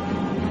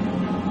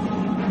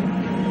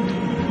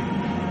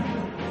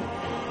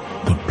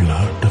 The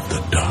blood of the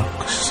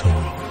Dark Soul.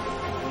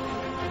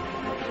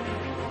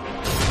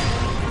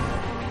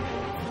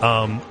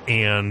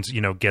 And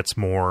gets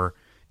more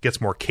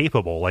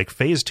capable. Like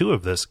phase 2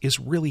 of this is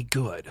really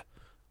good.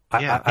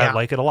 I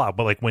like it a lot.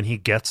 But like when he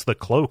gets the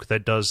cloak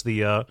that does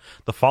the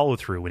follow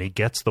through, when he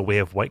gets the Way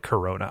of White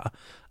Corona,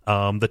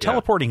 the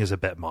teleporting is a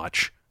bit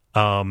much.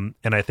 And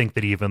I think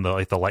that even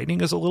the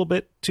lightning is a little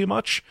bit too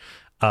much.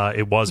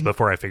 It was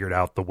before I figured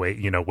out the way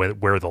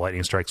where the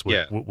lightning strikes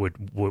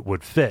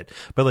would fit.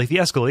 But like the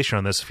escalation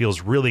on this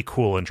feels really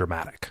cool and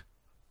dramatic.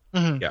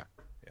 Mm-hmm. Yeah.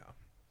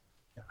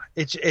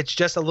 It's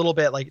just a little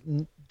bit like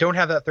don't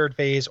have that third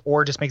phase,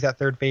 or just make that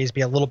third phase be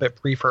a little bit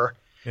briefer.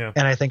 Yeah.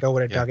 And I think I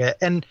would have dug it.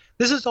 And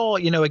this is all,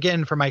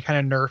 again, for my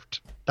kind of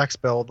nerfed dex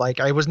build. Like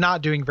I was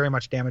not doing very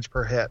much damage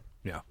per hit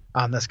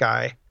on this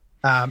guy.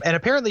 And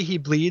apparently he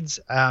bleeds.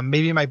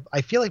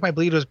 I feel like my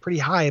bleed was pretty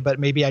high, but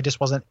maybe I just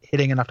wasn't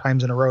hitting enough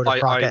times in a row to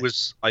proc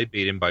it. I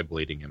beat him by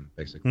bleeding him,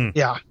 basically.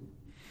 Yeah.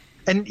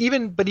 And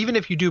even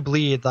if you do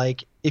bleed,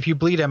 like if you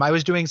bleed him, I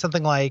was doing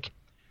something like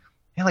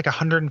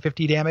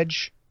 150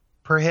 damage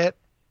per hit.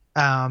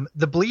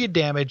 The bleed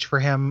damage for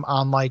him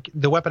on like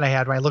the weapon I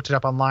had when I looked it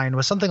up online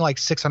was something like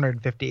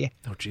 650.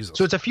 Oh Jesus!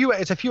 So it's a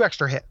few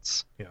extra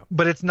hits. Yeah.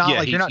 But it's not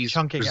like you're not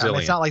chunking him.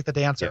 It's not like the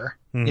Dancer.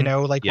 Yeah.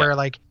 Mm-hmm. Where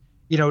like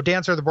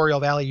Dancer of the Boreal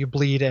Valley, you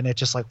bleed and it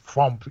just like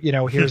thwomp.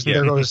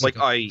 There goes like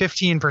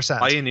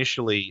 15%. I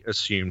initially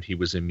assumed he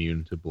was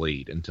immune to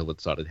bleed until it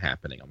started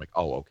happening. I'm like,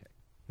 oh okay.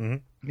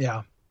 Mm-hmm.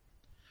 Yeah.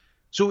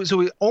 So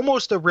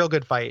almost a real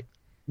good fight,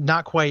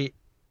 not quite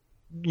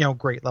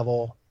great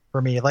level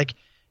for me. Like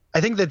I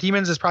think the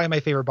Demons is probably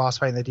my favorite boss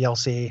fight in the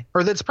DLC,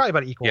 or that's probably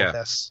about equal with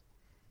this,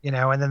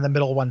 and then the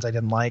middle ones I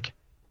didn't like.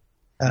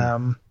 Yeah.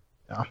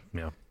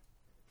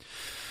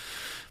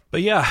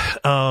 But yeah,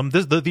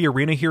 the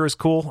arena here is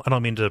cool. I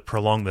don't mean to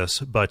prolong this,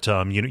 but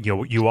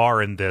you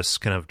are in this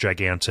kind of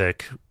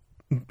gigantic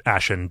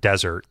ashen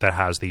desert that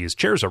has these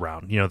chairs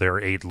around. There are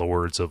 8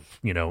 lords of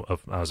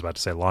I was about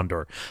to say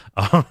Londor.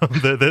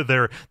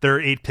 There are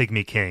 8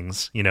 pygmy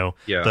kings.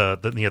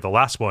 The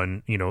last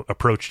one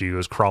approached you,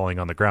 is crawling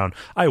on the ground.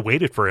 I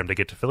waited for him to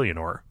get to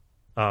Filianor.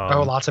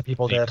 Lots of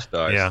people did.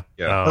 Yeah.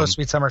 Oh,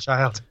 sweet summer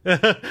child.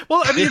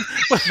 Well, I mean,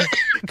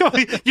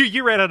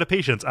 you ran out of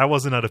patience. I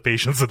wasn't out of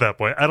patience at that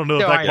point. I don't know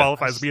if that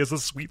qualifies me as a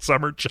sweet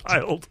summer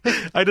child.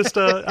 I just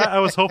I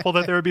was hopeful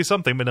that there would be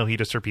something, but no, he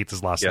just repeats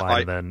his last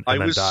line and then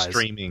was dies.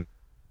 Streaming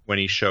when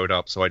he showed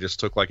up, so I just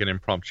took like an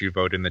impromptu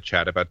vote in the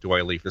chat about, do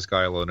I leave this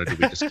guy alone or do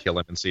we just kill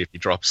him and see if he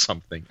drops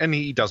something? And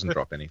he doesn't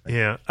drop anything.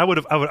 Yeah, I would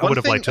have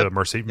liked to have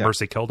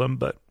mercy killed him,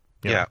 but.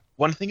 Yeah.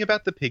 One thing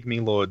about the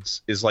Pygmy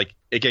Lords is like,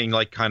 again,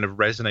 like kind of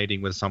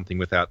resonating with something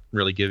without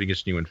really giving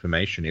us new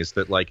information, is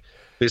that like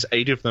there's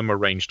 8 of them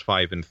arranged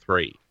 5 and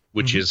 3,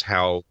 which is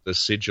how the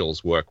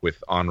sigils work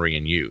with Henri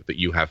and you, that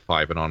you have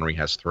 5 and Henri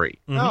has 3.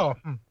 Mm-hmm. Oh.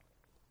 Yeah.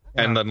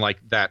 And then like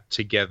that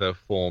together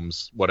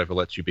forms whatever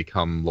lets you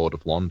become Lord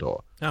of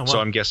Londor. Oh, wow. So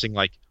I'm guessing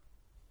like,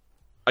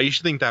 I used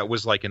to think that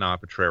was like an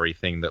arbitrary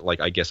thing that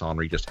like, I guess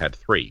Henri just had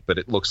 3, but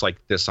it looks like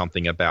there's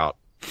something about,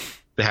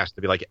 there has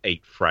to be like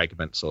 8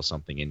 fragments or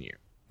something in you.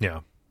 Yeah.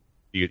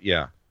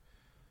 Yeah.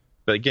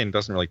 But again, it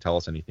doesn't really tell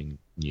us anything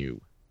new.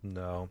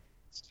 No.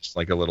 It's just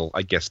like a little,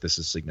 I guess this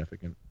is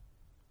significant.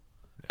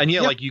 And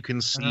like you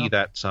can see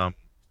that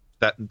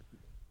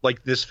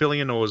like this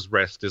Filianor's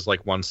Rest is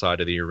like one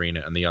side of the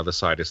arena and the other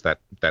side is that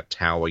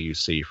tower you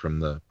see from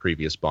the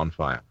previous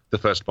bonfire, the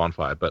first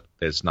bonfire, but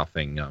there's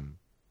nothing,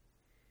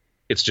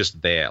 it's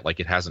just there. Like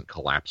it hasn't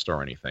collapsed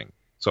or anything.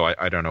 So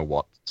I don't know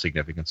what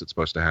significance it's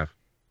supposed to have.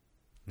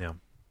 Yeah,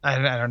 I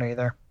don't know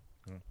either.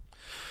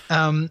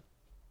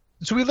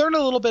 So we learned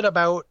a little bit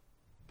about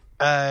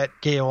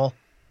Gale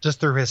just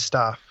through his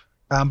stuff,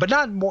 but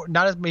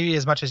not as maybe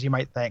as much as you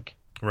might think.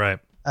 Right.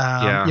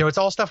 It's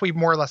all stuff we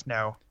more or less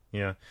know.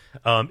 Yeah.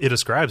 It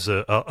describes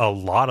a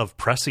lot of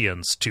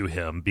prescience to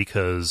him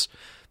because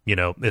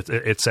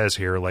it says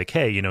here like,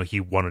 hey, he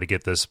wanted to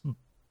get this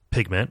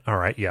pigment. All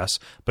right, yes.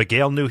 But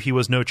Gale knew he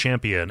was no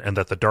champion and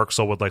that the Dark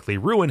Soul would likely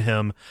ruin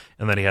him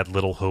and that he had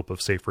little hope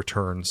of safe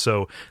return.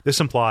 So this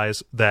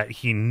implies that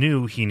he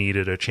knew he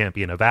needed a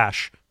champion of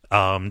Ash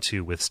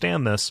to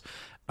withstand this.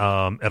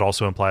 It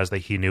also implies that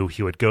he knew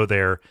he would go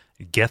there,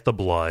 get the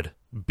blood,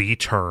 be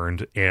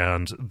turned,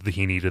 and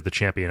he needed the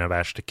champion of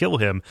Ash to kill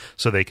him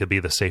so they could be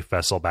the safe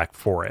vessel back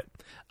for it.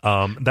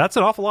 That's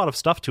an awful lot of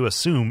stuff to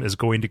assume is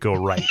going to go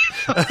right.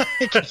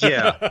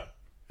 Yeah.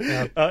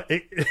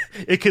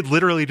 It could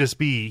literally just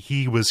be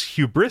he was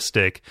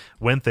hubristic,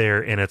 went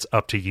there, and it's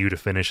up to you to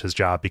finish his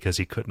job because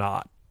he could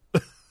not.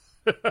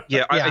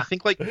 I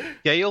think like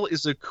Gale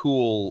is a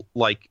cool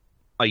like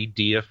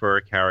idea for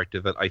a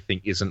character that I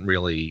think isn't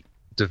really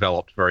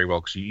developed very well,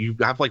 because you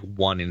have like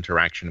one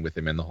interaction with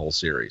him in the whole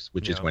series,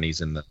 which is when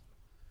he's in the...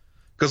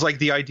 Because like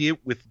the idea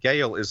with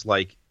Gale is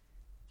like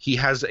he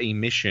has a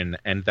mission,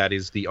 and that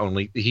is the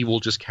only... He will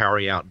just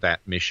carry out that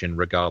mission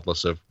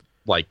regardless of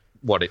like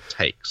what it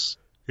takes.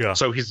 Yeah.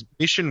 So his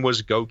mission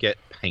was go get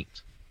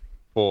paint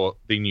for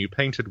the new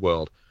painted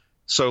world.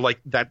 So like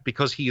that,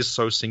 because he is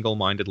so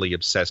single-mindedly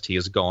obsessed, he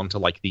has gone to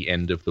like the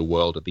end of the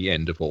world at the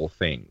end of all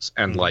things,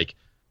 and like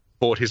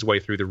fought his way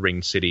through the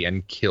Ringed City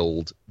and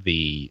killed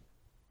the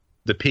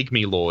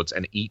Pygmy Lords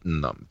and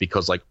eaten them,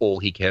 because like all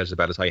he cares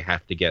about is I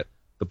have to get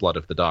the blood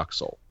of the Dark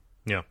Soul.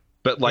 Yeah.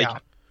 But like,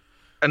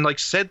 and like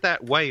said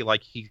that way,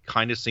 like he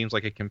kind of seems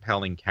like a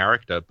compelling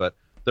character, but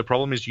the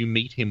problem is you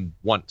meet him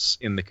once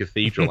in the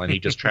cathedral and he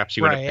just traps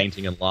you in a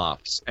painting and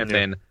laughs, and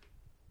then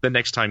the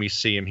next time you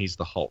see him, he's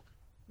the Hulk.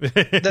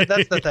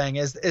 That's the thing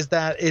is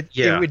that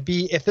it would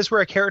be, if this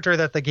were a character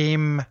that the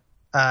game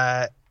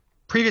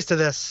previous to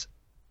this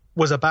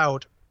was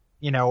about,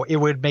 you know, it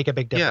would make a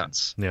big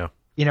difference. Yeah.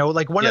 You know,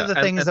 like one of the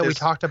things that we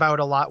talked about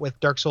a lot with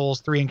Dark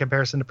Souls 3 in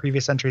comparison to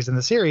previous entries in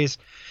the series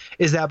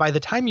is that by the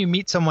time you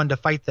meet someone to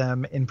fight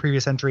them in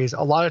previous entries,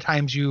 a lot of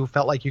times you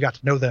felt like you got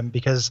to know them,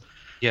 because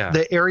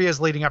the areas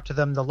leading up to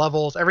them, the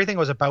levels, everything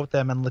was about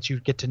them and let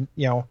you get to,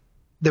 you know,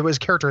 there was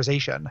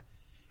characterization.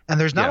 And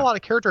there's not a lot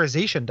of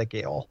characterization to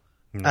Gale.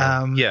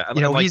 No.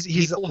 You know, like,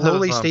 he's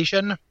lowly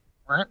station.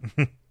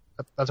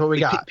 That's what we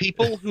got.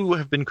 People who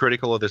have been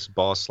critical of this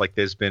boss, like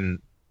there's been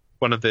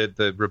one of the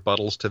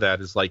rebuttals to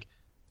that is like,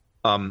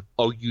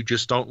 you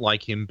just don't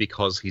like him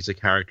because he's a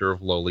character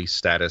of lowly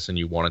status and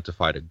you wanted to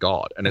fight a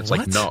god. And it's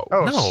like, no.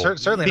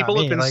 Certainly people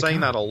not have been me.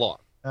 saying that a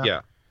lot.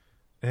 Yeah.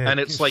 And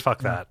it's like,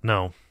 fuck that.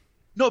 No,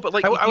 but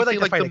like, I would like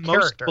to fight the a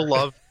most character.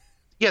 beloved,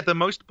 the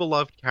most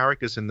beloved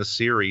characters in the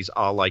series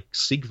are like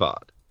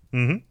Sigvard.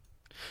 Mm-hmm.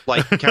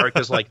 Like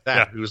characters like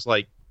that, who's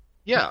like,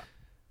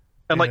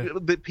 and like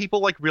the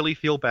people like really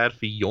feel bad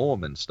for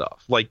Yorm and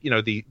stuff. Like, you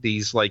know,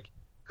 these like,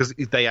 because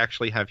they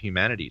actually have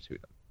humanity to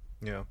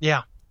them.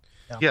 Yeah.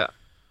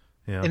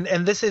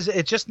 And this is,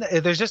 it's just,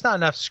 there's just not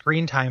enough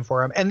screen time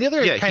for him. And the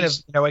other kind of,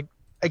 you know,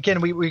 again,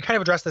 we kind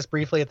of addressed this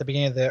briefly at the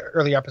beginning of the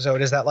early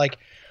episode, is that like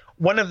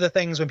one of the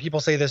things when people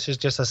say this is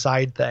just a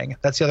side thing,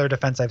 that's the other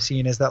defense I've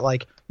seen, is that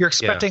like you're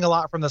expecting a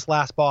lot from this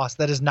last boss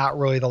that is not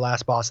really the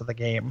last boss of the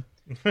game.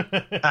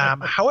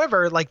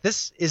 However, like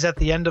this is at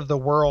the end of the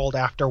world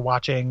after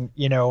watching,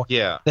 you know,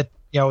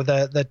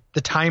 the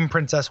time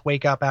princess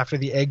wake up after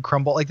the egg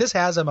crumble. Like this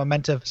has a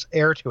momentous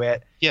air to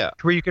it.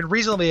 Where you could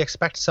reasonably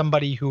expect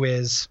somebody who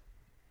is,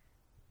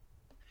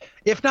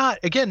 if not,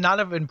 again,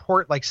 not of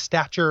like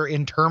stature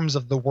in terms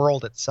of the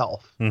world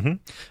itself. Mm-hmm.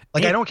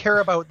 Like I don't care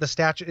about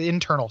the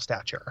internal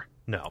stature.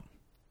 No.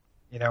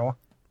 You know,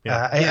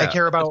 I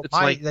care about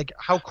like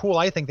how cool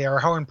I think they are,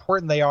 how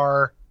important they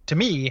are to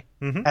me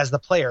as the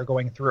player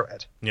going through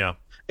it. Yeah.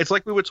 It's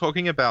like we were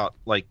talking about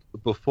like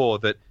before,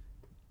 that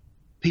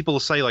people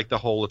say like the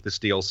whole of this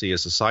DLC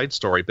is a side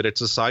story, but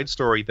it's a side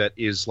story that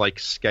is like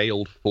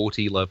scaled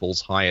 40 levels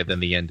higher than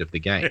the end of the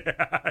game.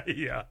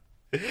 Yeah.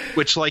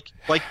 Which like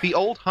the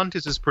old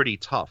Hunters is pretty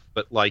tough,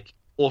 but like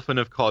Orphan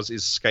of Kos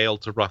is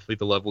scaled to roughly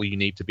the level you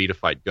need to be to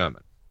fight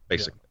Gurman,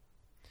 basically.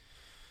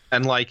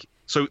 And like,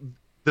 so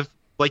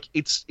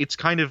it's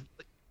kind of,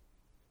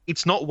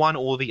 it's not one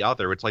or the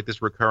other. It's like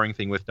this recurring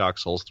thing with Dark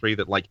Souls 3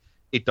 that like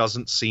it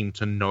doesn't seem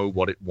to know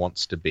what it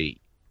wants to be.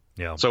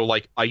 Yeah. So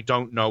like I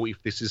don't know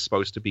if this is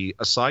supposed to be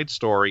a side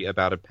story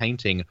about a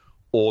painting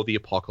or the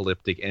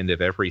apocalyptic end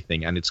of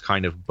everything, and it's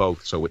kind of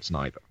both, so it's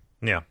neither.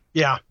 Yeah.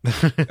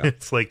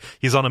 It's like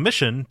he's on a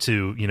mission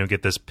to, you know,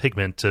 get this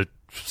pigment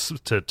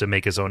to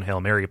make his own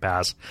Hail Mary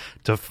pass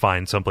to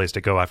find someplace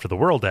to go after the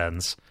world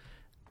ends.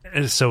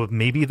 And so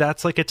maybe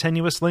that's like a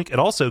tenuous link. It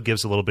also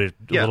gives a little bit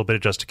of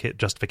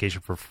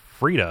justification for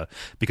Frida,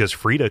 because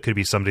Frida could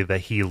be somebody that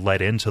he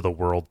led into the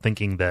world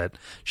thinking that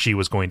she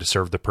was going to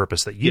serve the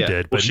purpose that you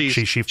did, but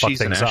she fucked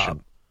things up.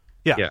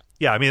 Yeah.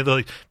 I mean,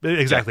 like,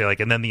 exactly. Like,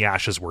 and then the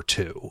ashes were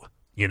 2.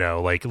 You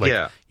know, like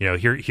you know,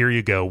 here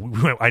you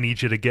go. I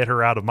need you to get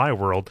her out of my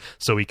world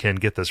so we can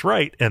get this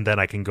right, and then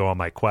I can go on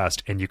my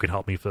quest, and you can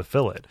help me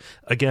fulfill it.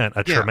 Again,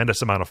 a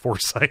tremendous amount of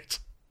foresight.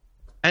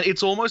 And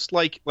it's almost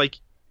like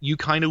you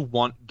kind of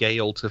want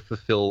Gale to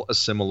fulfill a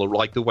similar,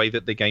 like the way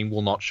that the game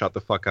will not shut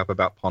the fuck up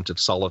about Pontiff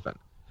Sullivan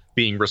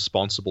being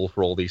responsible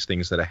for all these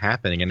things that are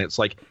happening. And it's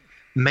like,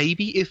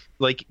 maybe if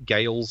like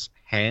Gale's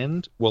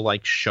hand were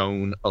like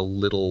shown a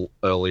little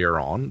earlier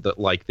on, that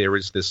like there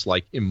is this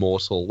like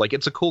immortal, like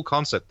it's a cool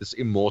concept, this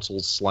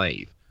immortal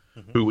slave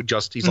who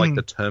just, he's like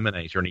the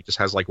Terminator, and he just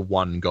has like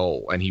one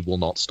goal and he will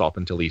not stop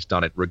until he's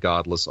done it,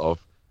 regardless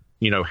of,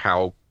 you know,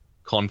 how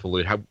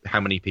convoluted, how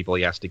many people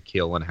he has to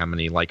kill and how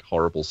many like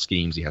horrible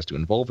schemes he has to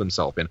involve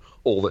himself in.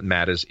 All that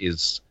matters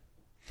is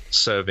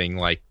serving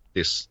like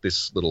this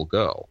little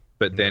girl.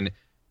 But then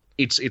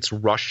it's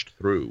rushed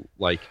through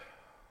like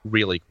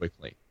really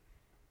quickly.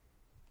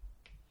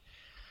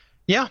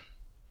 Yeah.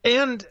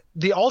 And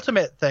the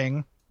ultimate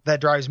thing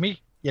that drives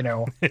me, you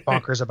know,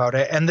 bonkers about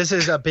it, and this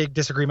is a big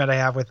disagreement I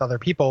have with other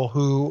people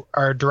who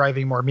are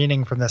deriving more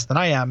meaning from this than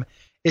I am,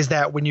 is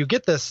that when you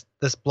get this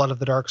blood of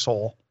the dark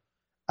soul,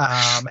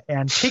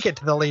 and take it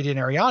to the lady in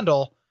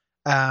Ariandel,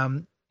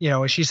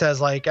 she says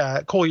like,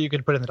 Cole, you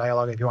could put in the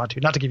dialogue if you want to,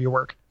 not to give you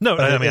work. No,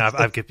 I mean,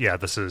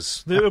 this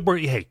is,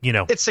 hey,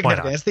 it's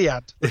significant. It's the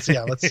end.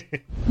 Let's.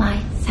 My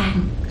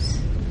thanks,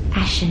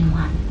 Ashen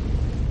One.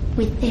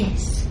 With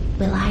this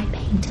will I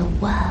paint a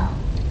world.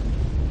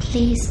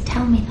 Please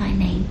tell me thy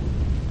name.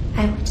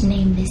 I would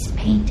name this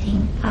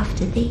painting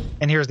after thee.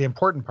 And here's the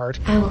important part.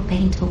 I will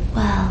paint a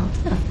world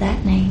of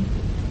that name.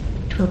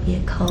 It will be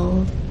a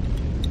cold,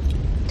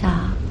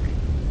 dark,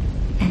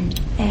 and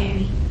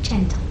very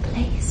gentle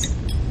place.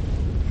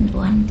 And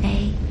one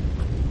day,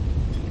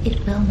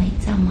 it will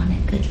make someone a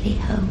goodly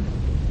home.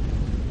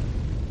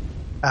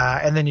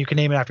 And then you can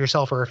name it after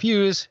yourself or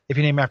refuse. If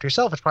you name it after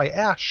yourself, it's probably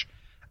Ash.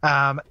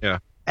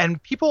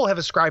 And people have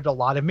ascribed a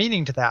lot of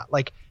meaning to that.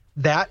 Like,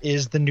 that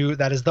is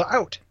the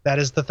out. That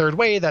is the third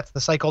way. That's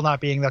the cycle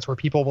not being. That's where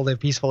people will live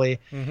peacefully.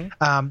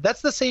 Mm-hmm.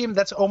 That's the same.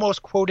 That's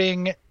almost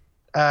quoting.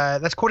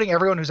 That's quoting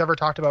everyone who's ever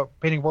talked about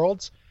painting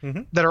worlds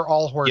that are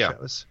all horror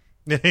shows.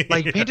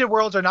 Like painted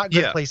worlds are not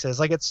good places.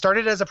 Like it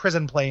started as a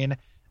prison plane,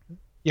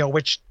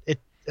 which it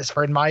is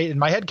for in my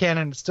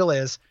headcanon it still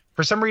is.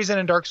 For some reason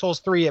in Dark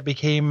Souls 3 it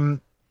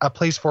became a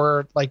place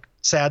for like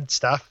sad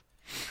stuff.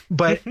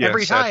 But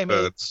every time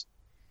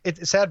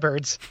it's sad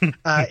birds.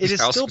 It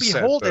is still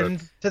beholden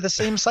to the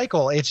same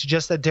cycle. It's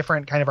just a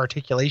different kind of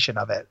articulation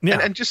of it. Yeah.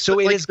 And just so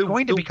it is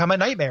going to become a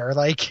nightmare.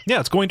 Like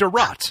it's going to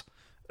rot.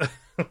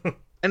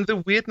 And the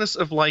weirdness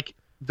of like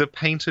the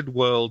painted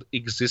world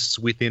exists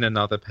within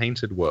another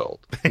painted world,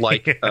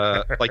 like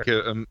a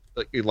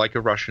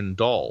Russian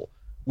doll,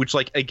 which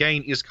like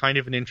again is kind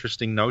of an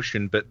interesting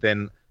notion, but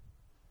then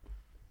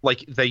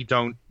like they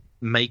don't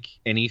make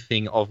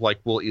anything of like,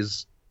 well,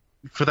 is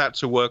for that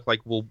to work, like,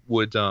 well,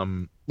 would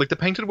like the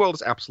painted world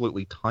is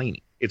absolutely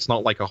tiny. It's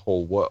not like a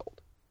whole world.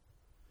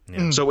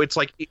 Yeah. So it's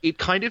like it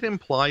kind of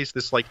implies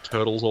this like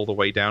turtles all the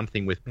way down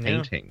thing with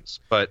paintings,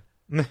 but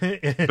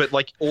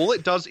like all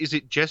it does is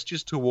it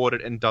gestures toward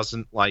it and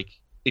doesn't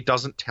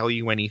tell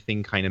you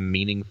anything kind of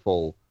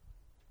meaningful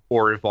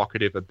or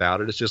evocative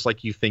about it. It's just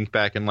like you think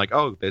back and like,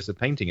 oh, there's a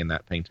painting in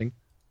that painting.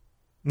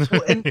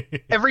 Well, and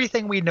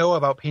everything we know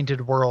about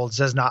painted worlds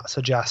does not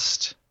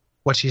suggest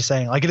what she's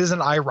saying. Like it is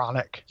an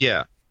ironic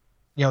thing.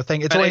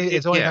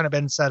 It's only kind of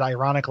been said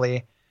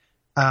ironically.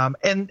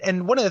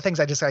 And one of the things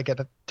I get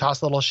to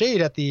toss a little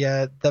shade at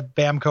the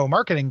Bamco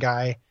marketing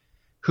guy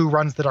who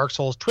runs the Dark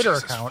Souls Twitter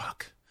account.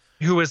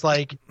 Who was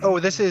like, oh,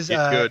 this is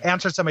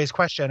answered somebody's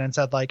question and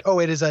said like, oh,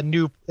 it is a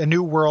new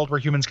world where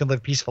humans can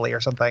live peacefully or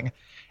something.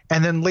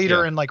 And then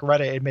later in like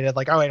Reddit admitted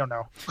like, oh, I don't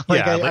know.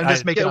 Like I'm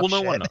just making up shit.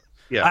 No one knows.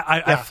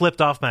 I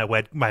flipped off my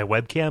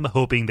webcam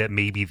hoping that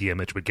maybe the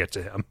image would get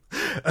to him.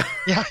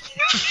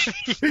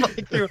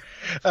 Like through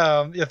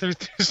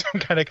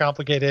some kind of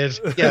complicated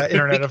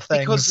internet of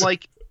things. Because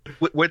like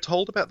we're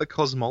told about the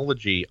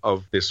cosmology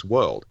of this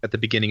world at the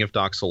beginning of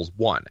Dark Souls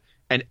 1.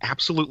 And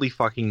absolutely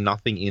fucking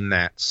nothing in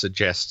that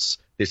suggests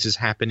this is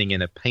happening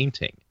in a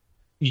painting.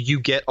 You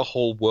get a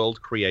whole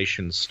world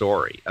creation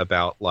story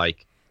about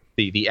like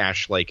the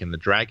Ash Lake and the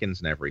dragons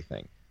and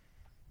everything.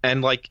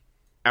 And like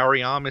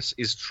Ariamis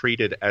is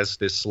treated as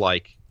this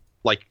like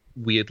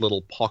weird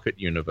little pocket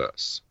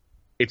universe.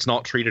 It's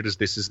not treated as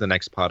this is the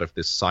next part of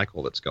this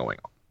cycle that's going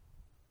on.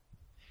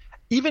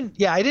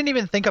 I didn't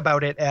even think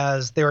about it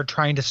as they were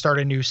trying to start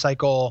a new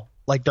cycle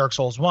like Dark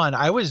Souls 1.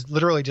 I was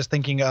literally just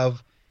thinking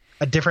of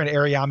a different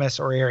Ariamis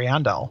or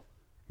Ariandel,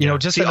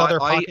 just another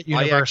pocket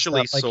universe. I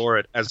actually saw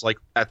it as like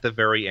at the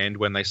very end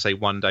when they say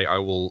one day I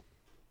will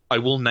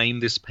name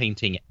this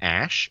painting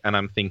Ash, and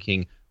I'm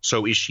thinking,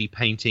 so is she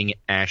painting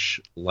Ash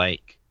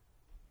Lake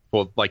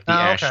for like the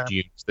ash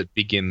dunes that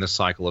begin the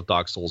cycle of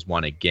Dark Souls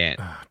 1 again?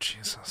 Oh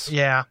Jesus!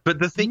 Yeah, but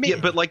the thing,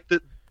 but like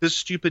the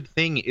stupid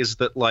thing is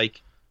that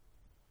like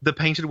the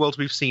painted worlds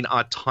we've seen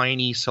are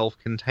tiny,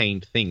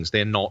 self-contained things.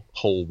 They're not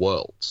whole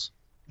worlds.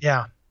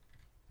 Yeah.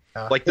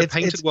 Like the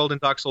painted world in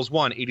Dark Souls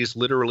 1, it is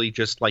literally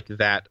just like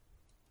that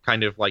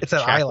kind of like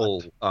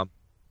chapel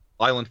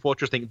island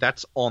fortress thing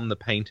that's on the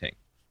painting.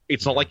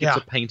 It's not like it's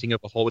a painting of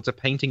a whole, it's a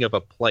painting of a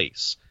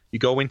place. You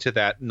go into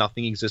that,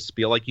 nothing exists.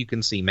 Be like you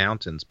can see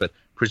mountains, but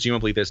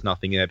presumably there's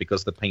nothing there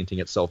because the painting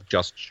itself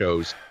just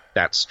shows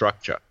that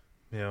structure.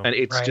 Yeah. And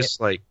it's just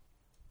like,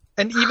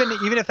 and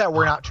even if that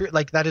were not true,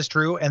 like that is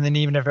true, and then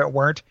even if it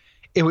weren't,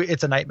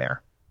 it's a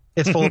nightmare.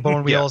 It's full of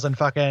bone wheels and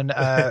fucking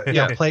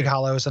plague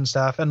hollows and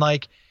stuff, and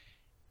like.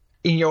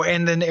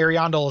 And then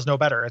Ariandel is no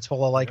better. It's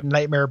full of like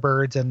nightmare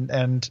birds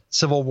and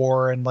civil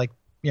war and like,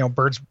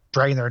 birds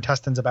dragging their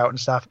intestines about and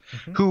stuff,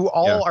 who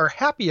all are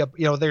happy.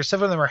 There's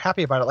several of them are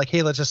happy about it. Like,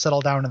 hey, let's just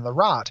settle down in the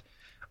rot.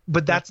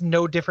 But that's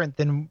no different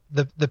than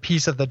the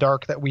piece of the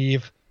dark that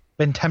we've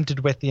been tempted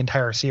with the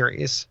entire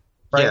series.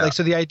 Right. Yeah. Like,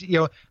 so the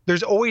idea,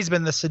 there's always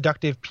been the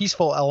seductive,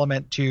 peaceful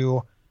element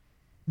to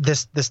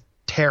this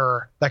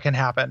terror that can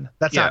happen.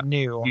 That's not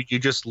new. You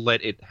just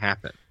let it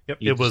happen. Yep.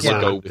 It was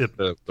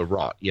the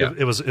rot. Yeah,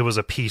 it was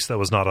a piece that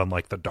was not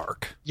unlike the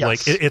dark.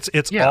 Yes. Like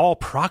it's all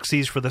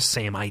proxies for the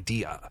same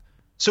idea.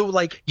 So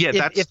like,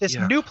 if this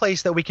new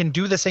place that we can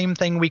do the same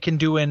thing we can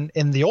do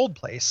in the old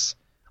place,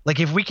 like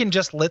if we can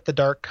just let the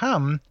dark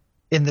come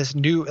in this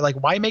new, like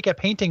why make a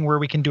painting where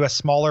we can do a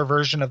smaller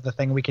version of the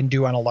thing we can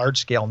do on a large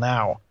scale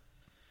now?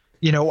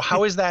 You know,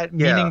 how is that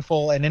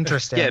meaningful and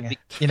interesting?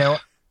 You know?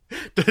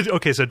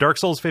 Okay, so Dark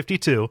Souls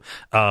 52,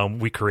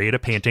 we create a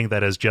painting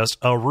that is just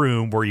a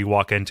room where you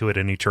walk into it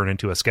and you turn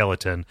into a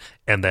skeleton,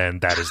 and then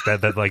that is it.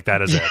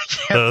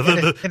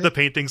 The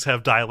paintings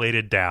have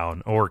dilated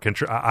down or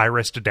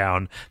irised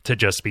down to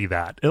just be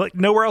that. Like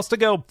nowhere else to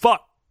go.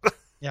 Fuck.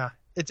 Yeah,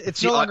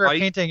 it's no longer a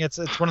painting. It's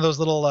one of those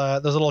little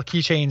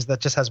keychains that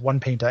just has one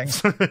painting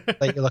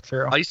that you look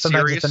through. I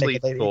seriously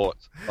thought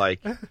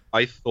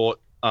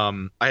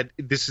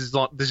this is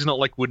not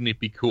like wouldn't it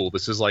be cool?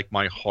 This is like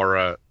my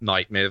horror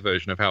nightmare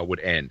version of how it would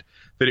end.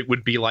 That it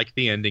would be like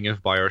the ending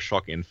of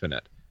BioShock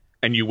Infinite,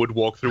 and you would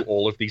walk through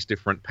all of these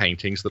different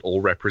paintings that all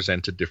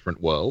represented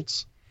different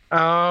worlds.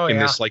 Oh, in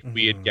this like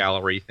weird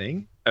gallery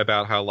thing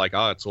about how like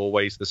it's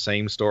always the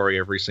same story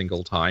every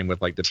single time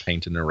with like the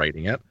painter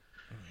narrating it.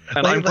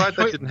 And I'm glad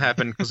that didn't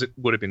happen because it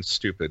would have been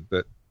stupid.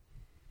 But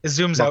it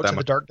zooms out to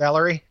the dark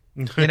gallery,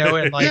 you know,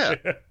 and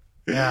like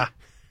yeah.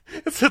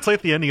 It's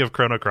like the ending of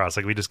Chrono Cross.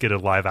 Like we just get a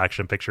live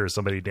action picture of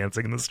somebody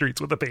dancing in the streets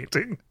with a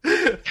painting.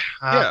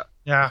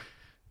 Yeah.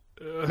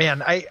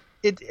 Man, I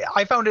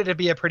found it to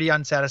be a pretty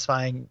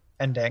unsatisfying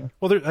ending.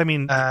 Well,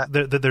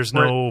 there's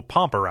no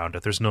pomp around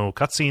it. There's no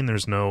cutscene.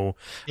 There's no.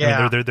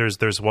 I mean,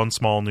 there's one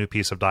small new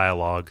piece of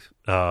dialogue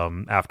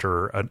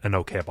after an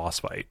okay boss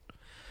fight.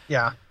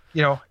 Yeah,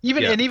 you know,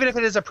 even if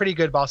it is a pretty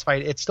good boss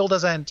fight, it still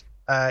doesn't.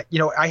 You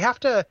know, I have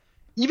to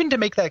even to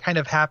make that kind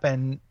of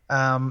happen.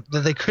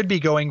 That they could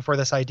be going for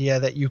this idea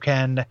that you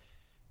can,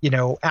 you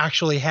know,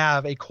 actually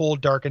have a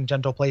cold, dark, and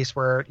gentle place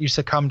where you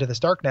succumb to this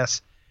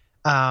darkness.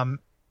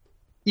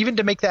 Even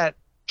to make that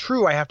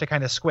true, I have to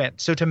kind of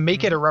squint. So to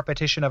make it a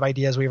repetition of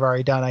ideas we've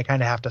already done, I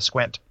kind of have to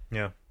squint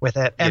with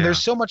it. And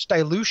there's so much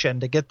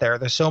dilution to get there.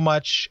 There's so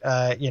much,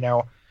 you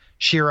know,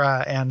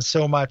 Shira and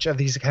so much of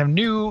these kind of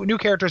new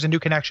characters and new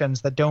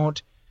connections that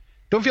don't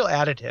feel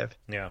additive.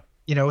 Yeah.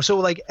 You know, so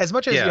like as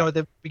much as, you know, at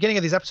the beginning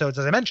of these episodes,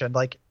 as I mentioned,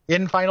 like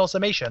in final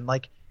summation,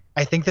 like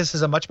I think this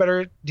is a much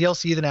better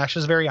DLC than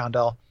Ashes of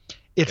Ariandel.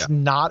 It's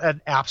not an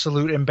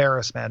absolute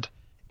embarrassment.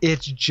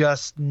 It's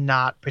just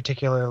not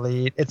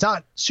particularly, it's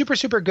not super,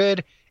 super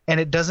good. And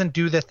it doesn't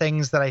do the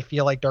things that I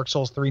feel like Dark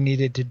Souls 3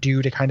 needed to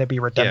do to kind of be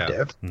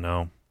redemptive. Yeah.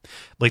 No,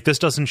 like this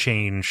doesn't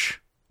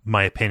change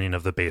my opinion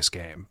of the base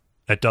game.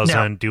 It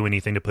doesn't do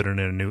anything to put it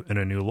in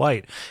a new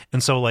light.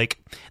 And so like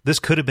this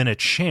could have been a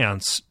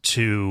chance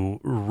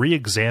to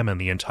re-examine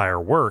the entire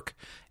work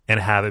and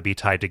have it be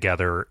tied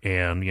together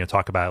and, you know,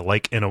 talk about it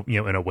like in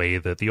a way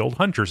that the old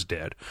Hunters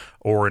did,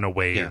 or in a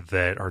way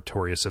that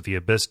Artorias of the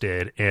Abyss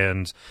did.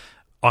 And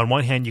on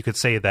one hand, you could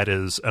say that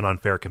is an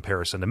unfair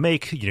comparison to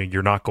make. You know,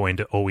 you're not going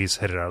to always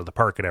hit it out of the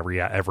park at every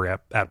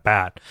at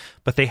bat,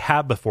 but they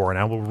have before. And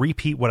I will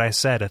repeat what I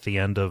said at the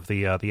end of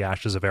the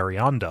Ashes of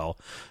Ariandel,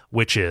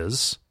 which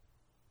is,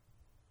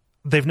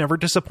 they've never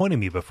disappointed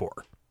me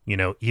before. You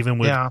know, even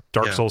with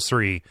Dark Souls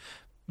 3,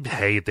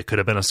 hey, they could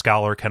have been a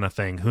scholar kind of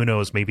thing. Who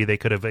knows? Maybe they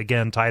could have,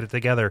 again, tied it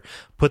together,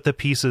 put the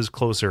pieces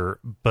closer.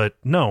 But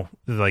no,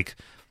 like,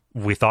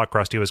 we thought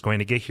Krusty was going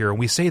to get here. And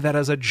we say that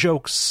as a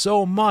joke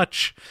so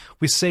much.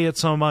 We say it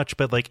so much,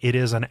 but like, it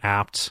is an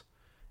apt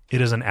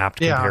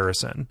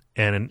comparison.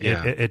 And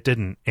it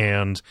didn't.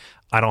 And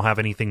I don't have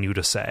anything new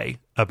to say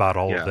about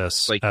all of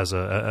this like, as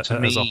a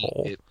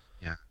whole.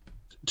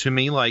 To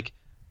me, like,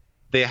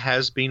 there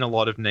has been a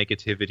lot of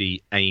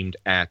negativity aimed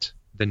at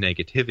the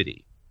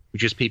negativity,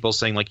 which is people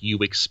saying, like, you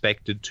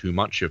expected too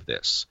much of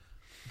this.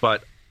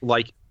 But,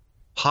 like,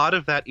 part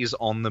of that is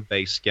on the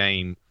base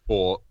game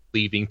for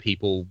leaving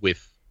people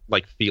with,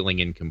 like, feeling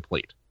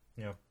incomplete.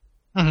 Yeah.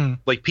 Mm-hmm.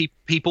 Like,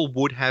 people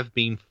would have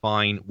been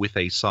fine with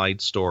a side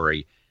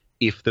story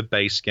if the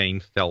base game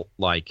felt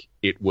like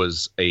it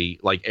was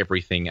like,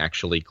 everything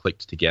actually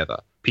clicked together.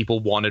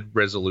 People wanted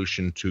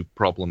resolution to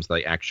problems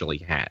they actually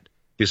had.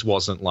 This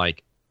wasn't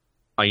like,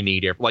 I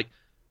need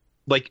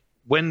like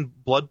when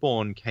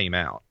Bloodborne came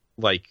out,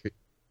 like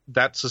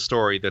that's a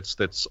story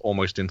that's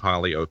almost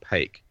entirely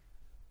opaque,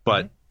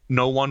 but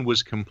no one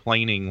was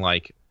complaining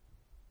like,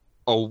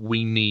 oh,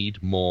 we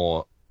need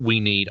more, we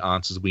need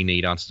answers.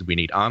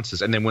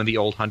 And then when the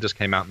old Hunters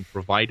came out and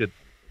provided,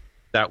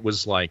 that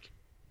was like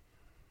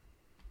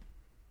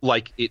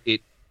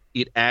it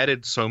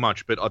added so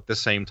much, but at the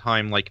same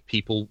time, like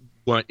people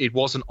weren't, it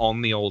wasn't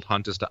on the old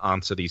Hunters to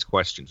answer these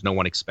questions. No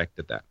one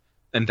expected that.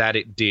 And that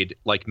it did,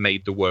 like,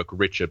 made the work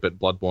richer, but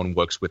Bloodborne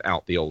works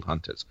without the old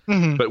Hunters.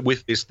 Mm-hmm. But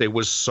with this, there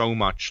was so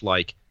much,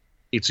 like,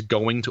 it's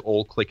going to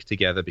all click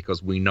together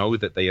because we know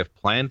that they have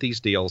planned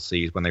these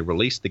DLCs. When they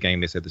released the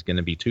game, they said there's going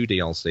to be 2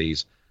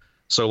 DLCs.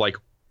 So, like,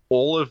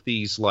 all of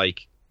these,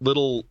 like,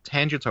 little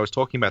tangents I was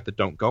talking about that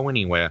don't go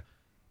anywhere,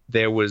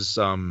 there was,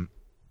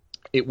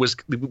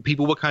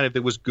 people were kind of,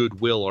 there was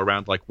goodwill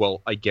around, like,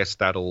 well, I guess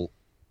that'll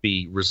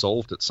be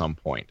resolved at some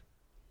point.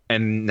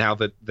 And now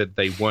that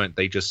they weren't,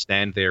 they just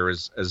stand there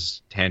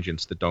as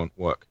tangents that don't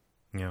work.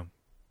 Yeah.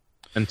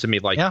 And to me,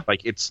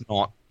 like it's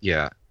not.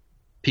 Yeah,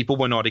 people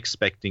were not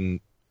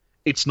expecting.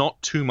 It's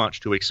not too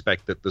much to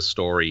expect that the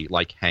story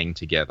like hang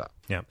together.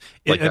 Yeah,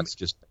 that's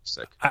just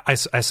basic. I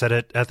said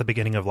it at the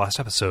beginning of last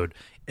episode.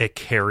 It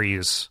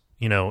carries,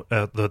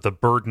 the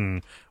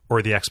burden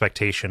or the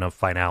expectation of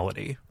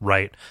finality,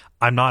 right?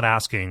 I'm not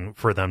asking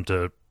for them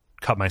to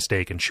cut my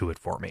steak and chew it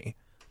for me.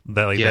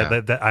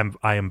 I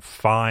am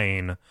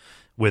fine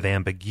with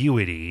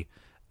ambiguity.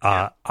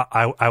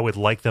 I would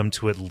like them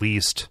to at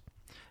least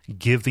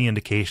give the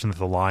indication that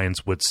the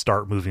lines would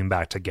start moving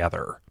back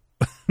together.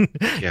 I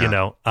don't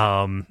know.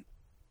 I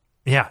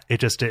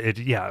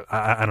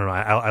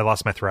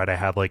lost my thread. I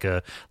had like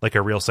a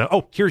real sound.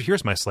 Oh,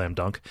 here's my slam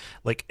dunk.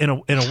 Like in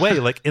a way,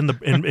 like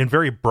in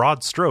very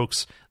broad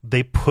strokes,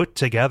 they put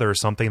together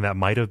something that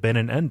might have been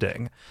an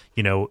ending.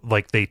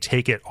 Like they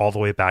take it all the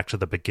way back to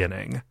the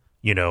beginning.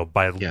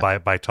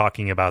 By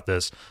talking about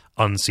this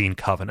unseen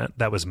covenant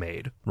that was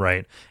made,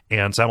 right?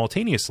 And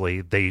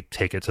simultaneously, they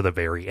take it to the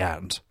very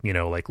end.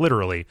 Like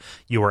literally,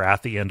 you are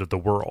at the end of the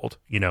world.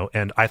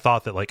 And I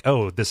thought that like,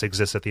 oh, this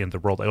exists at the end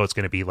of the world. Oh, it's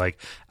going to be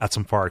like at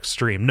some far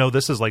extreme. No,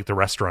 this is like the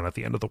restaurant at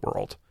the end of the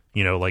world.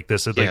 Like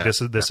this is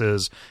this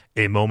is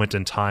a moment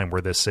in time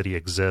where this city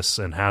exists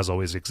and has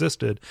always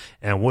existed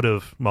and it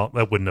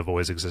wouldn't have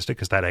always existed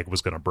because that egg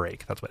was going to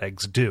break. That's what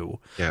eggs do.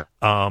 Yeah.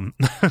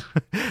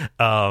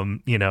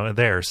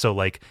 There. So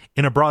like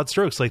in a broad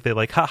strokes, like they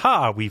like,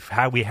 haha, we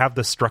have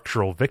this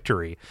structural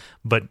victory,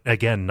 but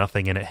again,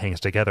 nothing in it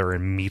hangs together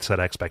and meets that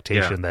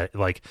expectation that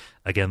like,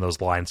 again, those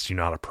lines do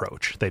not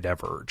approach. They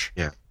diverge.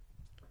 Yeah.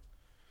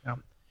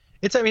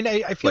 It's,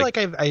 I feel like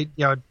I've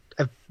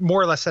more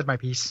or less said my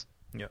piece.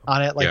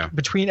 On it,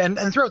 between and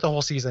throughout the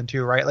whole season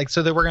too, right? Like,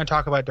 so that we're going to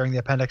talk about during the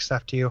appendix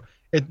stuff too.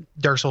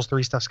 Dark Souls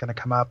 3 stuff's going to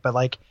come up, but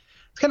like,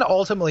 it's kind of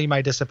ultimately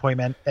my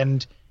disappointment.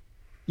 And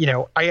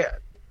I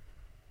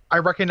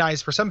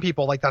recognize for some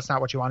people, like that's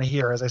not what you want to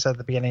hear, as I said at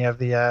the beginning of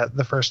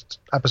the first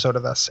episode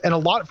of this. And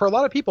for a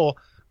lot of people,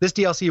 this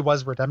DLC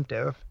was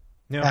redemptive.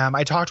 Yeah.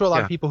 I talked to a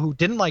lot of people who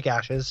didn't like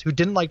Ashes, who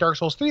didn't like Dark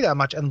Souls 3 that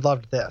much, and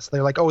loved this.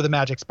 They're like, oh, the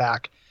magic's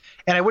back,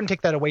 and I wouldn't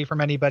take that away from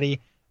anybody.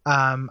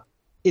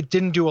 It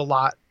didn't do a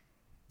lot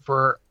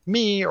for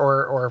me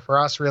or for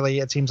us, really,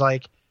 it seems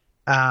like,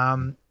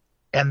 and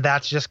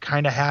that's just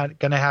kind of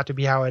gonna have to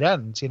be how it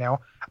ends.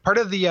 Part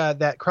of the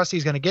that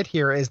Krusty's gonna get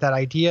here is that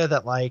idea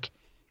that like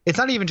it's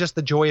not even just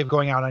the joy of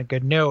going out on a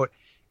good note,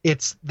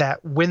 it's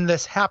that when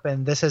this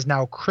happened, this has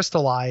now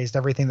crystallized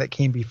everything that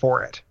came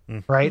before it.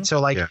 Right.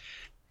 So like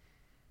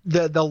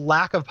the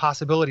lack of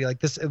possibility, like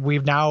this,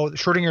 we've now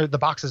the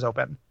box is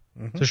open.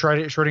 So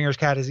Schrodinger's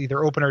cat is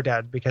either open or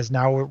dead because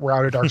now we're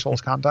out of Dark Souls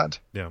content.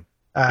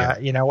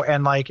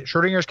 And like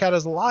Schrodinger's cat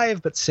is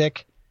alive but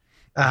sick.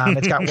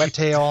 It's got wet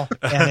tail,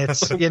 and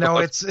it's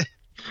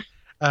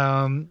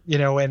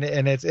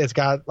it's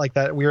got like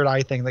that weird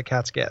eye thing that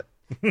cats get.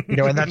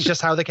 And that's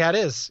just how the cat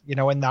is.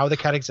 And now the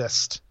cat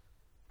exists.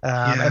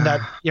 And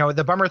that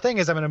the bummer thing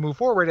is I'm going to move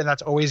forward, and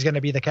that's always going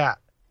to be the cat.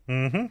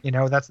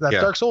 That's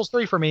Dark Souls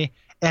 3 for me,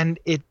 and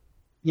it.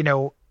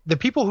 The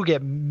people who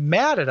get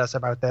mad at us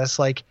about this,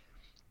 like,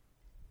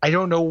 I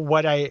don't know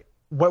what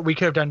we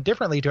could have done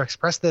differently to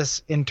express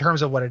this in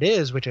terms of what it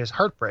is, which is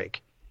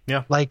heartbreak.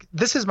 Yeah. Like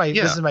this is my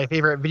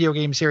favorite video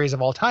game series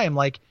of all time.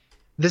 Like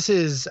this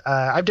is,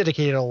 I've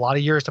dedicated a lot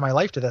of years to my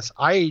life to this.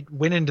 I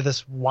went into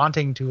this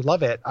wanting to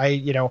love it.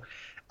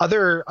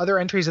 Other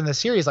entries in the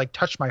series like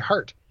touched my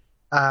heart.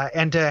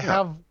 And to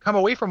have come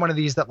away from one of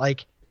these that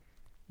like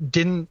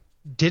didn't,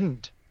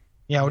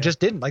 just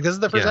didn't. Like this is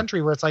the first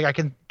entry where it's like I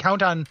can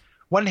count on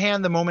one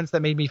hand the moments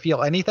that made me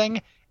feel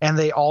anything, and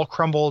they all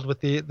crumbled with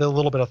the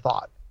little bit of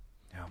thought.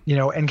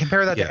 And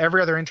compare that to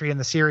every other entry in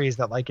the series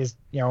that like is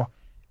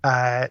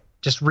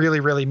just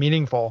really, really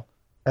meaningful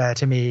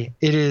to me.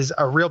 It is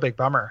a real big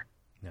bummer.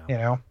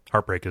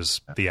 Heartbreak is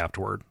the apt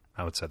word.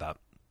 I would say that.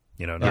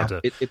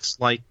 It's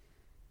like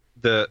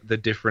the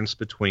difference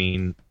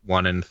between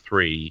 1 and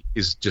 3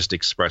 is just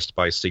expressed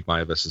by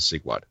Sigmar versus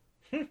Sigward.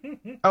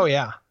 Oh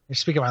yeah, you're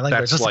speaking my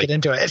language. Let's get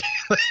into it.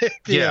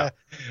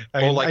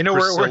 I know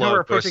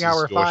we're approaching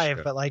hour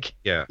 5, but like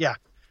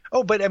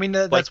Oh, but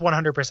that's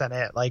 100%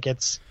 it. Like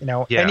it's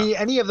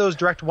any of those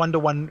direct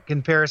 1-to-1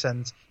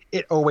 comparisons,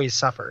 it always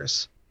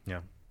suffers.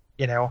 And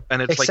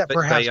it's except like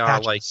perhaps they are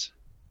patches. like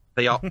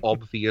they are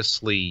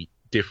obviously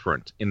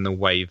different in the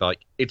way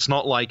like it's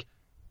not like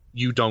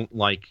you don't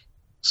like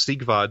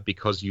Sigvard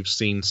because you've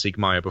seen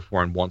Sigmar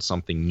before and want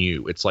something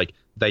new. It's like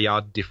they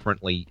are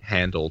differently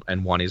handled,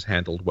 and one is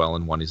handled well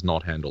and one is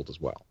not handled as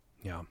well.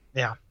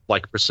 Yeah.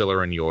 Like Priscilla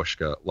and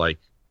Yorshka, like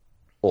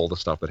all the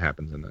stuff that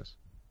happens in this.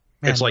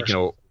 Man, it's like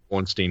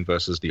Ornstein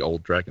versus the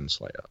old Dragon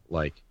Slayer.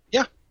 Like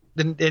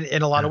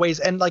in a lot of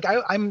ways. And like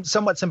I'm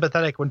somewhat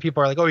sympathetic when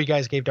people are like, oh, you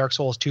guys gave Dark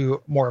Souls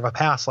 2 more of a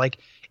pass. Like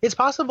it's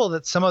possible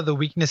that some of the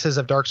weaknesses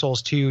of Dark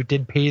Souls 2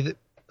 did pave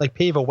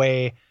a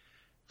way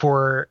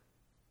for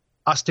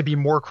us to be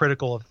more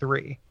critical of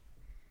 3.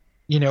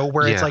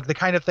 Where it's like the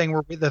kind of thing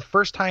where the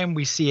first time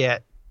we see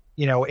it,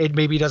 it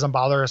maybe doesn't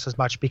bother us as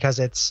much because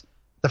it's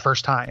the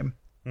first time.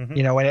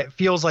 and it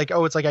feels like,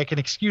 it's like I can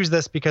excuse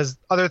this because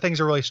other things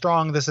are really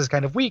strong. This is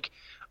kind of weak,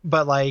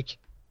 but like,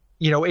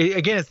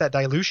 again, it's that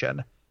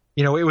dilution.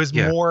 It was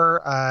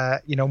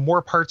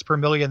more parts per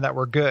million that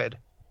were good.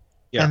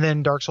 Yeah. And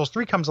then Dark Souls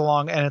 3 comes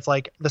along, and it's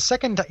like the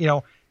second,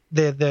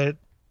 the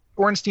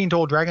Ornstein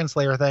told Dragon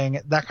Slayer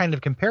thing, that kind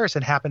of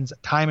comparison happens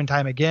time and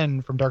time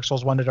again from Dark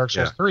Souls 1 to Dark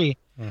Souls 3,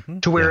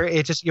 to where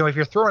it just, if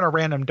you're throwing a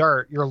random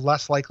dart, you're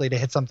less likely to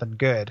hit something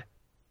good,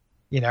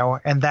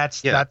 and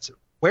that's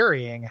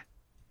worrying.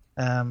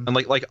 And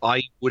like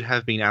I would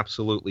have been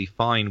absolutely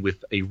fine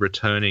with a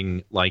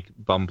returning, like,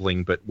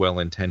 bumbling but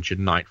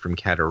well-intentioned knight from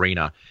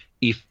Katarina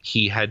if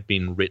he had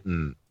been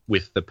written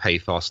with the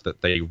pathos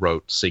that they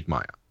wrote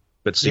Sigmar.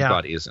 But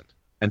Sigbert isn't.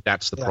 And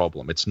that's the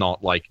problem. It's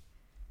not like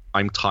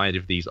I'm tired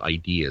of these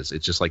ideas.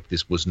 It's just like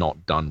this was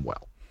not done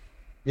well.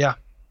 Yeah,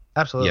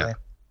 absolutely. Yeah.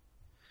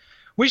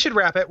 We should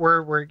wrap it. We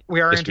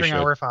are entering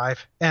hour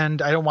 5,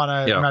 and I don't want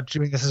to. I'm not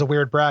doing this as a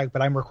weird brag,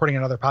 but I'm recording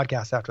another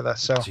podcast after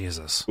this. So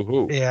Jesus.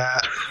 Ooh. Yeah.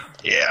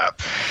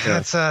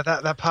 That's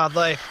that pod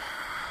life.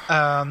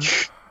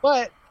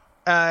 But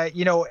at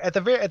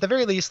the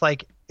very least,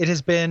 like, it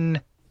has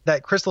been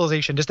that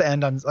crystallization. Just to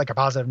end on like a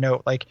positive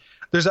note, like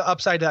there's an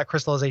upside to that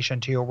crystallization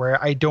too,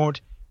 where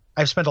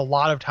I've spent a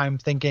lot of time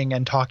thinking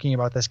and talking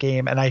about this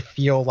game, and I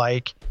feel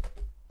like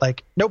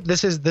nope,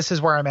 this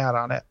is where I'm at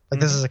on it. Like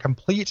this is a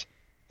complete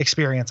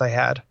experience I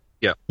had.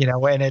 Yeah.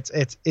 And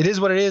it is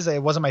what it is.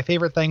 It wasn't my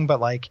favorite thing, but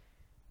like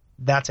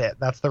that's it.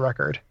 That's the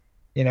record.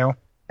 And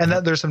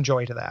then there's some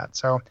joy to that.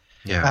 So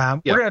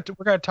we're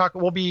gonna talk.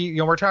 We'll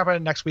be we're talking about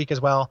it next week as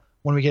well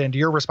when we get into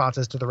your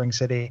responses to the Ring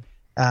City,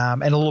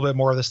 and a little bit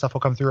more of this stuff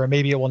will come through, and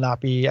maybe it will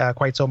not be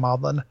quite so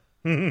maudlin.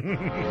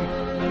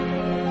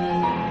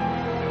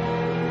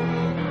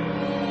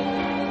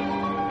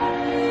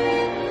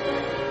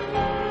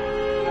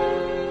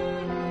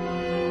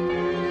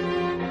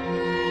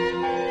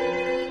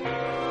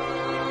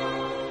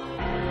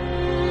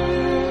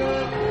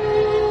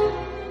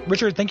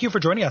 Richard, thank you for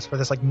joining us for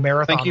this like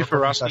marathon. Thank you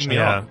for asking me.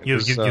 Yeah,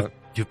 you've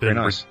been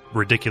nice.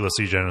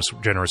 Ridiculously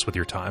generous with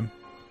your time.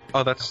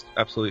 Oh, that's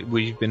absolutely.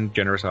 We've been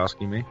generous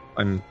asking me.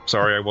 I'm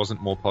sorry I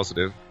wasn't more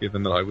positive,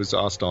 given that I was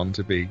asked on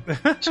to be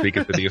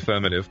speaker for the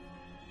affirmative.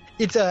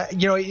 It's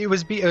it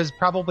was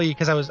probably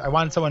because I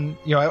wanted someone,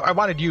 I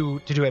wanted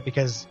you to do it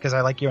because I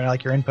like you and I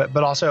like your input,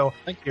 but also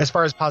as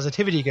far as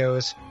positivity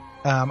goes.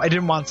 I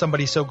didn't want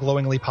somebody so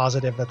glowingly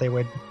positive that they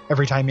would,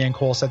 every time me and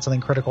Cole said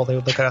something critical, they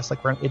would look at us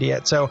like we're an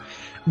idiot. So,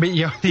 but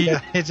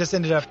it just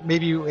ended up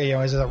maybe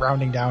as a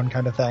rounding down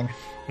kind of thing.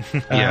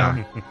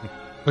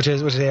 Which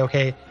is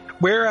okay.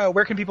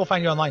 Where can people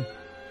find you online?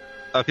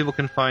 People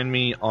can find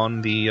me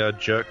on the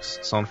Jerks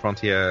Sans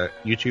Frontières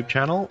YouTube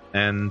channel,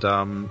 and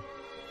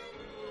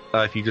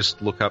if you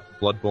just look up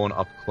Bloodborne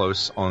Up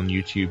Close on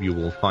YouTube, you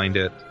will find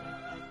it.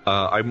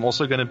 I'm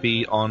also going to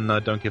be on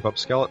Don't Give Up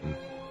Skeleton.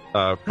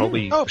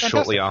 Probably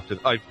shortly after.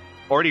 I've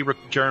already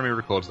Jeremy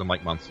records them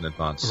like months in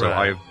advance, so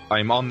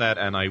I'm on that,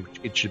 and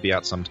it should be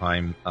out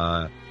sometime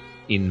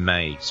in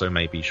May. So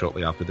maybe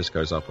shortly after this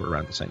goes up or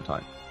around the same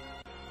time.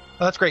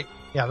 Oh, that's great.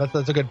 Yeah,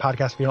 that's a good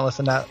podcast if you don't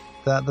listen to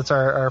that. That's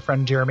our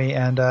friend Jeremy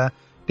and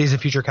Days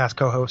of Future Cast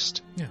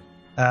co-host.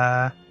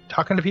 Yeah,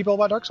 talking to people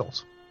about Dark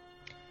Souls.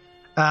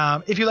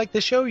 If you like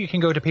this show, you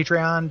can go to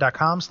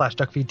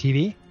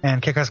patreon.com/duckfeedtv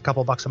and kick us a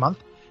couple bucks a month.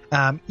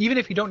 Even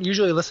if you don't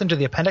usually listen to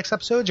the appendix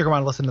episodes, you're going to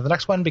want to listen to the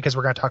next one because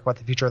we're going to talk about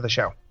the future of the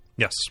show.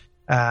 Yes.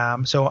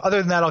 So other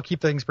than that, I'll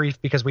keep things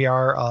brief because we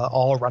are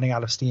all running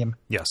out of steam.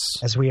 Yes.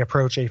 As we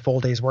approach a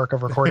full day's work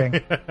of recording.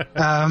 This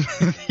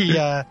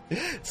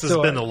has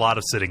been a lot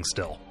of sitting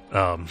still.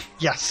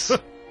 Yes.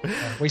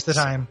 Waste of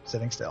time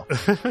sitting still.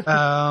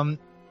 So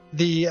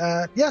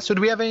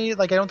do we have any,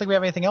 I don't think we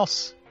have anything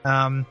else.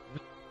 Are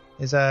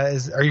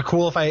you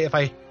cool if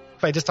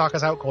I just talk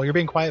us out, Cole? You're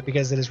being quiet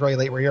because it is really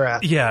late where you're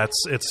at. Yeah,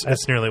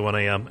 it's nearly 1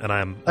 a.m. and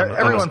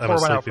everyone pour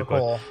one out for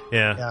Cole.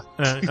 Yeah.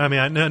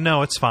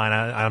 No, it's fine.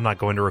 I'm not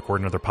going to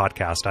record another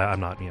podcast. I'm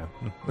not.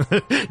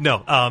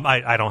 No.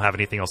 I don't have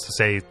anything else to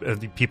say.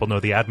 People know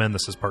the admin.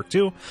 This is part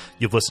 2.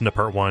 You've listened to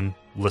part 1.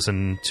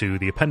 Listen to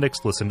the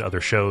appendix. Listen to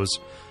other shows.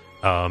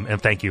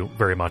 And thank you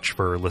very much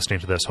for listening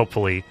to this.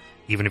 Hopefully,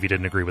 even if you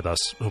didn't agree with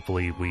us,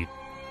 hopefully we,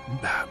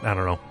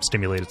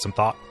 stimulated some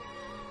thought.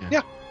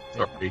 Yeah.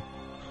 Sorry.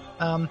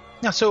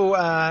 So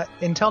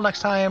until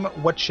next time,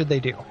 what should they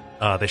do?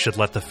 They should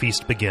let the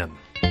feast begin.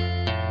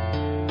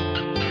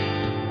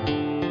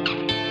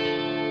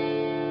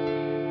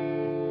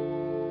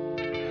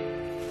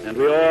 And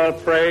we all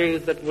pray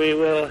that we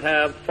will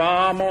have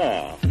far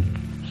more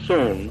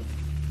soon.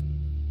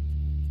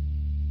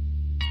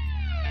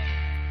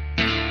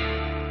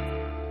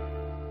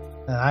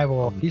 And I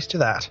will feast to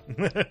that.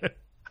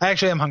 I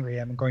actually am hungry.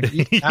 I'm going to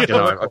eat.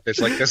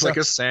 There's like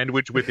a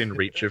sandwich within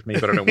reach of me,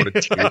 but I don't want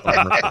to chew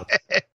on it.